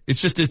would.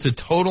 It's a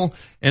total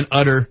and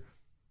utter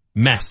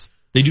mess.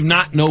 They do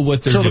not know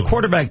what they're doing. So the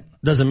quarterback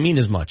doesn't mean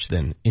as much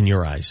then, in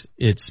your eyes.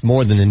 It's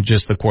more than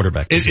just the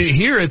quarterback.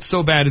 Here it's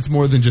so bad it's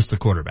more than just the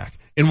quarterback.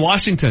 In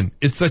Washington,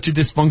 it's such a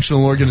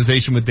dysfunctional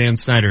organization with Dan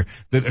Snyder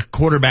that a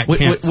quarterback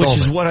can't solve it. Which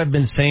is what I've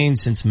been saying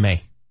since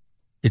May.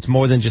 It's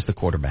more than just the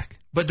quarterback.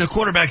 But the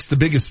quarterback's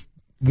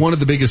one of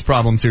the biggest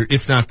problems here,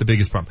 if not the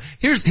biggest problem.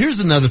 Here's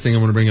another thing I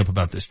want to bring up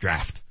about this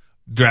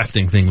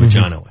drafting thing with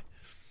John Elway.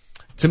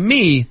 To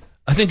me,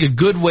 I think a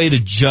good way to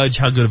judge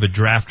how good of a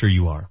drafter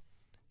you are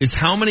is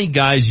how many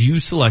guys you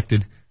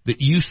selected that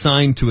you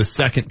signed to a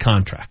second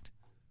contract.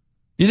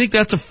 You think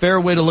that's a fair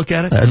way to look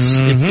at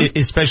it?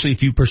 Especially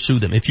if you pursue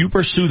them. If you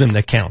pursue them,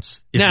 that counts.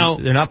 If now,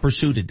 they're not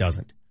pursued, it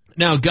doesn't.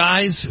 Now,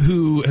 guys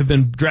who have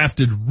been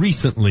drafted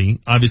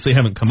recently obviously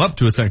haven't come up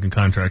to a second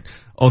contract,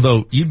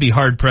 although you'd be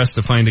hard-pressed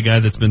to find a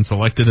guy that's been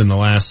selected in the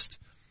last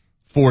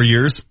 4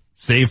 years,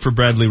 save for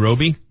Bradley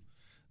Roby,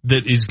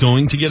 that is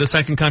going to get a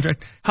second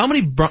contract. How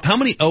many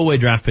Elway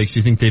draft picks do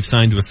you think they've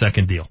signed to a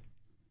second deal?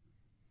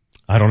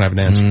 I don't have an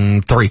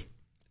answer.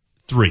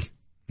 3.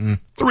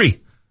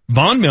 3.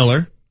 Von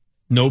Miller,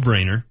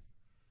 no-brainer.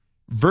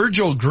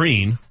 Virgil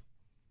Green.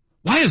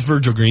 Why is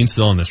Virgil Green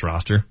still on this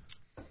roster?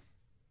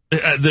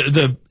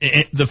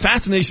 The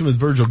fascination with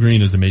Virgil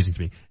Green is amazing to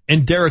me.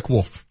 And Derek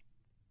Wolfe.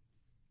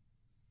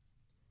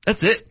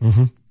 That's it.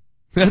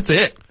 That's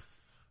it.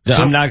 So,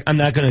 I'm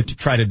not going to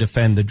try to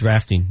defend the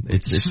drafting.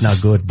 It's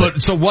not good. But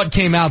so what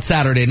came out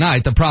Saturday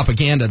night? The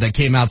propaganda that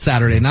came out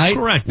Saturday night.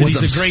 Correct. That he's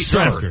a great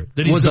drafter.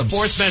 That he's the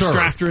fourth best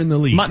drafter in the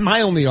league.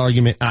 My only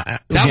argument.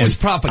 That was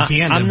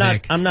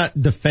propaganda. I'm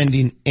not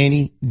defending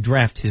any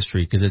draft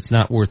history because it's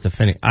not worth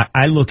defending.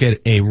 I look at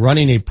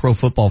running a pro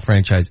football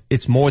franchise.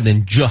 It's more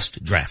than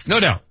just drafting. No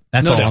doubt.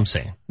 That's all I'm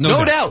saying.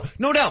 No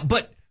doubt.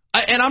 But.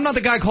 And I'm not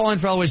the guy calling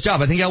for Elway's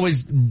job. I think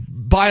Elway's,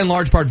 by and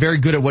large part, very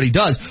good at what he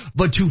does.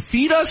 But to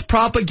feed us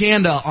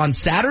propaganda on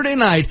Saturday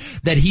night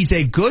that he's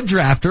a good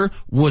drafter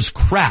was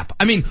crap.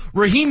 I mean,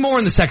 Raheem Moore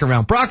in the second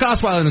round, Brock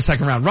Osweiler in the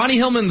second round, Ronnie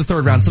Hillman in the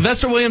third round,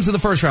 Sylvester Williams in the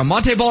first round,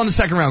 Monte Ball in the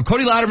second round,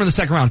 Cody Latimer in the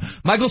second round,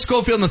 Michael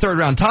Schofield in the third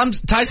round, Ty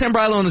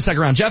Sambrailo in the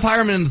second round, Jeff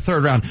Hireman in the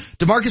third round,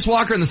 DeMarcus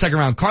Walker in the second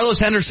round, Carlos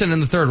Henderson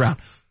in the third round.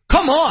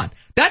 Come on.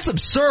 That's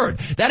absurd.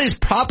 That is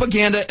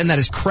propaganda and that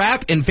is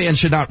crap and fans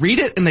should not read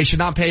it and they should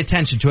not pay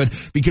attention to it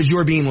because you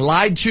are being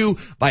lied to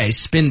by a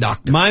spin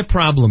doctor. My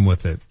problem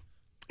with it,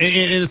 and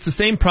it's the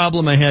same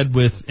problem I had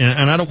with,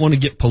 and I don't want to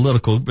get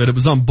political, but it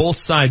was on both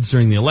sides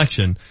during the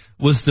election,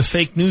 was the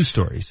fake news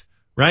stories,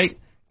 right?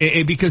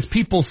 Because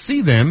people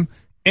see them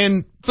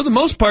and for the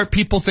most part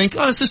people think,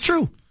 oh, this is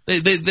true.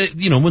 They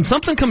when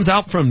something comes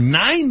out from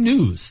 9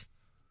 News,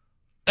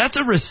 that's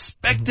a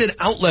respected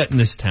outlet in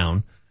this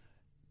town.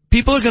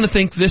 People are going to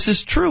think this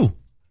is true.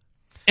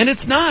 And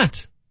it's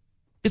not.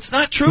 It's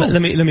not true. Let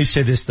me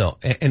say this though,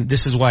 and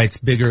this is why it's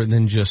bigger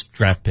than just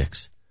draft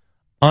picks.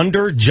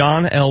 Under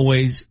John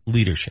Elway's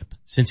leadership,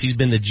 since he's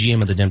been the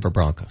GM of the Denver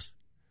Broncos.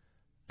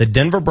 The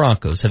Denver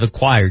Broncos have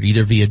acquired,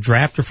 either via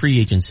draft or free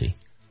agency,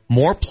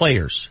 more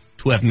players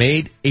to have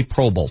made a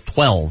Pro Bowl,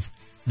 12,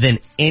 than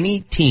any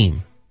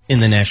team in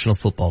the National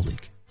Football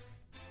League.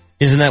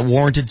 Isn't that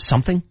warranted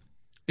something?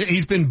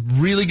 He's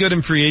been really good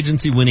in free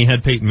agency when he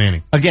had Peyton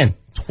Manning. Again,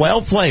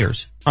 12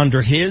 players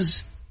under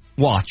his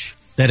watch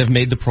that have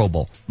made the Pro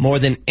Bowl, more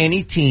than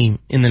any team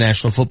in the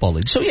National Football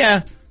League. So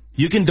yeah,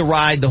 you can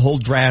deride the whole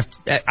draft.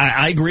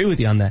 I agree with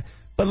you on that.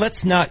 But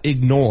let's not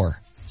ignore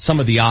some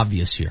of the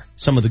obvious here,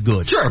 some of the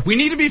good. Sure, we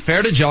need to be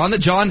fair to John that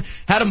John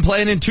had him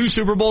playing in 2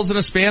 Super Bowls in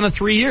a span of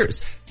 3 years.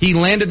 He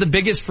landed the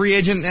biggest free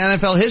agent in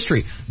NFL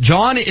history.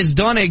 John has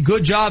done a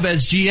good job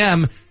as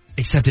GM,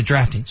 except at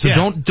drafting.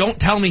 So don't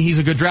tell me he's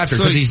a good drafter,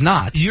 because he's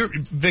not.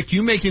 Vic,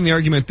 you making the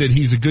argument that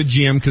he's a good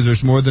GM because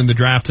there's more than the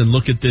draft, and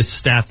look at this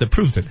stat that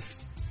proves it.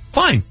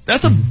 Fine.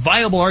 That's a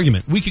viable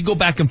argument. We could go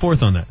back and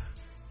forth on that.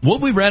 What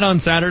we read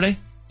on Saturday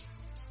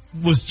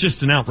was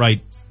just an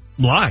outright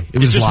lie. It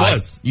just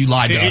was. You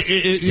lied to us.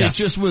 It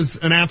just was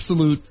an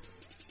absolute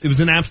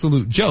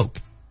joke.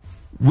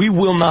 We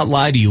will not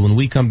lie to you. When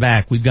we come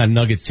back, we've got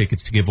Nuggets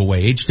tickets to give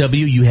away. HW,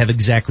 you have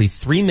exactly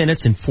 3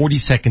 minutes and 40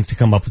 seconds to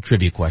come up with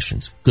trivia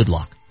questions. Good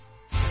luck.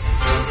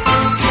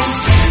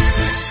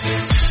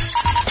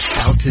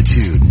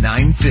 Altitude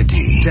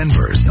 950,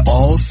 Denver's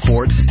all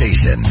sports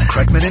station.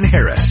 Kreckman and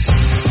Harris.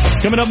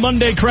 Coming up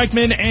Monday,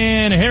 Kreckman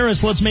and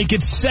Harris. Let's make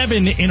it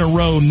 7 in a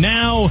row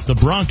now. The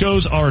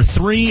Broncos are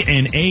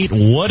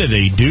 3-8. What do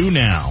they do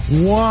now?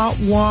 Wah,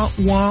 wah,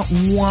 wah,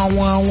 wah,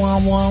 wah, wah,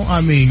 wah.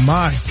 I mean,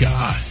 my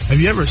God. Have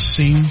you ever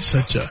seen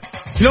such a...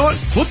 You know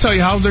what? We'll tell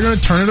you how they're going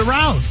to turn it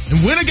around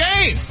and win a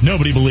game.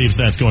 Nobody believes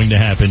that's going to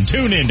happen.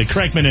 Tune in to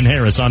Kreckman and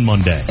Harris on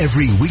Monday.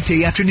 Every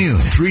weekday afternoon,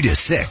 3 to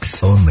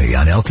 6, only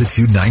on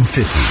Altitude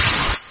 950.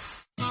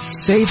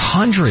 Save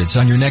hundreds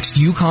on your next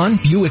Yukon,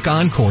 Buick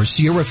Encore,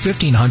 Sierra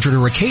 1500,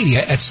 or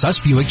Acadia at Suss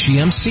Buick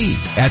GMC.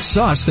 At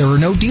Suss, there are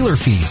no dealer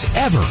fees,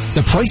 ever.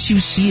 The price you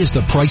see is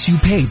the price you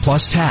pay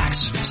plus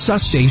tax.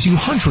 Suss saves you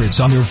hundreds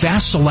on their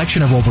vast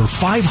selection of over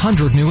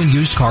 500 new and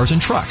used cars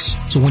and trucks.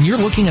 So when you're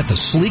looking at the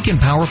sleek and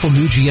powerful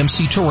new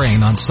GMC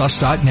Terrain on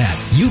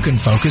Suss.net, you can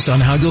focus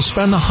on how you'll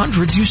spend the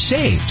hundreds you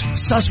saved.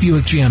 Suss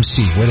Buick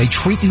GMC, where they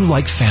treat you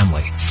like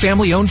family.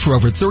 Family owned for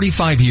over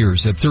 35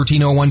 years at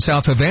 1301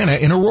 South Havana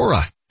in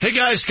Aurora. Hey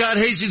guys, Scott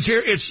Hastings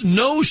here. It's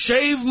No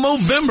Shave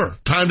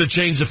Movember. Time to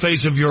change the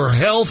face of your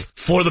health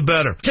for the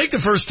better. Take the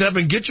first step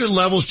and get your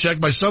levels checked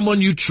by someone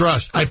you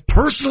trust. I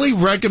personally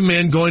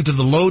recommend going to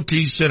the Low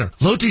T Center.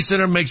 Low T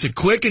Center makes it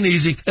quick and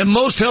easy, and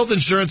most health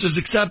insurance is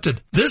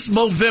accepted. This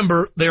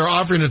Movember, they are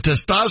offering a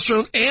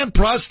testosterone and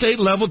prostate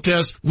level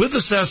test with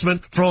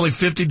assessment for only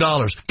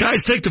 $50.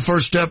 Guys, take the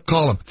first step.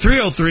 Call them.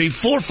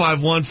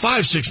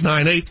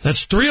 303-451-5698.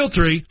 That's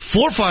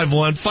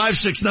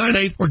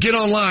 303-451-5698, or get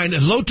online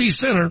at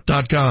lowtcenter.com.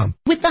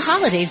 With the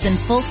holidays in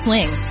full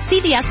swing,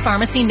 CVS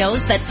Pharmacy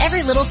knows that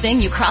every little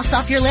thing you cross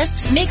off your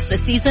list makes the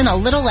season a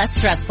little less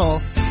stressful.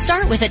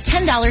 Start with a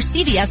 $10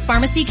 CVS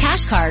Pharmacy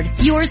cash card,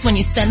 yours when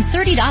you spend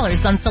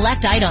 $30 on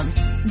select items.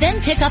 Then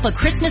pick up a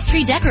Christmas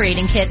tree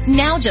decorating kit,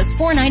 now just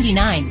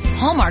 $4.99.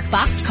 Hallmark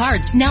boxed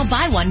cards, now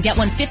buy one, get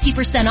one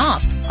 50%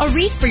 off. A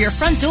wreath for your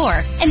front door,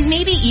 and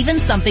maybe even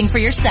something for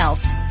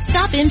yourself.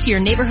 Stop into your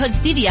neighborhood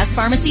CVS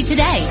Pharmacy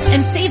today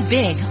and save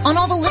big on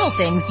all the little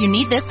things you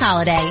need this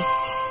holiday.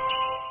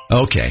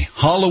 Okay,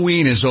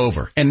 Halloween is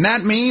over, and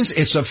that means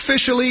it's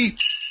officially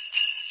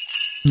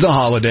the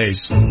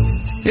holidays.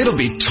 It'll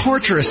be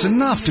torturous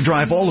enough to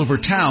drive all over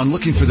town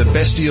looking for the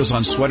best deals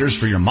on sweaters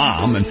for your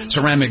mom and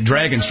ceramic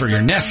dragons for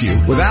your nephew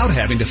without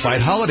having to fight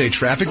holiday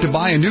traffic to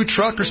buy a new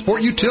truck or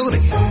sport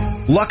utility.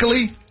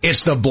 Luckily,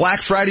 it's the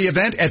Black Friday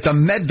event at the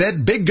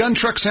Medved Big Gun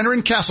Truck Center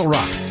in Castle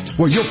Rock,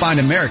 where you'll find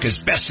America's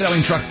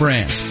best-selling truck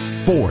brands.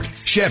 Ford,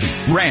 Chevy,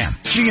 Ram,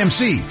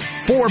 GMC,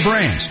 4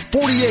 brands,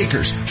 40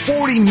 acres,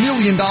 $40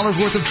 million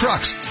worth of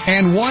trucks,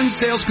 and one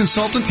sales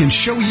consultant can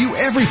show you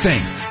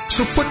everything.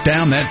 So put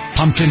down that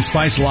pumpkin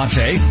spice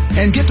latte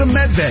and get to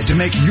Medved to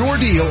make your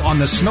deal on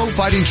the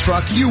snow-fighting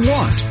truck you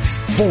want.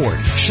 Ford,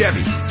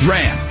 Chevy,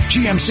 Ram,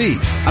 GMC,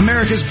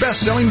 America's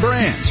best-selling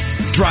brands.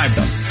 Drive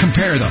them,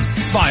 compare them,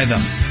 buy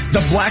them.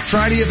 The Black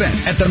Friday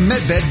event at the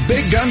Medved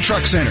Big Gun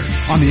Truck Center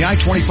on the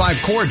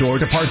I-25 corridor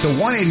to part the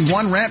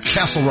 181 ramp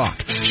Castle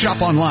Rock.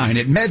 Shop online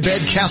at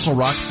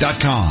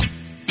medvedcastlerock.com.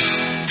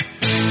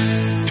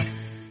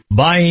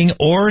 Buying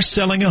or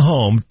selling a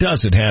home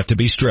doesn't have to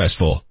be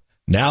stressful.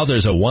 Now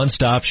there's a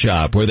one-stop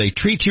shop where they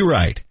treat you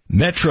right.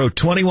 Metro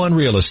 21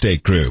 Real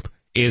Estate Group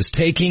is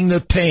taking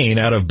the pain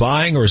out of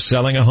buying or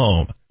selling a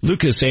home.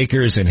 Lucas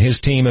Akers and his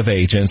team of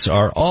agents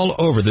are all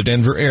over the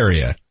Denver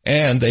area,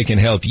 and they can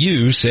help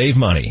you save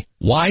money.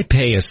 Why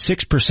pay a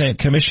 6%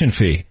 commission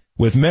fee?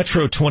 With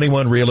Metro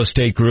 21 Real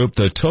Estate Group,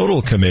 the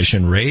total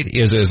commission rate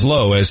is as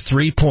low as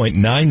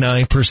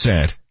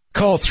 3.99%.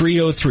 Call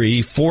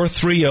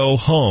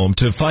 303-430-HOME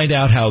to find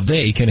out how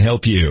they can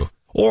help you.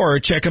 Or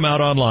check them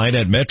out online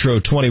at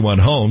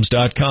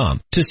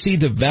metro21homes.com to see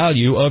the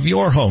value of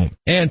your home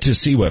and to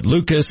see what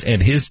Lucas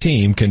and his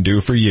team can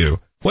do for you.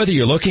 Whether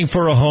you're looking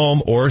for a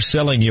home or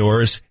selling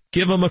yours,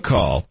 give them a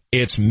call.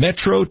 It's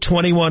Metro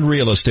 21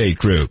 Real Estate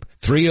Group,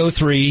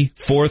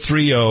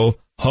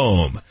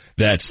 303-430-HOME.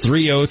 That's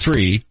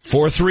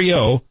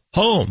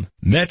 303-430-HOME.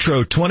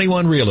 Metro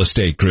 21 Real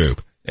Estate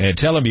Group. And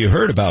tell them you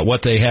heard about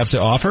what they have to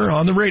offer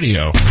on the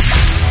radio.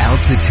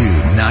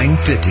 Altitude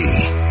 950,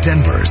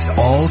 Denver's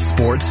all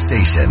sports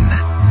station.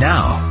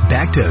 Now,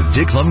 back to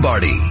Vic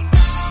Lombardi.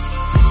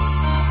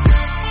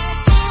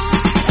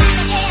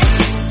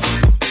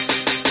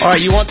 All right,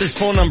 you want this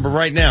phone number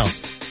right now.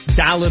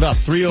 Dial it up,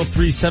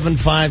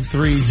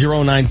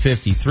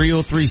 303-753-0950,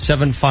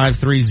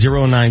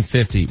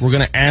 303-753-0950. We're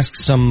going to ask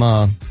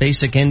some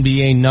basic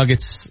NBA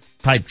Nuggets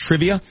type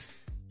trivia.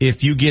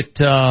 If you get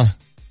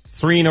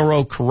 3 in a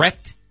row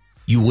correct,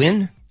 you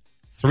win.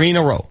 3 in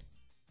a row.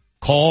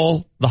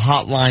 Call the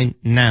hotline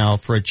now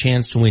for a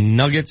chance to win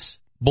Nuggets,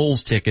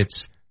 Bulls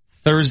tickets,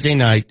 Thursday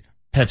night,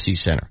 Pepsi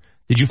Center.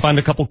 Did you find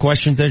a couple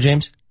questions there,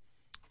 James?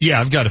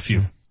 Yeah, I've got a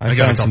few. I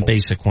got some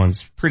basic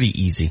ones.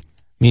 Pretty easy. I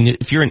mean,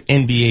 if you're an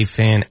NBA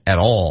fan at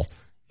all,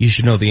 you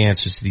should know the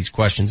answers to these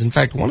questions. In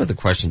fact, one of the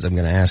questions I'm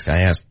going to ask,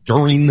 I asked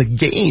during the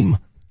game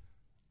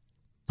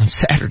on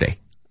Saturday.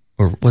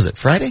 Or was it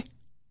Friday? I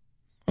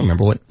don't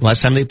remember what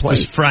last time they played.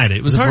 It was Friday.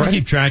 It was hard to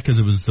keep track because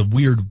it was the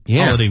weird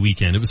holiday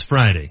weekend. It was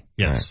Friday.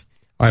 Yes.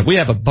 All right, we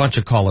have a bunch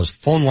of callers.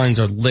 Phone lines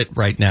are lit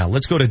right now.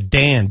 Let's go to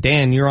Dan.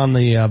 Dan, you're on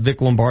the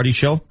Vic Lombardi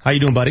show. How you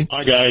doing, buddy?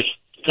 Hi, guys.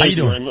 How you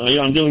doing?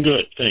 I'm doing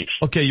good. Thanks.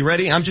 Okay, you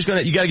ready? You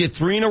got to get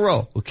 3 in a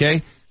row,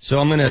 okay? So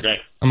I'm going to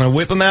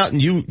whip them out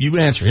and you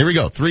answer. Here we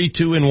go. 3,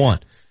 2, and 1.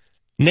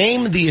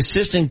 Name the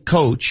assistant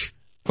coach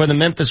for the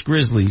Memphis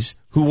Grizzlies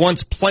who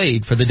once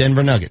played for the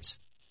Denver Nuggets.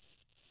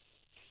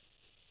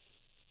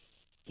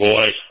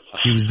 Boy.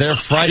 He was there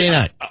Friday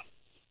night.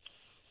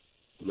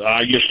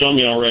 You stumped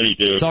me already,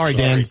 dude. Sorry,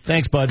 Dan.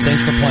 Thanks, bud.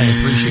 Thanks for playing.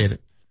 Appreciate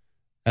it.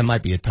 That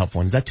might be a tough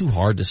one. Is that too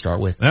hard to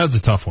start with? That was a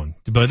tough one,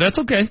 but that's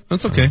okay.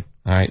 That's okay.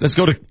 All right, let's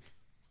go to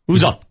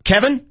who's up?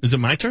 Kevin? Is it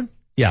my turn?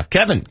 Yeah,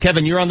 Kevin.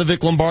 Kevin, you're on the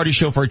Vic Lombardi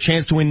show for a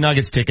chance to win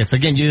Nuggets tickets.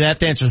 Again, you have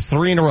to answer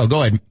 3 in a row.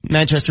 Go ahead,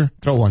 Manchester.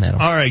 Throw one at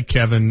him. All right,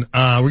 Kevin.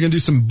 We're gonna do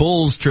some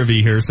Bulls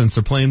trivia here since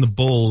they're playing the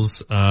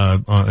Bulls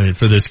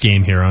for this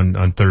game here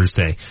on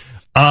Thursday.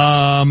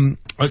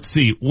 Let's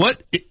see.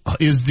 What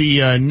is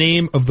the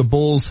name of the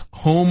Bulls'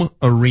 home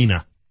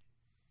arena?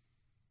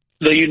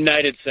 The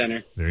United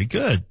Center. Very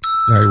good.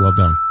 Very well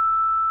done.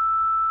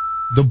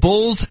 The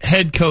Bulls'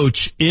 head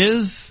coach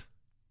is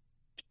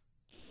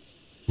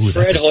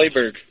Fred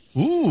Hoiberg.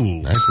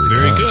 Ooh, nicely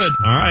very done. good.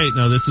 All right,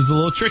 now this is a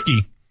little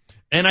tricky,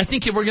 and I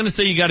think we're going to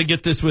say you got to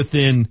get this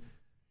within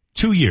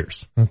 2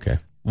 years. Okay.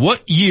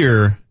 What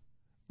year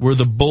were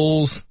the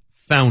Bulls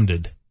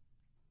founded?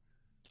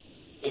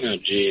 Oh,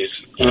 jeez.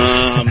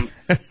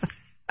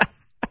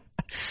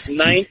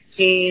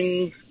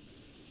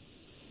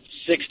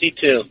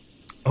 1962.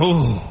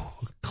 Oh,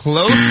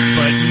 close,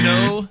 but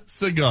no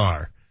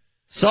cigar.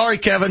 Sorry,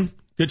 Kevin.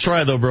 Good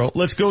try, though, bro.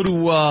 Let's go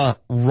to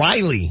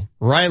Riley.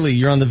 Riley,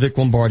 you're on the Vic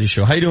Lombardi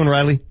show. How you doing,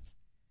 Riley?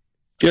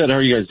 Good. How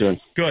are you guys doing?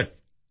 Good.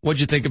 What'd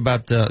you think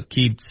about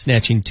Keeb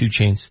snatching 2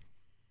 chains?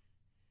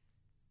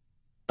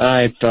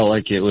 I felt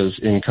like it was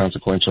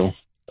inconsequential.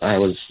 I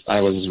was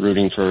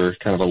rooting for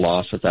kind of a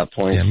loss at that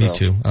point. Yeah, me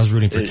too. I was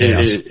rooting for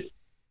chaos.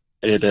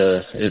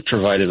 It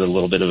provided a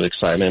little bit of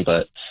excitement,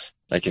 but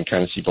I can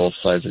kind of see both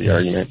sides of the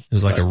argument. It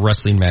was like a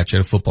wrestling match at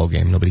a football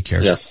game. Nobody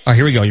cares. Yeah. All right,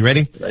 here we go. You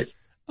ready? Right.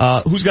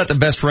 Who's got the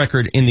best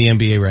record in the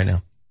NBA right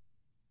now?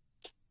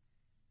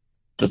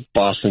 The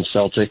Boston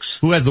Celtics.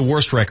 Who has the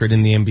worst record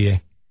in the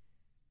NBA?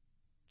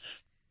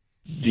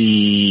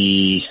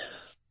 The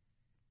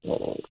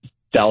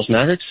Dallas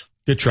Mavericks.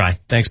 Good try.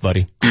 Thanks,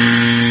 buddy.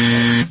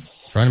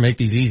 Trying to make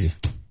these easy.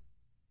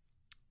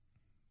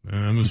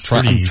 I'm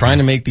trying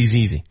to make these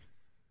easy.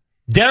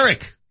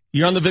 Derek,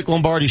 you're on the Vic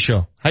Lombardi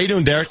show. How you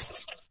doing, Derek?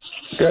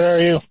 Good. How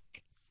are you?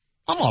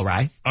 I'm all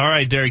right. All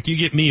right, Derek, you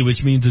get me,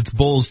 which means it's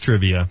Bulls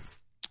trivia.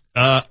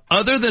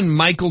 Other than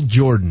Michael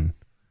Jordan,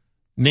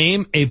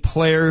 name a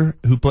player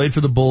who played for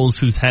the Bulls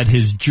who's had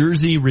his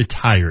jersey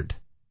retired.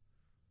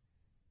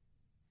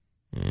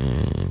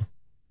 Scottie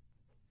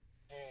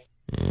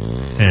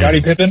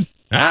Pippen.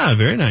 Ah,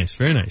 very nice,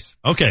 very nice.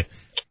 Okay.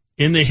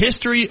 In the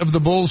history of the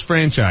Bulls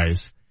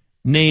franchise,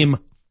 name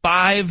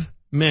 5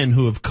 men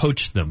who have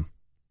coached them.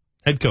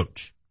 Head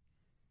coach.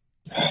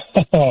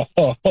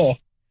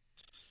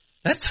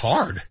 That's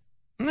hard.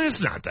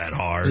 It's not that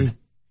hard.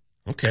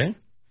 Okay.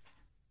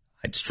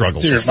 I'd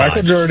struggle Sure, for 5.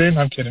 Michael Jordan.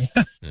 I'm kidding.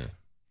 Yeah.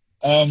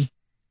 I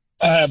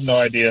have no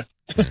idea.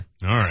 All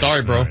right.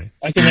 Sorry, bro. All right.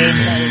 I can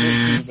name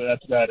probably 2, but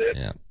that's about it.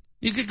 Yeah.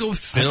 You could go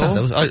with I thought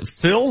that Phil. was,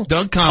 Phil?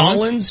 Doug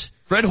Collins.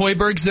 Fred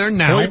Hoiberg's there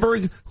now.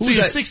 Hoiberg? So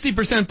you're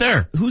 60%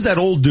 there. Who's that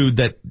old dude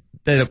that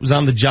was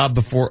on the job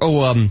before?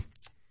 God,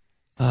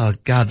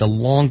 the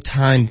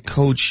longtime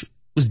coach.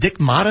 Was Dick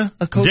Motta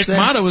a coach Dick there?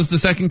 Motta was the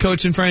second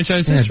coach in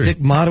franchise Yeah, history. Dick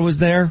Motta was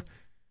there.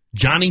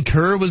 Johnny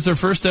Kerr was their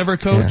first ever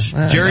coach.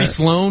 Jerry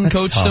Sloan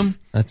coached them.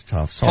 That's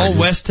tough. Sorry, Paul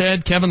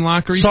Westhead, Kevin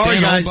Lockery, Sorry,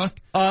 Stan guys.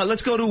 Obuck.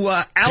 Let's go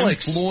to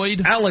Alex. Tim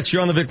Floyd. Alex,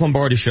 you're on the Vic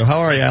Lombardi Show. How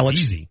are you, Alex?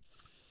 Easy.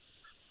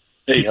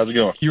 Hey, how's it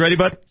going? You ready,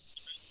 bud?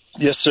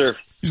 Yes, sir.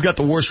 Who's got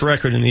the worst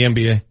record in the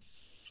NBA?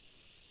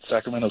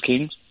 Sacramento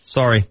Kings.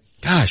 Sorry.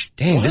 Gosh,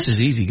 dang, This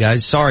is easy,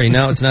 guys. Sorry,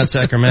 now it's not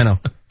Sacramento.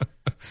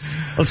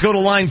 Let's go to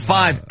line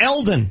 5.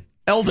 Eldon,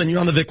 you're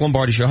on the Vic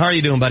Lombardi Show. How are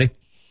you doing, buddy?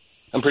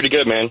 I'm pretty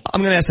good, man.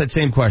 I'm going to ask that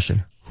same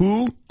question.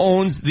 Who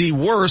owns the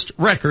worst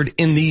record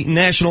in the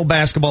National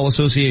Basketball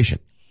Association?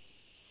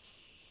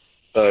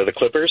 The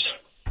Clippers.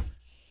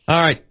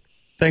 All right.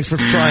 Thanks for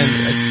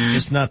trying. That's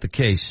just not the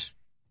case.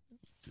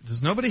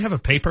 Does nobody have a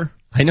paper?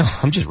 I know.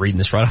 I'm just reading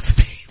this right off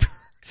the paper.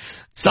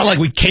 It's not like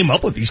we came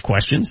up with these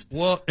questions.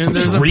 Well, and I'm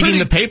just reading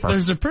the paper.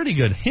 There's a pretty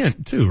good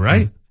hint, too,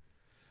 right?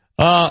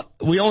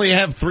 We only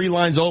have 3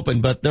 lines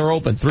open, but they're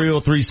open.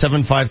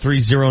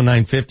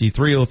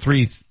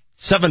 303-753-0950.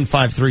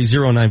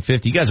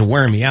 303-753-0950. You guys are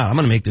wearing me out. I'm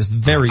going to make this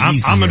very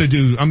easy.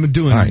 I'm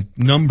doing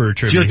number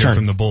trivia here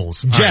from the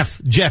Bulls.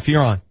 Jeff,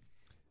 you're on.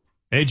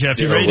 Hey, Jeff,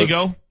 you ready to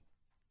go?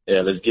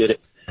 Yeah, let's get it.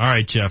 All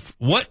right, Jeff.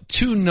 What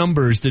 2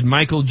 numbers did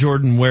Michael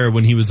Jordan wear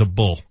when he was a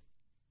Bull?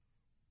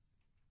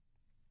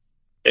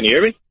 Can you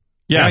hear me?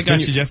 Yeah, I got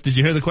you, Jeff. Did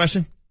you hear the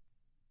question?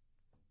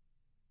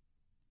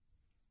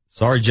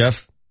 Sorry,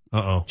 Jeff.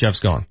 Uh-oh. Jeff's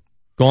gone.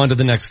 Go on to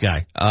the next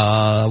guy.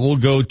 We'll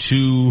go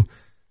to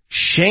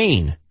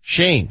Shane.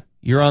 Shane,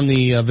 you're on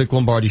the Vic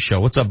Lombardi Show.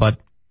 What's up, bud?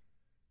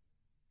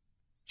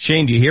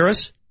 Shane, do you hear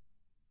us?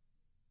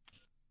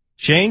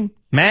 Shane?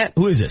 Matt?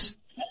 Who is this?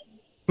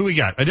 Who we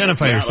got?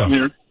 Identify yourself. I'm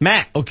here.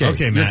 Matt. Okay,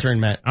 Matt. Your turn,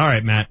 Matt. All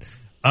right, Matt.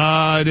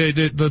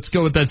 Let's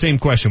go with that same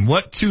question.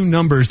 What 2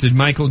 numbers did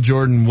Michael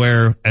Jordan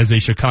wear as a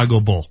Chicago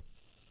Bull?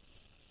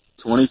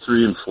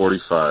 23 and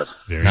 45.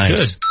 Very nice.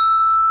 good.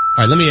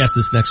 All right, let me ask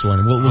this next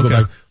one. We'll go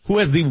back. Who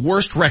has the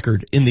worst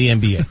record in the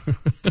NBA?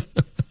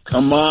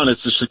 Come on,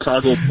 it's the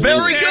Chicago Bulls.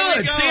 Very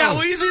good. See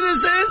how easy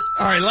this is?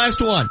 All right,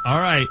 last one. All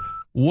right.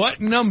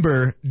 What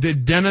number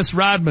did Dennis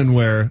Rodman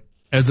wear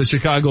as a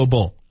Chicago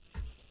Bull?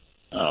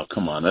 Oh,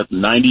 come on. That's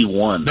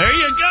 91. There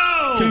you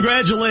go.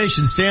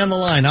 Congratulations. Stay on the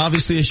line.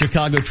 Obviously a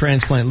Chicago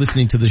transplant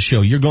listening to the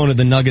show. You're going to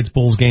the Nuggets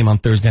Bulls game on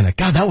Thursday night.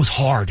 God, that was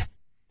hard.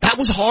 That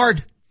was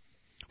hard.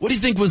 What do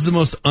you think was the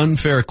most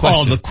unfair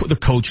question? Oh, the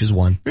coaches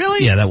won.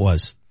 Really? Yeah, that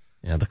was.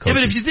 Yeah, the coaches.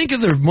 Yeah, but if you think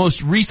of their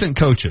most recent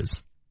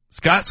coaches,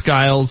 Scott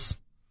Skiles,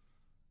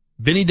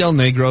 Vinny Del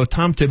Negro,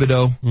 Tom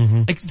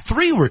Thibodeau, like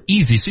 3 were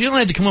easy, so you only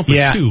had to come up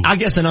with 2. I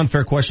guess an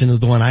unfair question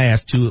is the one I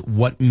asked too.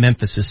 What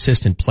Memphis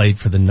assistant played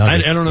for the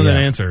Nuggets? I don't know that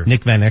answer.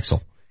 Nick Van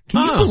Exel.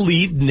 Can you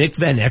believe Nick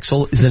Van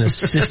Exel is an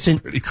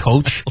assistant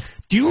coach?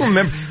 Do you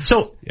remember?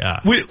 So,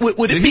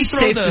 would it be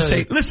safe to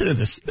say, listen to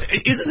this,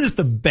 isn't this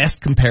the best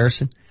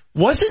comparison?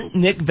 Wasn't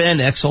Nick Van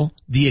Exel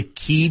the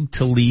Aqib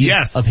Talib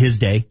of his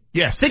day?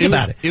 Yes. Think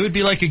about it. It would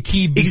be like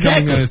Aqib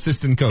becoming an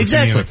assistant coach in the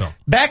NFL.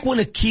 Back when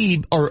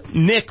Aqib or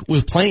Nick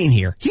was playing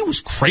here, he was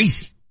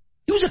crazy.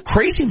 He was a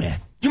crazy man.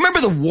 Do you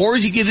remember the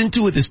wars he get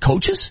into with his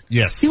coaches?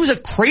 Yes. He was a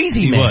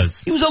crazy man.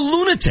 He was a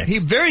lunatic. He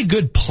a very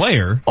good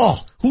player.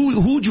 Oh,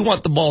 who'd you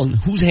want the ball in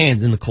whose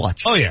hand in the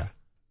clutch? Oh yeah.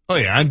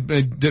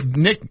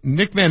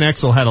 Nick Van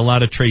Exel had a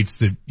lot of traits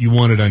that you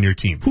wanted on your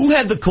team. Who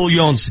had the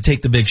couillons to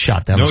take the big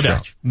shot down the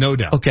stretch? No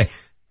doubt. Okay.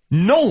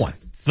 No one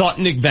thought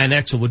Nick Van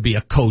Exel would be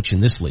a coach in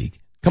this league.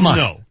 Come on.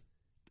 No.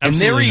 And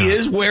there he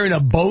is wearing a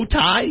bow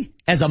tie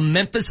as a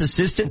Memphis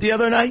assistant the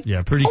other night.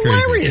 Yeah, pretty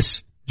hilarious.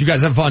 Crazy. Did you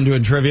guys have fun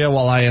doing trivia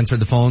while I answered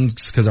the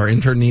phones because our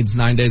intern needs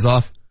 9 days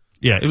off?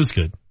 Yeah, it was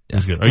good. It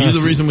was good. Are you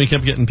the reason we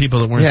kept getting people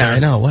that weren't there? Yeah, I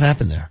know. What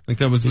happened there? Like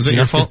was it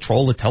your fault?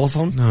 Control the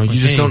telephone? No,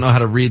 you just don't know how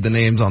to read the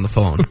names on the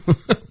phone.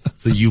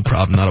 It's a you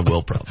problem, not a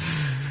Will problem.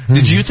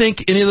 Did you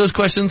think any of those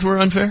questions were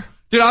unfair?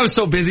 Dude, I was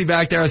so busy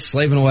back there. I was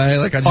slaving away.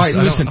 Like I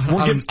just,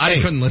 I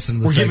couldn't listen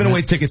to this. We're giving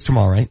away tickets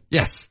tomorrow, right?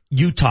 Yes.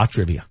 Utah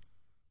trivia.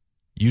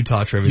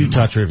 Utah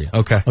trivia.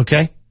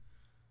 Okay.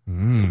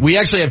 We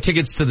actually have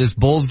tickets to this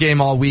Bulls game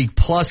all week,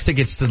 plus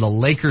tickets to the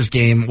Lakers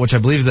game, which I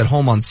believe is at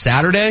home on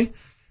Saturday.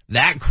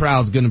 That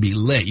crowd's going to be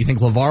lit. You think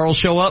LeVar will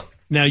show up?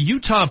 Now,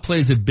 Utah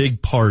plays a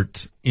big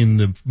part in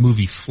the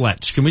movie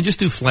Fletch. Can we just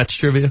do Fletch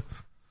trivia?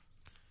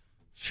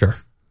 Sure.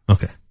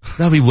 Okay.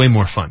 That'll be way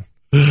more fun.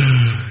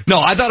 No,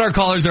 I thought our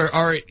callers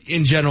are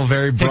in general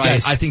very bright. Hey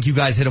guys, I think you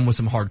guys hit them with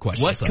some hard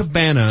questions. What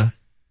cabana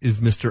is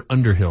Mr.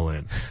 Underhill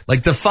in?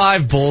 Like the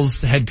 5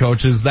 Bulls head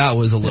coaches, that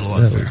was a little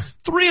unfair.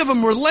 3 of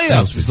them were layups.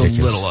 That was a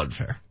little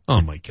unfair.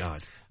 Oh my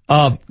God.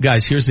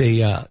 Guys, here's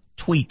a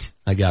tweet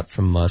I got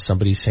from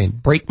somebody saying,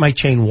 break my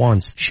chain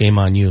once, shame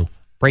on you.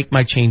 Break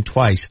my chain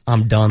twice,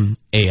 I'm done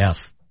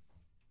AF.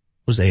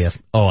 What was AF?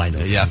 Oh, I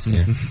know. Yeah.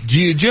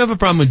 Do you have a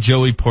problem with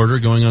Joey Porter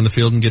going on the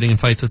field and getting in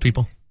fights with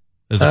people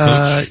as a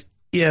coach?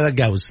 Yeah, that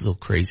guy was a little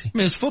crazy. I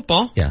mean, it's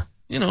football. Yeah.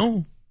 You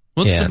know,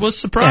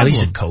 what's the problem? Yeah,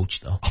 he's a coach,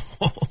 though.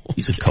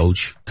 He's a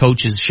coach.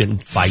 Coaches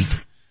shouldn't fight.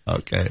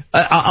 Okay.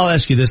 I'll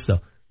ask you this,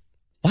 though.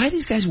 Why are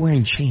these guys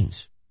wearing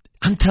chains?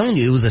 I'm telling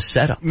you, it was a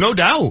setup. No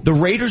doubt. The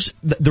Raiders,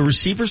 the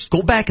receivers,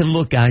 go back and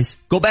look, guys.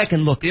 Go back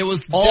and look. It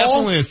was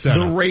definitely a setup.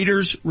 The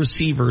Raiders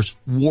receivers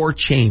wore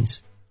chains.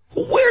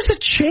 Who wears a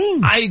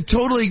chain? I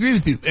totally agree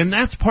with you. And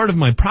that's part of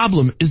my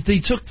problem, is they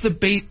took the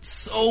bait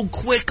so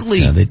quickly.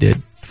 Yeah, they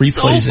did. 3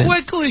 plays in. So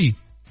quickly.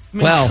 I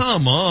mean, well,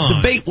 come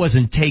on. The bait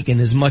wasn't taken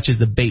as much as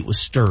the bait was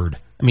stirred.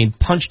 I mean,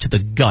 punch to the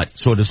gut,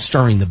 sort of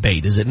stirring the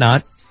bait, is it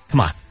not?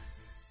 Come on.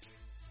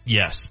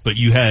 Yes, but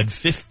you had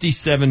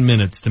 57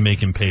 minutes to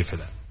make him pay for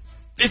that.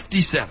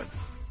 57.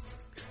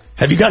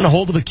 Have you gotten a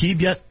hold of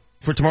Aqib yet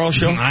for tomorrow's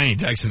show? I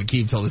ain't texting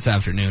Aqib till this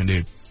afternoon,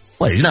 dude.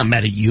 Well, he's not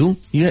mad at you.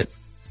 You had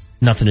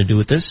nothing to do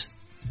with this.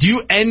 Do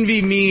you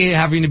envy me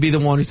having to be the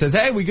one who says,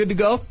 hey, we good to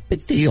go?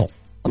 Big deal.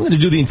 I'm going to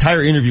do the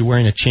entire interview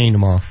wearing a chain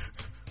tomorrow.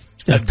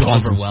 That'd go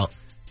over well.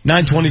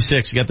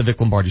 9:26, you got the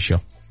Vic Lombardi Show.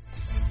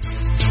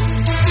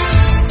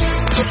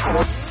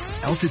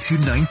 Altitude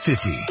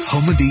 950,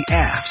 home of the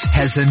Aft,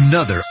 has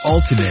another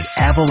ultimate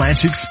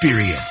avalanche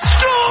experience.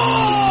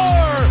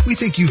 Score! We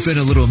think you've been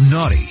a little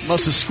naughty.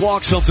 Must have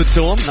squawked something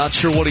to him. Not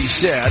sure what he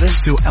said.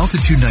 So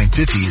Altitude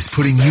 950 is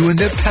putting you in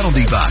the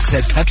penalty box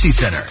at Pepsi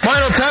Center.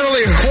 Minor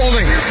penalty,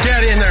 holding.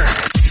 Get in there.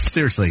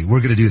 Seriously,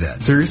 we're going to do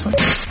that. Seriously?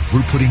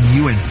 We're putting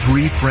you and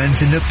 3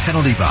 friends in the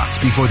penalty box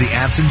before the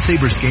Avs and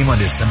Sabres game on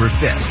December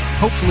 5th.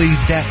 Hopefully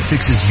that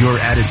fixes your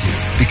attitude,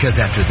 because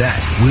after that,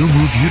 we'll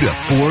move you to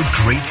 4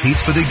 great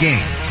seats for the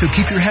game. So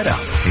keep your head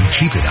up and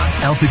keep it on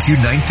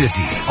Altitude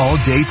 950 all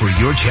day for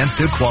your chance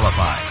to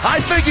qualify. I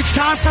think it's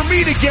time for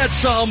me to get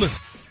some.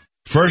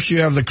 First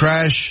you have the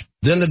crash,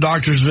 then the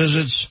doctor's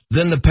visits,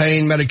 then the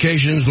pain,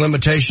 medications,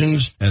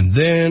 limitations, and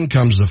then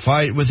comes the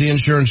fight with the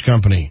insurance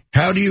company.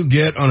 How do you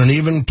get on an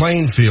even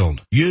playing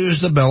field? Use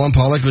the Bell &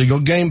 Pollock Legal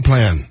Game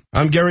Plan.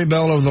 I'm Gary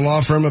Bell of the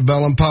law firm of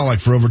Bell & Pollock.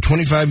 For over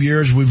 25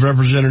 years, we've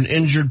represented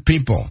injured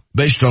people.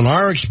 Based on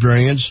our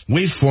experience,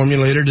 we've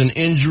formulated an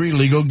injury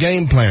legal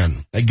game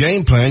plan. A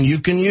game plan you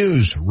can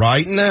use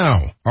right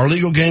now. Our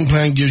legal game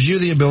plan gives you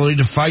the ability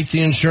to fight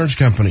the insurance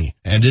company,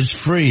 and it's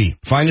free.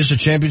 Find us at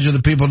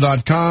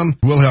championsofthepeople.com.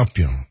 We'll help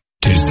you.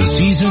 'Tis the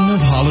season of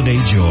holiday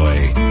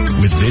joy,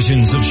 with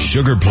visions of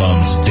sugar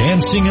plums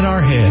dancing in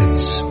our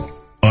heads.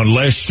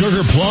 Unless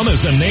Sugar Plum is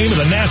the name of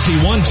the nasty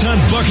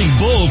 1-ton bucking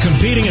bull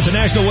competing at the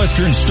National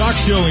Western Stock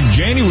Show in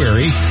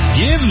January,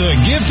 give the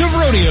gift of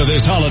rodeo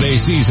this holiday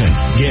season.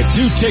 Get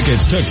 2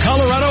 tickets to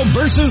Colorado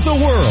versus the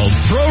World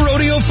Pro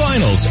Rodeo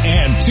Finals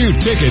and 2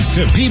 tickets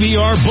to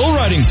PBR Bull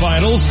Riding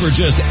Finals for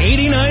just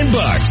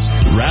 $89.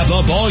 Wrap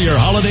up all your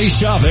holiday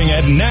shopping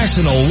at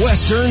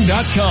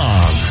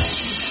nationalwestern.com.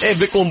 Hey,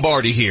 Vic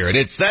Lombardi here, and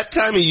it's that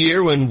time of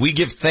year when we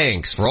give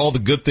thanks for all the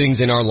good things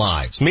in our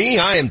lives. Me,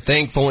 I am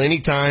thankful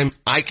anytime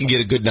I can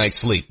get a good night's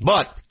sleep.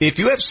 But if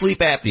you have sleep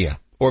apnea,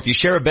 or if you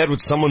share a bed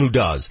with someone who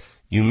does,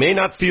 you may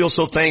not feel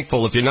so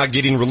thankful if you're not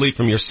getting relief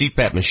from your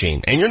CPAP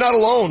machine. And you're not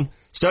alone.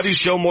 Studies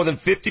show more than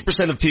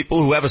 50% of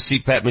people who have a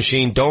CPAP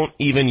machine don't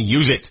even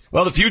use it.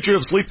 Well, the future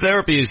of sleep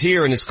therapy is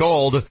here, and it's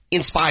called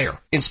Inspire.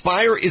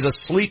 Inspire is a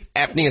sleep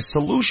apnea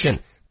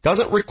solution.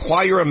 Doesn't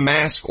require a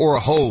mask or a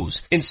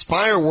hose.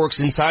 Inspire works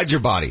inside your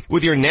body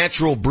with your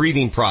natural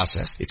breathing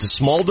process. It's a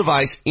small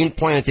device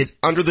implanted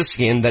under the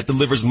skin that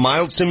delivers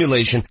mild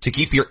stimulation to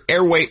keep your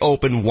airway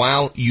open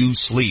while you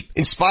sleep.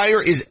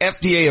 Inspire is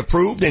FDA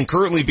approved and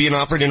currently being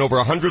offered in over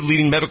 100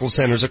 leading medical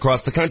centers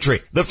across the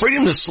country. The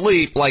freedom to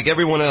sleep, like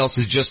everyone else,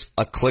 is just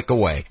a click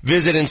away.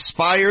 Visit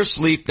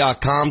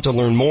InspireSleep.com to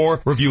learn more,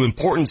 review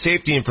important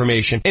safety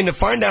information, and to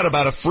find out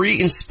about a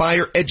free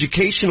Inspire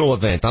educational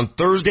event on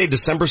Thursday,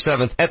 December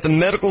 7th at the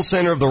Medical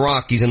Center of the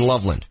Rockies in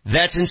Loveland.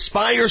 That's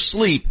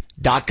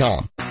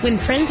InspireSleep.com. When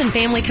friends and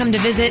family come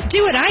to visit,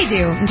 do what I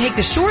do and take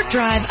the short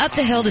drive up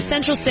the hill to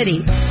Central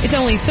City. It's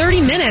only 30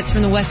 minutes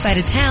from the west side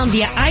of town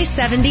via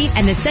I-70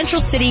 and the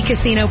Central City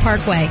Casino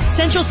Parkway.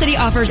 Central City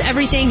offers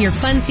everything your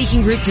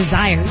fun-seeking group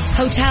desires.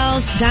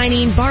 Hotels,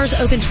 dining, bars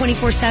open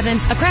 24/7,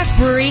 a craft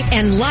brewery,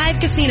 and live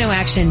casino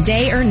action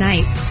day or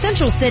night.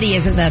 Central City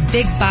isn't the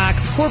big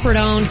box,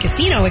 corporate-owned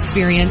casino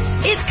experience.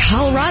 It's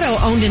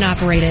Colorado-owned and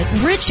operated,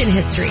 rich in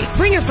history.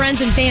 Bring your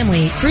friends and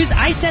family, cruise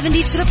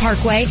I-70 to the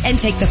Parkway, and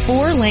take the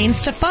 4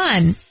 lanes to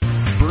fun.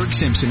 Berg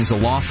Simpson is a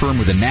law firm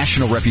with a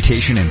national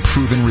reputation and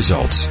proven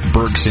results.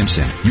 Berg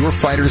Simpson, your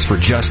fighters for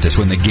justice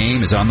when the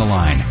game is on the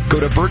line.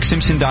 Go to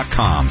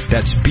BergSimpson.com.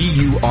 That's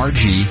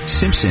B-U-R-G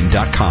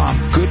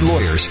Simpson.com. Good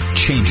lawyers,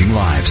 changing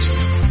lives.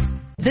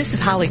 This is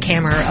Holly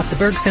Kammerer of the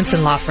Berg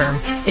Simpson Law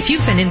Firm. If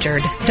you've been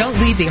injured, don't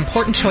leave the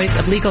important choice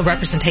of legal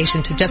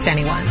representation to just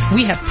anyone.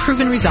 We have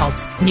proven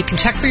results, and you can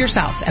check for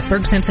yourself at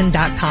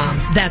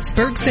BergSimpson.com. That's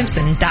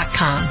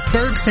BergSimpson.com.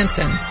 Berg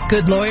Simpson.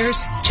 Good lawyers,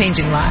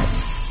 changing lives.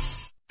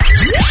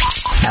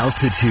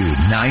 Altitude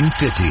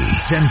 950,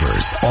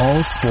 Denver's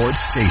all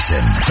sports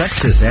station.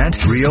 Text us at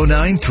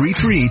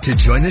 30933 to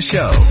join the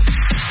show. 10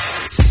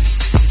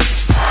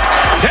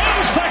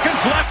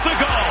 seconds left to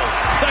go.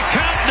 The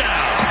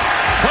countdown.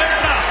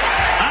 Cleared up.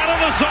 Out of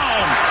the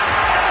zone.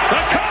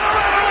 The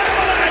Colorado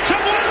Avalanche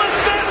have won the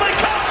Stanley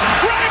Cup.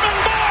 Raymond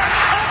Bourque,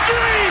 a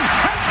dream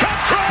has come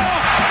true.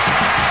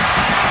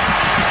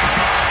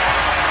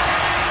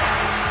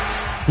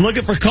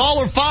 Looking for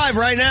caller 5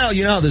 right now.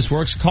 You know how this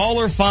works.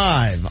 Caller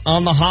 5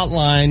 on the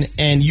hotline,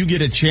 and you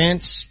get a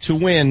chance to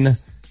win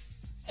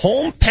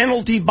home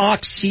penalty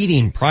box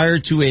seating prior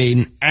to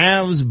an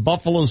Avs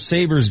Buffalo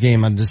Sabres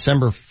game on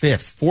December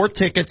 5th. 4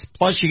 tickets,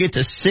 plus you get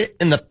to sit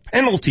in the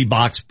penalty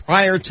box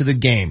prior to the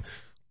game.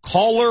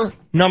 Caller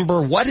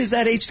number, what is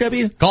that,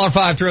 HW? Caller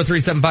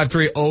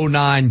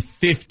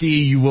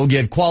 5-303-753-0950. You will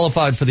get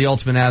qualified for the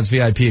Ultimate Avs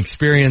VIP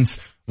experience.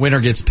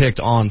 Winner gets picked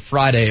on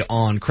Friday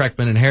on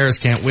Kreckman and Harris.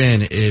 Can't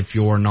win if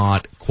you're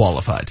not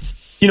qualified.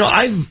 You know,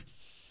 I've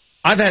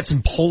had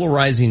some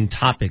polarizing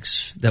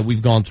topics that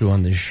we've gone through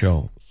on this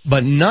show,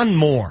 but none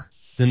more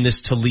than this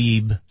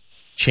Talib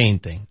chain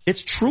thing.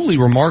 It's truly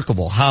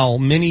remarkable how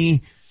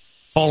many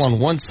fall on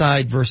one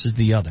side versus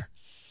the other.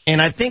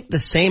 And I think the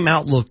same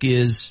outlook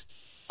is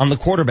on the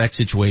quarterback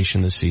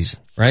situation this season,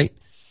 right?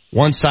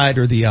 One side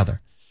or the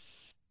other.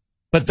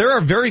 But there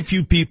are very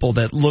few people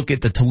that look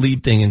at the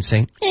Talib thing and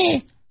say,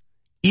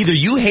 either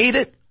you hate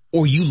it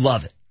or you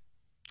love it.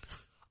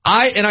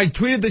 I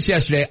tweeted this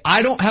yesterday.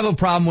 I don't have a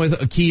problem with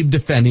Aqib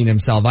defending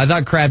himself. I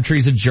thought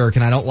Crabtree's a jerk,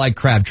 and I don't like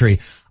Crabtree.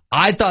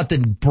 I thought the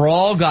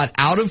brawl got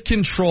out of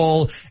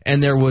control,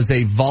 and there was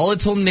a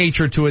volatile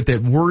nature to it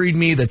that worried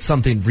me that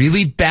something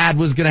really bad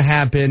was going to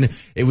happen.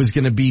 It was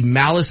going to be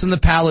Malice in the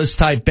Palace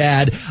type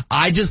bad.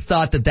 I just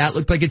thought that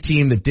looked like a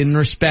team that didn't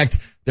respect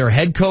their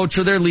head coach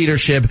or their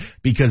leadership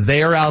because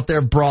they are out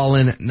there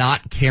brawling,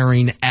 not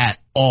caring at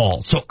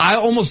all. So I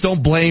almost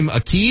don't blame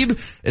Aqib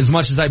as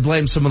much as I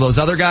blame some of those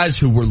other guys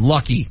who were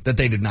lucky that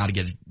they did not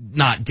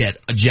get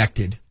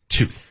ejected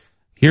too.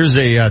 Here's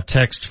a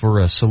text for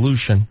a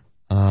solution.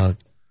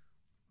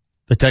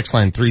 The text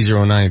line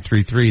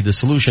 30933. The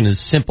solution is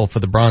simple for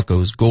the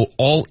Broncos. Go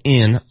all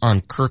in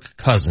on Kirk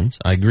Cousins.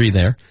 I agree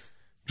there.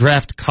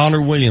 Draft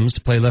Connor Williams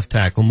to play left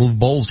tackle. Move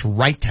Bowles to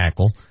right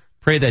tackle.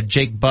 Pray that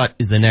Jake Butt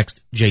is the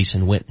next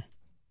Jason Witten.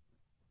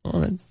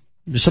 Well,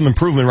 there's some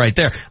improvement right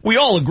there. We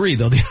all agree,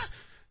 though.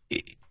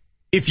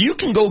 If you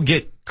can go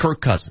get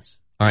Kirk Cousins,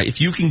 all right,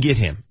 if you can get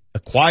him,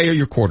 acquire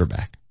your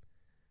quarterback,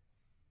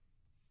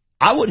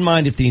 I wouldn't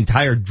mind if the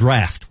entire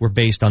draft were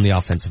based on the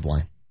offensive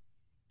line.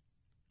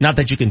 Not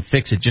that you can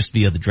fix it just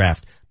via the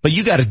draft, but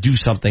you got to do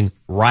something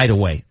right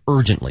away,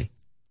 urgently,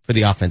 for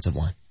the offensive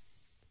line.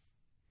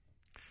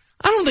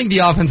 I don't think the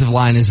offensive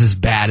line is as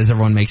bad as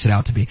everyone makes it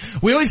out to be.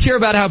 We always hear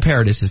about how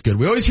Paradis is good.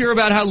 We always hear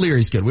about how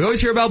Leary's good. We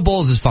always hear about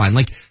Bowles is fine.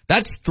 Like,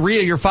 that's 3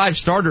 of your 5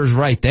 starters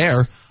right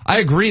there. I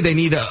agree they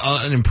need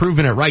an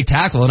improvement at right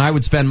tackle, and I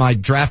would spend my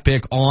draft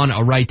pick on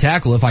a right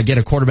tackle if I get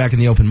a quarterback in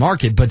the open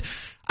market, but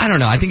I don't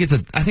know. I think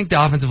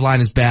the offensive line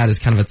is bad as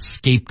kind of a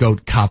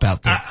scapegoat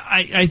cop-out thing.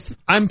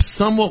 I'm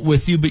somewhat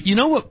with you, but you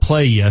know what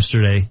play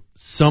yesterday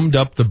summed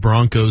up the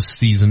Broncos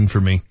season for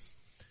me?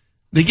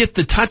 They get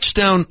the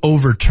touchdown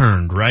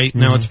overturned, right? Mm-hmm.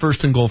 Now it's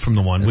 1st and goal from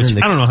the 1, which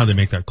I don't know how they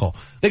make that call.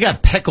 They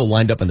got Pecco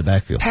lined up in the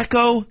backfield.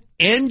 Pecco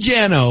and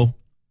Jano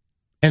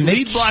and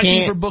they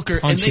blocking for Booker,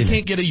 and they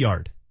can't get a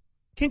yard.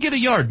 Can't get a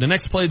yard. The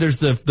next play, there's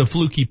the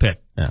fluky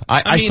pick. Yeah,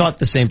 I thought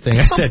the same thing.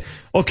 I said,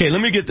 okay,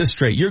 let me get this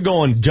straight. You're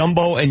going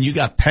jumbo and you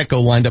got Pecco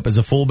lined up as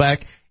a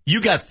fullback. You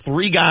got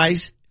 4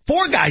 guys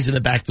in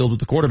the backfield with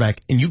the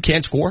quarterback, and you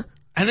can't score?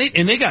 And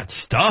they got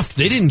stuffed.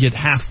 They didn't get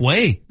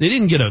halfway. They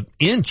didn't get an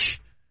inch.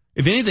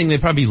 If anything, they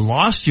probably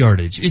lost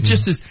yardage. It's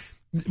just this,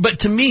 but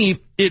to me,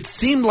 it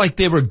seemed like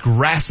they were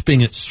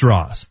grasping at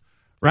straws,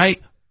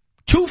 right?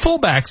 2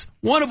 fullbacks,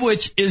 one of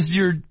which is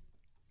your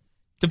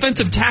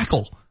defensive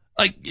tackle.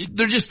 Like,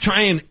 they're just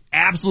trying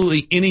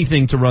absolutely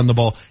anything to run the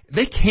ball.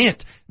 They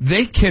can't.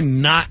 They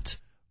cannot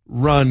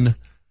run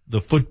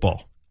the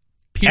football.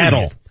 Period. At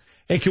all.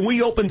 Hey, can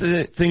we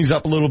open things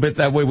up a little bit?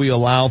 That way we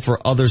allow for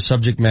other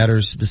subject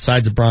matters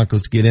besides the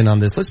Broncos to get in on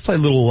this. Let's play a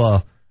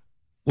little,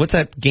 what's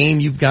that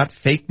game you've got?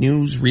 Fake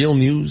news, real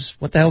news?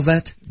 What the hell's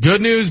that?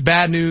 Good news,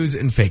 bad news,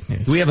 and fake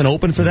news. Do we have an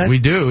open for that? We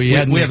do. We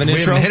have an intro? We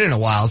haven't hit it in a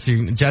while, so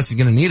Jesse's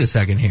going to need a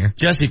second here.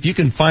 Jesse, if you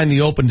can find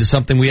the open to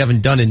something we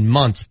haven't done in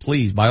months,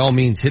 please, by all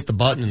means, hit the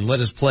button and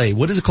let us play.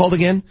 What is it called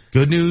again?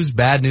 Good news,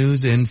 bad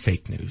news, and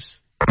fake news.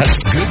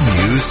 That's good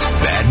news,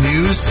 bad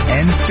news,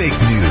 and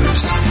fake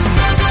news.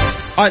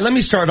 All right, let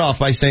me start off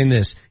by saying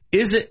this.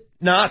 Is it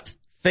not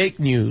fake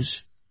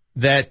news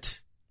that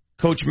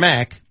Coach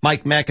Mike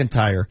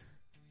McIntyre,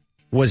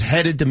 was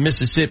headed to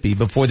Mississippi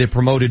before they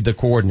promoted the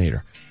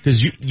coordinator?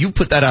 Because you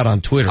put that out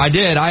on Twitter. I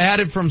did. I had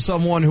it from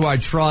someone who I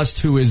trust,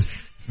 who is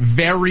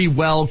very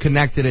well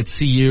connected at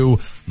CU.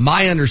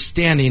 My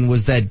understanding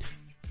was that,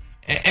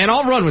 and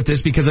I'll run with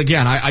this because,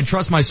 again, I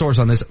trust my source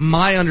on this.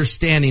 My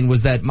understanding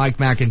was that Mike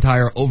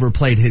McIntyre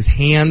overplayed his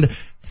hand,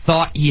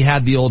 thought he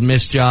had the Ole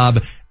Miss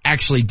job,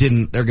 actually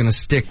didn't. They're going to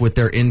stick with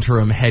their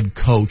interim head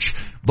coach.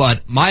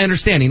 But my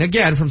understanding,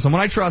 again, from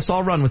someone I trust, so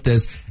I'll run with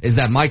this, is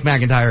that Mike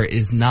McIntyre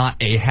is not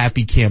a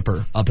happy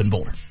camper up in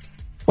Boulder.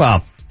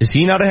 Well, is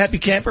he not a happy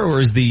camper, or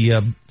is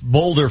the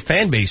Boulder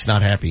fan base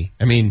not happy?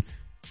 I mean,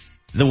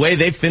 the way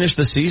they finished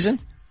the season?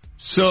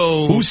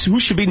 So who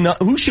should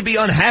be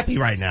unhappy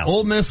right now?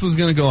 Ole Miss was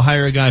going to go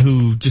hire a guy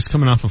who just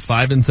coming off a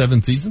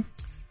 5-7 season.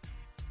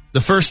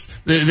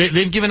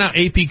 They've given out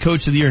AP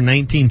Coach of the Year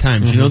 19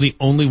 times. Mm-hmm. You know the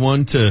only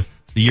one to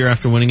the year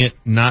after winning it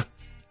not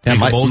make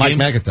a bowl game?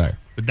 Mike McIntyre.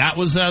 But that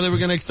was how they were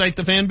going to excite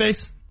the fan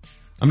base?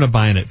 I'm not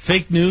buying it.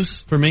 Fake news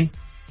for me.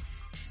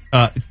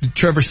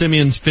 Trevor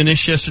Siemian's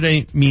finish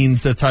yesterday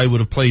means that's how he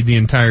would have played the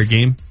entire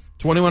game.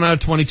 21 out of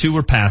 22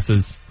 were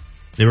passes.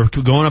 They were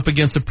going up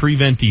against a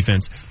prevent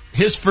defense.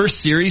 His first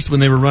series, when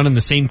they were running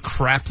the same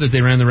crap that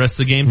they ran the rest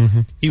of the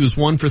game, he was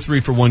 1 for 3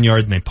 for 1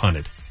 yard and they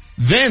punted.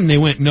 Then they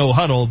went no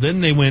huddle.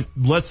 Then they went,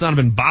 let's not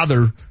even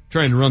bother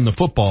trying to run the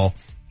football.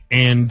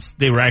 And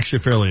they were actually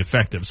fairly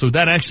effective. So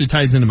that actually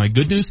ties into my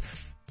good news.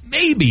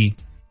 Maybe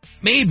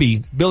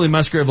Billy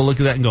Musgrave will look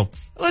at that and go,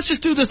 let's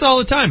just do this all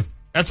the time.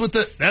 That's what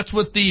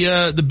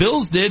the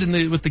Bills did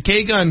with the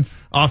K-Gun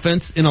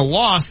offense in a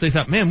loss. They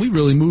thought, man, we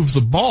really moved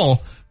the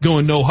ball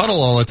going no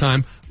huddle all the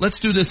time. Let's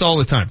do this all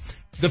the time.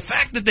 The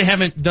fact that they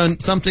haven't done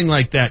something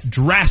like that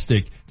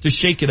drastic to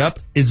shake it up,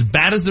 as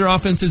bad as their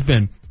offense has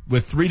been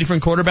with 3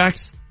 different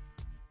quarterbacks,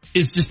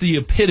 is just the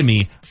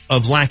epitome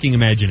of lacking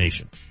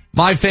imagination.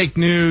 My fake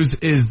news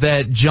is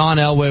that John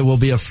Elway will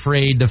be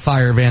afraid to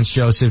fire Vance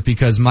Joseph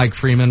because Mike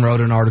Freeman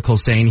wrote an article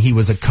saying he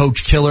was a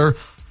coach killer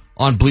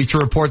on Bleacher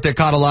Report that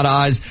caught a lot of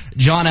eyes.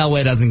 John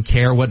Elway doesn't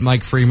care what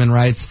Mike Freeman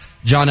writes.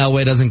 John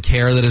Elway doesn't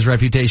care that his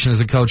reputation as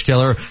a coach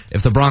killer.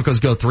 If the Broncos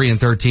go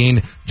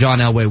 3-13, John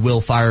Elway will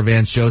fire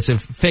Vance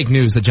Joseph. Fake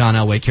news that John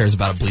Elway cares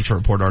about a Bleacher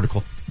Report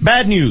article.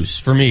 Bad news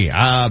for me.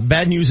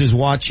 Bad news is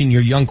watching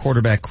your young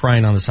quarterback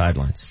crying on the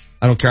sidelines.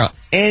 I don't care how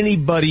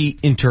anybody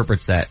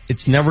interprets that.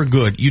 It's never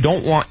good. You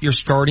don't want your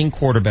starting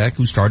quarterback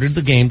who started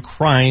the game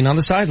crying on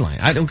the sideline.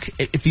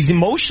 If he's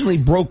emotionally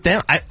broke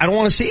down, I don't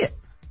want to see it.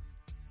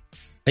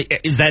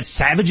 Is that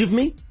savage of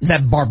me? Is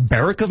that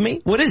barbaric of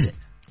me? What is it?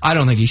 I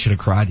don't think he should have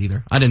cried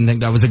either. I didn't think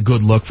that was a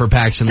good look for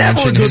Paxton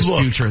Lynch and his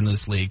future in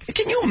this league.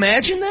 Can you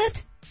imagine that?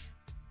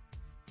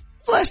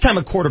 When's the last time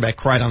a quarterback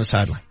cried on the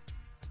sideline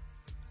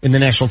in the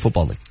National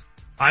Football League?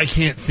 I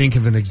can't think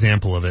of an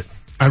example of it.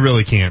 I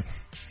really can't.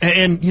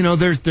 And you know,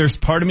 there's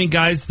part of me,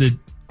 guys, that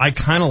I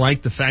kind of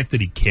like the fact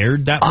that he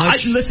cared that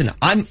much.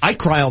 I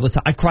cry all the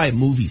time. I cry at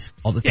movies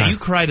all the time. Yeah, you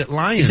cried at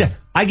Lions. Exactly.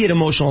 I get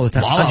emotional all the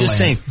time.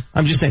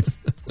 I'm just saying.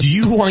 Do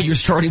you want your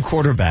starting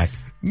quarterback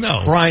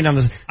crying on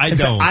the? I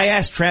don't. I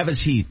asked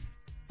Travis Heath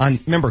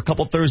remember a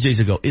couple Thursdays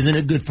ago, isn't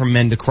it good for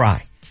men to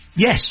cry?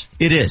 Yes,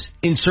 it is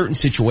in certain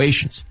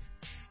situations.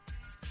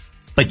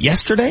 But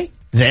yesterday,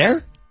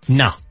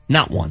 no,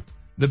 not one.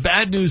 The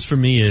bad news for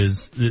me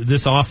is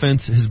this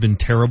offense has been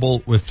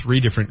terrible with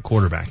 3 different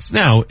quarterbacks.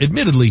 Now,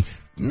 admittedly,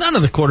 none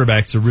of the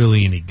quarterbacks are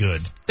really any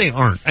good. They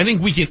aren't. I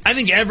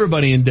think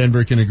everybody in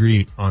Denver can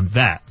agree on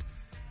that.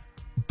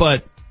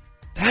 But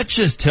that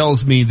just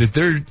tells me that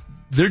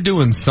they're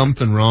doing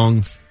something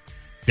wrong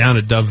down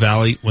at Dove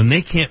Valley when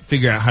they can't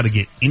figure out how to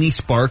get any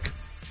spark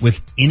with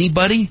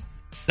anybody.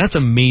 That's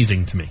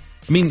amazing to me.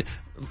 I mean,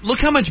 look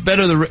how much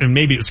better and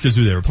maybe it's because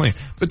who they were playing,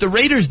 but the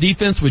Raiders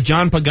defense with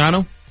John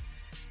Pagano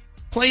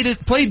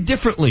played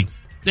differently.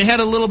 They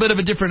had a little bit of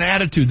a different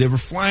attitude. They were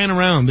flying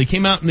around. They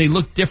came out and they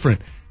looked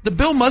different. The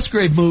Bill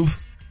Musgrave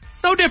move,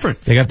 no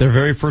different. They got their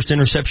very first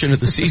interception of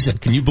the season.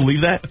 Can you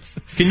believe that?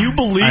 Can you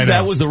believe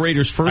that was the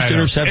Raiders' first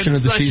interception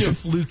of the season? It's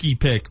such a fluky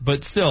pick,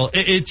 but still,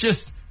 it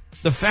just,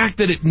 the fact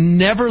that it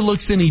never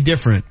looks any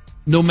different,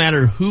 no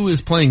matter who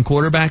is playing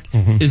quarterback,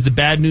 is the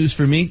bad news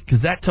for me,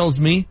 because that tells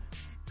me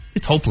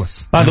it's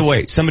hopeless. By the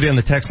way, somebody on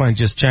the text line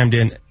just chimed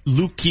in.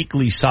 Luke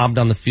Kuechly sobbed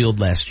on the field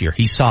last year.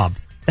 He sobbed.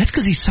 That's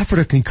because he suffered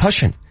a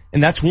concussion,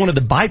 and that's one of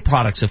the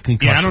byproducts of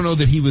concussions. Yeah, I don't know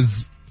that he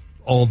was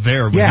all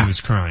there when he was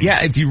crying.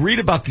 Yeah, if you read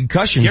about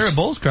concussions. Garrett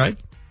Bowles cried.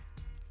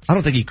 I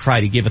don't think he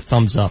cried. He gave a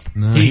thumbs up.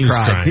 No, he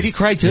cried. Did he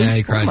cry too? Yeah,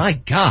 he cried. Oh my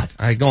God.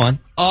 All right, go on.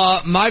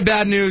 My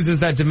bad news is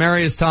that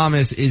Demaryius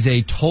Thomas is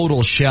a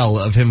total shell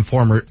of his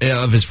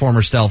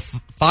former self.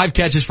 5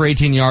 catches for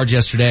 18 yards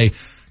yesterday.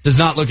 Does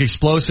not look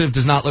explosive,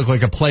 does not look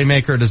like a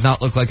playmaker, does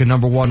not look like a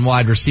number 1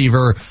 wide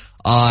receiver.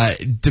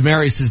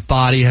 Demaryius'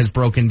 body has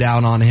broken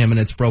down on him, and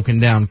it's broken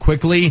down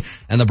quickly,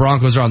 and the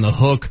Broncos are on the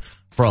hook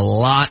for a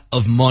lot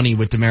of money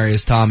with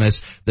Demaryius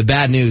Thomas. The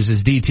bad news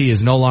is DT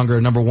is no longer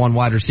a number 1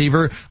 wide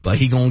receiver, but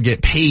he gonna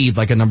get paid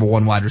like a number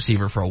 1 wide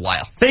receiver for a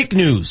while. Fake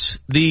news.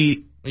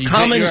 You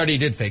already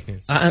did fake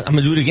news. I'm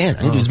gonna do it again.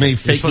 I'm gonna do as many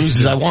fake news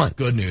as I want.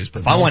 Good news.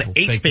 But if I want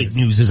 8 fake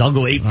newses, I'll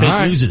go 8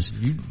 fake newses.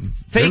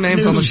 Fake names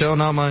news, on the show,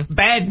 not mine.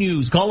 Bad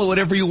news. Call it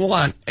whatever you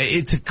want.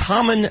 It's a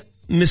common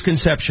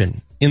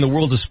misconception in the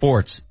world of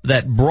sports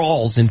that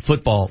brawls in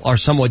football are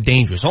somewhat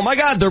dangerous. Oh my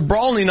God, they're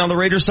brawling on the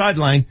Raiders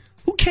sideline.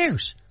 Who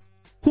cares?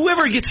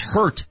 Whoever gets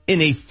hurt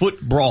in a foot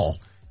brawl.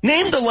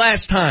 Name the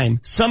last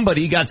time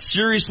somebody got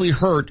seriously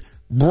hurt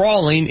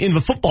brawling in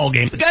the football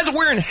game. The guys are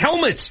wearing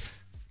helmets.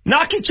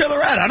 Knock each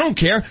other out. I don't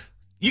care.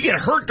 You get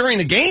hurt during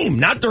the game,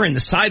 not during the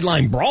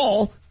sideline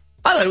brawl.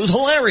 I thought it was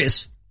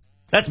hilarious.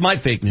 That's my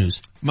fake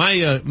news.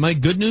 My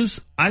good news,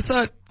 I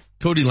thought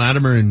Cody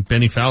Latimer and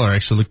Benny Fowler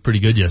actually looked pretty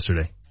good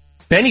yesterday.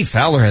 Benny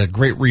Fowler had a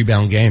great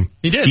rebound game.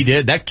 He did. He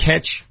did. That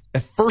catch,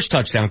 that first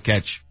touchdown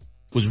catch,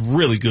 was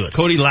really good.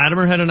 Cody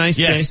Latimer had a nice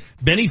day.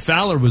 Benny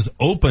Fowler was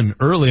open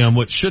early on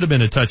what should have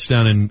been a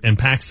touchdown, and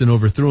Paxton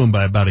overthrew him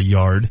by about a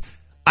yard.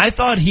 I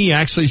thought he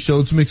actually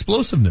showed some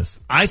explosiveness.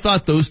 I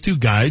thought those two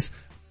guys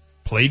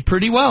played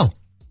pretty well.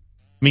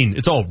 I mean,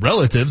 it's all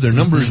relative. Their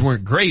numbers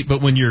weren't great,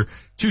 but when your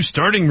two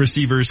starting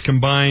receivers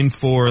combined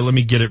for, let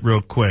me get it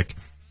real quick,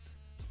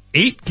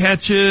 8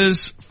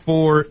 catches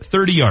for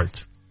 30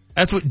 yards.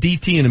 That's what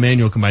DT and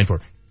Emmanuel combined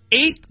for.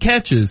 8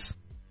 catches,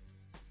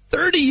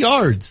 30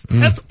 yards.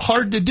 That's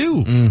hard to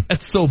do.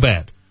 That's so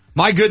bad.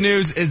 My good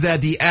news is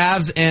that the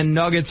Avs and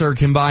Nuggets are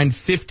combined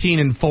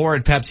 15-4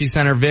 at Pepsi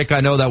Center. Vic,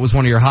 I know that was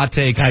one of your hot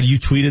takes. God, you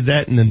tweeted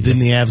that, and then didn't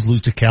the Avs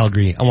lose to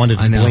Calgary? I wanted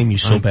to blame you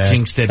so bad.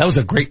 Jinxed it. That was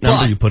a great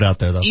number you put out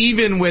there, though.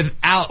 Even with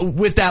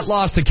that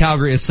loss to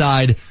Calgary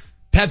aside,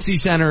 Pepsi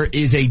Center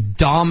is a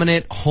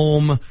dominant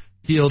home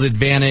field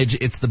advantage.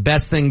 It's the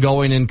best thing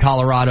going in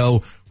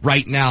Colorado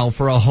right now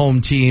for a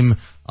home team.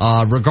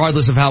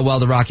 Regardless of how well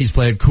the Rockies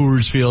play at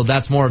Coors Field,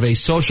 that's more of a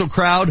social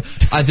crowd.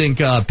 I think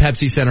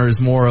Pepsi Center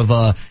is more of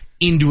a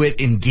into it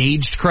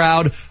engaged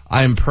crowd.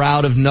 I am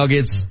proud of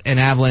Nuggets and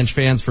Avalanche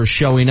fans for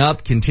showing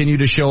up, continue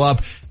to show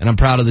up, and I'm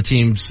proud of the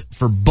teams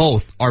for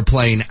both are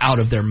playing out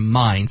of their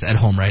minds at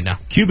home right now.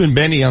 Cuban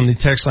Benny on the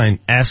text line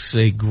asks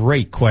a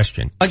great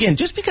question. Again,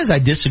 just because I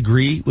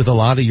disagree with a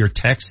lot of your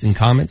texts and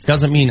comments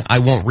doesn't mean I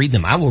won't read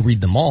them. I will read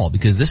them all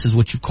because this is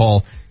what you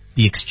call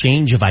the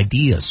exchange of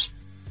ideas.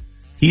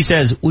 He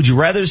says, would you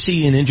rather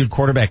see an injured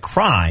quarterback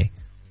cry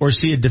or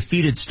see a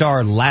defeated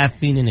star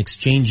laughing and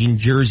exchanging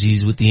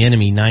jerseys with the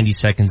enemy 90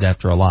 seconds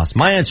after a loss?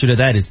 My answer to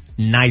that is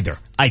neither.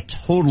 I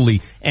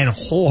totally and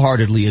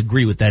wholeheartedly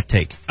agree with that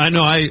take. I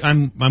know,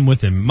 I'm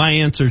with him. My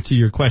answer to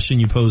your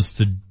question you posed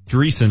to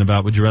Dreesen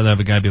about would you rather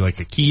have a guy be like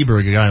Aqib or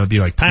a guy would be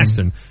like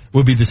Paxton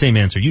would be the same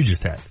answer you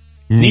just had.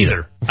 Neither.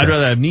 Okay. I'd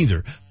rather have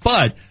neither.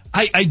 But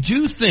I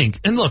do think,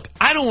 and look,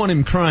 I don't want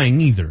him crying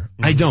either.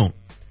 I don't.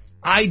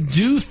 I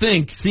do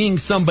think seeing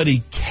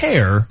somebody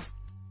care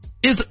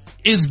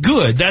is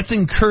good. That's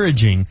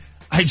encouraging.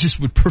 I just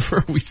would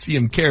prefer we see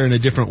him care in a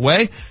different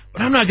way.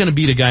 But I'm not going to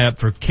beat a guy up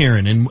for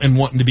caring and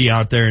wanting to be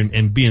out there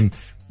and being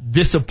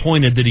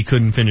disappointed that he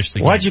couldn't finish the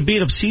game. Why'd you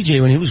beat up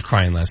CJ when he was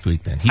crying last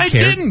week then? I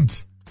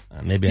didn't.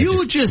 Maybe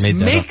you just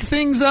make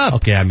things up.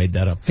 Okay, I made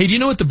that up. Hey, do you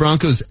know what the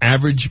Broncos'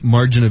 average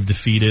margin of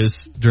defeat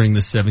is during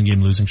this 7-game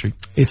losing streak?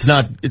 It's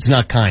not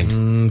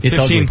kind. It's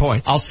 15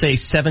 points. I'll say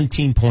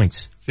 17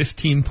 points.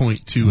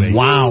 15.28.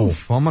 Wow.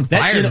 I'm on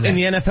fire in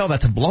the NFL,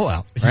 that's a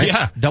blowout, right?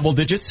 Yeah. Double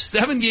digits.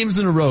 7 games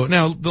in a row.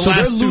 Now,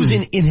 they're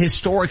losing in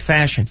historic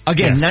fashion.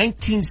 Again,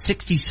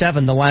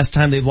 1967, the last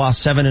time they've lost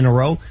 7 in a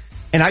row.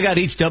 And I got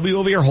HW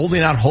over here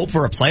holding out hope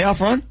for a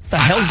playoff run? What the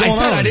hell's going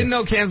on? I didn't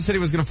know Kansas City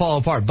was going to fall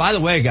apart. By the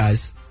way,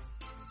 guys,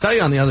 tell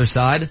you on the other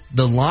side,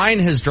 the line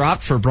has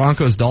dropped for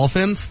Broncos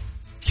Dolphins.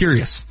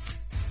 Curious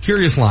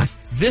line.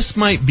 This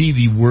might be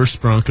the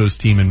worst Broncos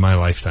team in my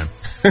lifetime.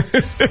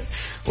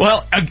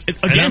 Well,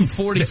 again, I'm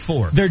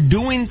 44. They're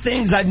doing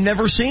things I've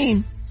never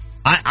seen.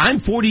 I'm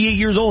 48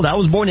 years old. I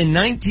was born in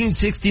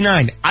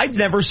 1969. I've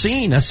never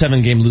seen a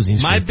 7-game losing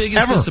streak. My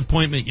biggest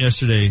disappointment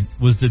yesterday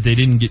was that they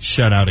didn't get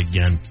shut out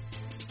again.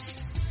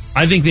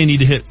 I think they need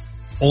to hit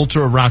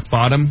ultra rock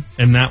bottom,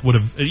 and that would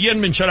have, you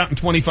hadn't been shut out in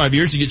 25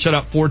 years. You get shut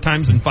out 4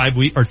 times in 5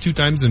 weeks, or 2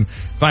 times in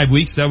 5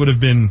 weeks. That would have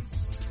been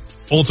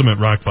ultimate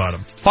rock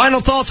bottom.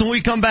 Final thoughts when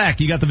we come back.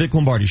 You got the Vic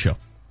Lombardi Show.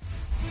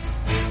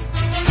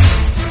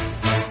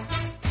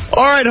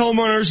 All right,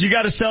 homeowners, you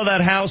got to sell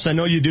that house. I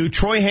know you do.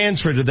 Troy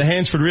Hansford of the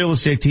Hansford Real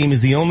Estate Team is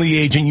the only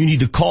agent you need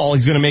to call.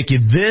 He's going to make you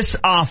this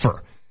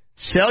offer.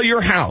 Sell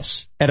your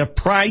house at a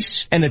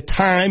price and a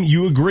time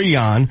you agree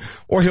on,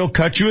 or he'll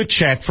cut you a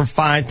check for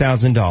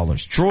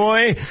 $5,000.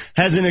 Troy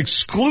has an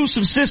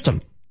exclusive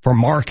system for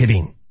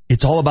marketing.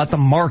 It's all about the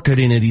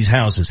marketing of these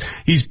houses.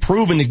 He's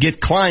proven to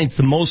get clients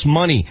the most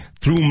money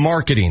through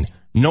marketing.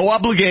 No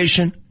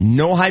obligation,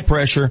 no high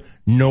pressure,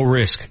 no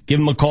risk. Give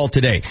him a call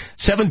today.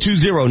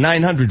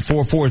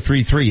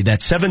 720-900-4433.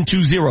 That's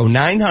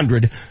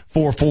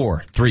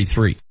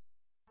 720-900-4433.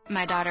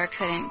 My daughter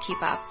couldn't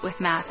keep up with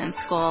math in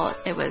school.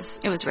 It was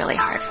really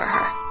hard for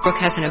her. Brooke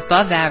has an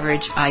above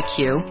average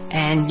IQ,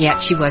 and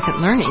yet she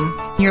wasn't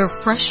learning. You're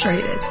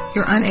frustrated.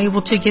 You're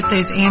unable to get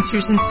those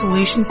answers and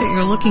solutions that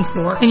you're looking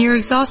for, and you're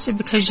exhausted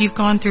because you've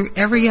gone through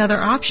every other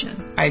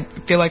option. I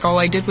feel like all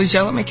I did was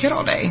yell at my kid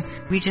all day.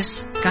 We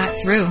just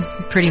got through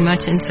pretty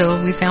much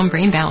until we found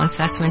Brain Balance.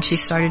 That's when she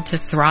started to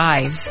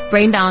thrive.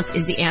 Brain Balance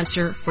is the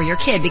answer for your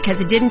kid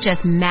because it didn't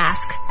just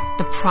mask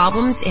the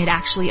problems, it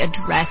actually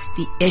addressed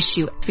the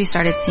issue. We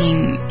started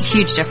seeing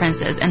huge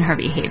differences in her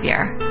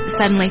behavior.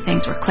 Suddenly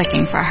things were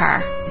clicking for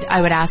her.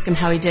 I would ask him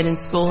how he did in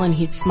school and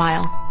he'd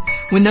smile.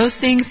 When those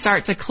things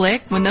start to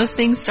click, when those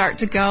things start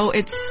to go,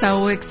 it's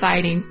so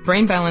exciting.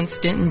 Brain Balance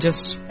didn't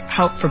just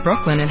help for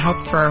Brooklyn, it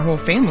helped for our whole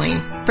family.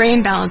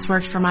 Brain Balance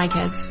worked for my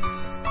kids.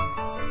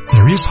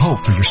 There is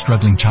hope for your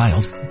struggling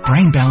child.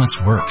 Brain Balance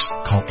works.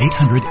 Call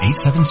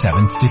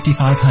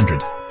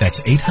 800-877-5500. That's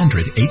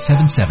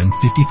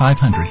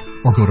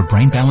 800-877-5500 or go to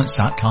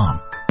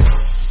brainbalance.com.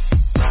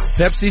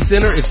 Pepsi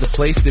Center is the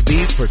place to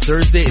be for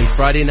Thursday and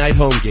Friday night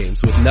home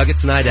games with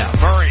Nuggets Night Out.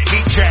 Murray,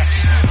 heat check.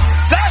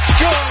 That's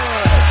good!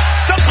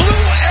 The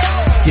blue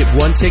arrow! Get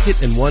one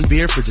ticket and one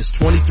beer for just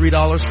 $23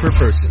 per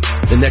person.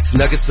 The next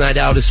Nuggets Night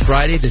Out is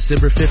Friday,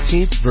 December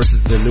 15th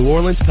versus the New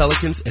Orleans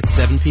Pelicans at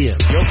 7 p.m.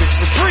 Jokic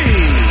for three.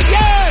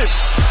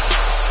 Yes!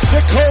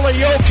 Nikola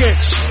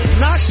Jokic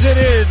knocks it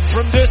in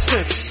from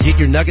distance. Get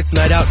your Nuggets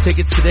Night Out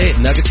tickets today at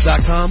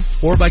nuggets.com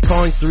or by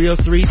calling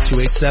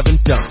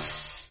 303-287-DUNK.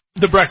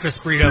 The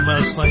breakfast burrito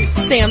mostly.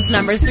 Sam's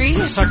number 3.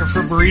 A sucker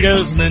for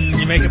burritos, and then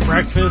you make it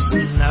breakfast,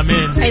 and I'm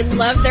in. I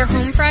love their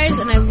home fries,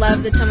 and I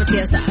love the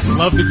tomatillo sauce.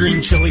 Love the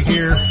green chili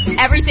here.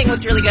 Everything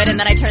looked really good, and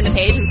then I turned the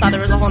page and saw there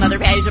was a whole other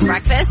page of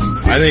breakfast.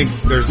 I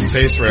think there's a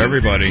taste for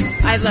everybody.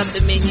 I love the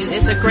menu.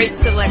 It's a great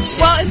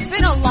selection. Well, it's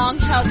been a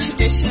long-held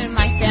tradition in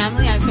my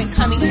family. I've been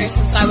coming here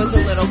since I was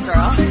a little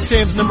girl.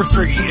 Sam's number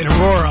 3 in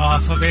Aurora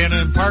off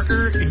Havana and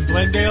Parker, in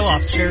Glendale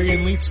off Cherry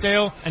and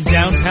Leetsdale, and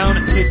downtown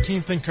at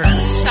 15th and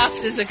Curtis.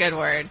 Stuffed is a good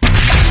word.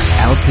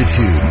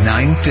 Altitude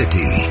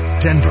 950,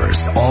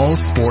 Denver's all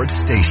sports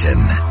station.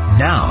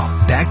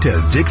 Now, back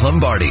to Vic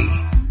Lombardi.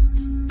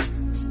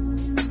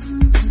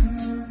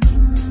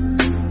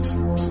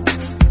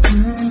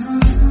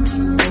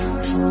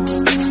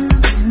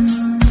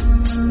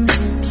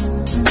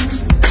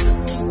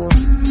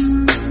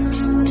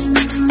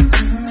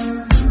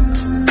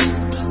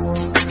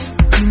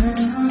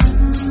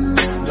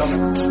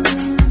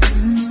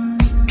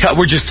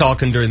 We're just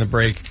talking during the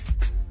break.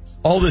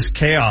 All this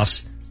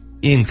chaos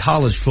in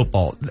college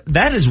football,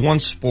 that is one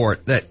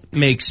sport that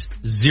makes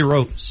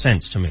zero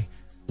sense to me.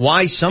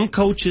 Why some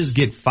coaches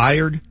get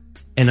fired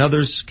and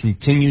others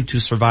continue to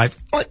survive.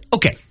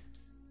 Okay.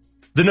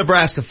 The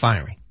Nebraska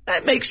firing.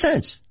 That makes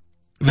sense.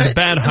 It was a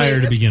bad hire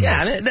to begin with.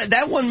 Yeah,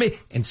 that one made,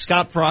 and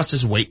Scott Frost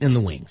is waiting in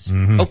the wings.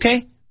 Mm-hmm.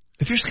 Okay?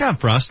 If you're Scott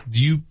Frost,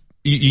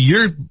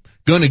 you're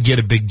gonna get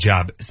a big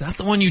job. Is that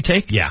the one you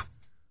take? Yeah.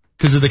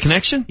 Because of the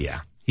connection?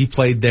 Yeah. He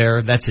played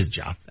there. That's his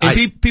job.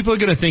 And people are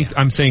going to think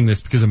I'm saying this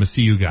because I'm a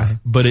CU guy,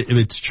 but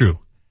it's true.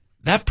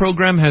 That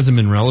program hasn't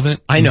been relevant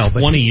in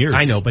 20 years.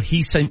 I know, but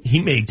he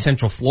made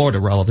Central Florida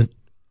relevant.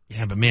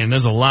 Yeah, but man,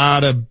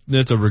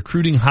 that's a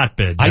recruiting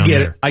hotbed. I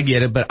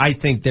get it, but I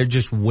think they're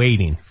just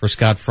waiting for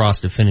Scott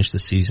Frost to finish the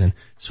season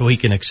so he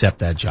can accept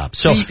that job.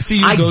 So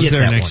CU goes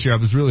there next year. I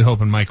was really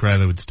hoping Mike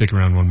Riley would stick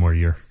around one more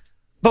year.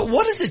 But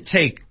what does it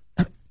take?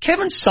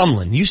 Kevin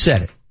Sumlin, you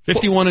said it.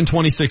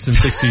 51-26 in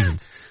 6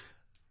 seasons.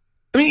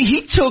 I mean,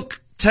 he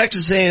took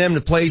Texas A&M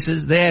to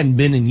places they hadn't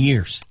been in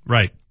years.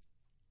 Right.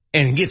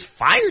 And he gets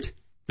fired?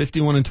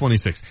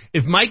 51-26.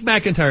 If Mike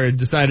McIntyre had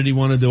decided he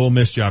wanted the Ole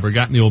Miss job or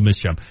gotten the Ole Miss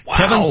job, wow.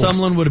 Kevin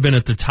Sumlin would have been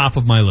at the top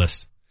of my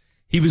list.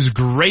 He was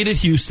great at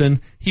Houston.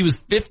 He was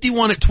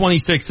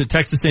 51-26 at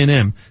Texas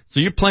A&M.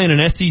 So you're playing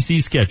an SEC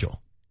schedule.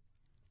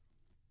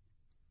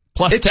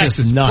 Plus it's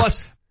Texas. Just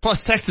nuts.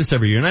 Plus Texas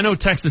every year. And I know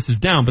Texas is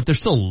down, but they're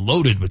still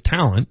loaded with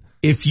talent.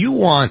 If you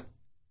want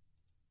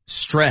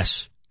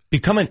stress,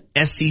 become an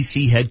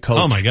SEC head coach.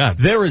 Oh my God.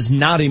 There is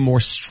not a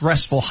more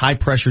stressful, high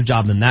pressure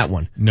job than that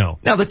one. No.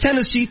 Now the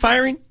Tennessee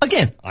firing,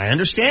 again, I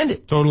understand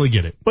it. Totally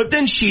get it. But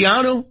then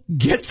Schiano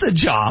gets the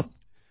job,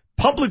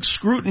 public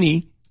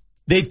scrutiny,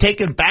 they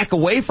take it back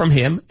away from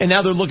him, and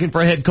now they're looking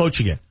for a head coach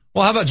again.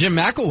 Well, how about Jim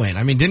McElwain?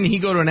 I mean, didn't he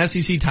go to an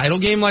SEC title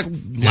game like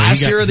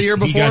last year or the year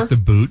before? He got the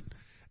boot.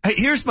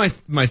 Here's my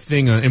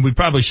thing, and we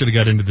probably should have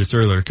got into this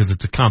earlier because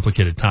it's a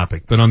complicated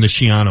topic, but on the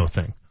Schiano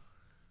thing.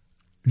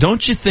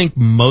 Don't you think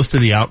most of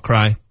the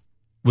outcry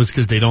was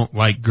because they don't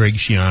like Greg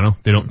Schiano?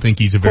 They don't think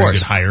he's a very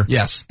good hire?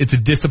 Yes. It's a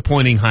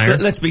disappointing hire.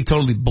 Let's be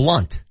totally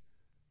blunt.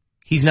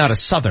 He's not a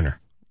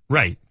Southerner.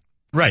 Right.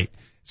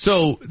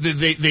 So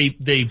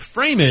they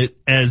frame it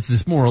as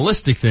this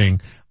moralistic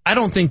thing. I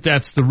don't think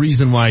that's the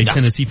reason why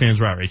Tennessee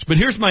fans were outraged. But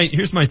here's my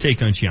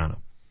take on Schiano.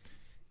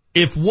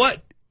 If what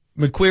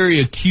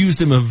McQuarrie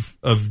accused him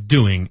of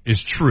doing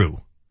is true,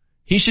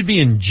 he should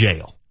be in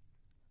jail.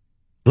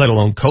 Let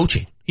alone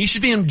coaching. He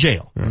should be in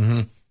jail.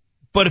 Mm-hmm.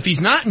 But if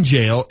he's not in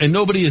jail and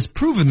nobody has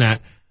proven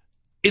that,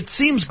 it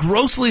seems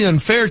grossly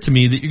unfair to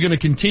me that you're going to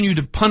continue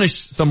to punish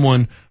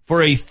someone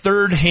for a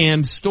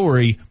third-hand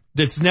story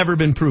that's never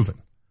been proven.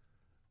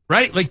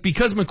 Right? Like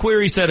because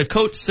McQuarrie said a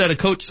coach said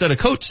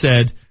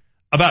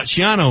about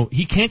Schiano,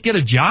 he can't get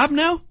a job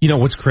now? You know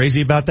what's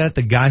crazy about that?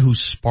 The guy who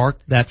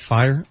sparked that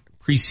fire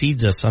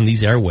precedes us on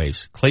these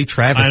airwaves. Clay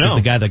Travis is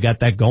the guy that got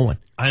that going.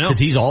 I know. Because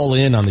he's all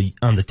in on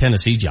the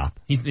Tennessee job.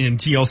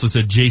 And he also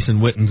said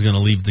Jason Witten's going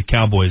to leave the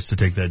Cowboys to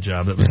take that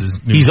job. That was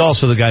his new. He's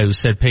also the guy who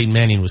said Peyton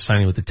Manning was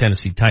signing with the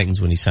Tennessee Titans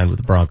when he signed with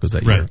the Broncos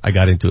that year. I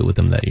got into it with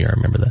him that year. I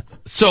remember that.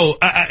 So,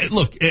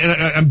 look,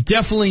 I'm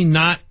definitely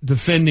not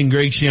defending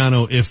Greg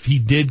Schiano if he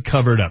did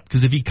cover it up.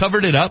 Because if he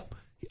covered it up,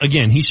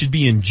 again, he should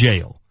be in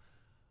jail.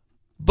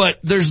 But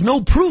there's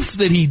no proof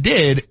that he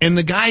did, and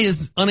the guy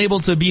is unable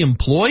to be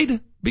employed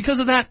because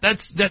of that.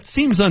 That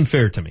seems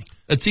unfair to me.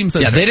 It seems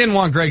like they didn't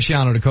want Greg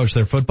Schiano to coach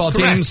their football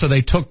team, so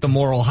they took the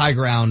moral high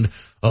ground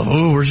of,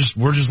 we're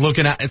just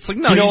looking at, it's like,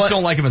 no, you just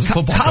don't like him as a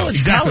football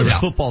coach. College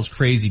football's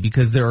crazy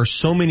because there are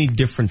so many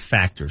different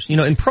factors.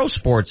 In pro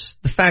sports,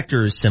 the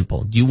factor is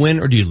simple. Do you win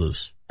or do you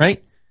lose,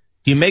 right?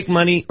 Do you make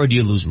money or do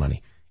you lose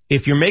money?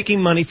 If you're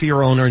making money for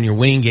your owner and you're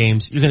winning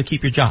games, you're going to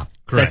keep your job.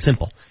 It's that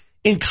simple.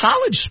 In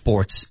college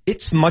sports,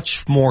 it's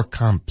much more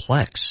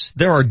complex.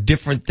 There are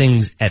different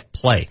things at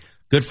play.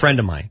 Good friend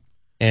of mine,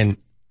 and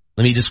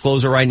let me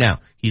disclose it right now.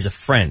 He's a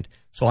friend,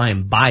 so I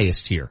am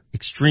biased here,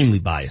 extremely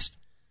biased.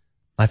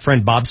 My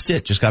friend Bob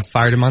Stitt just got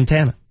fired in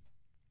Montana.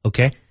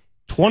 Okay?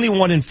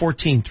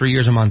 21-14, 3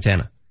 years in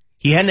Montana.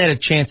 He hadn't had a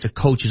chance to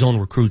coach his own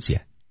recruits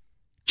yet.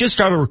 Just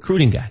started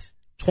recruiting guys.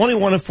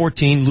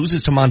 21-14,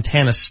 loses to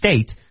Montana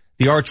State,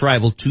 the arch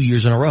rival, 2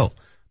 years in a row.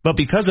 But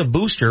because a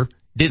booster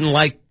didn't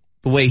like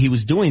the way he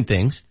was doing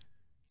things,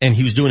 and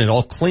he was doing it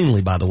all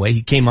cleanly, by the way.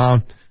 He came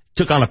on,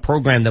 took on a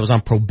program that was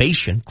on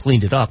probation,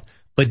 cleaned it up,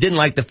 but didn't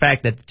like the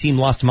fact that the team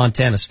lost to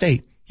Montana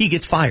State. He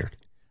gets fired.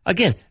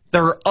 Again,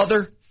 there are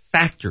other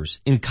factors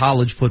in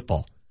college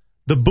football.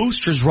 The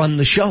boosters run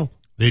the show.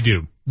 They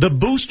do. The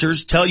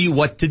boosters tell you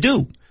what to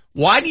do.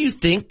 Why do you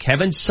think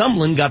Kevin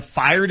Sumlin got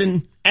fired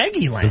in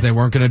Aggie Land? Because they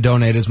weren't going to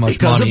donate as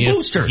much money of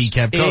boosters. If he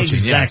kept coaching.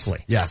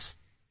 Exactly. Yes.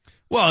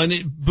 Well, and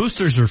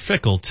boosters are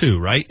fickle too,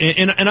 right?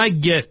 And I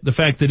get the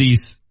fact that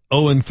he's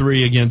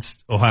 0-3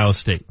 against Ohio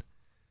State.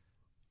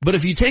 But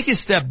if you take a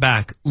step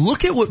back,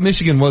 look at what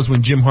Michigan was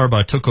when Jim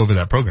Harbaugh took over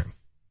that program.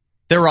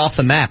 They're off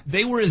the map.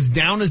 They were as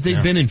down as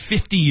they've been in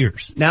 50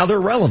 years. Now they're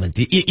relevant.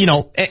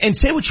 And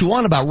say what you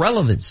want about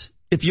relevance.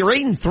 If you're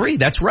 8-3,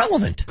 that's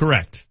relevant.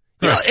 Correct.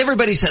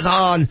 Everybody says,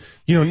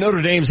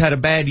 Notre Dame's had a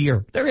bad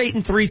year. They're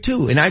 8-3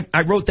 too. And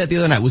I wrote that the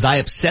other night. Was I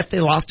upset they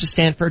lost to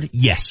Stanford?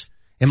 Yes.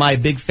 Am I a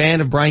big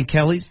fan of Brian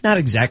Kelly's? Not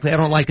exactly. I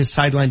don't like his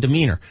sideline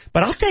demeanor.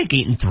 But I'll take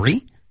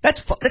 8-3. That's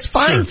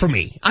fine for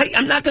me.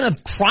 I'm not going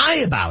to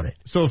cry about it.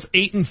 So if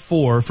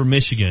 8-4 for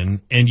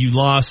Michigan and you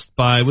lost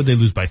by, would they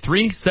lose by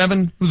 3,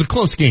 7? It was a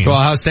close game. To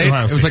Ohio State?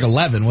 It was like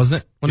 11,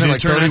 wasn't it? Wasn't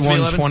it like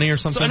 31-20 or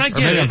something? So, and I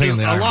get it.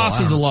 A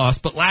loss is a loss.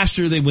 But last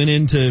year they went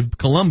into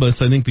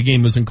Columbus. I think the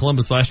game was in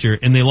Columbus last year,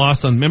 and they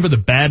lost on, remember the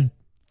bad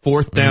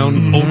fourth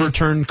down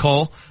overturned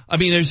call? I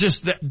mean, there's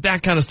just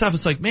that kind of stuff.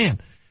 It's like,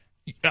 man,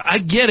 I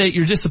get it.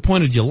 You're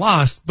disappointed you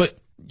lost, but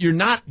you're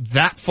not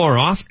that far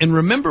off. And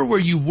remember where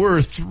you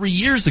were 3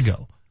 years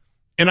ago.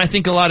 And I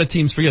think a lot of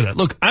teams forget that.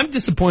 Look, I'm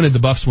disappointed the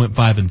Buffs went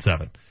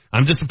 5-7.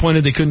 I'm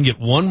disappointed they couldn't get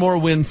one more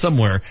win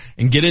somewhere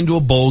and get into a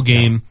bowl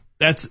game.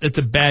 It's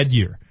a bad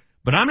year.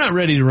 But I'm not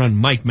ready to run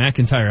Mike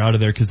McIntyre out of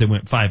there because they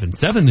went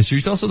 5-7 this year.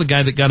 He's also the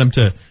guy that got him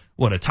to,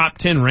 a top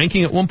 10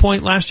 ranking at one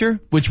point last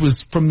year, which was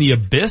from the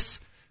abyss.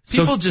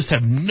 People just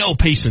have no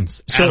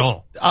patience at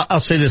all. I'll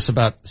say this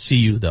about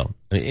CU, though,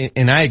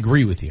 and I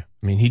agree with you.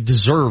 I mean, he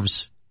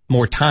deserves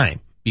more time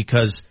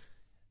because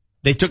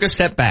they took a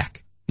step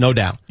back, no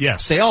doubt.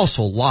 Yes. They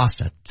also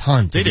lost a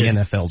ton to the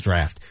NFL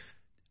draft.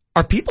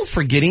 Are people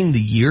forgetting the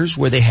years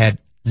where they had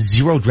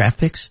 0 draft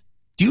picks?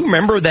 Do you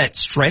remember that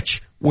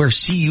stretch where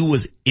CU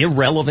was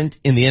irrelevant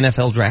in the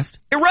NFL draft?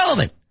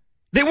 Irrelevant.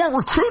 They weren't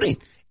recruiting.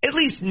 At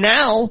least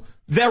now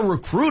they're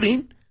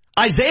recruiting.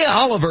 Isaiah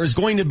Oliver is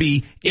going to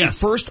be a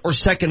first or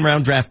second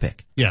round draft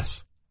pick. Yes.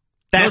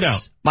 That's no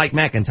doubt. Mike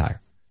McIntyre.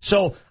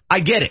 So I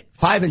get it.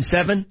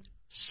 5-7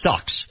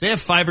 sucks. They have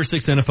 5 or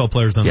 6 NFL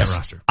players on their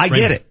roster. I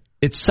get it.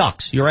 It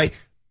sucks. You're right.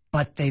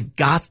 But they've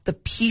got the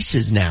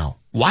pieces now.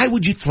 Why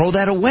would you throw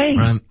that away?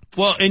 Right.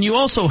 Well, and you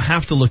also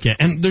have to look at,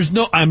 and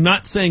I'm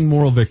not saying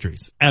moral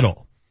victories at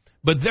all,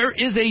 but there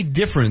is a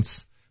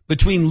difference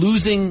between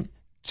losing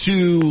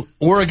to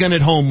Oregon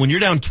at home when you're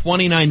down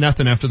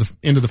 29-0 after the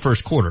end of the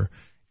first quarter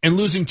and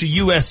losing to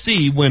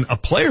USC when a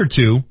play or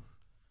two,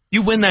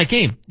 you win that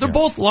game. They're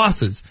both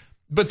losses.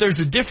 But there's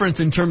a difference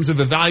in terms of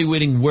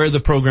evaluating where the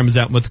program is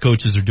at and what the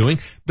coaches are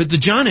doing. But the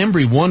John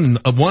Embry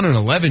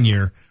 1-11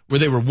 year, where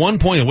they were 1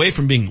 point away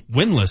from being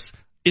winless,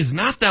 is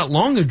not that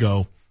long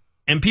ago.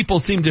 And people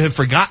seem to have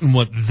forgotten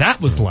what that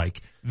was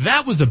like.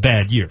 That was a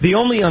bad year. The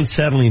only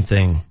unsettling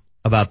thing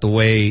about the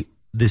way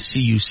the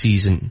CU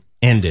season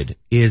ended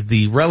is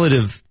they were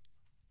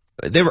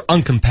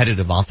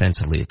uncompetitive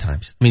offensively at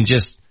times. I mean,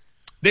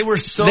 they were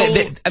so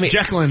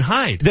Jekyll and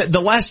Hyde.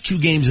 The last 2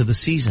 games of the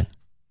season.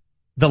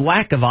 The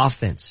lack of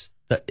offense,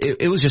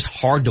 it was just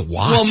hard to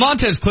watch. Well,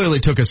 Montez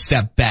clearly took a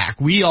step back.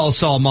 We all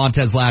saw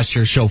Montez last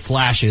year show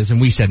flashes, and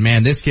we said,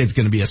 man, this kid's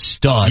going to be a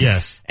stud.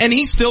 Yes. And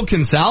he still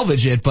can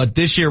salvage it, but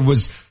this year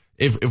was,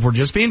 if we're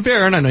just being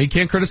fair, and I know you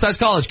can't criticize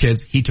college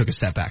kids, he took a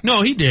step back.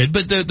 No, he did,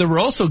 but there were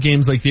also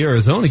games like the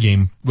Arizona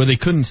game where they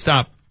couldn't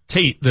stop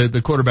Tate,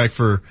 the quarterback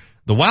for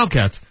the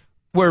Wildcats,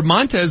 where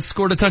Montez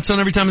scored a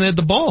touchdown every time they had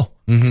the ball.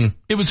 Mm-hmm.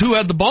 It was who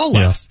had the ball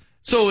last.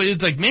 So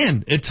it's like,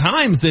 man, at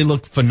times they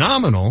look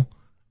phenomenal.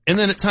 And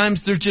then at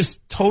times they're just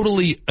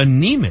totally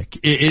anemic.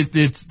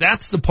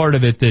 That's the part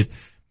of it that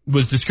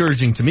was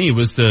discouraging to me,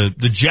 was the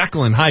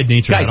Jekyll and Hyde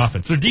nature of that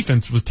offense. Their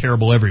defense was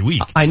terrible every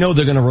week. I know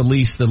they're going to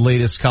release the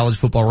latest college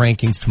football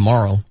rankings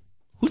tomorrow.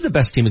 Who's the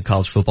best team in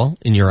college football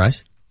in your eyes?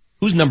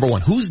 Who's number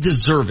one? Who's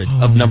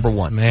deserving of number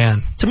one?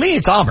 Man. To me,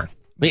 it's Auburn.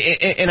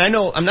 And I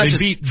know I'm not They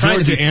just beat trying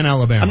Georgia to be, and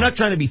Alabama. I'm not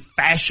trying to be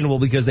fashionable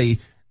because they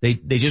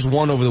just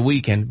won over the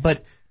weekend,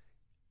 but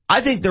I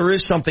think there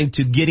is something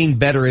to getting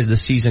better as the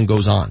season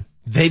goes on.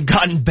 They've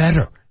gotten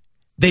better.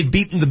 They've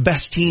beaten the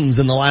best teams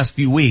in the last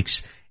few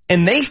weeks,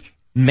 and they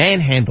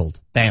manhandled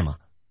Bama.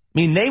 I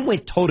mean, they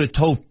went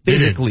toe-to-toe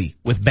physically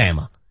with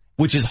Bama,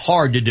 which is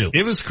hard to do.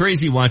 It was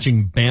crazy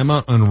watching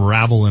Bama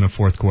unravel in a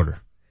fourth quarter.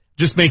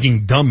 Just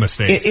making dumb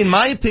mistakes. In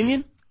my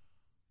opinion,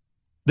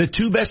 the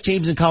two best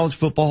teams in college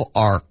football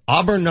are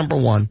Auburn number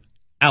 1,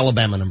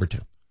 Alabama number 2.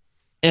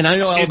 And I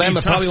know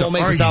Alabama probably won't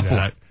make the top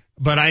 4.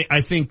 But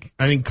I think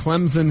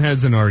Clemson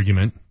has an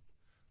argument.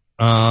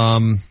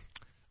 I'm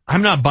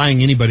not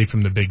buying anybody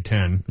from the Big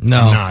Ten.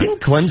 No. Didn't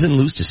Clemson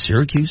lose to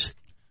Syracuse?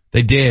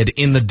 They did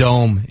in the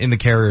dome, in the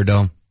Carrier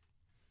Dome.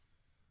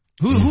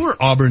 Who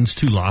are Auburn's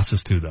 2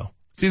 losses to, though?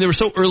 See, they were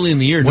so early in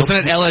the year. Wasn't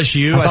it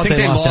LSU? I think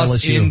they lost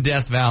LSU. In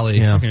Death Valley.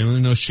 Yeah. Okay, well,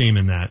 no shame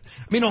in that.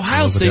 I mean,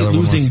 Ohio State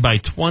losing by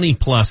 20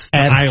 plus to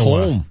at Iowa.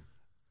 Home.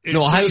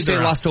 No, Ohio State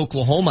lost to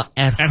Oklahoma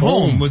at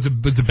home. Was a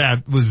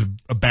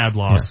bad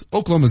loss. Yeah.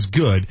 Oklahoma's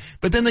good,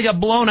 but then they got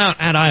blown out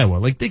at Iowa.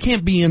 Like they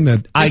can't be in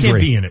the. I can't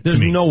be in it. There's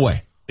no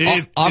way.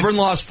 Auburn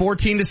lost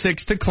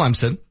 14-6 to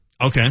Clemson.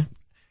 Okay.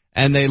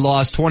 And they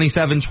lost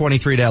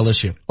 27-23 to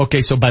LSU.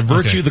 Okay, so by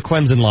virtue of the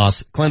Clemson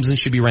loss, Clemson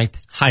should be ranked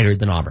higher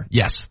than Auburn.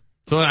 Yes.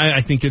 So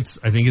I think it's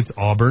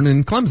Auburn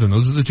and Clemson.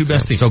 Those are the 2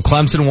 best teams. So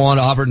Clemson 1,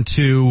 Auburn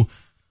 2.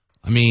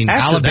 I mean,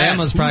 after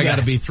Alabama's probably got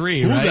to be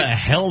 3, right? Who the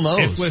hell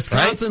knows? If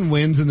Wisconsin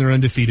wins and they're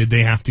undefeated,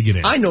 they have to get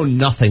in. I know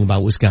nothing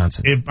about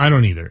Wisconsin. I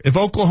don't either. If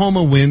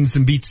Oklahoma wins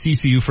and beats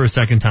TCU for a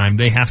second time,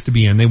 they have to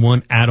be in. They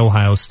won at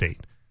Ohio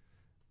State.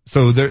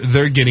 So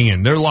they're getting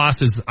in. Their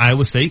loss is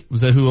Iowa State.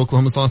 Was that who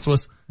Oklahoma's loss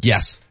was?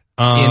 Yes.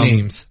 In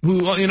Ames.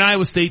 Who in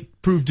Iowa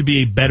State proved to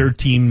be a better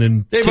team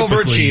than they've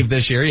overachieved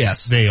this year,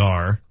 yes. They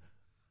are.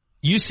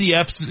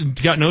 UCF's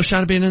got no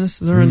shot of being in this?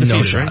 They're undefeated,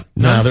 no shot. Right?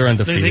 No, they're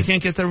undefeated. They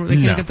can't get their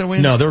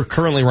win? No, they're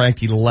currently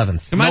ranked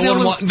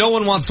 11th. No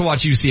one wants to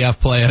watch UCF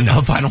play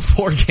a Final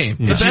Four game.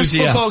 The best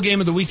football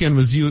game of the weekend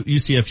was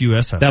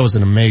UCF-USF. That was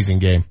an amazing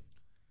game.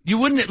 You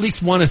wouldn't at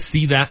least want to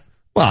see that?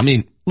 Well, I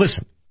mean,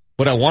 listen,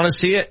 would I want to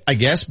see it? I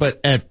guess,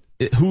 but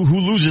who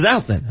loses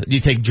out then? Do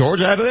you take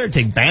Georgia out of there?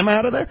 Take Bama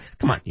out of there?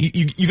 Come on.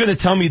 You're going to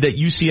tell me that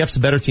UCF's a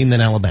better team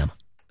than Alabama?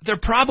 They're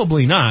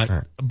probably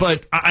not,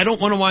 but I don't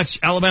want to watch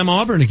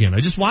Alabama-Auburn again. I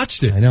just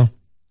watched it. I know.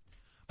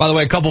 By the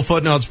way, a couple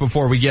footnotes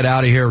before we get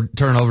out of here.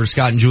 Turn over to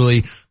Scott and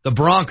Julie. The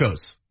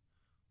Broncos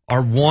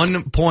are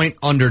 1-point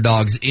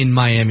underdogs in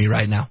Miami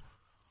right now.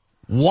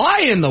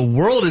 Why in the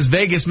world is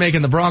Vegas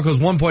making the Broncos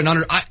 1-point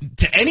under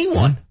to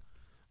anyone?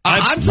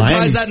 I'm surprised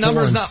Miami's that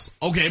number is not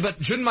okay.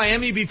 But shouldn't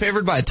Miami be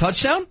favored by a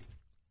touchdown?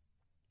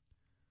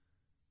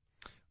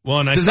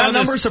 Well, and does that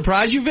number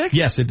surprise you, Vic?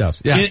 Yes, it does.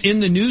 Yes.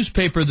 In the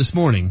newspaper this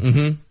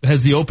morning,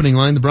 has the opening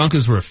line, the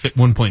Broncos were a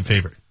 1-point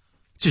favorite.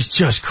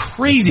 Just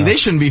crazy. They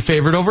shouldn't be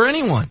favored over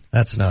anyone.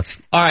 That's nuts.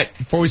 All right,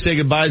 before we say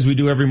goodbye, as we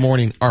do every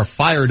morning, our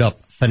Fired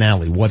Up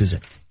finale. What is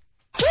it?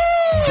 We're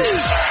going to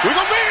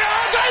be here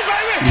all day,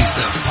 baby! It's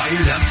the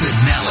Fired Up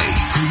finale,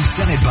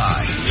 presented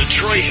by the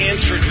Troy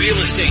Hansford Real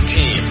Estate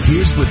Team.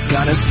 Here's what's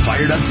got us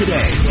fired up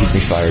today. Keep me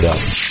fired up.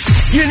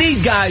 You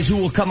need guys who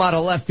will come out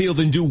of left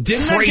field and do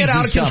Didn't crazy that get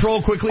out of stuff.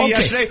 Control quickly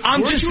yesterday?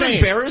 I'm just saying.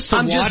 Embarrassed to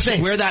watch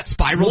where that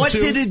spiraled What to?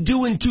 did it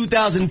do in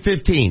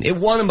 2015? It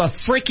won them a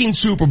freaking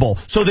Super Bowl.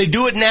 So they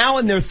do it now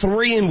and they're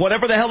 3 and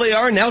whatever the hell they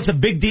are. And now it's a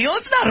big deal.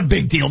 It's not a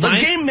big deal. The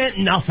game meant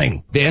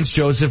nothing. Vance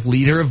Joseph,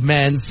 leader of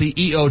men,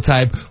 CEO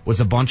type, was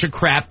a bunch of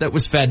crap that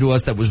was fed to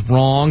us that was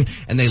wrong,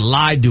 and they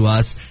lied to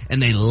us,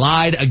 and they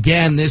lied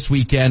again this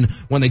weekend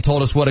when they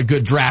told us what a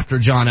good drafter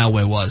John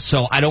Elway was.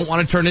 So I don't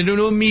want to turn it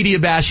into a media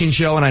bashing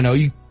show, and I know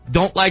you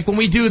don't like when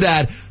we do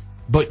that,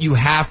 but you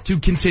have to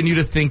continue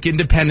to think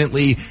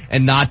independently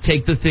and not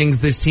take the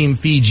things this team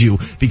feeds you,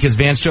 because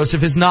Vance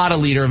Joseph is not a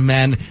leader of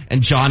men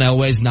and John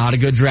Elway is not a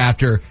good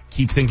drafter.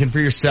 Keep thinking for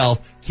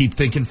yourself. Keep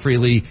thinking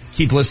freely.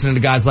 Keep listening to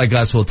guys like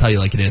us who will tell you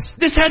like it is.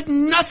 This had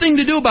nothing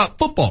to do about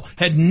football.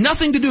 Had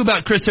nothing to do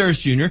about Chris Harris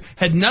Jr.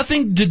 Had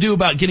nothing to do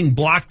about getting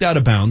blocked out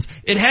of bounds.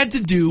 It had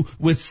to do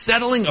with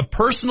settling a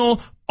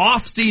personal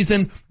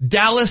off-season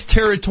Dallas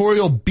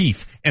territorial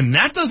beef. And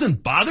that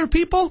doesn't bother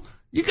people?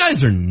 You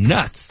guys are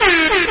nuts.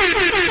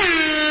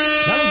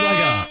 That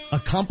was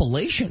like a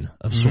compilation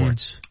of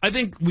sorts. I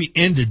think we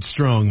ended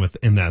strong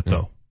in that,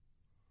 though.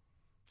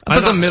 I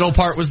thought the middle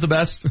part was the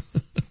best.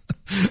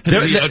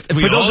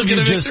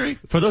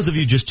 For those of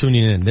you just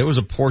tuning in, there was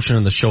a portion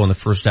of the show in the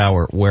first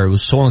hour where it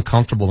was so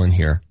uncomfortable in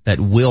here that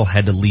Will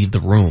had to leave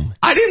the room.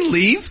 I didn't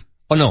leave.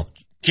 Oh, no.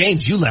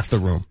 James, you left the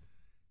room.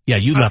 Yeah,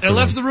 you left the room.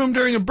 I left the room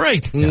during a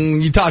break.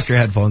 You tossed your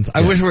headphones.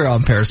 I wish we were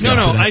on Periscope.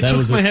 No, I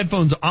took my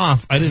headphones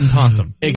off. I didn't toss them.